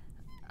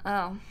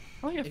 Oh.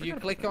 Oh yeah. If you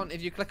click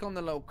on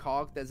the little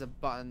cog, there's a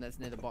button that's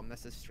near the bottom that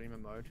says streamer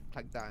mode.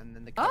 Click that and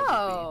then the code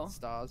Oh. will be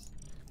stars.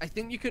 I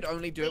think you could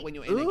only do it when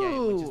you're in a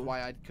game, which is Ooh.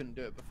 why I couldn't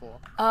do it before.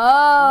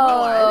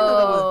 Oh, I didn't know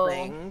that was Oh. a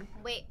thing.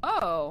 Wait,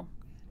 Oh.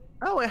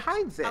 Oh, it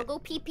hides I'll it. go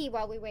pee pee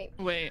while we wait.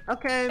 Wait.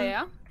 Okay.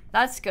 Yeah.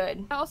 That's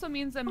good. That also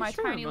means that my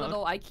sure, tiny but-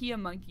 little IKEA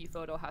monkey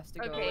photo has to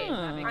go Okay, away. and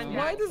that makes I'm me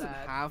Why back. does it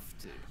sad. have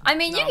to? I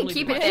mean, you No, can I'm keep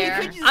leaving it my- there.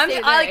 You could just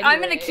stay there I'm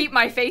gonna anyway. keep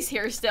my face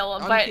here still,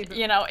 I'm but keeping-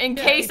 you know, in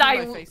yeah, case keeping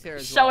my I face here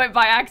as show well. it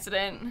by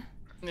accident.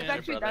 Yeah.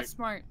 Actually, that's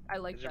smart. I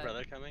like Is that. your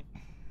brother coming?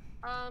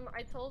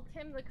 I told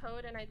him the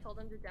code and I told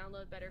him to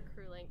download Better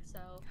Crew Link. So.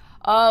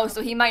 Oh,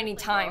 so he might need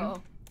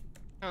time.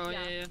 Oh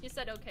yeah. yeah. He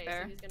said okay,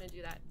 Fair. so he's gonna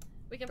do that.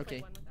 We can play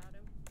Okay. one without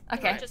him.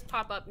 Okay. Or just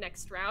pop up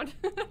next round.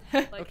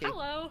 Like, Okay.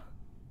 hello.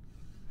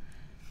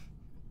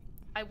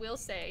 I will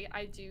say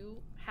I do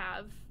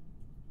have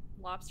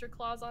lobster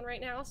claws on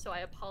right now, so I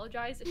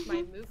apologize if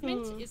my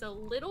movement is a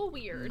little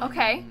weird.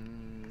 Okay.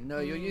 No,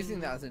 you're using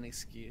that as an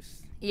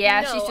excuse.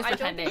 Yeah, no, she's just I don't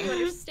pretending. think you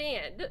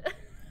understand.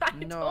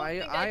 No, I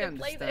can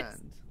play this.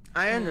 understand.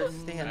 I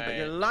understand, but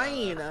you're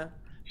lying.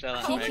 Shall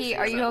I Kiki, make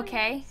are sure you that-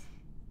 okay?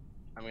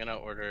 I'm gonna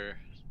order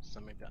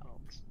some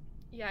McDonald's.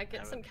 Yeah,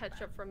 get some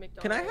ketchup from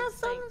McDonald's. Can I have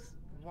some? Thanks.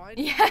 Why?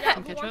 Yeah. Yeah,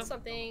 who Ketchup? wants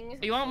something?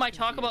 You want my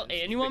Taco Bell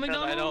and you want Because I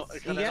don't, McDonald's?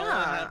 because I don't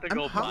Yeah, have to I'm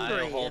go buy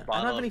hungry. a whole I don't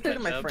bottle have any of food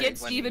in my ketchup fridge.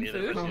 Get when Steven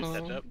neither of us use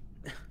food. ketchup.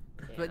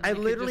 But I you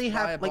could literally just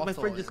buy a have, like, my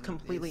bottle fridge is and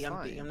completely it's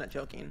empty. fine. I'm not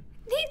joking.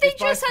 They Just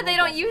buy a just said they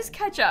small don't use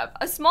bottle. ketchup.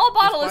 A small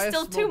bottle is buy a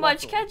still small too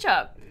much bottle.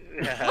 ketchup.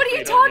 Yeah, What are we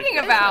you don't need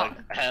talking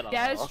ketchup about? at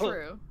That is all.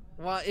 true.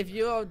 Well, if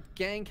you're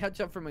getting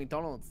ketchup from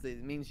McDonald's,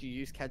 it means you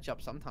use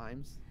ketchup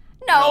sometimes.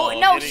 No, No,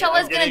 no, I'm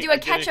Shella's gonna getting- do a I'm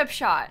getting- ketchup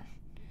shot.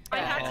 I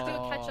have to do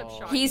a ketchup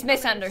shot. He's You don't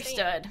misunderstood.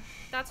 understand.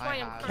 That's why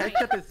I I'm have. crying.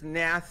 Ketchup is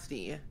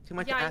nasty. Too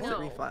much Yeah, I acid know.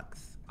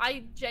 reflux.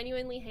 I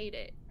genuinely hate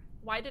it.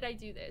 Why did I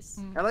do this?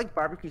 I like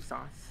barbecue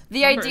sauce.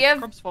 The Remember, idea it's of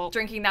Crump's fault.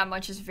 drinking that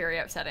much is very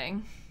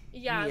upsetting.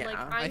 Yeah, Yeah. like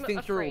I I'm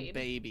think you're all afraid.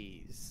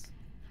 babies.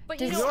 But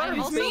you Does- know, I Yours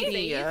also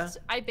maybe, bathed.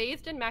 I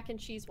bathed in mac and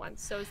cheese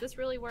once. So is this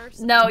really worse?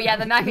 No, yeah,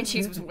 the mac and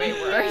cheese was way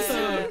worse.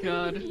 Oh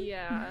god.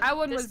 Yeah. That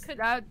one this was could-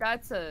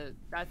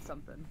 that's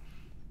something.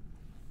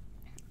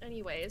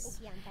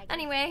 Anyways.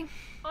 Anyway,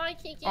 Hi,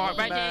 Kiki.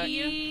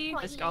 Alrighty.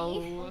 Let's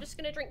go. I'm just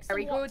gonna drink some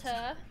Very good.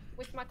 water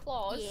with my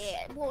claws.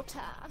 Yeah, water.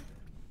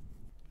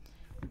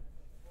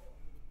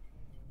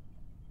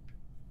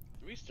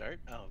 Did we start?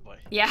 Oh boy.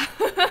 yeah.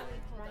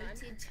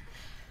 Rated.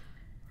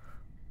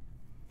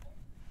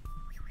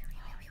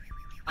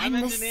 I'm the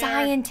engineer.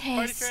 Party trick.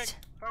 scientist.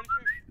 Party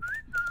trick.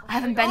 I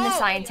haven't been the Oh,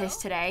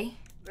 scientist today.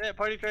 Yeah,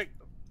 party trick.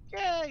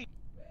 Yay!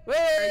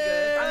 Very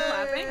good. I'm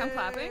clapping, I'm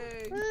clapping.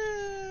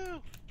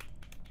 Woo!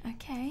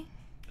 Okay.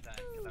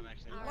 I'm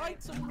actually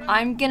Lights are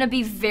I'm gonna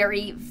be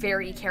very,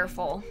 very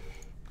careful.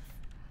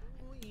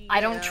 I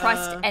don't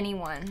trust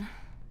anyone.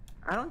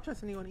 I don't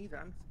trust anyone either.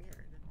 I'm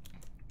scared.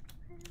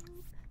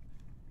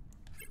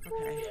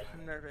 Okay,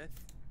 I'm nervous.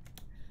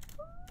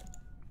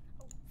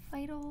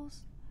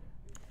 Vitals.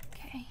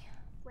 Okay.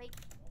 Wait.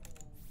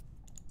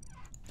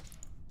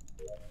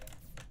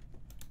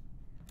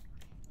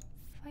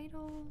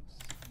 Vitals.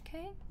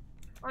 Okay.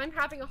 I'm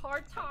having a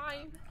hard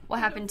time. What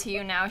happened to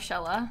you now,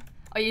 Shella?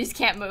 Oh, you just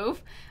can't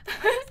move?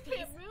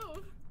 Can't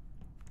move.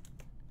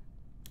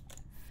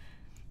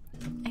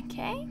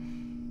 Okay.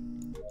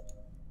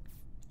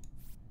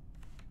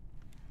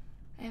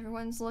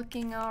 Everyone's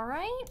looking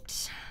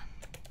alright.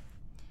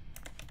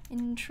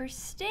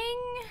 Interesting.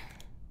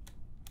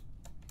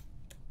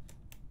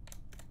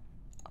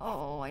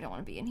 Oh, I don't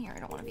want to be in here. I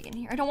don't want to be in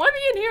here. I don't want to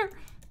be in here.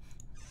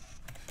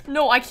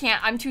 No, I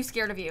can't. I'm too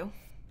scared of you.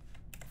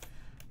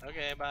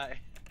 Okay, bye.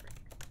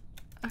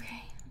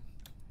 Okay.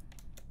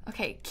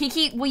 Okay,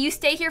 Kiki, will you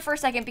stay here for a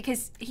second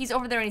because he's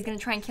over there and he's gonna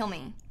try and kill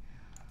me.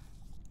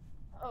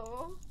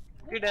 Oh.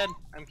 You're dead.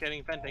 I'm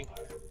kidding. Venting.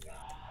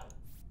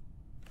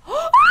 No,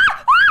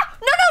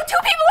 no, 2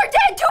 people are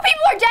dead! 2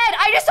 people are dead!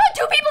 I just saw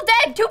 2 people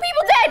dead! 2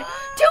 people dead!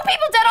 2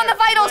 people dead on the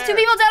vitals! 2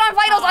 people dead on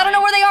vitals! I don't know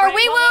where they are!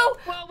 Wee woo!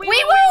 Wee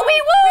woo!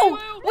 Wee woo!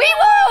 Wee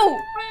woo!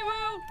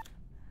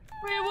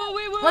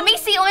 Let me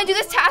see, let me do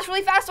this task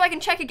really fast so I can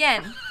check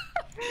again.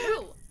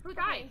 Who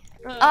died?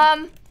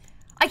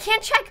 I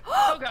can't check.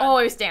 God. Oh,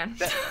 it was Dan.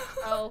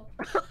 Oh.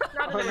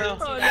 Not Oh, an no.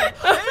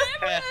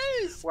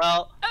 emergency.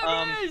 Well,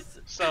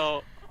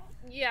 so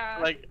Yeah.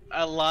 like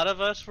a lot of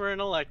us were in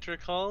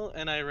electrical,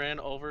 and I ran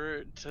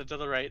over to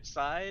the right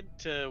side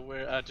to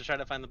where to try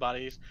to find the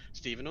bodies.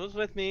 Steven was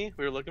with me.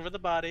 We were looking for the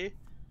body,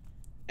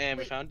 and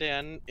we found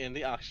Dan in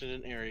the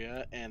oxygen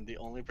area. And the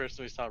only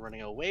person we saw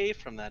running away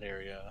from that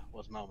area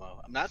was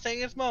Momo. I'm not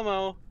saying it's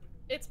Momo,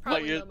 It's but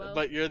probably you're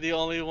Momo. the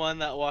only one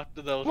that walked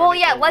to those. Well,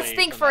 running yeah, let's away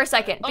think from for a that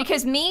side. second.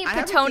 Because me, I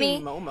haven't Petoni,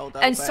 seen Momo, though,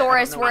 and but I don't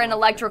Saurus know were what in Momo's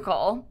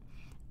electrical.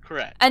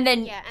 Correct. And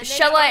then Yeah, and then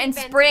Shella I and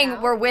vented Spring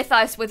out. were with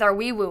us with our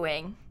wee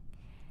wooing.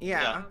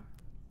 Yeah.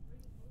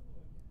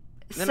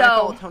 Then So I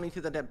followed Tony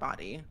to the dead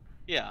body.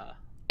 Yeah.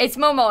 it's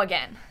Momo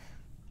again.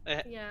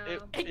 Yeah.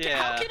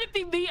 How can it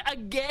be me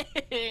again?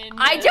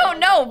 I don't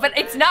know, but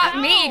it's not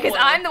me because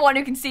How? I'm the one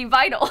who can see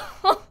vitals.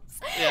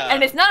 Yeah.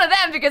 And it's none of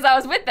them because I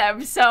was with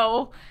them.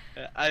 So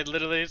I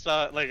literally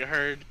saw,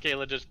 heard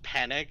Kayla just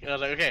panic. I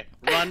was like, okay,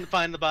 run,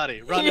 find the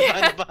body. Run, Yeah.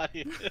 find the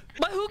body.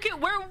 But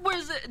where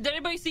was it? Did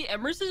anybody see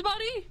Emers's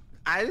body?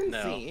 I didn't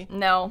No. see.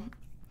 no.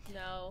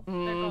 No, they're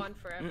gone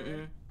forever.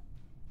 Mm-mm.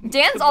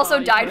 Dan's also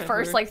Goodbye, died forever.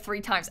 first like 3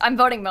 times. I'm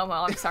voting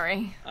Momo. I'm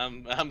sorry.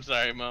 I'm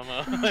sorry,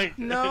 Momo. Like,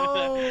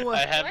 No.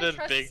 I Do had I this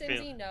trust big Cindy?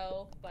 feeling.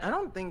 No. But I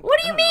don't think. What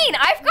do you I don't mean? know.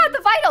 I've got the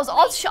vitals.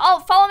 I'll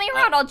follow me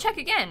around. I'll check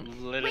again.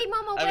 Wait,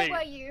 Mama, I where mean,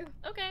 were you?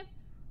 Okay.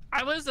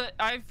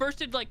 I first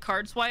did like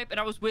card swipe, and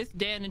I was with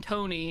Dan and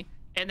Tony,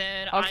 and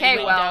then Okay, I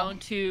went well. down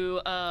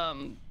to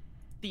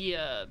the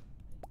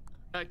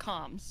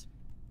comms.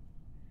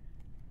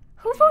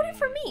 Who voted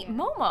for me?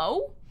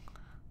 Momo?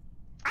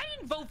 I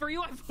didn't vote for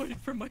you. I voted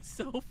for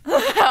myself.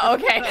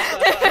 Okay. You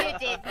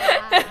did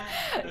not.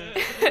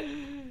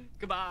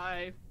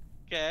 Goodbye.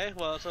 Okay,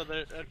 well, so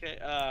there. Okay.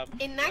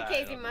 In that I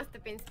case, don't it must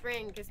have been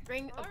Spring, because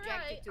Spring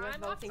objected to us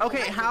I'm voting.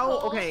 Okay, for how?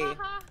 Electrical. Okay.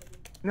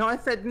 No, I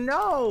said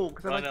no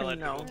because I know. like to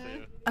Electrical know.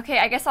 too. Okay,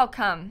 I guess I'll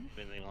come.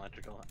 Anything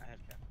electrical. I have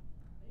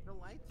The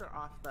lights are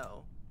off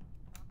though.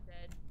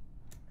 Dead.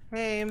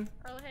 Hey.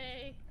 Oh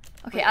hey.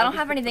 Okay, Wait, I I'll don't just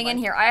have fix the anything in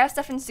lights. here. I have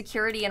stuff in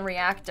security and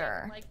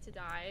reactor. I'd like to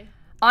die.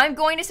 I'm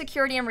going to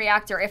security and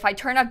reactor. If I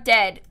turn up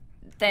dead,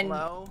 then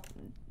Hello.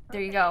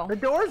 there you go. The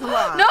door's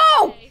locked.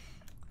 No! Okay.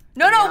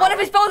 No, what if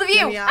it's both of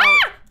Get you? me out.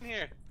 Ah!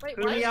 Here. Wait,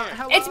 Get what? me out.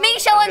 Hello? It's me,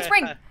 Shell and Okay,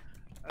 Spring. hi.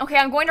 Okay,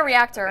 I'm going to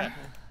reactor.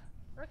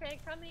 Okay,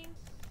 coming.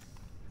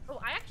 Oh,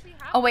 I actually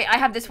have. Oh wait, I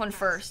have this one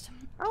first.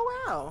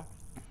 Oh wow.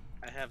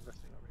 I have this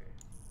thing over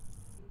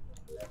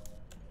here.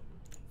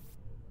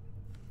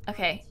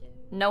 Okay,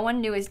 no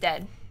one new is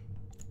dead.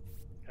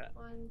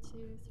 1,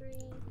 2, 3.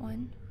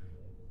 One,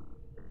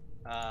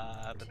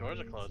 The doors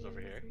are closed over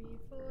here. 3,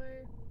 4.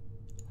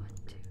 1,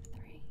 2,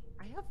 3.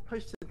 I have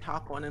pushed the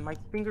top one and my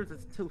fingers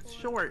is too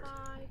short. 5.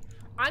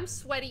 I'm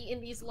sweaty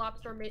in these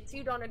lobster mitts.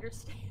 You don't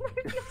understand.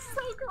 I feel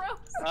so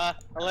gross.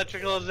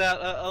 Electrical is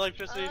out.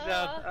 Electricity's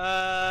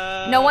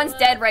out. No one's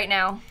dead right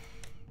now.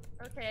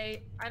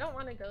 Okay, I don't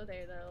want to go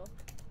there though.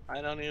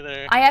 I don't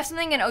either. I have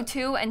something in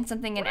O2 and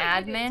something in What are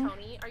you doing, admin.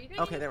 Tony? Are you doing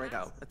Okay, any there we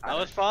tasks? go. That's I better.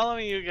 was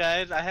following you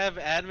guys. I have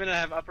admin. I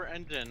have upper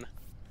engine.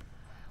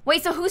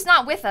 Wait, so who's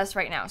not with us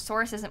right now?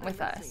 Source isn't with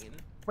us. Missing.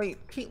 Wait,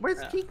 where's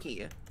Yeah.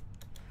 Kiki?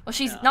 Well,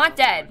 she's Yeah, not I'm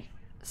dead.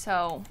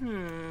 So,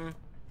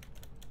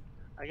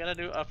 I gotta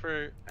do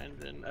upper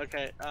engine.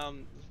 Okay. I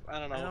don't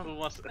know. I don't- Who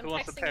wants I'm to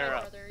texting pair my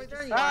up? brother. Wait, Just-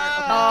 there you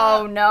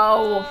are. oh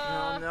no.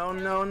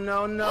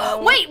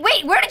 No. Wait,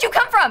 where did you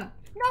come from?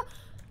 No.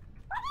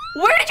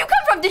 Where did you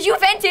come from? Did you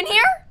vent in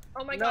here?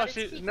 Oh my No, god,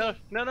 she it's Kiki. no. She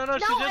No, I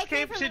just came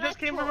came. from She just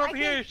came from electrical. over I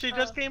here. came- She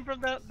just came from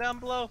down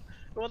below.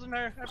 It wasn't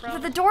her. I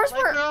promise. The doors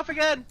Lights were. are off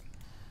again.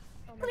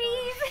 Oh my god.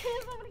 Please,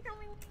 somebody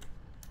come in.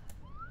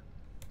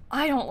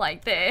 I don't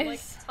like I'm, like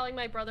this. telling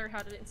my brother how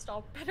to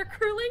install better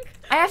curling.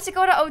 I have to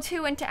go to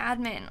O2 and to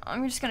admin.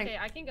 I'm just gonna. Okay,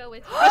 I can go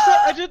with you.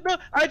 I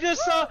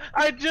just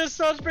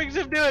saw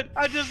SpringSim do it.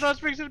 I just saw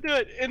SpringSim do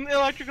it in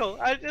electrical.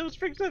 It was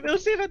SpringSim. It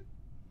was Steven.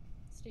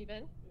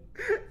 Steven.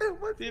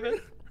 It was Steven. me.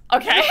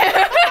 Okay.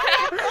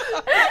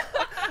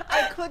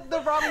 I clicked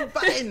the wrong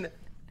button.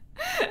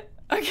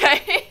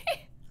 Okay.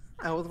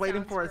 I was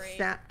waiting Sounds for a great.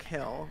 stat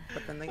kill,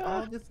 but then they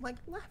all just like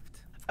left.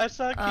 I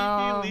saw Kiki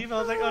Oh. leave. I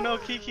was like, oh no,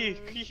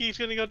 Kiki's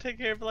gonna go take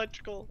care of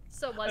electrical.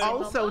 So was it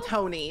Also, Momo?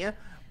 Tony,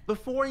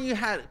 before you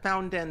had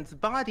found Den's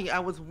body, I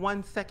was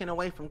 1 second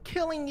away from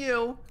killing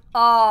you.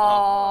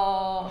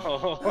 Oh.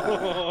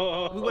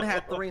 We would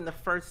have had 3 in the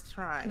first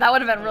try. That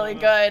would have been really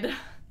good.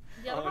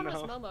 The other Oh, one was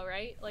no. Momo,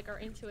 right? Like our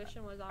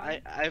intuition was on.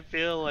 I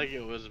feel like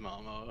it was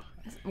Momo.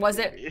 Was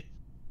it Maybe.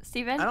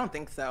 Steven? I don't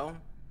think so.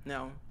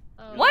 No.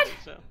 Oh, What?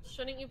 So.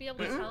 Shouldn't you be able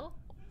to Mm-mm. tell?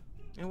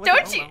 It wasn't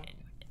Don't you? Momo.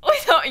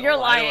 Wait, no, you're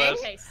Oh, I lying. was.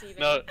 Okay, Steven.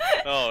 No.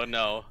 Oh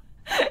no.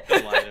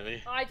 Don't lie to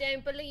me. I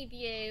don't believe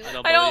you. I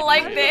don't believe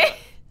like you.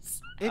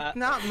 this. It's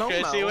not Momo.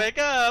 Casey, wake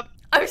up.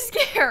 I'm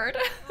scared.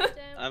 I don't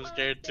I'm like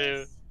scared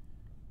too. this.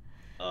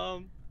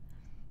 I'm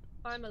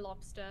a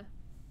lobster.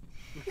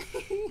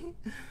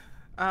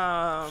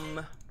 Bye,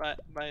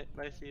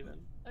 Steven.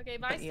 Okay,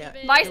 bye, Yeah.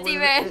 Steven. Bye, It was-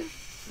 Steven.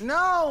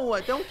 No,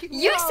 don't keep.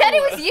 You no. said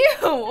it was you.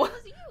 It was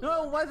you.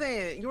 No, it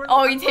wasn't. You were.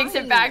 Oh, he I'm takes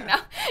it lying. back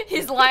now.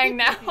 He's lying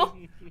now.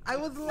 I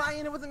was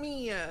lying. It wasn't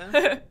me.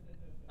 Okay.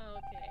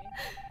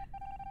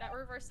 That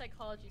reverse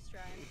psychology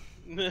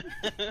strand.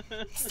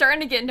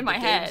 Starting to get into my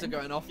Games head. are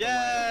going off.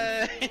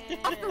 Yay!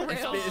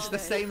 It's the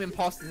same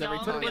imposters every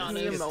No, time. but it's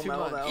me and It's too Momo,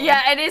 much. though.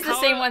 Yeah, it is the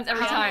How- same ones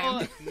every how-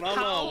 time.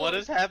 Momo, what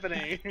is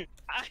happening?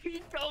 I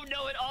don't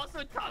know. It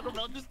also Taco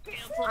Bell just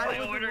canceled I my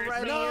was orders.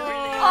 ready.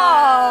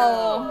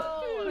 Oh.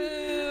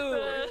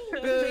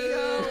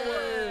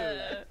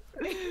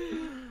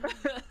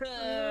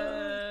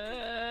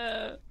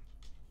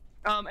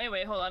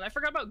 Anyway, hold on. I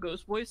forgot about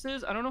ghost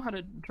voices. I don't know how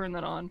to turn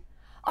that on.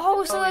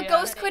 Oh, so Oh, the yeah.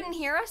 ghost couldn't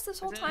hear us this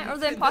whole Is it- time? Or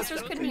the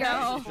imposters couldn't hear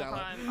us? No.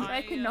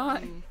 I could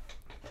not.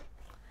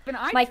 And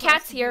I My cat's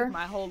trusted here. you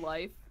my whole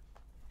life.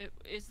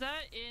 Is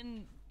that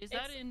in? Is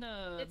that in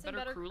It's in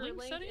better crewing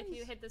if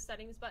you hit the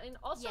settings button.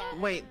 Also, Yeah.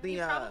 Wait, the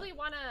you probably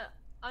want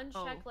to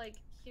uncheck Oh. like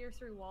hear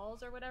through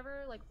walls or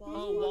whatever, like walls.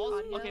 Oh, block walls.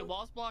 audio. Okay,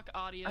 walls block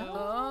audio.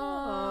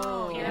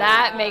 Oh. Hear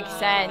That through makes walls,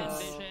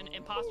 sense. Vision.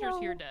 Imposters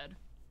here dead.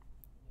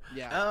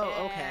 Yeah.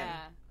 Oh, okay. Yeah.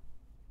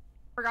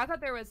 Forgot that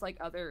there was like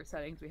other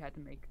settings we had to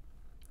make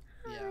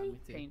Yeah, me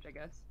too. change, I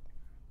guess.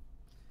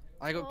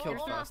 I got killed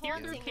Oh, first. hear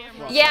again. through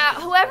camera. Well, Yeah,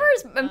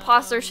 whoever's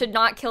imposter should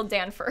not kill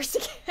Dan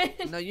first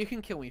again. No, you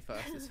can kill me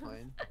first. It's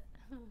fine.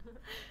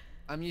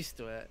 I'm used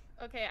to it.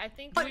 Okay, I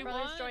think Do my we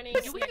brother's want? joining Do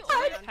us we next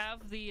always round.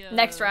 have the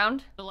Next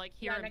round? the like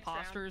hear Yeah, next round.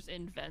 imposters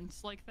in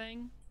vents like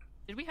thing?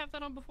 Did we have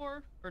that on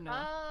before or no?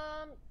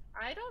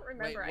 I don't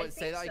remember. Wait, I what, think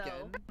say that so.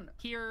 again?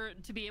 Hear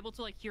to be able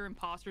to like hear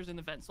imposters in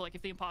the vent. So like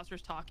if the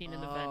imposter's talking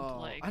in the vent,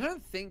 like I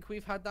don't think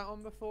we've had that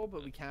on before,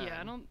 but we can. yeah,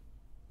 I don't.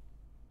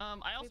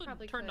 I also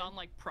probably turned could. on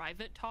like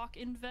private talk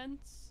in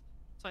vents.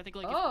 So I think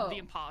like Oh. if the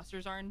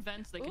imposters are in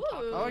vents, they can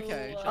talk. Ooh.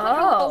 Okay. The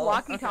Oh.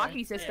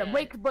 walkie-talkie system. Yeah.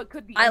 Wait, but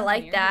could the I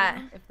like engineer hear that.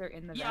 them if they're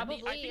in the Yeah, vent? I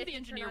Probably think if the you turn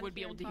engineer on would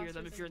be your able to hear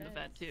them if you're in the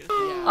vent imposters too.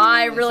 Yeah.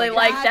 I It's really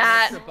like it's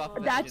that. a buffer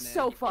That's engineer.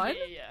 so fun.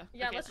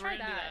 Yeah, Okay, let's so we're try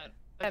gonna do that.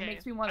 That Okay.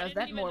 makes me want I to didn't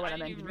vent even- more when I I'm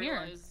didn't even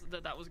engineering. realize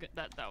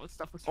that was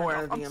stuff was Or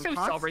turned off. the I'm so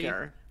sorry.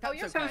 imposter. Oh,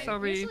 you're That's fine. okay.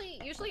 Sorry.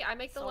 Usually I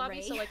make the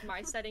lobby, so Sorry. like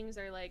my settings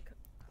are like.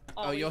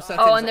 Oh, your always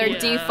settings on. Oh, and their Yeah.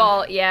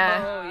 default,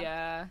 yeah. Oh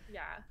yeah.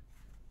 Yeah.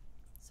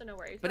 So no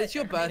worries. But it's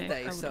your I mean,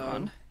 birthday, Okay, so. hold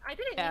on. I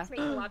didn't Yeah. need to make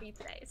the lobby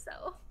today,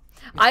 so.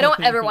 I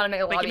don't ever want to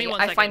make a Wait, give me lobby. one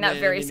I second. find that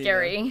Yeah, very me neither.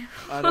 scary.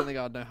 I don't think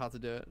I'd know how to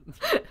do it.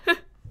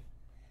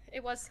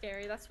 It was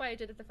scary. That's why I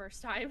did it the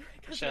first time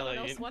because no Shelley, one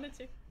else you- wanted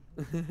to.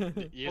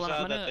 You Hold on,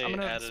 saw I'm that gonna- they I'm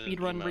gonna added an speed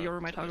run emote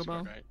reorder my to Taco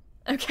Discord, Bell. right?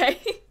 Okay.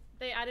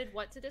 They added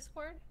what to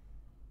Discord?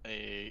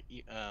 An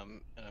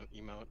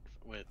emote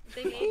with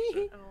They made.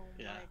 lobster. Oh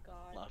Yeah, my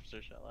god. lobster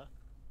Shella.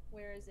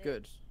 Where is it?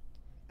 Good.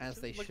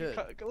 As they look should.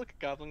 Go look at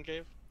Goblin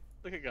Cave.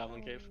 Look at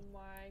Goblin Cave. Oh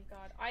my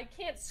god. I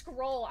can't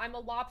scroll. I'm a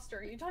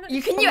lobster. You don't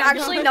You can understand.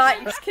 actually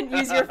not can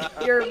use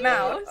your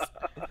mouse.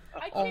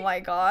 I Oh can't my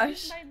use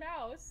gosh. my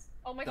mouse.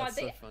 Oh my That's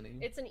god. so funny.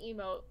 It's an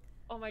emote.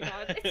 Oh my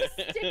god. It's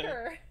a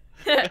sticker.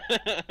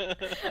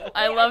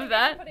 I Wait, love think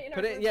that. Put it in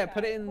Put our it- group yeah, chat.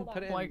 put it in- Hold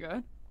put it on. Oh my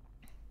god.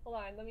 Hold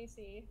on. Let me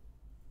see.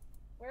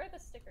 Where are the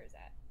stickers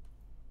at?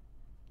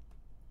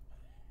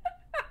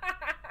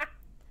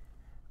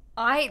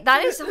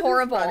 That is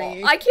horrible.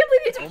 funny. I can't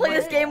believe you have to Oh play my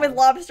this game with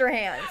God. lobster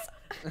hands.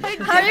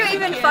 How are you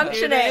even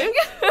functioning?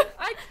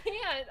 I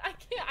can't.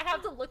 I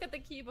have to look at the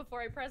key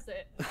before I press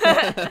it.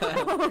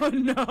 Oh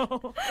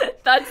no.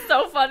 That's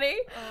so funny.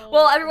 Oh,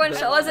 Well, everyone, I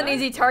Shella's love an that.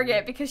 easy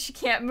target because she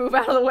can't move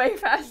out of the way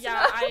fast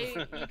Yeah,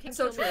 enough. you can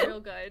So kill me true. real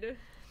good.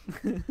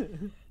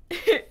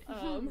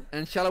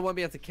 And Shella won't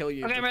be able to kill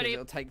you Okay, I'm because ready.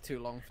 it'll take too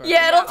long for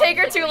Yeah, it'll Yeah, take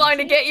her too long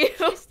to get you.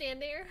 You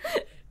stand there.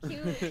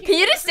 Can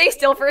you just stay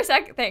still for a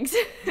sec? Thanks.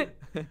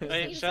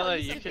 Wait,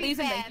 Shella, you To can. be Please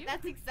and fair, thank you.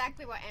 that's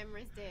exactly what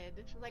Emrys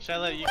did. Like,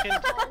 Shella, you walk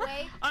can- the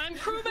hallway. I'm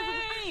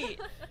crewmate.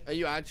 Are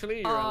you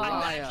actually? You're a I'm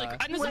liar. actually.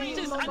 I'm the Wait,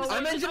 scientist. Momo, I'm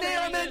I'm the engineer,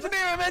 I'm scientist.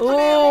 engineer, I'm engineer!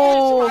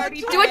 Oh,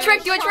 Party do a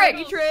trick, do a trick.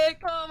 Party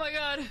trick. Oh my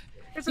god.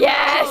 It's a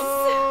Yes.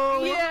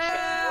 Oh,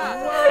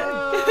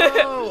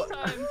 Yeah. Whoa!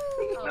 time. No,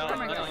 Oh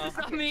my no, god. no. It's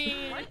not me.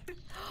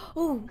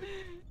 Ooh.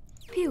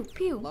 Pew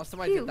pew. Last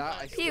time I pew, did that,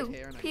 I pew, stood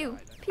here and I pew,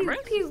 died. pew,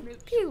 Emrys? pew,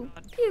 pew,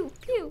 pew,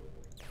 pew,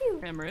 pew,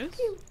 Emrys?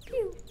 pew,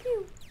 pew,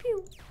 pew, pew,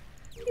 pew,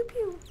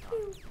 pew,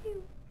 pew,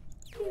 pew,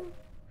 pew.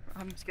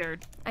 I'm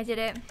scared. I did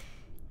it.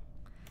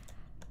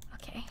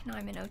 Okay, now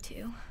I'm in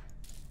O2.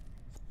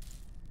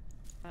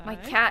 My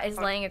Alright. cat is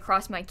laying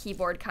across my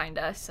keyboard,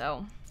 kinda,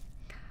 so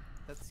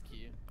That's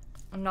cute.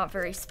 I'm not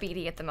very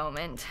speedy at the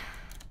moment.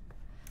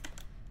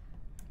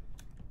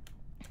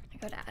 I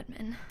go to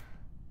admin.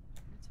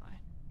 It's fine.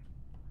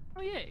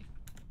 Oh yay.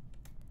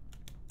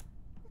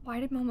 Why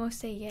did Momo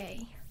say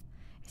yay?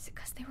 Is it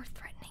because they were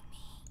threatening me?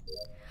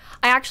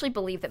 I actually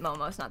believe that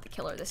Momo's not the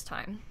killer this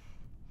time.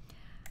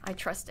 I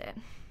trust it.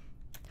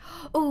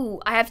 Ooh,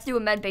 I have to do a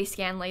med-based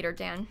scan later,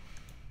 Dan.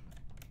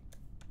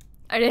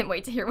 I didn't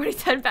wait to hear what he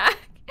said back.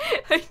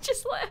 I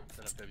just left.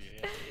 Set up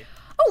WASD.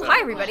 Oh,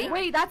 hi everybody.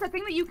 Wait, that's a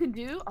thing that you can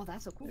do? Oh,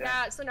 that's so cool.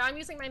 Yeah, so now I'm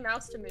using my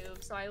mouse to move,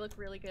 so I look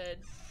really good.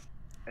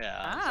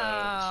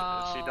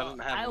 Yeah, so she doesn't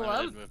have I limited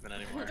love- movement The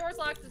anymore. door's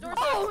locked. The door's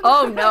Oh, locked.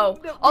 Oh no.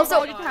 No,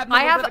 Also, we all need to have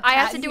I Momo, have but I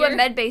have Cat to do a here.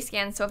 med-based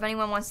scan, so if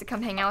anyone wants to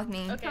come hang out with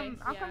me. Okay,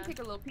 I'll come yeah. take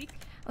a little peek.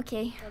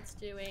 Okay. Let's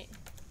do it.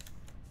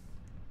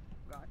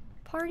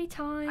 Party I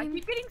time.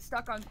 keep getting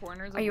stuck on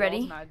corners. Are of you walls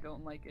ready? And I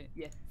don't like it.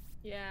 Yeah.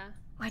 Yeah,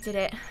 I did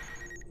it.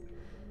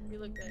 you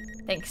look good.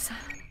 Thanks.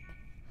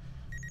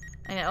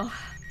 I know.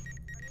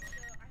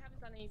 I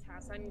haven't done any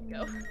tasks. I need to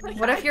go.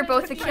 What if you're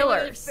both the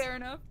killers? Fair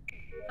enough.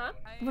 Huh?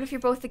 What if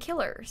you're both the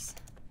killers?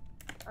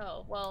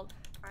 Oh, well,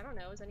 I don't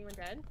know. Is anyone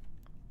dead?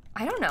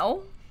 I don't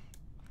know.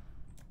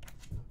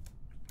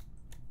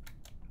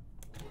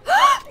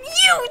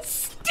 You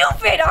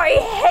stupid! I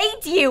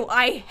hate you!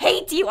 I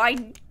hate you! I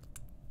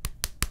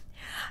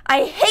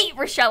hate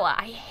Rochella.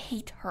 I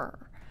hate her.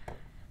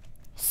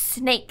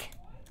 Snake.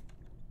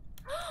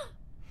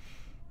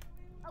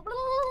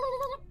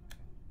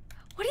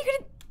 What are you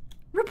gonna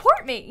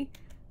report me?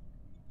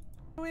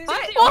 What?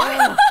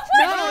 Oh,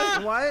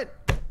 No. What?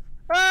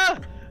 Ah!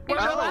 The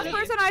last Oh.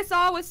 person I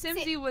saw was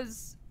Simsy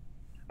was.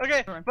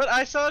 Okay, but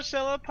I saw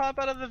Shella pop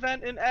out of the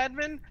vent in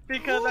admin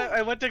because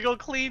I went to go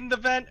clean the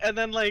vent and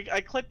then like I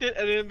clicked it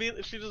and it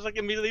immediately, she just like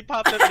immediately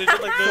popped up and it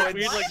did like the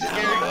weird like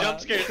scary jump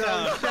scare So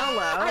sound. I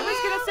Shella. was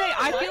gonna say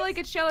I feel like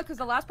it's Shella because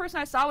the last person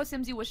I saw was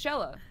Simsy was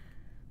Shella.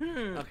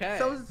 Okay.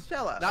 So is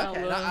Shella. That,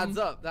 Okay. that adds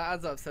up. That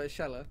adds up. So it's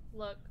Shella.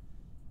 Look,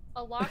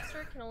 a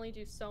lobster can only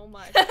do so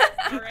much.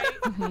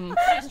 Alright?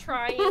 She's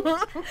trying.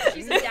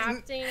 She's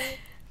adapting.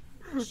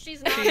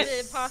 She's not the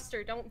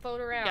imposter. Don't vote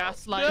her out.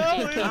 Gaslight.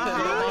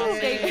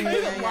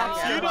 Oh,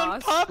 Lobster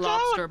boss.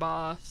 Lobster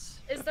boss.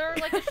 Is there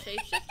like a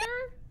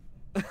shapeshifter?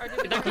 Or do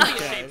we There not could be a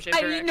know? shapeshifter.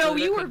 I mean, no,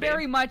 actually, you there were could be.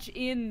 very much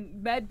in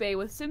medbay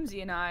with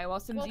Simsie and I, while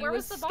Simsie where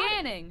was was the body?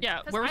 scanning.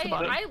 Yeah, 'Cause where was the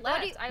body? I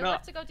left. I No,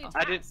 left to go do tasks.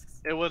 I did.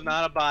 It was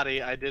not a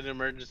body. I did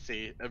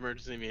emergency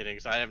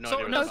meetings. I have no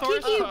idea. No, What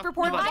that Kiki was.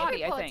 reported the I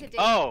body, I reported think. it.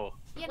 Oh.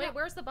 Yeah, Wait, no,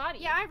 where's the body?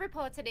 yeah, I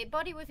reported it.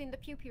 Body was in the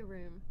pew pew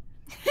room.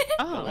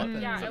 Oh, what the-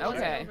 Yeah, it okay.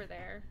 wasn't over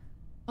there.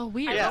 oh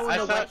weird. Yeah, Oh, I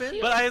the saw. weapon?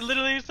 But I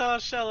literally saw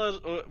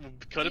Shella. Do you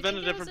Could have been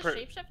a think it different was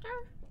person.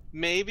 shapeshifter?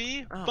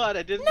 Maybe, Oh. but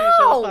I did see No!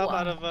 Shella pop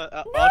out of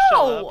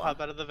No!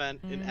 pop out of the vent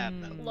in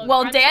admin. Look,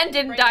 Well, I'm Dan telling you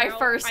didn't right die now,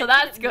 first, so I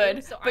that's didn't good.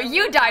 move, so I But don't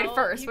you know died how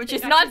first, you which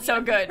think is I not could so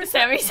be good,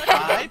 Sammy said.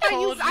 I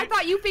told you. I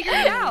thought you figured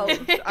it out.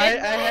 I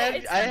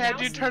It's had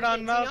the you turn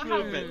on mouse mouse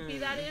movement. movement. Do you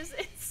know how goofy that is?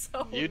 It's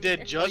so You did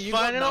weird. just you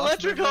fine in got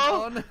mouse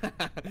electrical. movement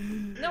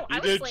on? No, I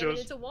You was did slamming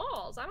just- into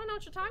walls. I don't know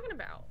what you're talking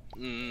about.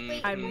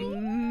 Wait,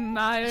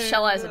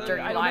 Shella is a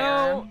dirty I don't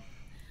liar.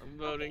 I'm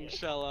voting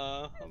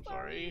Shella. I'm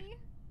sorry.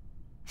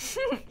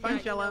 Fine,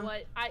 You know Shella.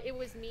 what? It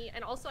was me,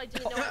 and also I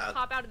didn't know how to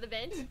pop out of the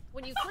vent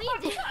when you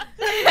cleaned it.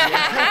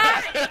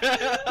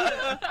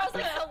 I was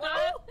like,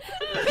 hello?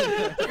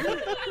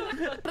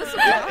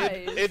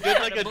 It did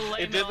like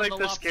it did like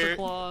the scare.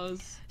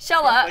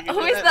 Shella, Like, it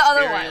who did is that the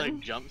other scary, one? Like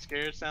jump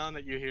scare sound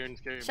that you hear in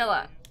scary.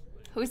 Shella,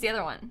 who's the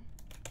other one?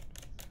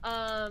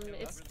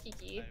 It's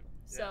Kiki.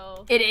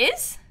 So It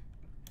is?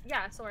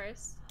 yeah,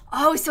 Source.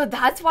 Oh, so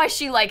that's why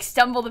she like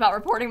stumbled about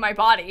reporting my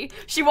body.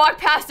 She walked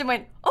past and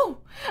went, oh,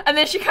 and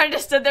then she kind of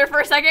just stood there for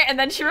a second and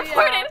then she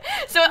reported.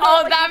 So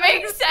all of that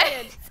makes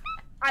sense.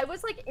 I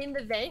was like in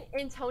the vent,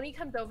 and Tony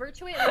comes over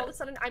to it, and all of a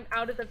sudden I'm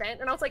out of the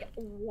vent, and I was like,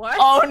 what?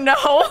 Oh no.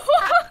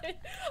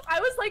 I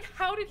was like,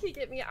 how did he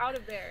get me out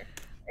of there?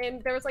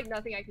 And there was like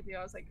nothing I could do.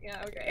 I was like,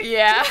 yeah, okay.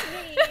 Yeah.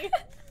 It's me.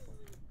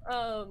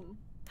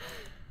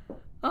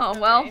 Oh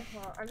well. Okay,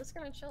 well, I'm just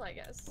gonna chill, I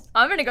guess.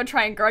 I'm gonna go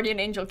try and Guardian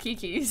Angel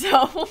Kiki,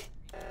 so.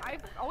 I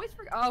always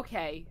forget.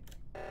 Okay.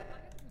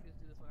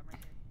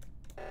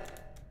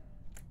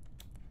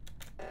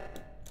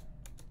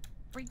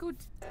 Very good.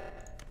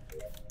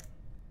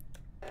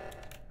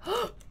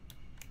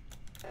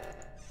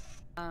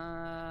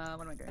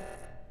 What am I doing?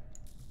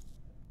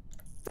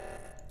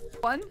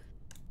 One.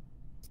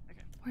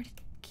 Where did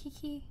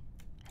Kiki?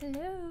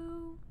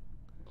 Hello.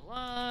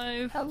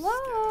 Alive.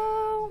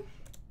 Hello.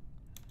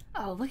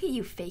 Oh, look at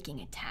you faking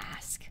a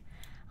task.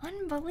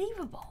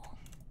 Unbelievable.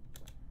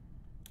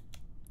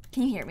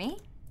 Can you hear me?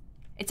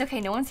 It's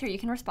okay, no one's here. You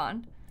can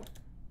respond.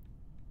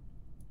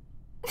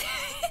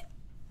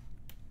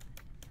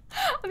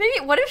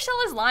 Maybe, what if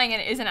Shella's lying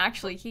and it isn't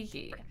actually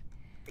Kiki?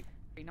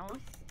 No.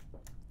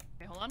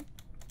 Okay, hold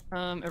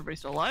on. Everybody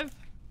still alive?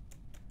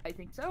 I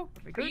think so.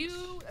 Are Good.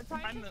 you a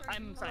scientist? or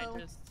I'm a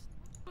scientist.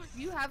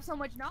 You have so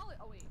much knowledge.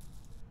 Oh wait.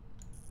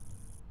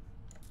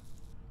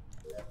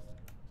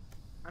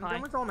 I'm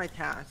done with all my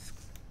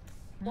tasks.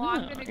 Well,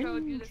 I'm gonna go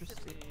do this.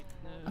 Interesting.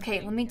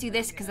 Okay, let me do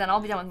this because then I'll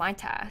be done with my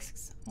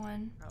tasks.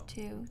 1,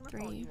 2,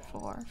 3,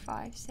 4,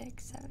 5,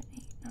 6, 7,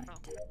 8, 9,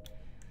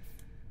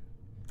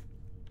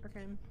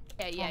 10.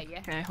 Okay. Yeah.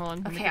 Okay, hold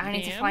on. Okay, I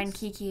need to find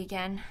Kiki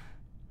again.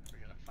 We're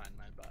gonna find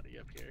my body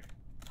up here.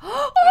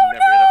 Oh They're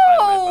never gonna find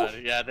my no!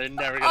 body. Yeah, they're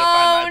never gonna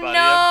find my body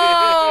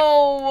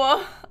Oh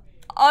no!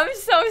 I'm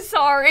so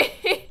sorry.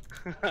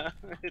 up here.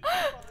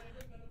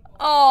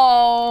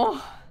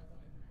 Oh.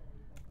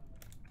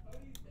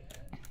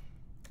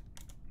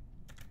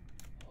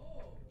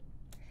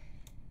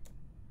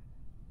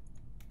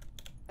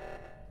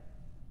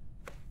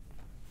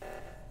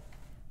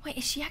 Wait,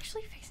 is she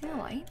actually fixing the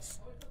lights?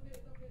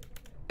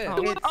 It's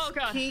Oh,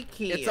 God.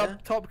 Kiki. It's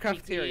up top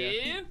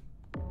cafeteria.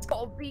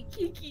 I'll be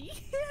Kiki.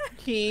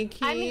 Kiki.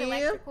 I'm in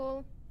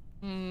electrical.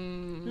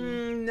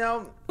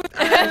 No.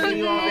 I see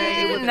you all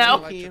day. It was No.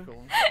 Kiki.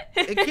 Electrical.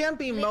 It can't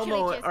be Literally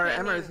Momo just or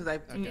came Emers in. because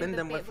I've Did been the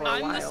them bit with for where a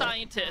I'm while. the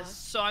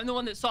scientist, so I'm the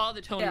one that saw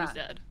that Tony was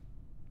dead.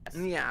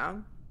 Yeah.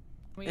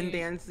 And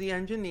Dan's the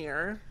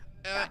engineer.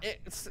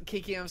 It's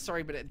Kiki. I'm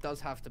sorry, but it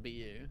does have to be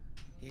you.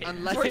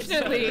 Unless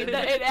Unfortunately, it's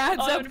it adds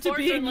up to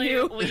being Unfortunately,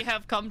 you. we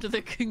have come to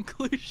the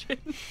conclusion.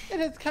 It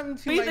has come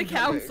to We, my the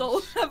council,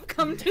 village. have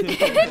come to the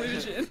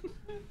conclusion.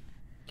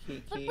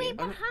 Kiki. But wait,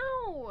 but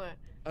how?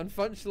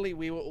 Unfortunately,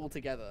 we were all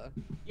together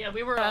Yeah,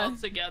 we were all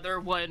together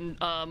when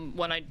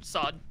I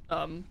saw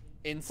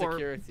in for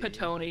security.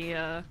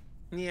 Petoni.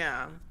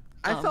 Yeah.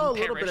 I saw a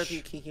little bit of perish.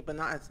 you, Kiki, but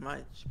not as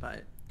much.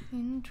 But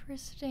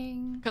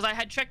Interesting. Because I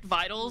had checked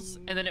vitals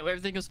and then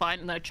everything was fine,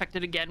 and then I checked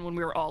it again when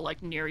we were all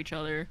like near each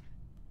other.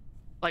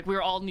 Like we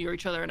were all near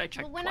each other, and I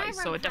checked Well, when I twice,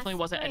 so ran it definitely past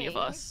wasn't any of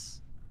Spring-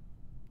 us.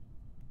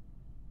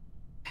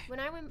 When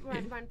I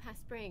ran past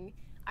Spring,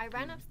 I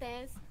ran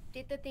upstairs,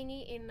 did the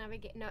thingy in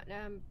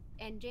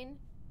engine,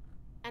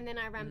 and then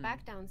I ran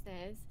back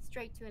downstairs,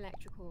 straight to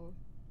electrical.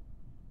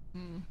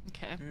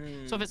 Okay.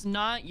 So if it's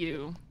not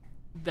you,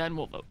 then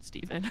we'll vote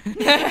Steven.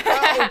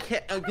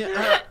 okay.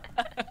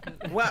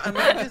 Well, I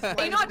mean, just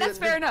You know what? That's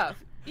fair enough.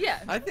 Yeah.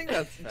 I think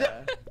that's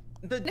fair.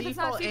 The If it's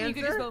not default cheating, you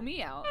could just answer? vote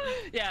me out.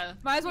 Yeah.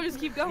 Might as well just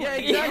keep going. Yeah,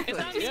 exactly. It's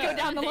not Just me, go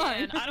down the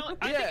line. Dan.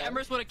 I think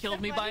Embers would have killed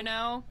me by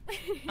now.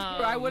 Bro,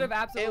 I would have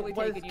absolutely It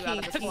was taken you out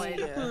of this point.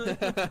 Kiki.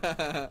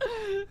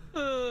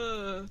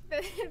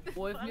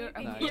 Well, if you're-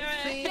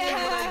 See,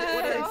 Yeah.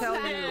 what did I tell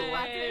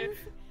Yay. you?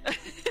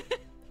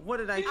 What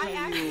did I I tell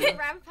actually you?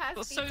 ran past I'm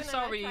so Steve and I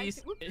sorry. tried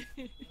to-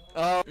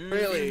 Oh,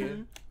 really?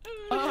 Mhm.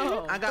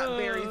 Oh. I got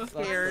very That's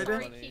scared. so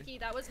Sorry, funny. Kiki,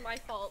 that was my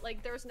fault.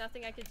 Like, there was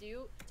nothing I could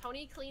do.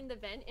 Tony cleaned the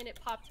vent and it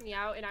popped me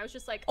out, and I was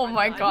just like, Oh I'm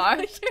my done.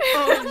 gosh.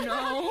 Oh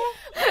no.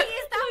 Wait,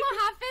 is that what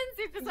happens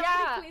if somebody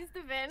Yeah. cleans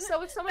the vent?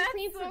 So if someone That's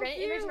cleans so the vent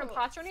and there's an cute.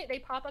 imposter on it, they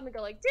pop up and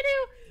go like,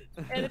 doo-doo!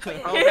 And it's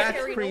like, Oh, a that's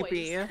scary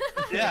creepy. noise.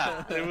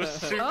 Yeah, it was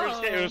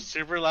super. It was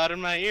super loud in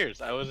my ears.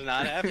 I was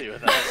not happy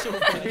with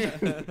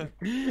that.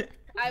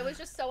 I was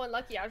just so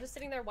unlucky. I was just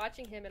sitting there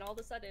watching him, and all of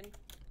a sudden,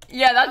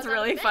 Yeah, I that's was on the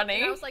really vent, funny.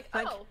 And I was like,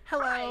 Like, oh,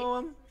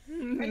 hello. hi.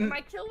 And my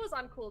kill was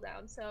on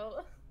cooldown,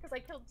 so because I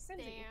killed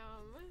Cindy.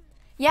 Damn.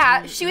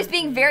 Yeah, she was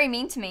being very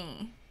mean to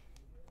me.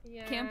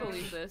 Yeah. Can't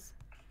believe this.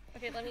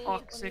 Okay, let me.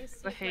 Toxic let me see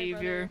if my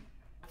behavior.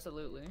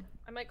 Absolutely. brother-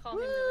 I might call him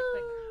really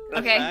quick. The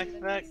Okay.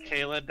 fact that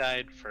Kayla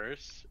died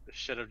first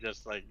should have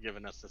just like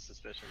given us the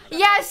suspicion. that-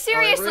 Yeah,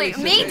 seriously,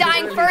 really me should.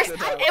 dying Really first, should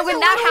have. and when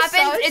that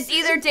happens, it's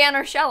either Dan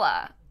or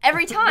Shella.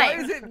 Every Why time.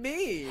 is it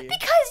me?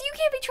 Because you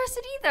can't be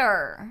trusted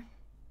either.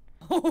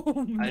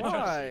 I trust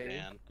Why? you,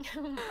 Dan.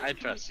 I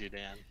trust you,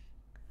 Dan.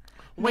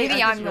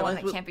 Maybe I I'm just the one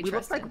realized that can't be we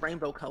look trusted. like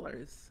rainbow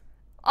colors.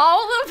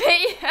 All of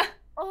it, yeah.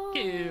 Oh.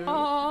 Cute.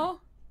 Aww.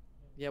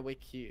 Yeah, we're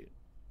cute.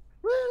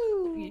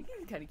 Woo! He's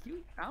kind of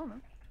cute. I don't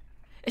know.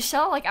 Is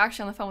Shella like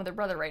actually on the phone with her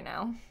brother right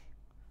now?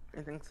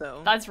 I think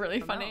so. That's really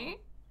don't know. funny.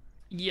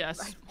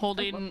 Yes,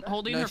 holding No,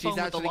 her she's phone with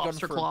the actually gone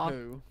lobster for claw. a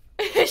poo.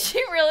 Is she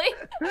really?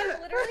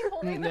 I'm literally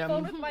holding the Yeah.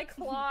 phone with my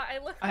claw. I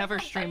look. I have her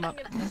like I'm stream up.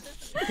 biting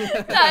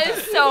it. That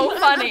is so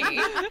funny.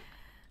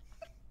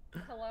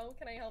 Hello,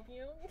 can I help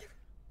you?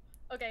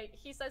 Okay,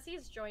 he says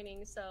he's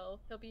joining, so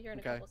he'll be here in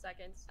a Okay. couple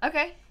seconds.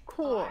 Okay.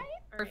 Cool. Alright,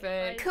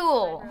 Perfect. bye,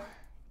 Cool. bye, bro.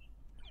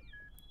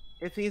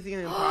 If he's an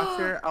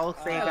imposter, I'll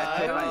say I got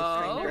killed by a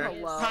Hello. stranger.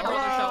 Hello. Hi, brother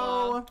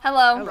Shella.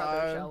 Hello.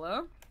 Hello,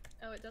 Hello.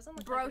 Oh, it doesn't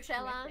look Bro, like it's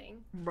Shella.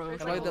 connecting. Bro,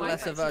 There's, Hello, like, a the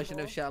lesser Wi-Fi version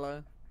of symbol.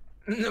 shallow.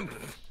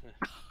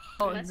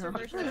 Oh, Lesser no.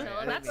 version of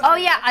Shella. That's Oh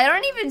yeah, I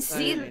don't even I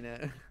see. mean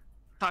it.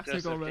 Toxic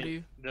Joseph,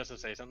 already. Joseph,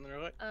 say something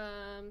real quick.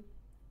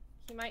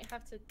 He might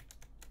have to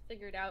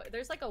figure it out.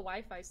 There's like a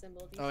Wi-Fi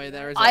symbol. Do you Oh, see yeah,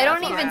 there that? is a I don't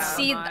Wi-Fi even symbol.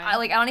 see. Mine.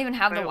 I don't even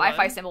have the Wait,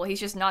 Wi-Fi what? symbol. He's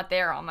just not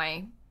there on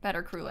my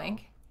better crew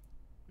link.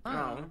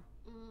 Oh.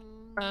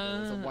 Mm.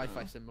 There's a Uh,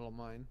 Wi-Fi symbol on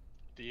mine.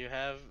 Do you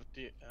have?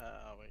 Do you,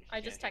 oh wait. I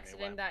you just can't hear texted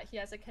me him that he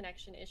has a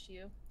connection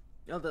issue.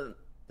 Oh,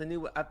 the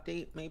new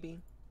update,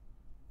 maybe?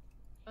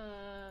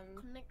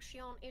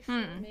 Connection issue.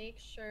 Hmm. Make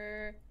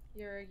sure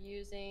you're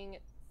using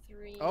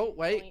 3. Oh,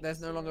 wait,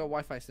 there's no longer a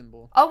Wi-Fi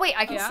symbol. Oh wait,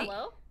 I can Yeah. see.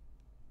 Hello?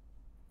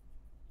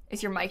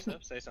 Is your mic?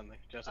 Joseph, say something.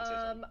 Joseph, say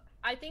something.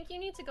 I think you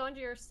need to go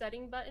into your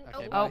setting button.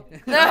 Okay, Oh.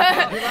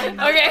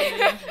 bye.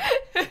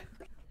 Okay.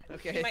 You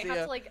Okay, might see have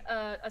ya. to like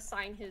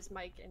assign his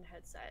mic and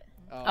headset.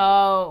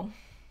 Oh.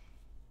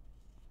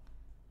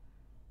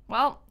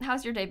 Well,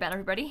 how's your day been,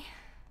 everybody?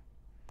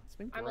 It's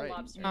been I'm a great.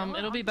 lobster.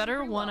 it'll be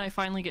better when I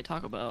finally get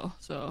Taco Bell.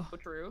 So So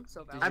true.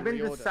 So valid. I've been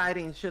reorder.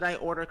 deciding, should I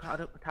order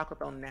Taco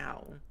Bell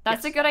now?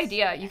 That's a Yes. good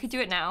idea. You could do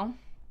it now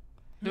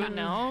do it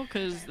now,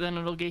 cause then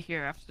it'll get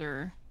here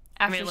after.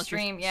 after unless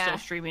stream. you're Yeah. still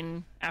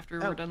streaming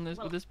after Oh, we're done with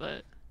this,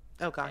 but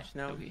Oh gosh,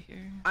 no. it'll get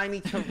here. I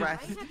need to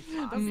rest.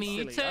 Don't be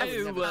Me silly. I would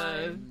too,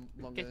 never stream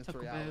longer Get than Taco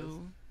 3 hours.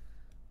 Bell.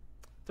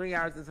 3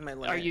 hours isn't my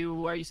limit. Are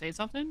you saying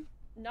something?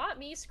 Not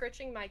me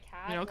scritching my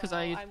cat. You know, cause while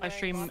I I'm wearing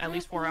stream at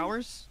least 4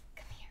 hours.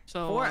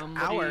 So 4 what do you-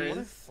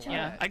 hours?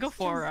 Yeah, I go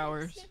 4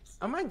 hours.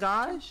 Oh my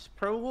gosh,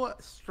 pro I am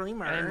a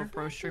streamer.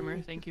 pro streamer.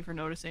 Thank you for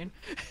noticing.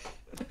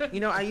 You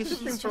know, I used to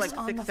stream He's for like just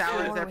on 6 the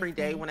hours floor every with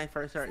day me. when I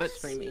first started But-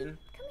 streaming.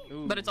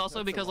 Ooh, But it's also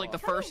that's a because like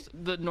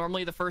lot.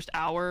 normally the first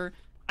hour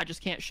I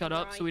just can't shut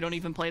up, so we don't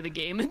even play the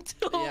game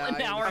until Yeah,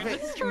 an I hour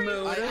understand. into the stream.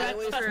 I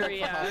always That's talk true,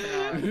 for half an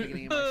hour at the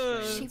beginning of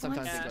my She stream.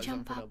 Sometimes wants it to goes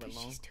on for a little bit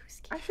long.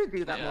 I should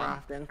do that more Yeah.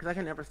 often because I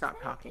can never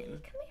stop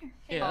talking.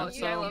 Yeah, Oh, you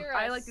see, I, so love, hear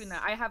I us. like doing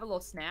that. I have a little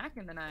snack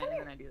and then I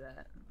do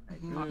that. I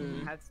talk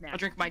and have snacks. I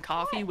drink my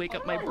coffee, wake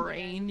up my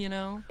brain, you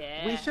know.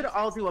 Yeah. We should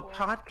all do a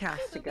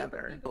podcast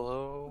together.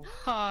 Hello.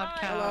 Podcast.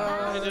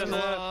 Hello.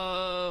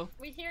 Hello.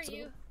 We hear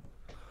you.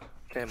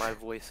 Okay, my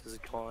voice is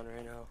gone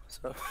right now,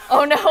 so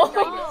Oh no.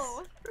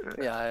 Oh.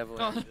 yeah, I have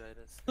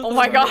laryngitis. Oh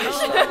my gosh.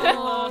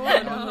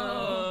 Oh,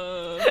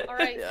 no. All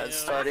right. Yeah, it's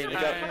starting to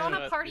Put on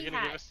go. a party You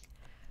gonna give hat. us-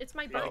 It's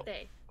my No.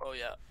 birthday. Oh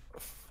yeah,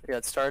 yeah,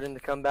 it's starting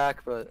to come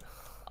back, but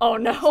Oh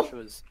no. it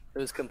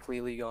was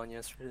completely gone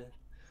yesterday.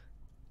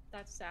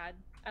 That's sad.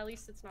 At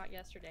least it's not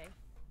yesterday.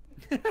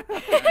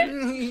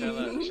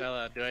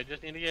 Shella, do I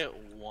just need to get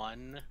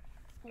one?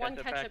 One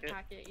Ketchup ketchup packet?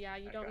 packet. Yeah,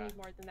 you don't Okay. need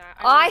more than that.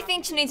 I will think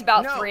not she be needs doing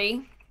about No.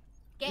 3.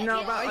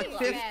 No, about like Yes,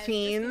 just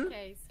in 15.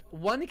 case.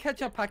 One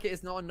ketchup packet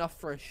is not enough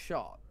for a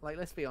shot. Like,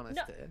 let's be honest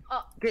No. here.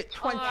 Get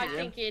Oh, 20. I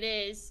think it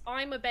is.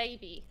 I'm a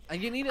baby.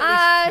 And you need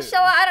at least two.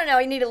 Shella, I don't know.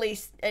 You need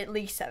at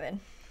least 7.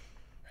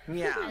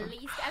 Yeah. At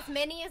least as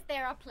many as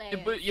there are players.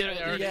 But you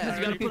already- you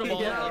gotta put them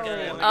all.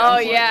 Yeah. Like, Oh,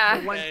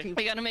 yeah. you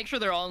gotta make sure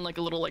they're all in like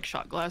a little like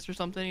shot glass or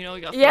something. You know,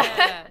 you gotta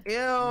Yeah.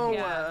 Ew.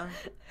 Yeah.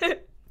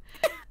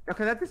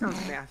 Okay, that just sounds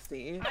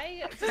nasty.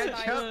 I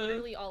despise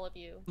literally all of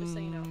you, just so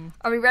you know.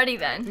 Are we ready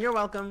then? You're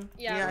welcome.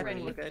 Yeah, I we're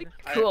think we're good.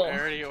 Cool. I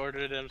already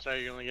ordered it. I'm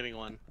sorry, you're only getting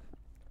one.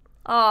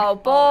 Oh,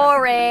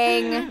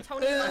 boring.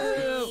 Tony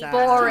must be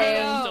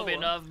Boring. Still be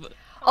enough.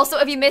 Also,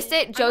 if you missed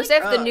it,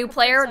 Joseph, the new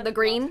player, the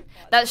green,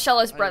 that's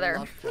Shella's I brother.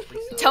 love Capri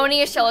Sun.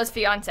 Tony is Shella's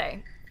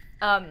fiance.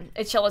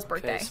 It's Shella's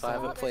birthday. Okay, so I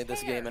haven't played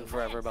this game in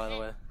forever, by the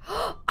way.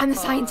 I'm the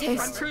I'm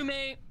scientist.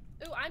 crewmate.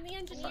 Ooh, I'm the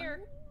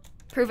engineer.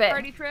 Prove it.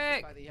 Party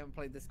trick. That you haven't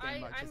played this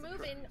game much. I'm is moving.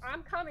 correct.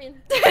 I'm coming.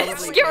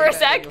 Just give her a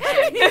sec.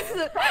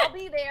 I'll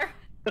be there.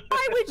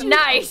 Why would you?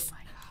 Nice.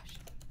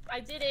 I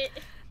did it.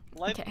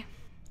 Like, Okay.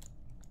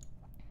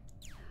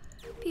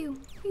 Pew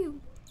pew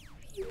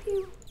pew pew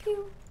pew pew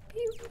pew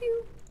pew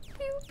pew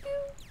pew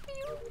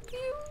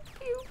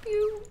pew pew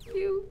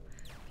pew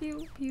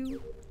pew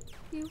pew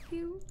pew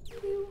pew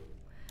pew.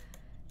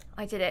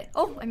 I did it.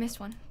 Oh, I missed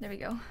one. There we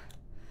go.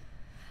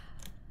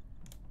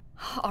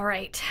 All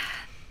right.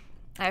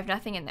 I have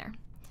nothing in there.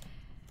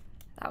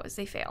 That was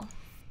a fail.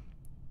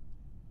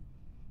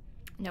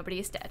 Nobody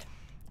is dead.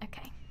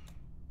 Okay.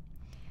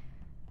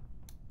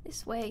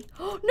 This way.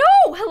 Oh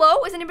no!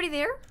 Hello? Is anybody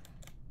there?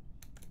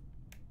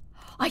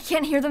 I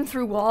can't hear them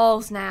through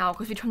walls now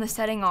because we turned the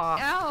setting off.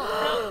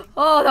 Ow.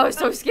 Oh, that was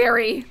so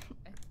scary.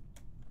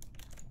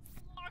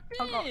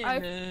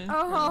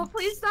 Oh,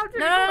 please stop doing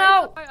No, no,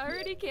 no. I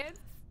already can't.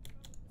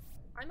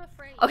 I'm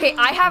afraid. Okay,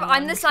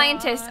 I'm the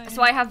scientist,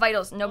 so I have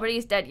vitals.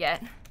 Nobody's dead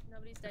yet.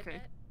 Nobody's dead Okay.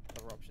 yet.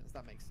 Other options.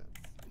 That makes sense.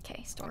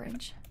 Okay,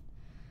 storage.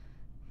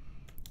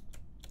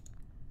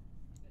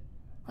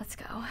 Let's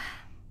go.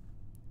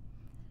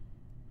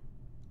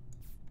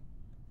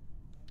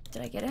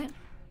 Did I get it?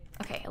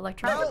 Okay,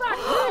 electric.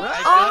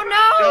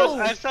 Oh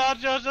no! I saw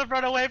Joseph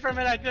run away from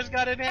it. I just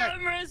got in here.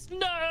 Emrys,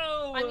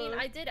 no! I mean,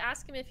 I did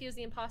ask him if he was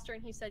the imposter,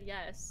 and he said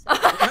yes.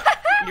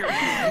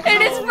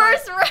 In his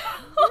first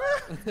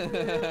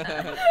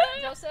round.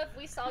 Joseph,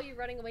 we saw you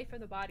running away from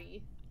the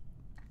body.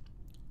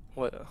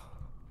 What?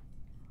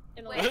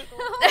 In Wait.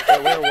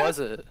 electrical. Where was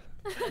it? In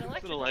It's an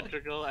electrical.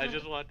 electrical. I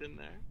just walked in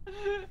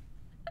there.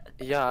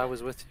 Yeah, I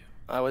was with you.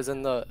 I was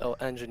in the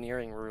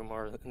engineering room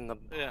or in the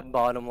Yeah.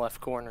 bottom left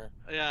corner.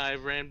 Yeah, I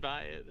ran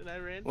by it and I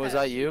ran. Was past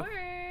that it. you?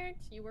 Weren't.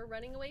 You were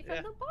running away from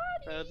Yeah, the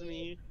body. That was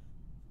me.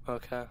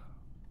 Okay.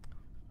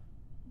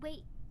 Wait.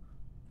 Is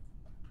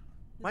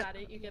What? that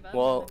it? You give up?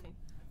 Well,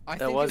 I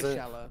That think wasn't-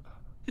 it's Shella.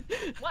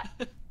 What?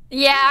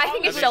 Yeah, I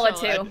think it's I think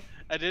Shella too.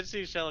 I did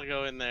see Shella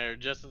go in there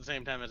just at the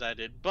same time as I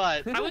did,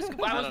 but I was don't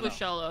with know.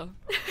 Shella.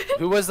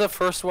 Who was the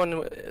first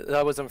one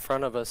that was in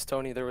front of us?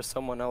 Tony, there was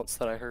someone else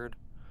that I heard.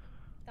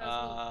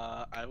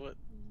 That was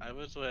I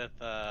was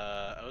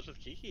with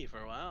Kiki for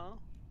a while.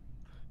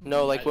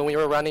 No, like when we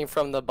were running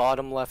from the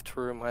bottom left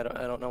room. I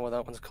don't know what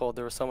that one's called.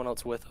 There was someone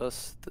else with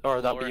us,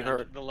 or that we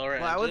heard. The lower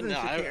Well, I was engine.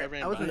 in No, security.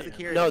 ran I was by in him.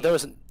 security. No, there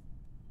was.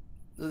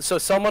 So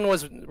someone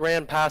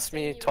ran past You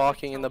me were with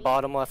talking in the Tony?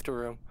 bottom left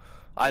room.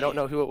 I don't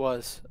know who it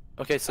was.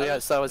 Okay, so That yes,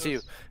 was- that was that you.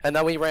 was- And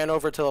then we ran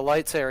over to the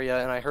lights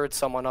area, and I heard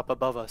someone up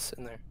above us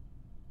in there.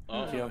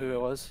 Oh, Do you know who it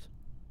was?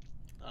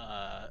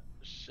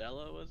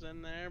 Shella was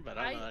in there, but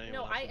I don't know anyone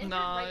no, else I in entered there.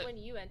 right when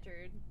you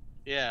entered.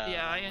 Yeah.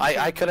 Yeah, I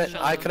I entered with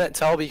I Shella. couldn't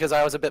tell because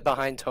I was a bit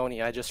behind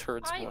Tony. I just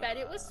heard I someone. bet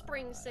it was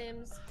Spring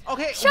Sims.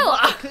 Okay.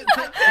 Shella.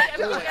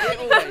 It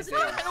always is. It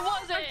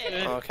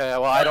wasn't. Okay,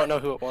 well I don't know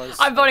who it was.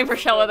 I'm voting for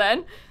Shella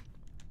then.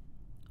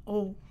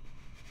 Oh.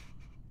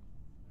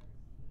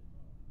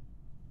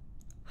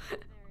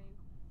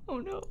 Oh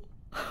no.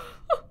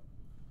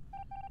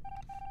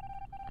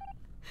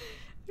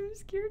 I'm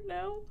scared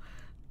now.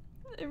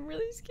 I'm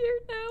really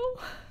scared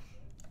now.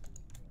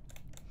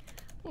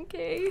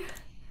 Okay.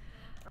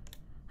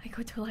 I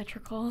go to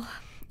electrical.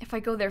 If I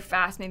go there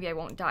fast, maybe I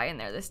won't die in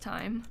there this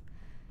time.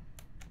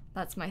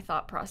 That's my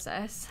thought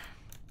process.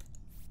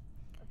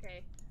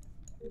 Okay.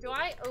 Do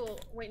I? Oh,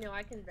 wait, no,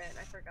 I can vent.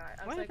 I forgot.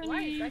 I was like, Why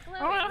why do is we- that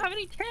Oh, I don't have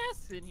any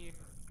tests in here.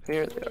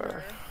 Here they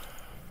are.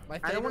 My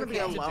I don't wanna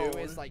favorite be thing to do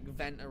alone. is like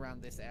vent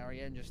around this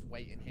area and just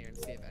wait in here and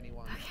see if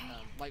anyone, Okay.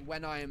 like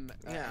when I'm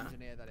Yeah.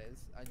 engineer, that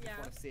is. I just Yeah.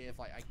 want to see if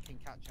like I can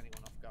catch anyone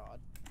off guard.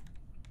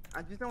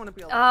 I just don't want to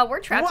be alone.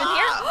 We're trapped in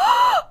here.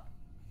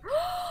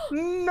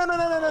 No, no, no,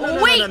 no, no,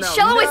 no, Wait, no, no,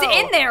 Shella was no.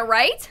 in there,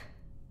 right?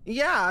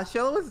 Yeah,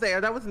 Shella was there.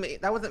 That was me.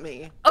 That wasn't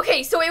me.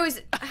 Okay, so it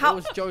was how It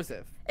was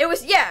Joseph. it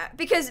was yeah,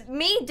 because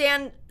me,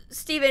 Dan,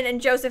 Steven, and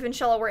Joseph and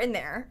Shella were in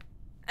there.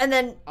 And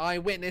then I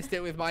witnessed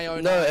it with my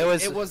own No,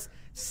 eyes. it was-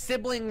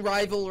 sibling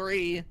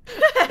rivalry.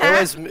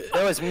 It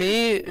was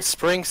me,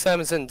 Spring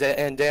Sims, and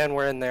Dan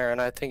were in there,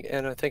 and I think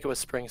it was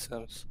Spring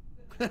Sims.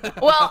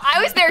 well, I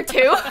was there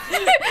too.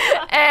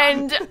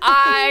 And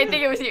I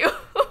think it was you.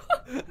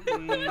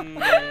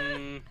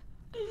 Mm,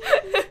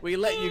 We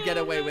let you get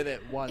away with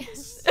it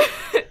once.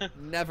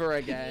 Never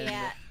again.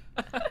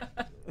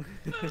 Yeah.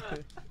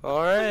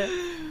 All right.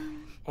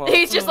 Well,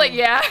 He's just like,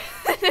 yeah.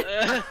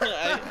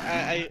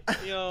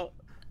 you know,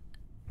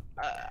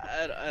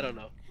 I don't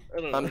know.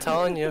 I don't know. I'm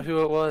telling you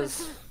who it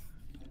was.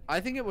 I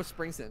think it was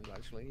Spring Sims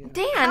actually. Yeah.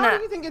 Dan! How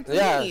do you think it's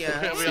me?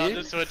 We all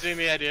just switching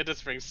the idea to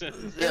Spring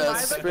Sims. Yeah, Am I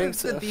it's the- Spring the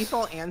Sims.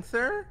 default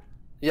answer?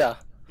 Yeah.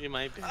 You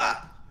might be.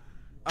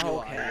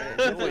 Okay.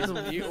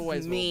 You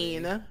always will be.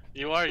 mean.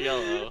 You are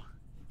yellow.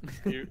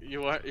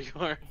 you are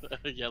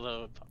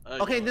yellow.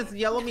 Okay, yellow. does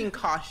yellow mean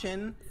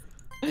caution?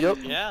 Yep.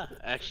 Yeah,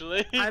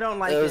 actually. I don't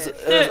like It was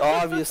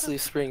obviously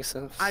Spring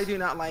Sims. I do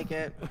not like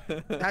it.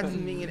 That's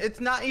mean.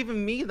 It's not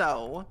even me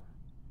though.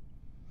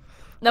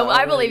 No,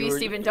 I believe you you, were-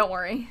 Steven. Don't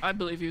worry. I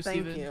believe you,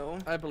 Thank Steven. you.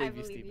 I I believe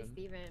you, believe you, Steven.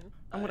 Steven.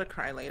 I'm gonna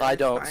cry later. I it's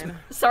don't. fine.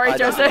 Sorry, I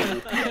don't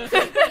Joseph. believe-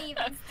 Steven,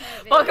 Steven.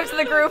 Welcome to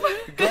the group.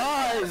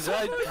 Guys,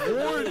 I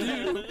warned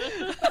you.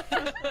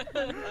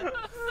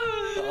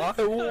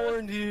 I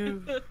warned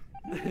you.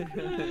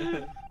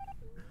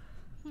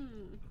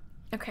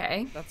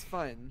 Okay, That's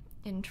fine.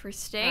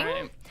 interesting.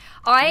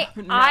 Alright.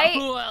 I Now,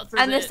 who else is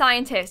am the it?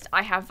 scientist.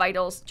 I have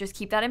vitals. Just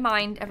keep that in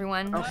mind,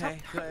 everyone. Okay,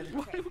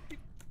 good.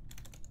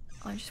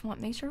 I just want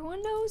to make sure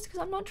everyone knows because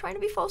I'm not trying to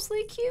be falsely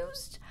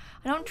accused.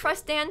 I don't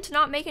trust Dan to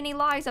not make any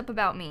lies up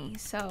about me,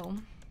 so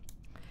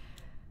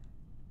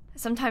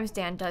sometimes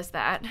Dan does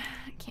that.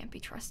 Can't be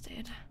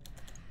trusted.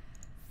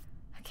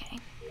 Okay.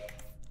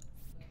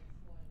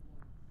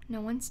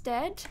 No one's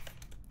dead.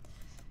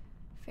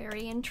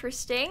 Very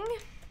interesting.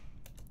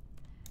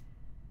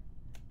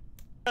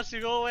 Yes,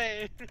 you go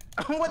away.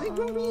 What do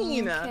you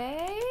mean?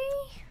 Okay.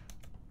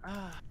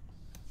 Ah,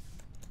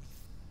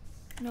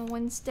 No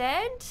one's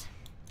dead.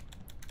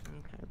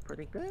 okay,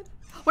 pretty good.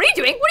 What are you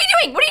doing? What are you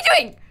doing? What are you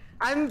doing?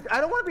 I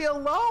don't want to be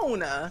alone.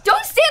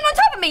 Don't stand on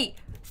top of me.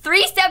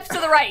 3 steps to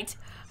the right.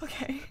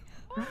 Okay.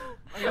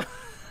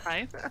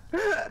 Hi.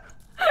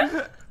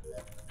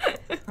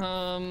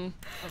 Okay.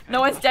 No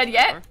one's dead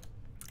yet.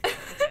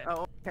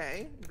 Oh,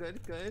 okay,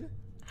 good, good.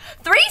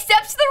 3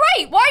 steps to the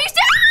right. Why are you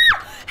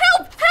standing?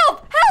 Help!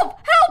 Help! Help!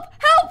 Help!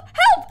 Help!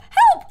 Help!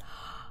 Help!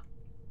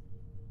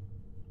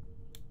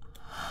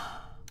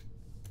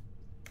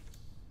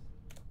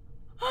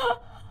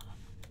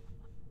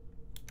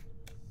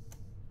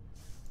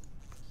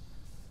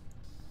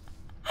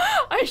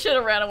 I should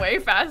have ran away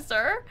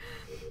faster.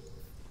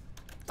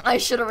 I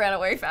should have ran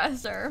away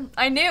faster.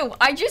 I knew.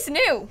 I just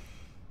knew.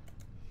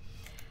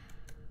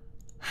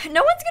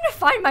 No one's gonna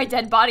find my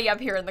dead body up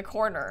here in the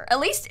corner. At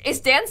least, is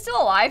Dan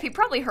still alive? He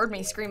probably heard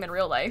me scream in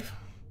real life.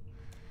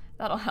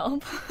 That'll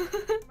help.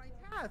 My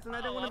task, and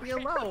I don't want to be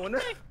alone.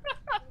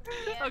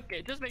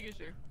 Okay, just making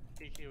sure.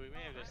 Kiki, we may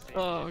have just seen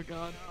Oh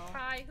god.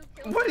 Hi, who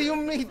killed What do you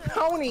mean,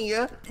 Tony?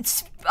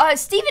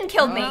 Steven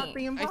killed Not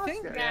me. the I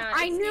think imposter. Yeah,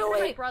 I it's knew Steven,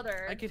 my it.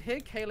 brother. I could hear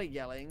Kayla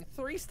yelling,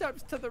 3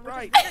 steps to the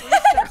right, 3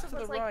 steps to the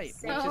was like right, which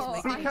six. is No,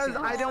 making Because sense.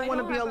 I don't I want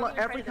to don't be have alone. one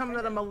Every friend time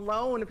that I'm defending.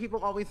 alone, people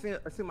always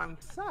assume I'm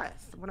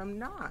sus when I'm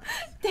not.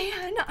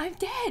 Dan, I'm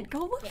dead. Go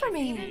look for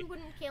me. Steven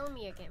wouldn't kill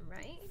me again,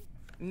 right?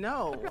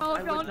 No, Oh,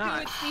 I don't would do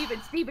not. it, Steven.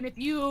 Steven, if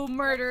you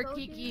murder So do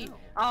Kiki, you.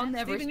 I'll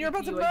never Steven, speak you're about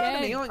to to you murder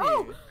again. me, aren't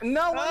Oh, you?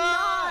 no, I'm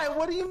not.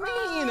 What do you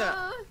mean?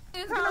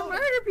 He's gonna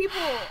murder people.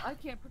 I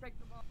can't protect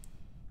them all.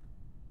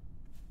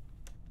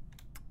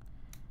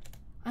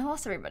 I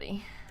lost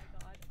everybody.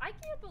 Oh my god. I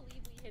can't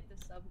believe we hit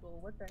the sub goal.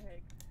 What the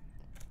heck?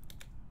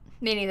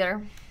 Me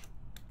neither.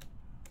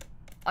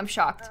 I'm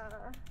shocked.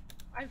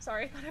 I'm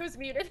sorry. I thought I was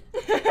muted.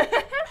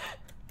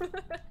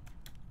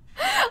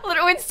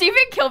 Literally, when Steven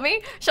killed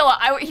me,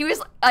 Shella, he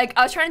was like,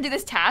 I was trying to do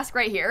this task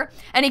right here,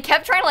 and he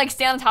kept trying to like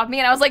stand on top of me,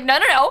 and I was like, no,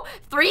 no, no,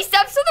 3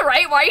 steps to the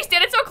right. Why are you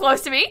standing so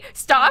close to me?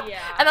 Stop. Yeah.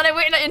 And then I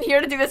went in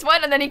here to do this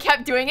one, and then he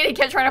kept doing it. He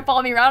kept trying to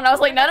follow me around, and I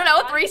was like, no, no,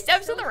 no, 3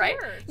 steps to the right.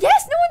 Weird.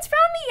 Yes, no one's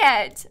found me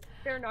yet.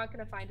 They're not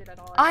gonna find it at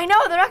all. I know,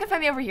 they're not gonna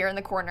find me over here in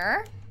the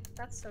corner.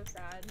 That's so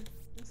sad.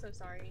 I'm so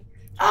sorry.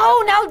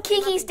 Oh, now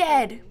Kiki's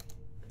dead.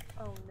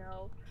 Oh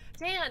no.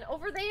 Dan,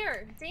 over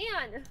there.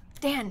 Dan.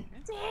 Dan.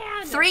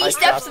 Dan. 3 I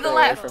steps to stopped the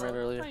away left. from it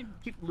earlier. I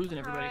keep losing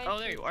everybody. Hi, Oh,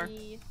 there you are.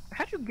 Kiki.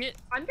 How'd you get?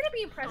 I'm gonna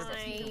be impressed that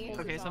Hi. Steven pulled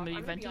Okay, this somebody off.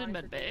 I'm gonna be vented in honest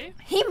med with you. bay.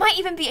 He might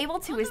even be able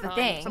to, is the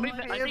thing. Somebody, I I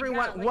think think everyone-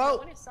 like, whoa. no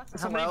one is sus about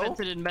somebody Hello?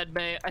 vented in med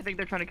bay. I think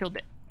they're trying to kill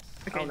Dan.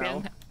 Okay, Oh, no.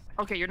 Dan.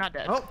 Okay, you're not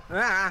dead. Oh,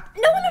 ah.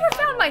 No one ever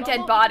found my Momo, dead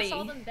we body.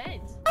 saw them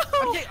vent.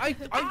 Okay, I've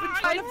been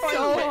trying to find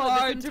so her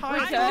hard this to entire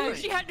I protect. knew time.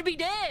 she had to be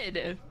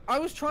dead. I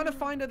was trying to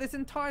find her this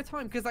entire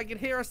time because I could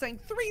hear her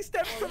saying 3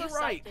 steps to you the suck,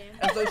 right, Dan.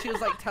 as though she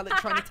was like trying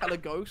to tell a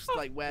ghost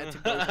like where to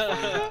go. To find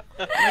her.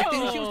 And I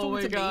think she was Oh talking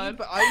my to me, God.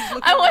 but I was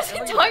looking. I at wasn't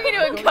everyone, talking to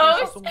a going, "She's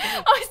talking ghost. to me."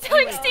 I was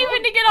telling Anyway,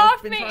 Steven to get I've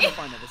off been me. trying to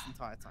find her this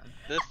entire time.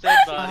 This dead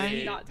body,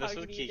 I'm not this talking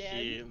was to you,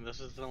 Kiki, Dan. and this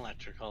is an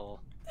electrical.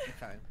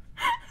 Okay.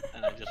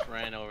 And I just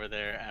ran over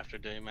there after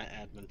doing my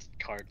admin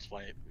card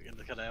swipe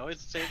because I always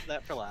save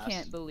that for last.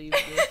 Can't believe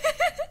this.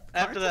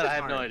 After that, I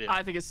have no hard. idea.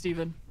 I think it's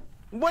Steven.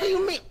 What do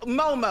you mean,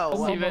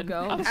 Momo? Steven,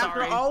 go. I'm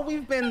After sorry. all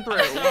we've been through,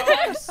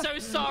 I'm so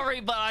sorry,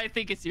 but I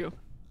think it's you.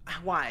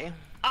 why?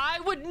 I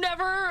would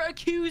never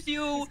accuse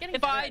you He's getting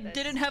if better I at this.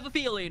 didn't have a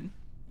feeling.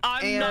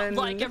 I'm And-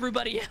 not like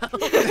everybody else.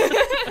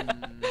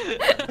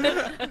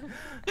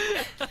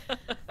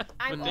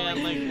 I'm I'm But Dan,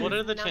 always like, what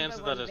are the number chances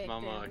that one it's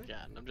Momo victim.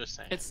 again? I'm just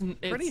saying. It's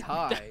Pretty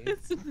high.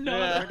 It's Yeah.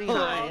 not Pretty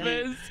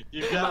high.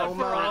 You got a Momo.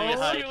 pretty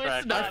high It's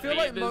track not I record. feel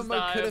like this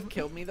Momo could have time.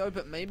 killed me though,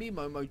 but maybe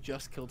Momo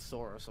just killed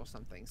Saurus or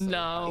something. So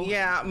No.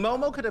 Yeah,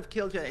 Momo could have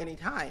killed you at any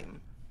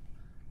time.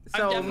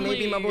 So definitely-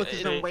 maybe Momo was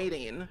just See.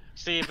 waiting.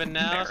 See, but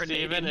now Marinating.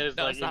 Steven is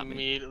No, like it's not me.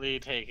 immediately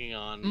taking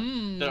on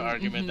Mm, the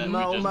argument that we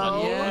Momo? just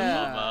went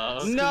Yeah.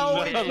 Momo. No,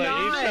 So, it's like,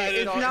 not. He's trying It's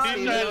to, not. he's trying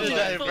to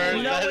No, divert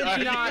No, that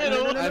it's not. argument.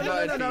 No, no, I no,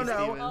 voted no, no,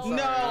 for you, no. Steven,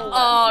 No. sorry.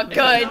 Oh, If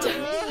good. it's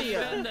not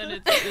Steven, then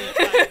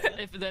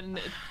it's if then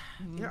it,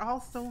 You're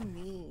all so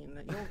mean.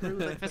 You'll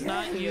lose if it's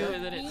not you,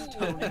 then it's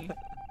Tony.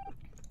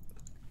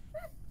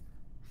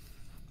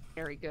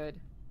 Very good.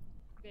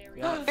 Very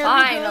Yeah. good.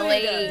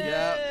 Finally.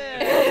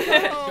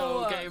 Yep.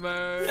 Go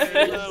gamers!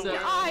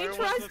 I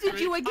trusted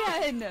you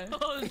again.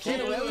 Oh,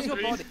 Gina, where was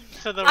your body?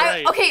 To the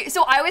right. Okay,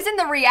 so I was in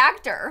the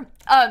reactor.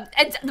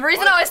 And the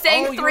reason I was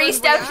saying Oh, you were 3 in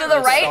steps to the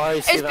reactor. right Sorry,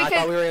 is Steven. I thought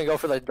because we were gonna go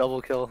for the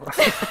double kill.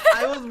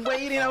 I was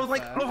waiting. I was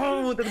like,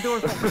 oh, the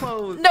door's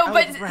closed. no, I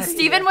but was ready.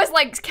 Steven was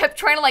like kept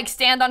trying to like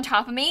stand on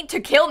top of me to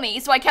kill me,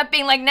 so I kept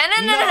being like,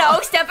 no,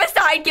 step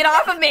aside, get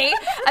off of me,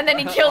 and then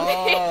he killed me.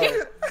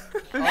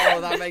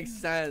 Oh, that makes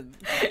sense.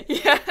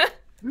 Yeah.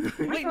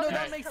 Wait, no,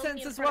 that makes Totally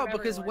sense in as front well of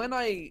because everyone. when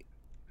I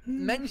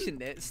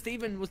mentioned it,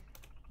 Steven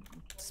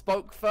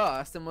spoke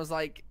first and was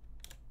like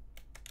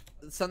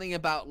something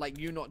about like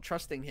you not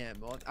trusting him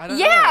or I don't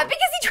know. Yeah, because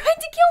he tried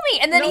to kill me,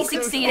 and then No, he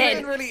 'cause succeeded.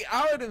 Steven really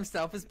outed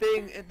himself as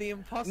being the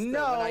imposter.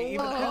 No, when I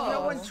even because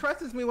no one asked.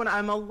 trusts me when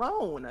I'm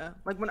alone.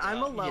 Like when I'm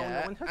alone, no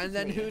Yeah, one trusts and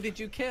then me. who did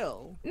you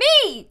kill?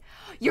 Me,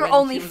 your When she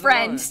only was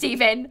friend, alone.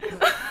 Steven. Can't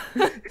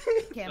So,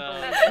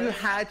 believe You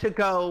had to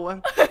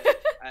go.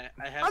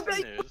 I have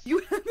some news.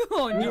 you.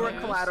 Oh You no. were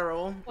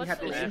collateral. You What's had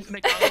to the leave. news?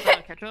 McDonald's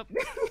on ketchup.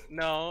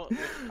 No,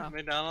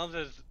 McDonald's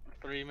is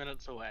 3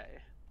 minutes away.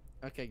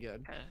 Okay,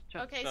 good.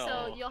 Okay, so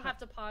So- you'll have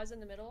to pause in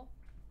the middle.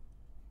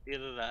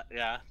 Either that,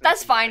 yeah.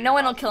 That's they can- fine. they No can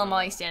one will pause kill him it. while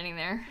he's standing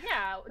there.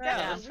 Yeah, that's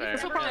definitely. fair.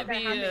 This will Remember probably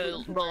be that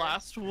happened the before.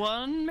 last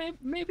one,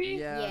 maybe.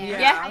 Yeah.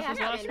 Yeah. I This have is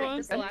the last it. one?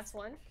 This is the last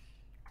one.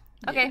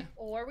 Okay.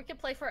 Or we could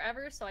play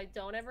forever, so I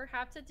don't ever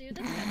have to do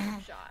the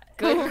ketchup shot.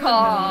 Good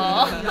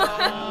call.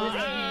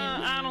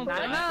 I don't I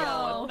think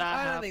know. that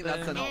I don't think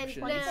that's an And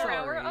option.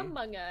 24-hour Sorry.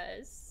 Among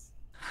Us.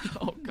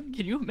 Oh, God,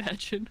 can you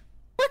imagine?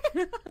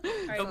 Alright,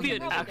 That'll be we an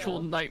can probably actual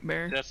go.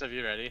 nightmare. Jess, are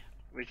you ready?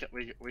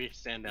 We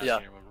stand down Yeah.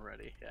 here when we're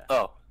ready. Yeah.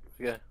 Oh,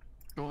 okay.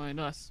 Join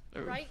us.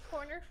 Right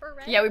corner for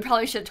red. Yeah, we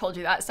probably should have told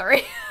you that.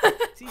 Sorry.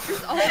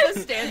 All of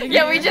us standing.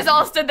 Yeah, we just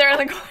all stood there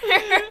in the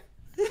corner.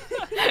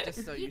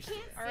 Just so used to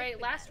it.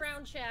 Alright, last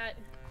round chat.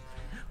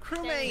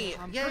 Crewmate!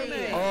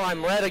 Yay! Oh,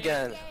 I'm red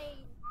again.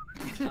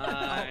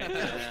 I am.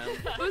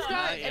 Who's got?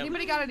 I am-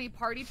 Anybody got any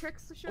party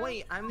tricks to show?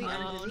 Wait, I'm the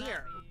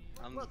engineer.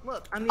 I'm-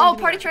 Look, I'm the Oh,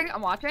 engineer. party trick.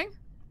 I'm watching.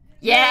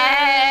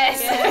 Yes.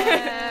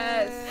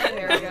 Yes.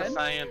 Very I'm the good.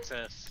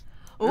 scientist.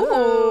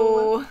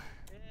 Ooh.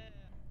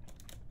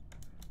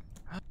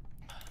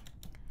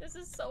 This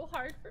is so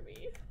hard for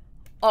me.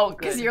 Oh,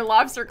 because your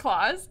lobster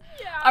claws.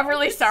 Yeah. I'm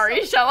really it's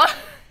sorry, so- Shella.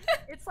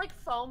 It's like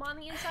foam on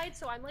the inside,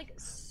 so I'm like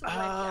sweaty.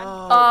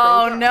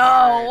 Oh, those are no.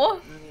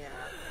 hard. Yeah.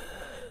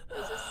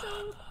 This is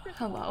so difficult.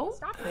 Hello?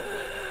 Stop breathing.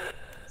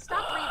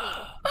 Stop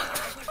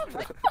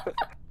breathing.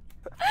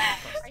 I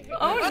hate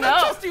Oh, you. I no. don't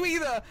trust you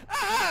either.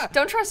 Ah!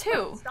 Don't trust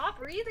who? Stop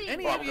breathing.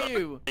 Any of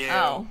you?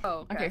 Oh.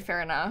 Oh, Okay,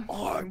 fair enough.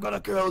 Oh, I'm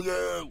gonna kill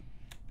you.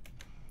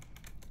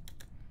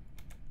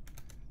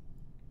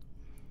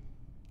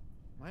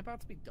 Am I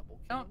about to be double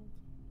killed?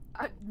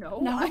 No.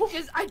 No.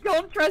 I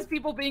don't trust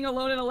people being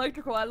alone in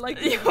electrical. I like.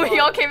 We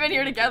all came in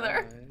here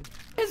together.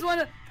 Just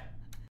wanna.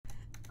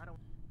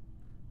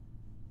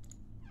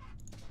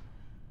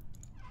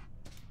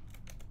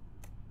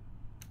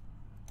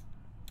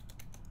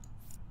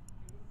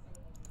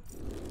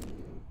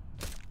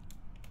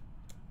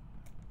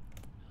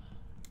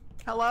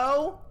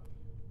 Hello?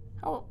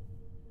 Oh.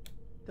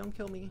 Don't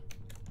kill me.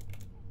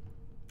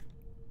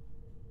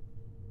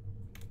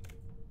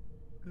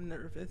 I'm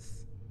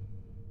nervous.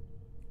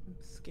 I'm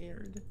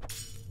scared.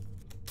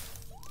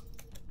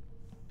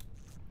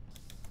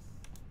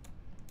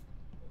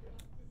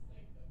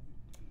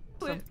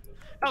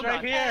 It's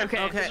right here.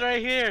 Okay. It's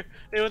right here.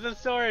 It was in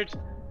storage.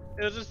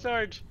 It was in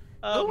storage.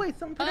 Oh wait,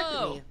 someone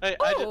protected me. Hey,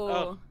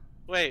 oh,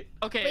 wait.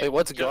 Okay. Wait,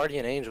 what's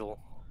Guardian Angel?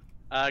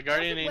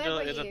 Guardian Where Angel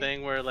were is a you?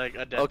 thing where like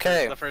a dead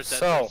Okay, the first dead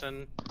so-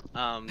 person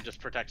just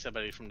protects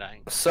somebody from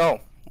dying. So,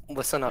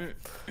 listen up.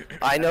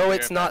 I know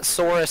it's not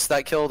Saurus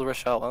that killed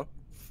Rochella,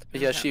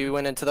 because she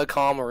went into the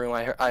comm room.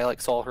 I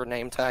like saw her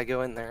name tag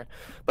go in there,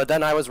 but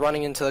then I was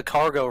running into the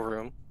cargo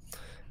room,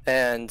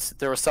 and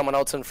there was someone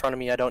else in front of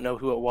me. I don't know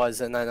who it was,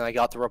 and then I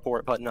got the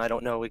report button. I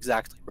don't know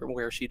exactly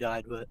where she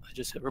died, but I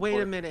just hit report.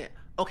 Wait a minute.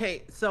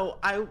 Okay, so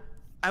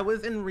I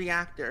was in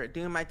reactor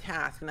doing my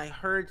task, and I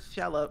heard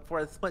Shella for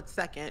a split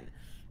second,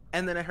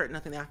 and then I heard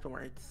nothing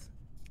afterwards.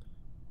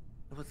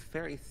 It was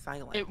very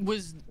silent. It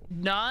was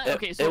not It,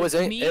 okay. So it was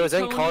in me, it was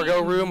in Tony, cargo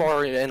and- room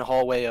or in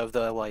hallway of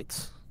the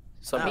lights.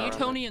 Somewhere Me, around there.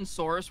 Tony, and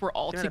Saurus were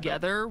all You're in a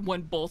together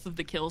when both of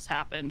the kills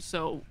happened.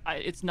 So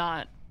it's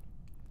not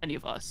any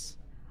of us.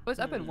 What's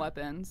up in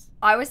weapons?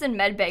 I was in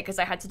med bay because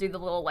I had to do the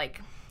little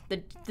like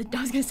the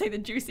I was gonna say the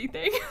juicy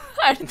thing.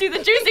 I had to do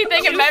the juicy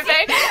thing in med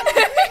bay.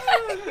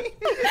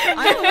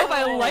 I don't know if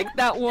I like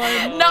that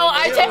one. No,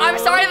 I'm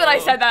sorry that I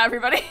said that,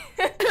 everybody.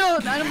 No,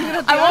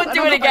 I won't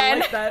do it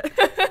again.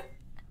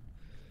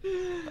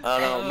 I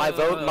don't know. My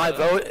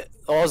vote.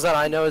 All that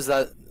I know is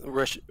that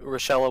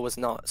Rochella was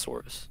not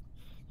Source.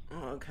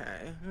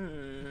 Okay.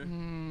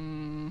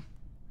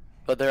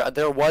 But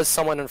there was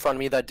someone in front of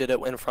me that did it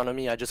in front of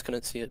me. I just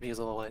couldn't see it because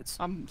of the lights.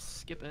 I'm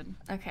skipping.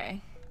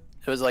 Okay.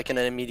 It was like an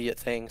immediate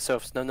thing. So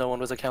if no one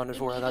was accounted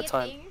for at that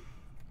time. Thing?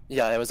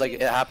 Yeah, it was like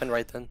it happened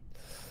right then.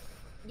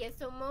 Yeah,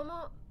 so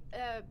Momo,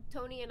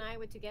 Tony and I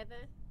were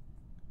together.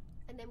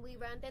 And then we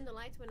ran, then the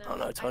lights went out. Oh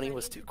no, Tony ran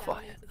was into too down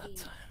quiet into that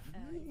the, time.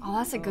 Oh,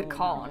 that's a good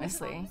call,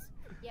 honestly.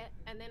 Yeah,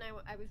 and then I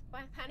was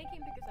panicking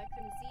because I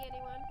couldn't see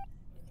anyone.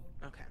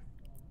 Okay.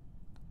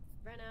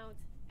 Ran out,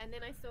 and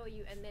then I saw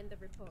you, and then the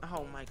report.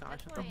 Oh my gosh.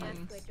 That's why I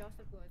asked where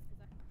Joseph was.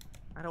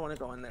 I don't want to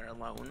go in there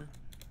alone.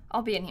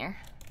 I'll be in here.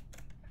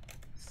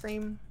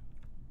 Same.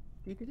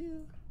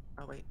 Do.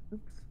 Oh wait.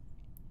 Oops.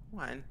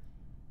 One.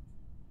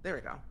 There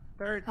we go.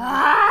 Third.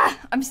 Ah,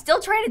 I'm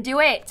still trying to do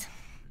it.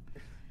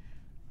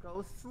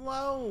 Go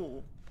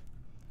slow.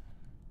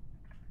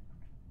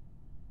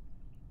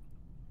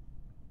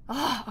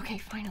 Oh, okay,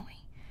 finally.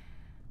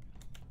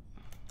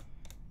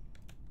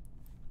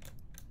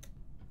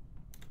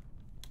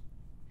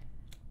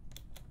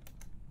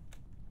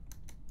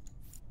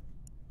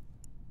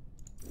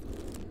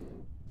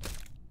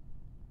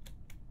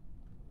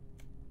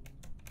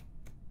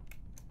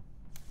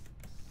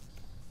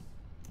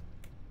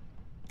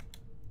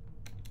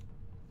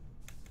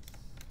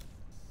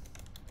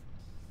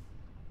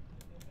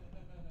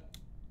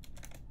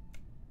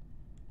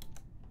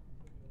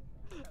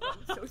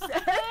 I'm so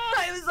sad.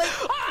 I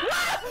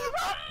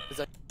was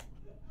like,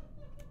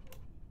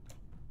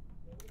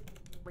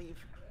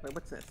 Leave. Wait,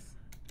 what's this?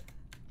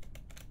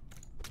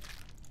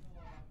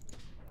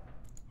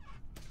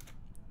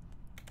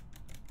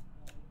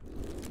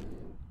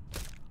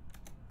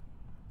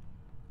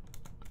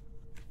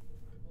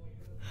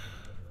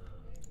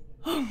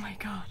 Oh my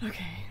god,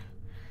 okay.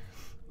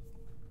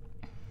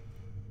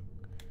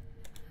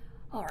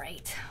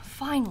 Alright,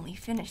 finally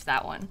finished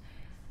that one.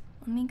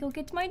 Let me go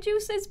get my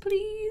juices,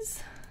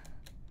 please.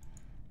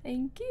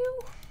 Thank you.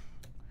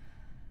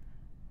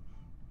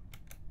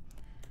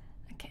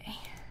 Okay.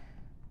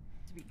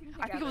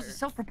 I think it was a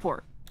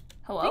self-report.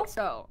 Hello? I think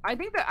so. I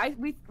think that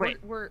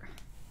we're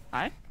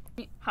Hi?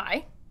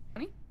 Hi.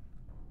 Honey?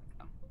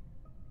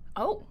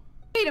 Oh.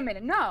 Wait a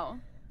minute, no.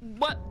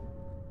 What?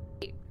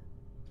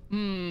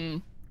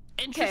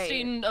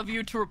 Interesting of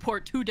you to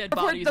report 2 dead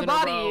bodies in a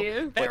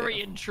row. Very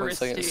Wait,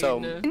 interesting. 1 second. So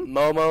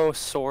Momo,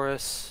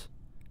 Saurus,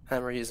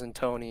 Emery's, and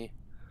Tony.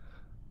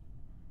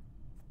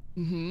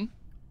 That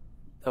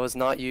was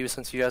not you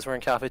since you guys were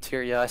in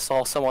cafeteria. I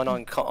saw someone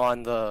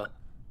on the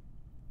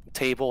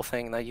table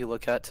thing that you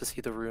look at to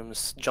see the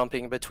rooms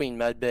jumping between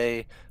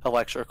medbay,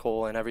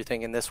 electrical, and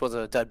everything, and this was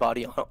a dead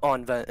body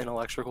on vent in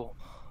electrical.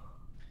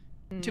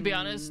 To be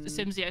honest,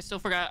 Simsie,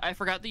 I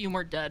forgot that you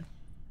weren't dead.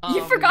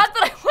 You forgot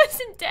that I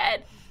wasn't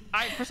dead.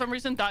 I, for some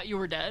reason, thought you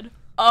were dead.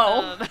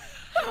 Oh.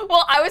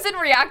 Well, I was in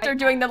reactor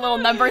doing the little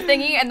number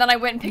thingy, and then I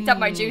went and picked up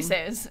my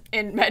juices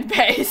in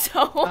medbay,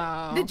 so...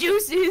 The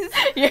juices?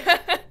 Yeah.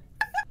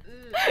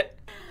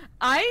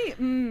 I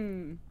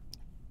don't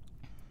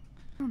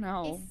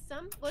know.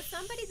 Was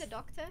somebody the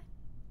doctor?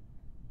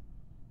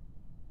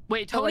 Wait,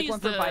 like Tony's one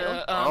for the vital?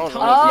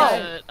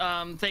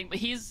 thing, but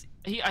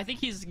I think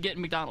he's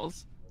getting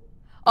McDonald's.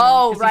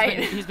 Oh, right.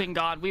 He's been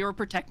gone. We were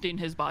protecting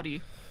his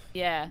body.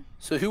 Yeah.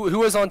 So who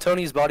was on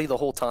Tony's body the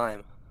whole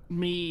time?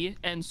 Me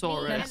and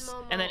Saurus,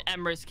 and then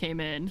Emrys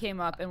came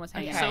up and was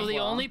hanging out. So as the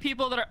well. only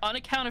people that are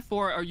unaccounted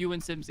for are you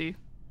and Simsie.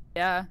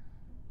 Yeah.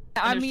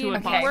 I there's 2 mean, we're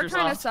imposters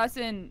kind of left.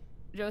 sussing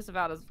Joseph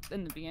out as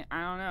in the beginning.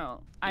 I don't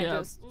know.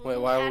 Wait,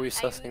 why were we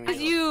sussing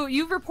Because you?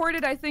 you've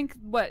reported, I think,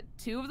 what,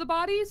 2 of the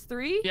bodies?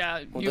 3?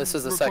 Yeah. Well, this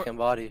is the second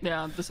body.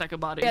 Yeah, the second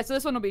body. Yeah, so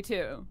this one will be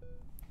 2.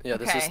 Yeah,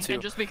 this is 2.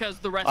 And just because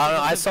the rest. I don't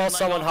know, of I them saw have been,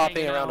 someone like, hopping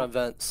hanging around out. on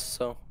vents,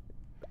 so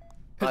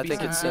Could I be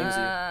think it's Simsie.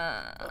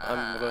 Simsie.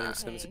 I'm voting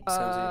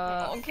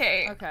Simsie.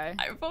 Okay. Okay.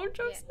 I vote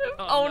Joseph.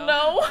 Oh, Oh,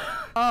 no.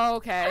 Oh,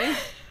 okay.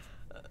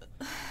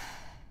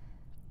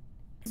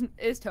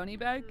 Is Tony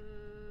back?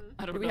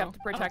 I don't Do we know. have to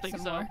I don't protect think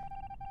some so. more?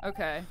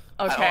 Okay.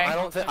 Okay.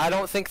 I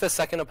don't think the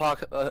second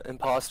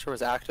imposter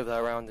was active that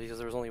round because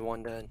there was only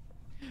 1 dead.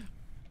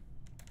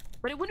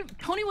 But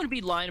Tony wouldn't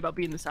be lying about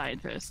being the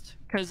scientist,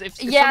 because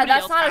if Yeah, somebody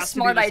that's else not a has to be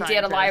smart the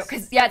idea to lie, scientist-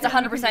 because, yeah, it's a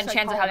Yeah, you 100% can just,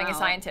 chance of call having him a out.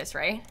 scientist,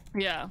 right?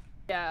 Yeah.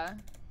 Yeah.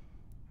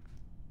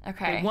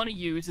 Okay. They want to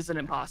use as an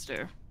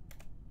imposter.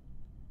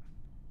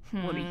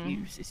 Want to Hmm.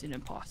 use as an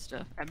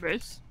imposter.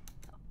 Emrys?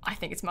 I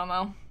think it's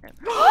Momo.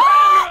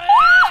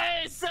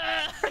 Emrys!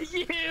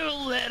 You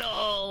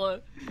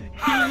little...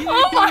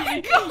 Oh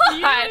my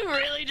god! You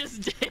really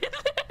just did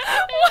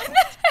What the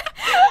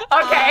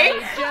heck? Okay.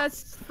 I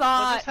just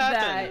thought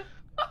that.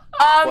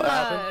 What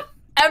happened?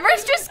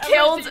 Emrys just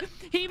killed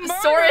He murdered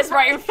Saurus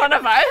right in front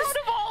of us. Out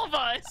of all of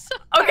us.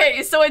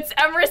 Okay, so it's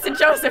Emrys and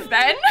Joseph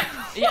then?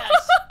 Yes.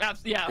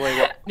 Yeah.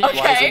 Wait, why is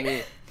Okay. it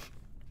me?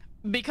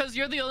 Because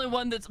you're the only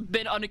one that's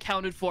been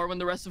unaccounted for when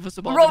the rest of us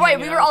have all Well, been right,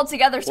 hanging we were out. all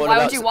together, so What why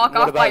about would you Sim- walk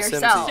what off by about Simsie?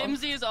 yourself?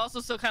 Simsie is also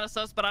still kind of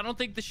sus, but I don't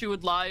think that she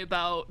would lie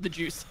about the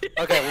juice.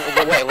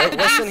 Okay, wait,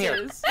 listen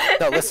here.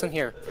 No, listen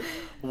here.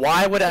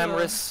 Why would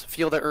Emrys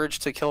feel the urge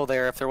to kill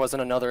there if there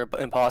wasn't another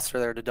imposter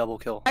there to double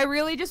kill? I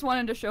really just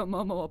wanted to show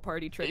Momo a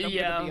party trick. I'm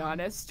Yeah. gonna be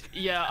honest.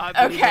 Yeah,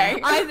 I believe Okay.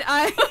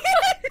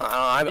 it.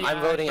 I'm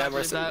Yeah, voting I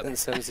believe Emrys that. and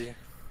Simsie.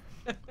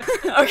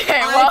 Okay,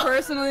 I well.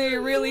 personally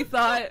really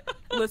thought.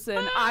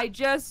 Listen, I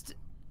just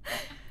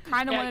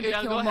kind of Yeah, wanted to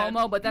yeah, kill go ahead.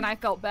 Momo, but then I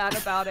felt bad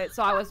about it,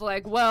 so I was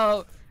like,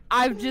 well.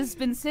 I've just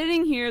been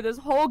sitting here this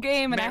whole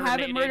game and I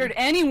haven't Marinating. murdered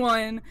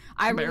anyone.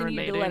 I really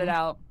needed to let it Marinating.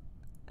 out.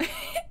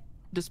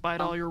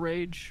 Despite all your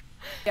rage.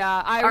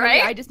 Yeah, All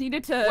right. I just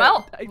needed to.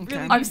 Well, I really okay.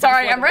 needed I'm to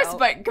sorry, let it Emrys, out.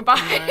 but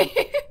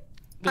goodbye.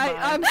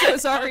 I'm so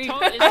sorry. Is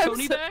I'm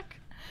Tony so- back?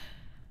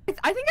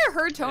 I think I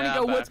heard Tony Yeah,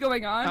 go, I'm "What's back.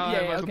 going on?" Oh,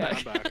 yeah, welcome okay.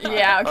 I'm back.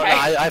 Yeah,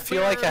 okay. I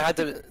feel like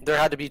there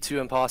had to be two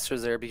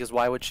imposters there because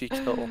why would she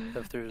kill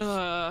if there's?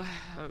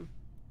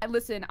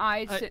 Listen,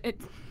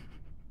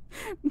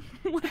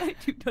 what I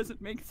do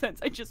doesn't make sense.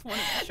 I just wanted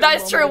to show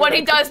That's true. Momo What that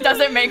he I does could-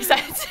 doesn't make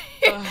sense.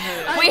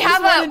 I we just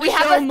have wanted to a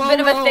show bit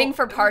of a Momo. thing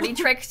for party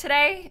tricks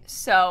today,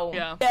 so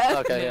Yeah.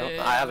 Okay,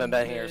 I haven't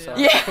been here, so.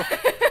 yeah.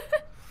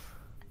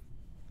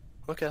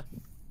 Okay.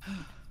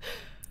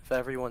 If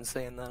everyone's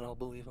saying that, I'll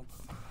believe them.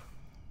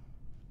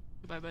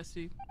 Goodbye,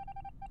 bestie.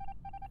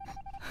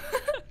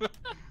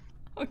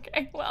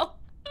 Okay, well.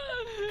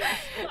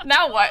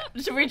 Now what?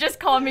 Should we just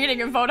call a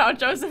meeting and vote out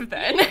Joseph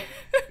then?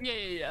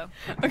 Yeah.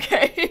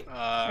 Okay.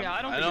 Yeah,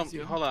 I don't think it's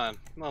you. Hold on,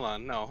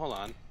 no, hold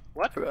on.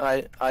 What?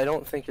 I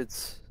don't think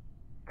it's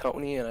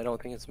Tony, and I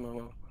don't think it's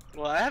Momo.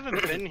 Well, I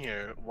haven't been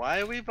here.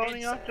 Why are we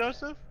voting off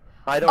Joseph?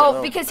 I don't know.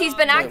 Oh, because he's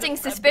been acting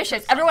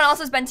suspicious. Everyone else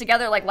has been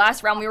together. Like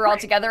last round, we were all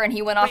together, and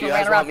he went off You and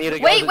guys ran around. want me to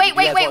go? Wait, You wait, guys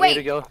wait, want me to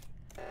wait. go?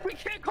 We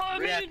can't call a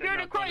meeting Reactor, during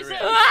no, a go to crisis.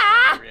 reactor.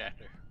 Ah!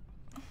 Reactor.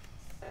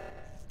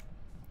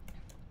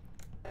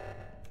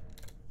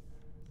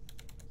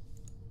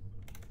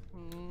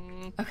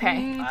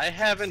 Okay. I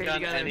haven't Stay done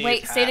together. any.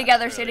 Wait, stay tasks,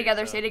 together, really, stay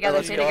together, so- stay together,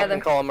 Let's stay go up together.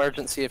 and call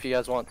emergency if you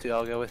guys want to.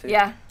 I'll go with you.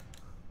 Yeah.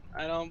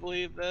 I don't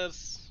believe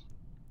this.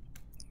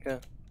 Do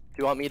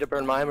you want me to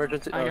burn my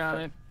emergency? I got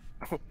Okay.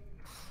 it.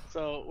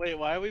 So wait,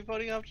 why are we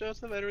voting off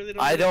Joseph? I really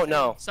don't. I don't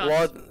know. Sus.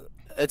 Well,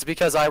 it's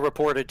because I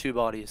reported 2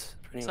 bodies.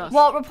 Pretty much. Sus.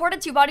 Well, it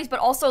reported 2 bodies, but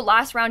also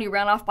last round you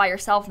ran off by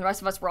yourself, and the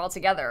rest of us were all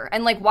together.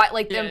 And like, why?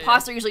 Like the Yeah,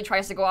 imposter usually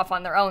tries to go off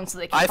on their own, so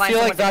they can I find feel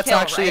someone like to that's kill,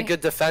 actually right? a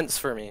good defense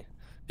for me,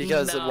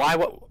 because No. why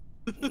would?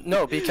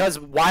 No, because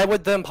why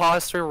would the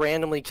imposter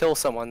randomly kill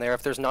someone there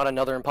if there's not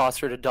another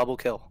imposter to double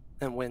kill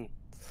and win?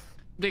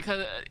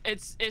 Because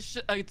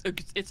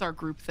it's our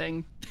group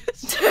thing.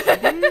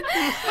 I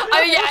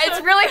mean, yeah, it's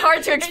really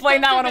hard to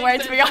explain that one away,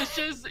 to be honest.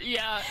 It's just,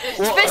 yeah.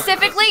 Well,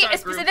 Specifically,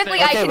 it's our group specifically,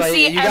 thing. I can but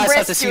see you guys have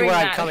Emrys to see doing where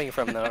I'm that. coming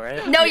from, though,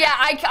 right? No, yeah,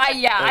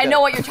 I Okay.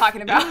 know what you're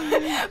talking about.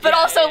 But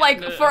also,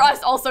 like, no. for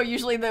us, also,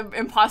 usually the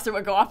imposter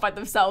would go off by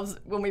themselves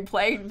when we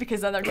play,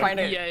 because then they're trying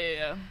to...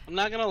 Yeah. I'm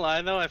not gonna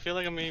lie though. I feel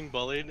like I'm being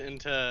bullied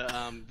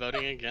into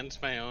voting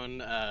against my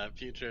own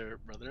future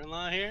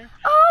brother-in-law here.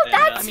 Oh, And,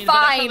 that's I mean, but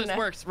that's fine. how this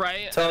works,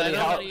 right? Tony,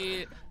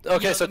 Everybody-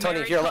 Okay, you so know, Tony,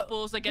 married here.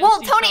 couples against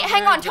Well, each Tony, other,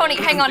 hang on, the- Tony,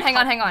 hang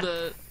on.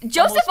 the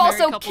Joseph almost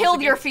married also couples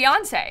killed your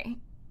against- fiance.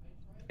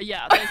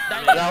 Yeah,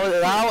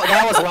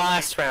 That was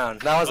last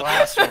round. That was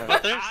last round.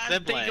 But they're I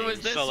siblings, think it was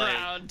this so like,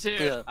 round too.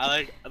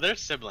 Yeah. they're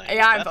siblings.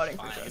 Yeah, I'm That's voting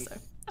for fine.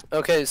 Joseph.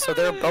 Okay, so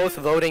they're both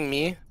voting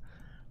me.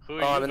 Who are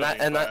you And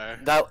voting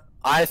for? that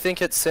I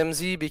think it's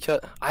Simsie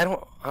because I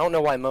don't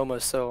know why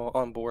Momo's so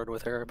on board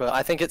with her, but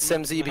I think it's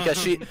Simsie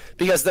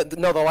because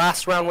the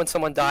last round when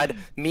someone died,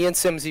 me and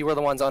Simsie were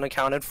the ones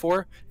unaccounted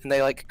for, and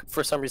they like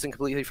for some reason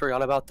completely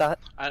forgot about that.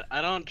 I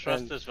don't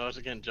trust this vote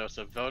again,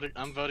 Joseph.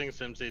 I'm voting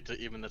Simsie to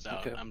even this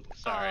out. Okay. I'm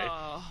sorry.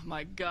 Oh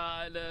my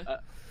god.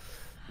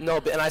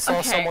 No, but and I saw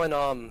Okay.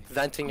 someone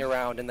venting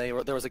around, and there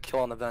was a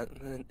kill on the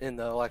vent in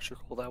the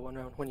electrical that one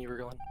round when you were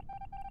going.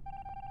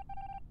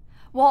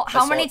 Well,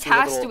 how saw many it through the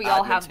tasks do little we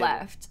all admin have table.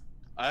 left?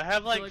 I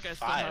have like like I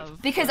still 5.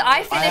 have- Because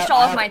I finished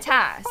all of my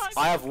tasks.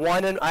 I have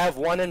one in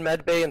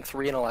medbay and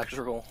 3 in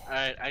electrical.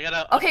 Alright, I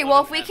gotta. Okay, upload well,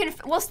 an if we ad-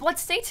 can,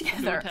 let's stay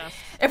together. tasks.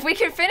 If we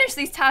can finish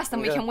these tasks,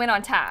 then we Yeah. can win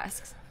on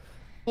tasks.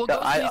 Well, Yeah,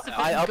 Ghost I needs to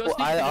finish- Ghost needs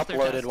to I finish their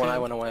uploaded task, when I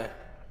too. went away.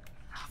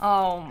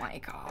 Oh my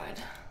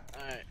god.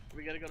 Alright,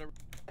 we gotta go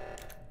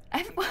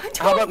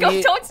to. How about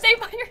me? Don't stay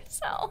by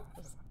yourself.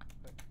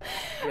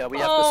 Yeah, we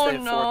have Oh to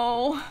stay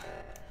no.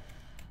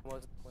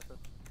 for.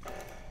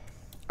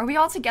 Are we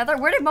all together?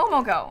 Where did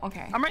Momo go?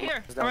 Okay. I'm right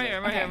here. I'm right here.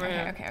 I'm right here. I'm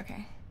right here.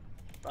 Okay.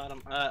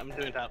 Bottom. I'm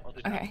doing top. I'll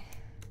do top. Okay.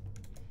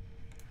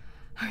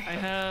 I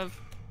have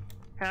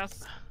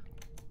tasks.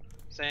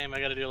 Same.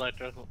 I gotta do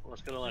electrical.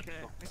 Let's go to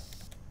electrical.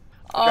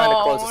 trying to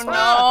close Oh this no!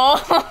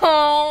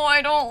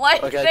 I don't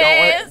like Okay,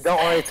 this.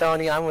 don't worry,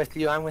 Tony. I'm with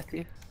you.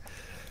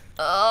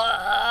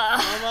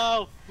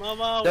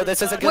 Momo. No,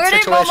 this is a good Where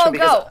did situation Momo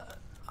because go?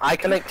 I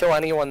couldn't kill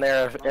anyone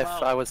there if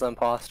Momo. I was the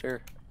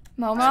imposter.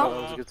 That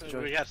Momo? was a good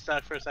situation. We got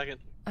stuck for a second.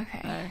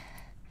 Okay.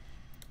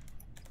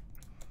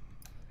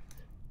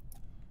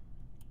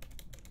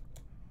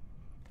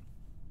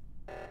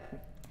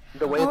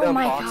 The way Oh the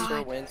my imposter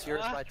God. wins here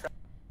is by Task.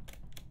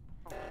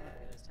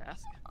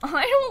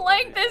 I don't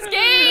like this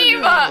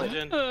game!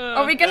 Oxygen.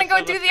 Are we gonna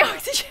go do the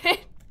oxygen?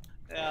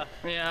 Yeah.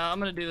 Yeah, I'm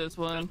gonna do this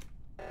one.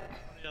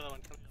 The other one.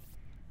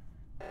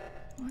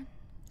 1,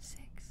 6,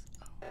 0,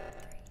 3,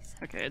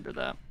 7. Okay, I did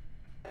that.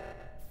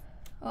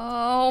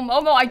 Oh,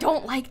 Momo, I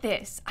don't like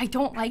this. I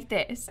don't like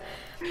this.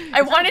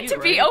 I want it you, to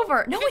be right?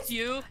 over. No, If it's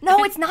you.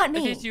 No, it's not If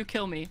me. it's you,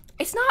 kill me.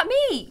 It's not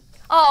me.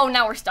 Oh,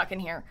 now we're stuck in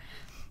here.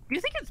 Do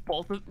you think it's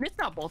both of? It's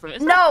not both of it.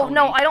 It's No, not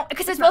no, Tony. I don't.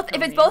 Because it's not both.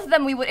 If it's Tony. both of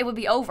them, it would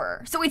be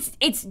over. So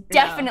it's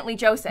definitely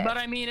Joseph. But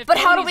I mean, if But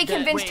how do Tony's we dead-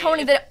 convince wait,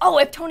 Tony if- that? Oh,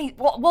 if Tony.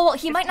 Well,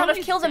 he might not have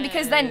Tony's killed him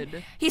because then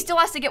dead- he still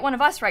has to get one of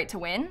us right to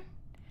win.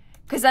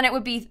 Because then it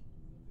would be.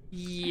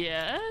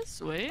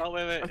 Yes. Wait. Oh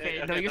wait. Okay,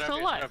 no, they're you're still up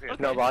here, alive. they're up here.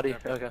 Okay. No body.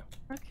 They're up Okay.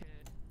 Okay. here.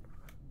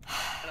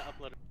 Gotta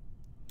upload it.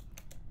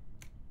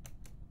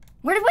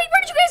 Where did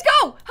you guys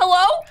go?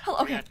 Hello? Hello.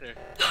 Okay. Reactor.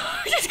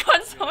 I just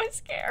got so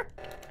scared.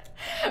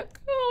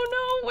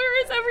 Oh no,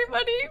 where is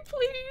everybody?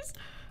 Please.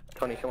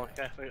 Tony, come on.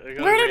 Okay, we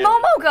go Where to did reactor.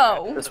 Momo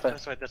go? This way.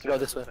 This way. Go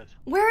this way.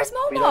 Where is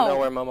Momo? We don't know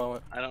where Momo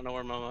went. I don't know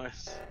where Momo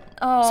is.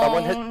 Oh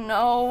Someone hit-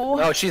 no.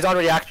 No, she's on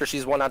reactor.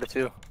 She's 1 out of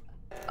 2.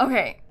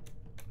 Okay.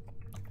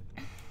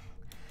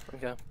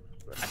 Okay.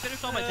 I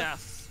finished all my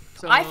tasks.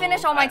 So I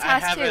finished all my I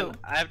tasks too. haven't-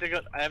 I have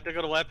to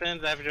go to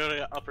weapons. I have to go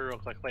to upper real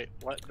quick. Wait,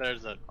 what?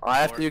 There's a. I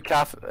have to door. do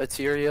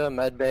cafeteria,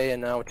 med bay,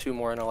 and now 2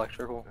 more in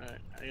electrical. Alright,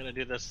 I'm gonna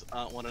do this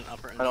one in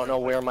upper. I don't know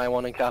where my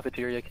 1 in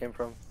cafeteria came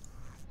from.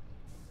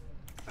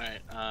 Alright,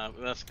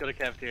 let's go to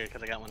cafeteria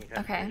because I got one in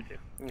cafeteria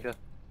too. Okay.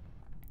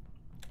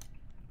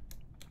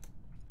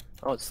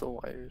 Oh, it's the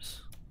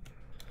wires.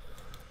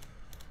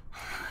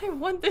 I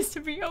want this to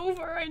be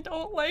over. I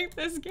don't like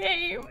this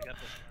game. I got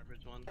this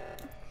garbage one.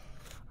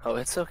 Oh,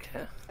 it's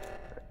okay.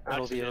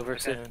 It'll be Oxygen, over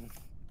okay. soon.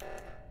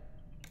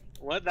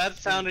 What? That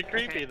sounded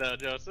creepy though,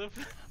 Joseph.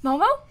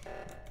 Momo?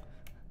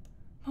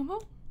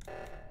 Momo?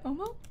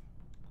 Momo?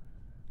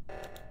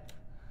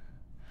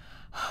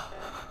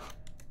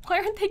 Why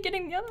aren't they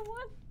getting the other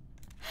one?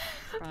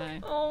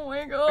 Fine. Oh my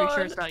Are god. you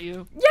sure it's not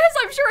you? Yes,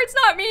 I'm sure it's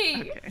not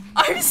me. Okay.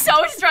 I'm so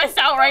stressed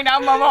out right now,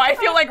 Momo. I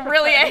feel like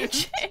really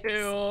anxious.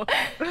 Ew.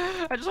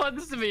 I just want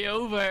this to be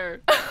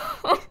over.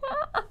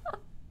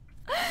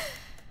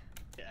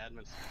 Yeah,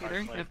 admin Peter?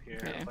 card swipe Yep. here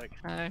Okay. real quick.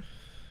 Hi.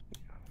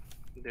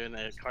 I'm doing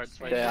a card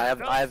swipe. Okay,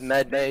 I have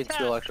med bay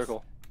to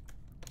electrical.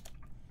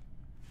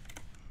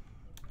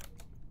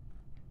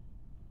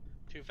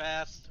 Too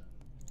fast.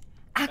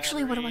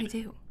 Actually, what do I read.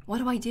 do? What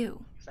do I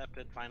do?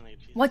 Accepted finally.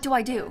 Jesus. What do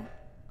I do?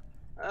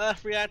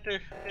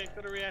 Reactor. Okay,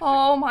 go to reactor.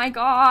 Oh my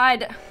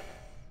god.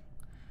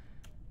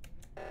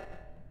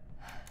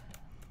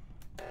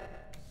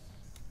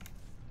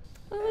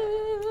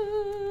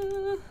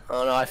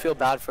 Oh no, I feel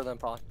bad for them,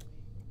 Pod.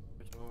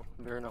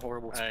 They're in a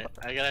horrible Alright,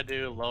 spot. I gotta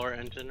do lower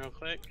engine real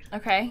quick.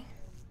 Okay.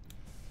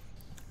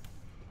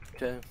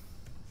 Okay.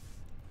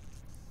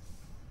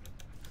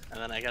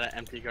 And then I gotta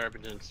empty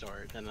garbage in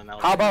storage, and then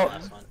that'll How be the about-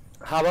 last one.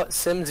 How about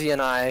Simsie and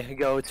I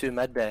go to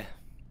med bay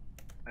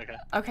Okay.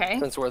 Okay.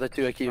 since we're the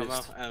 2 accused?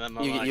 Momo, and then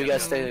Momo, I You gotta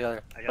guys go- stay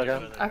together. I gotta go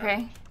Okay. to the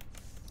Okay.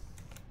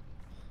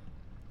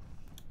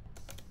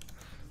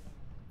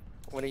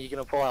 When are you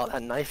gonna pull out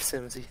that knife,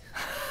 Simsie?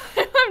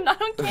 I'm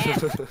not on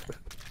camera.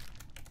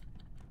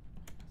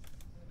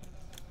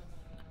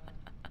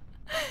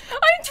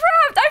 I'm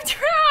trapped! I'm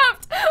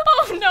trapped!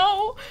 Oh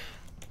no!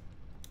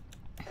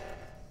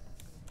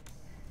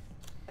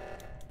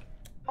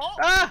 Oh!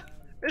 Ah!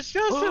 It's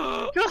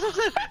Joseph! Joseph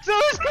said, so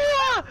is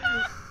Kua!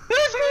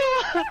 There's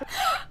Kua!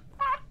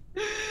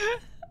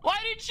 Why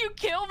didn't you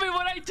kill me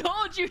when I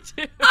told you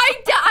to?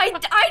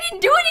 I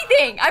didn't do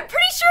anything! I'm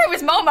pretty sure it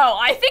was Momo.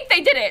 I think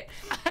they did it.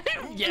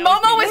 Yeah,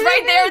 Momo was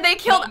right there. They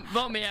killed.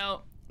 Vote me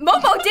out.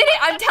 Momo did it.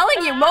 I'm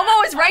telling you,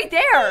 Momo was right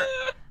there.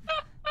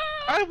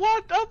 I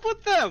walked up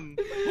with them!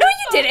 No,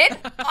 you didn't.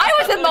 I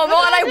was with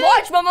Momo and I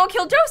watched Momo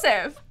kill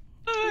Joseph.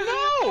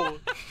 No!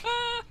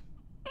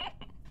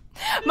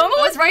 Momo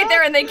was right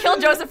there and they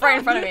killed Joseph right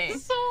in front of me.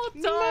 This whole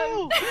time.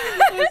 No!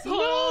 This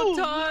whole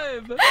No!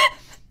 time.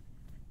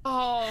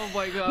 Oh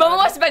my god. Momo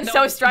must have been No,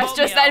 so stressed vote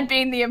just me then out.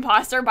 being the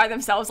imposter by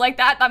themselves like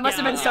that. That must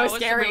have been so I was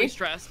scary. really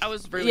stressed. I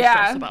was really Yeah.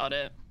 stressed about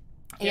it.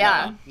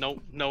 Yeah.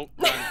 Nope, nope.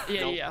 Yeah,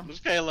 nope. yeah. It's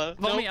Kayla.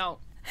 Vote Nope. me out.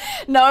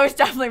 No, it's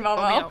definitely Vote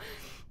me Momo. out. Vote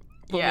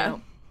me Yeah.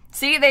 out.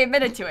 See, they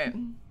admitted to it.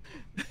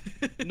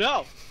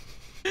 No!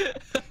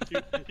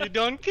 You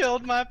done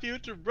killed my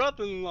future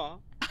brother-in-law.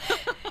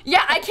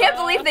 Yeah, I can't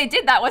believe they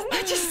did that. Wasn't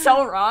that just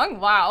so wrong?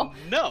 Wow.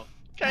 No!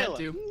 Had Kayla,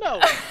 to. no!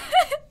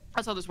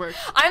 That's how this works.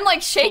 I'm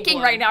like shaking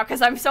blood. right now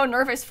because I'm so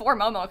nervous for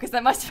Momo because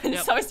that must have been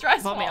Yep. so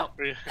stressful. Vote me out.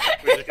 We're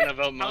just gonna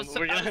vote I was, Momo. so,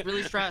 We're I gonna... was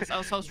really stressed. I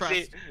was so stressed.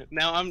 See,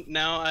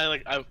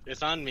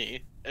 it's on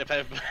me. If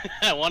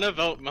I want to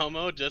vote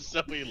Momo just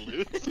so we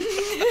lose.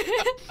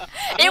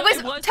 It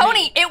was, was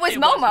Tony. me. It was It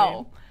was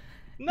Momo.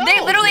 No. They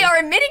literally are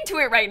admitting to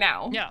it right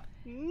now. Yeah.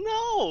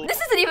 No. This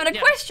isn't even a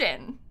Yeah.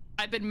 question.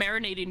 I've been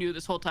marinating you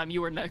this whole time.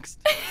 You were next.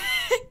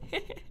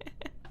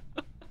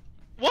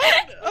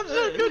 What? I'm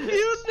so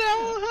confused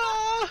now.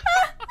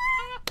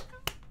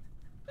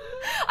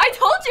 I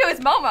told you it was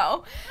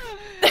Momo.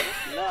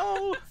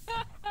 No.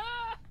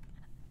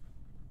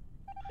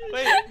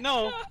 Wait,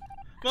 no.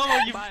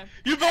 Momo,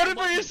 you voted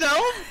for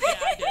yourself? Yeah,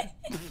 I did.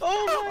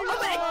 Oh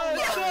my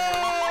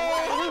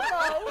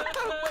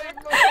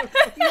god!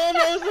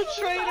 Momo's a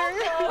traitor!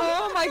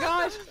 Oh my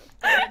gosh.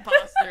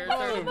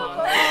 Third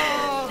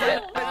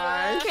imposter.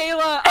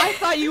 Kayla, I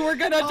thought you were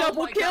gonna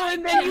double kill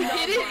and then you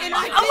did it, and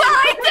I didn't.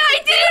 I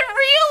didn't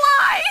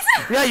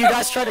realize. Yeah, you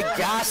guys tried to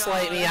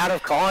gaslight me out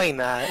of calling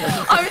that.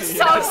 I'm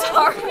so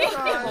sorry.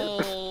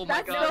 Oh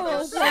my god,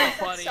 that's so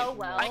funny. So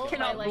well. I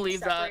cannot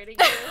believe that.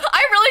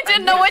 I really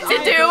didn't know what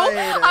to do.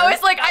 I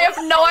was like, I have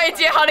no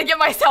idea how to get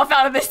myself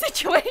out of this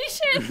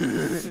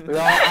situation.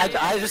 Well,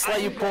 I just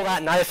let you pull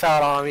that knife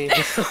out on me. I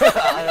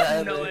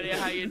have no idea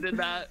how you did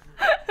that.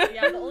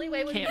 Yeah, the only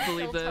way was Can't to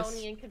believe kill this.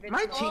 Tony and convince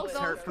My him to cheeks go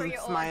hurt for from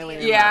your smiling.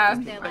 audience. Yeah.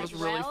 They're That like, was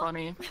really well,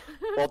 funny.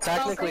 Well,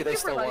 technically they Thank you for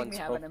still letting won. me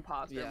have an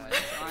imposter. Yeah. moment,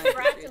 so I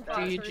Congrats, appreciate that.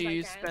 imposters,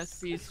 GG's, I guess.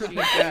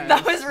 besties,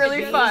 That was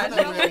really fun.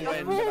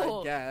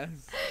 Cool. Yes.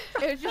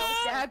 It was just That was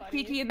so stab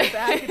funny. PT in the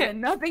back and then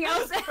nothing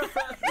else.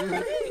 I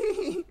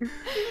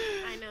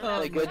know.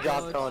 Hey, That good was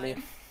job, fun. Tony.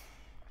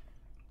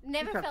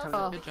 Never Good felt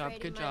job, so Good job,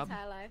 betrayed good in my job.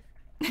 entire life.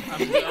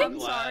 I'm I'm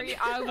Sorry,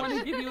 I want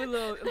to give you a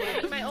little.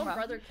 My own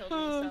brother killed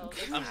me, so.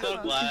 it's I'm fine.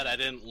 so glad I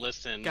didn't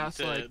listen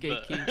Gaslight, to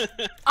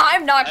gatekeep.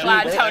 I'm not I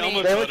glad, almost- Tony.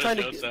 almost They were voted trying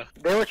to Joseph.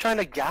 they were trying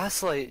to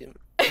gaslight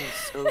me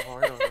so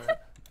hard on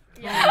that.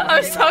 Yeah,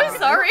 I'm so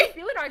sorry.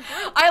 Feel it our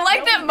group. I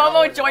like that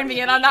Momo joined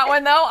me in on that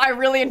one though. I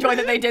really enjoyed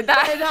that they did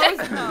that.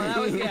 That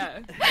was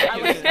yeah.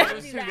 It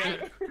was too that.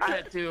 good. I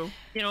had to.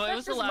 You know, it That's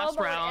was the just last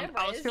Momo round.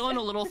 I was anyways. feeling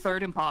a little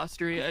third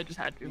impostery. I just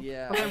had to.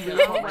 Yeah. I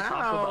really Oh felt like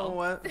Taco Bell.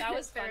 wow. That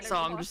was funny. So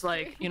I'm just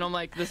like, you know, I'm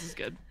like, this is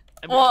good.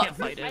 I Well, can't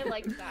fight I it.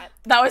 liked that.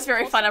 That was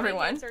very Also, fun, my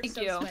everyone. hands are Thank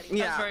so you. sweaty.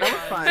 Yeah, very that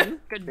was fun.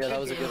 Good. Yeah, that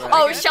was a good game. round.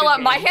 Oh, Good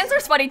Shella, my game. hands are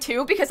sweaty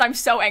too because I'm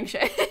so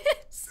anxious.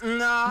 No,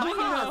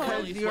 No,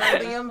 because you you are swear.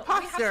 the We have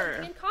imposter.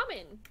 something in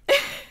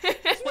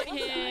common.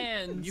 Sweaty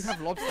hands. You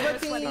have lobster.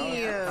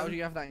 Sweaty. How do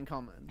you have that in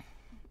common?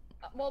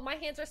 Well, my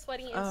hands are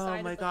sweaty inside.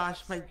 Oh my of the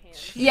gosh, my lobster hands.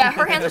 cheeks. Yeah,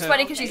 her hands are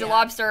sweaty because she's a Yeah.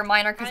 lobster.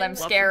 Mine are because I'm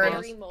scared.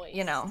 very moist.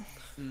 You know.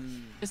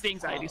 It's the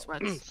anxiety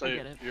sweats. So I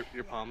get it.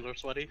 your palms are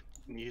sweaty?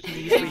 Knees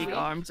These weak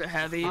arms are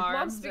heavy. Mom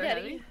Arms are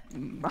spaghetti.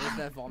 Is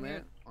there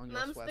vomit on your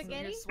Mom sweater?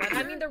 spaghetti?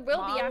 I mean, there will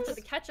be after Moms.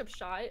 the ketchup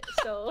shot.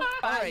 So,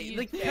 Alright,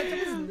 the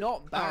ketchup is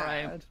not bad.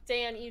 Alright.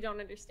 Dan, you don't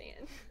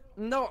understand.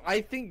 No,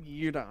 I think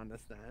you don't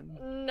understand.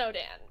 No,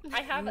 Dan.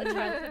 I have a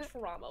childhood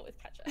trauma with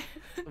ketchup.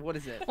 What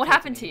is it? What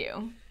happened to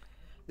you?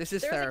 This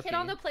is There was therapy. a kid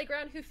on the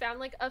playground who found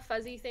like a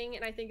fuzzy thing,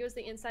 and I think it was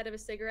the inside of a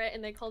cigarette,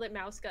 and they called it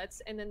mouse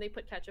guts, and then they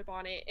put ketchup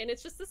on it, and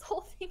it's just this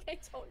whole thing I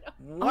don't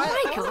know. What?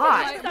 Oh my I,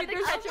 god. That the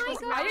there's- ketchup was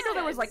I didn't know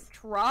there was like nonsense.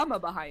 trauma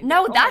behind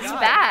No, it. Oh my that's God.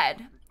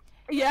 bad.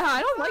 Yeah,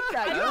 I don't like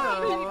that. I You know.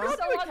 don't Oh. do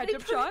So a what, they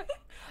ketchup put- shot.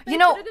 They You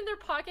know- put it in their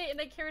pocket, and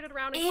they carried it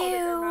around and called it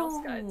their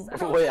mouse guts. I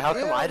don't Wait, how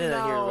come I Ew,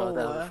 didn't hear about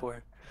no. that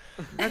before?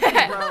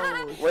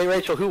 That's gross. Wait,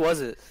 Rachel, who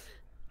was it?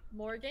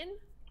 Morgan?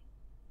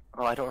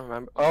 Oh, I don't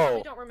remember. I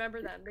Oh, don't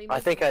remember them. They I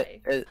moved think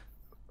away.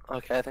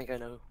 Okay, I think I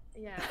know.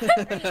 Yeah.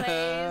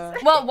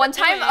 Anyways, Well, one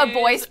time a boy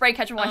Anyways, sprayed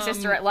ketchup on my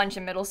sister at lunch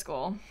in middle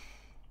school.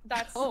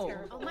 that's Oh.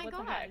 terrible. Oh my What the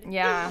God. heck? I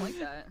Yeah. don't like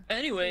that.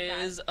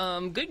 Anyways,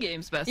 good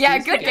games, besties. Yeah,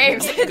 good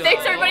games. Let's go.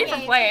 Thanks everybody for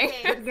Okay, playing.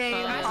 okay. Good game,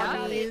 Yeah,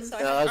 Hobbies. So I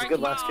Yeah, that have was a good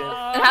last game.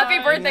 And happy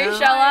birthday, Yeah.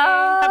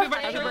 Shella. Happy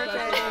birthday.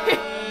 Happy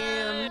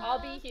birthday. I'll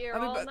be here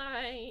Happy all bir-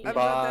 night. Happy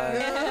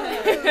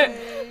Bye.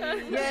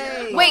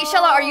 birthday. Yay. Wait,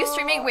 Shella, are you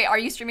streaming? Wait, are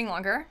you streaming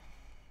longer?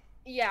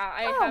 Yeah,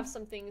 I Oh. have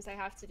some things I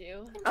have to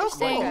do. Oh,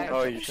 cool. Okay.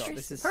 Oh, you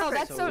This is Oh,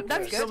 that's so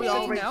that's So good. we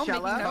all to rate know, making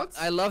Shella? notes.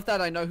 I love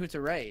that I know who to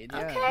raid. Yeah.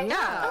 Okay.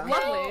 Yeah.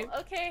 Lovely. Oh,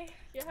 okay.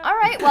 Yeah. All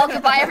right. Well,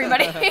 goodbye,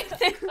 everybody. Bye.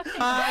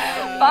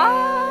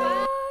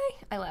 Bye.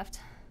 I left.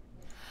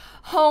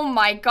 Oh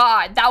my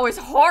god, that was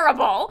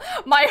horrible.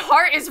 My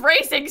heart is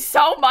racing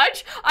so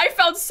much. I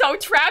felt so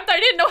trapped. I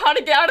didn't know how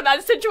to get out of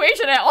that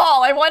situation at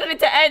all. I wanted it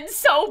to end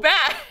so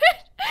bad.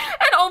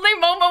 And only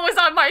Momo was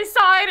on my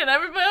side, and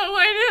everybody,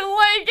 I didn't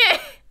like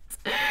it.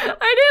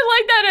 I didn't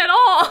like that at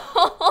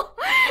all.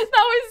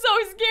 That was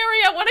so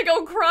scary. I want to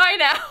go cry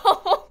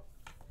now.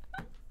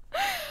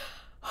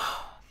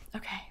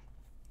 Okay.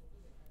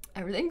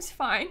 Everything's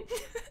fine.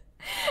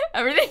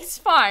 Everything's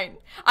fine.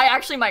 I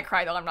actually might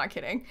cry though, I'm not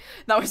kidding.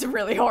 That was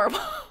really horrible.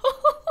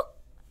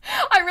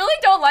 I really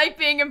don't like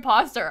being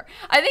imposter.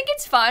 I think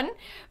it's fun,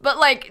 but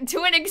like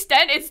to an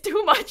extent it's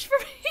too much for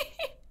me.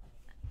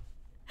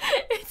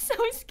 It's so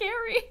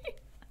scary.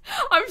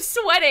 I'm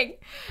sweating.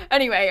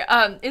 Anyway,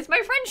 it's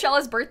my friend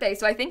Shella's birthday,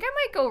 so I think I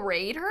might go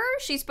raid her.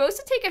 She's supposed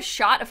to take a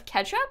shot of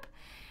ketchup.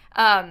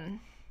 And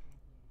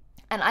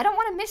I don't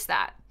want to miss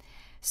that.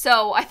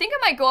 So I think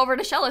I might go over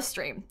to Shella's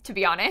stream, to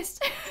be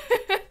honest.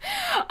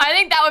 I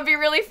think that would be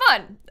really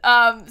fun.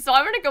 So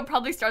I'm gonna go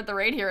probably start the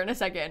raid here in a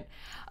second.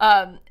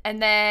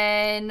 And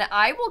then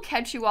I will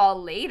catch you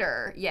all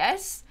later,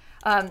 yes?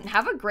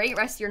 Have a great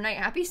rest of your night.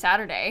 Happy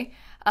Saturday.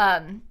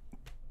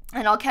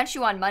 And I'll catch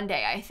you on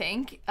Monday, I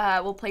think.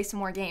 We'll play some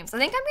more games. I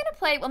think I'm gonna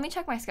play, let me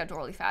check my schedule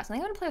really fast. I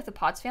think I'm gonna play with the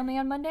Potts family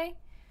on Monday.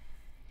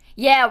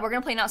 Yeah, we're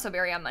gonna play Not So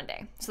Berry on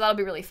Monday. So that'll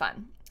be really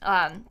fun.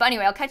 But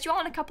anyway, I'll catch you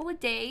all in a couple of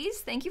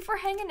days. Thank you for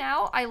hanging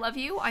out. I love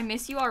you. I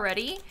miss you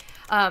already.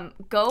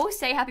 Go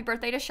say happy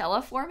birthday to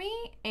Shella for me,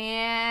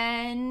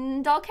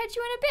 and I'll catch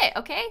you in a bit,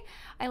 okay?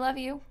 I love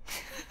you.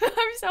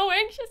 I'm so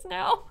anxious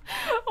now.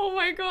 Oh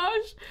my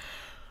gosh.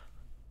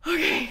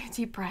 Okay,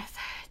 deep breath.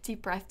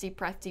 Deep breath, deep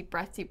breath, deep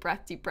breath, deep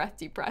breath, deep breath,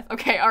 deep breath.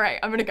 Okay, all right,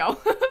 I'm gonna go.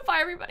 Bye,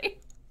 everybody.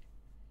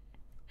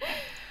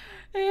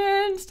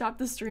 And stop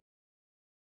the stream.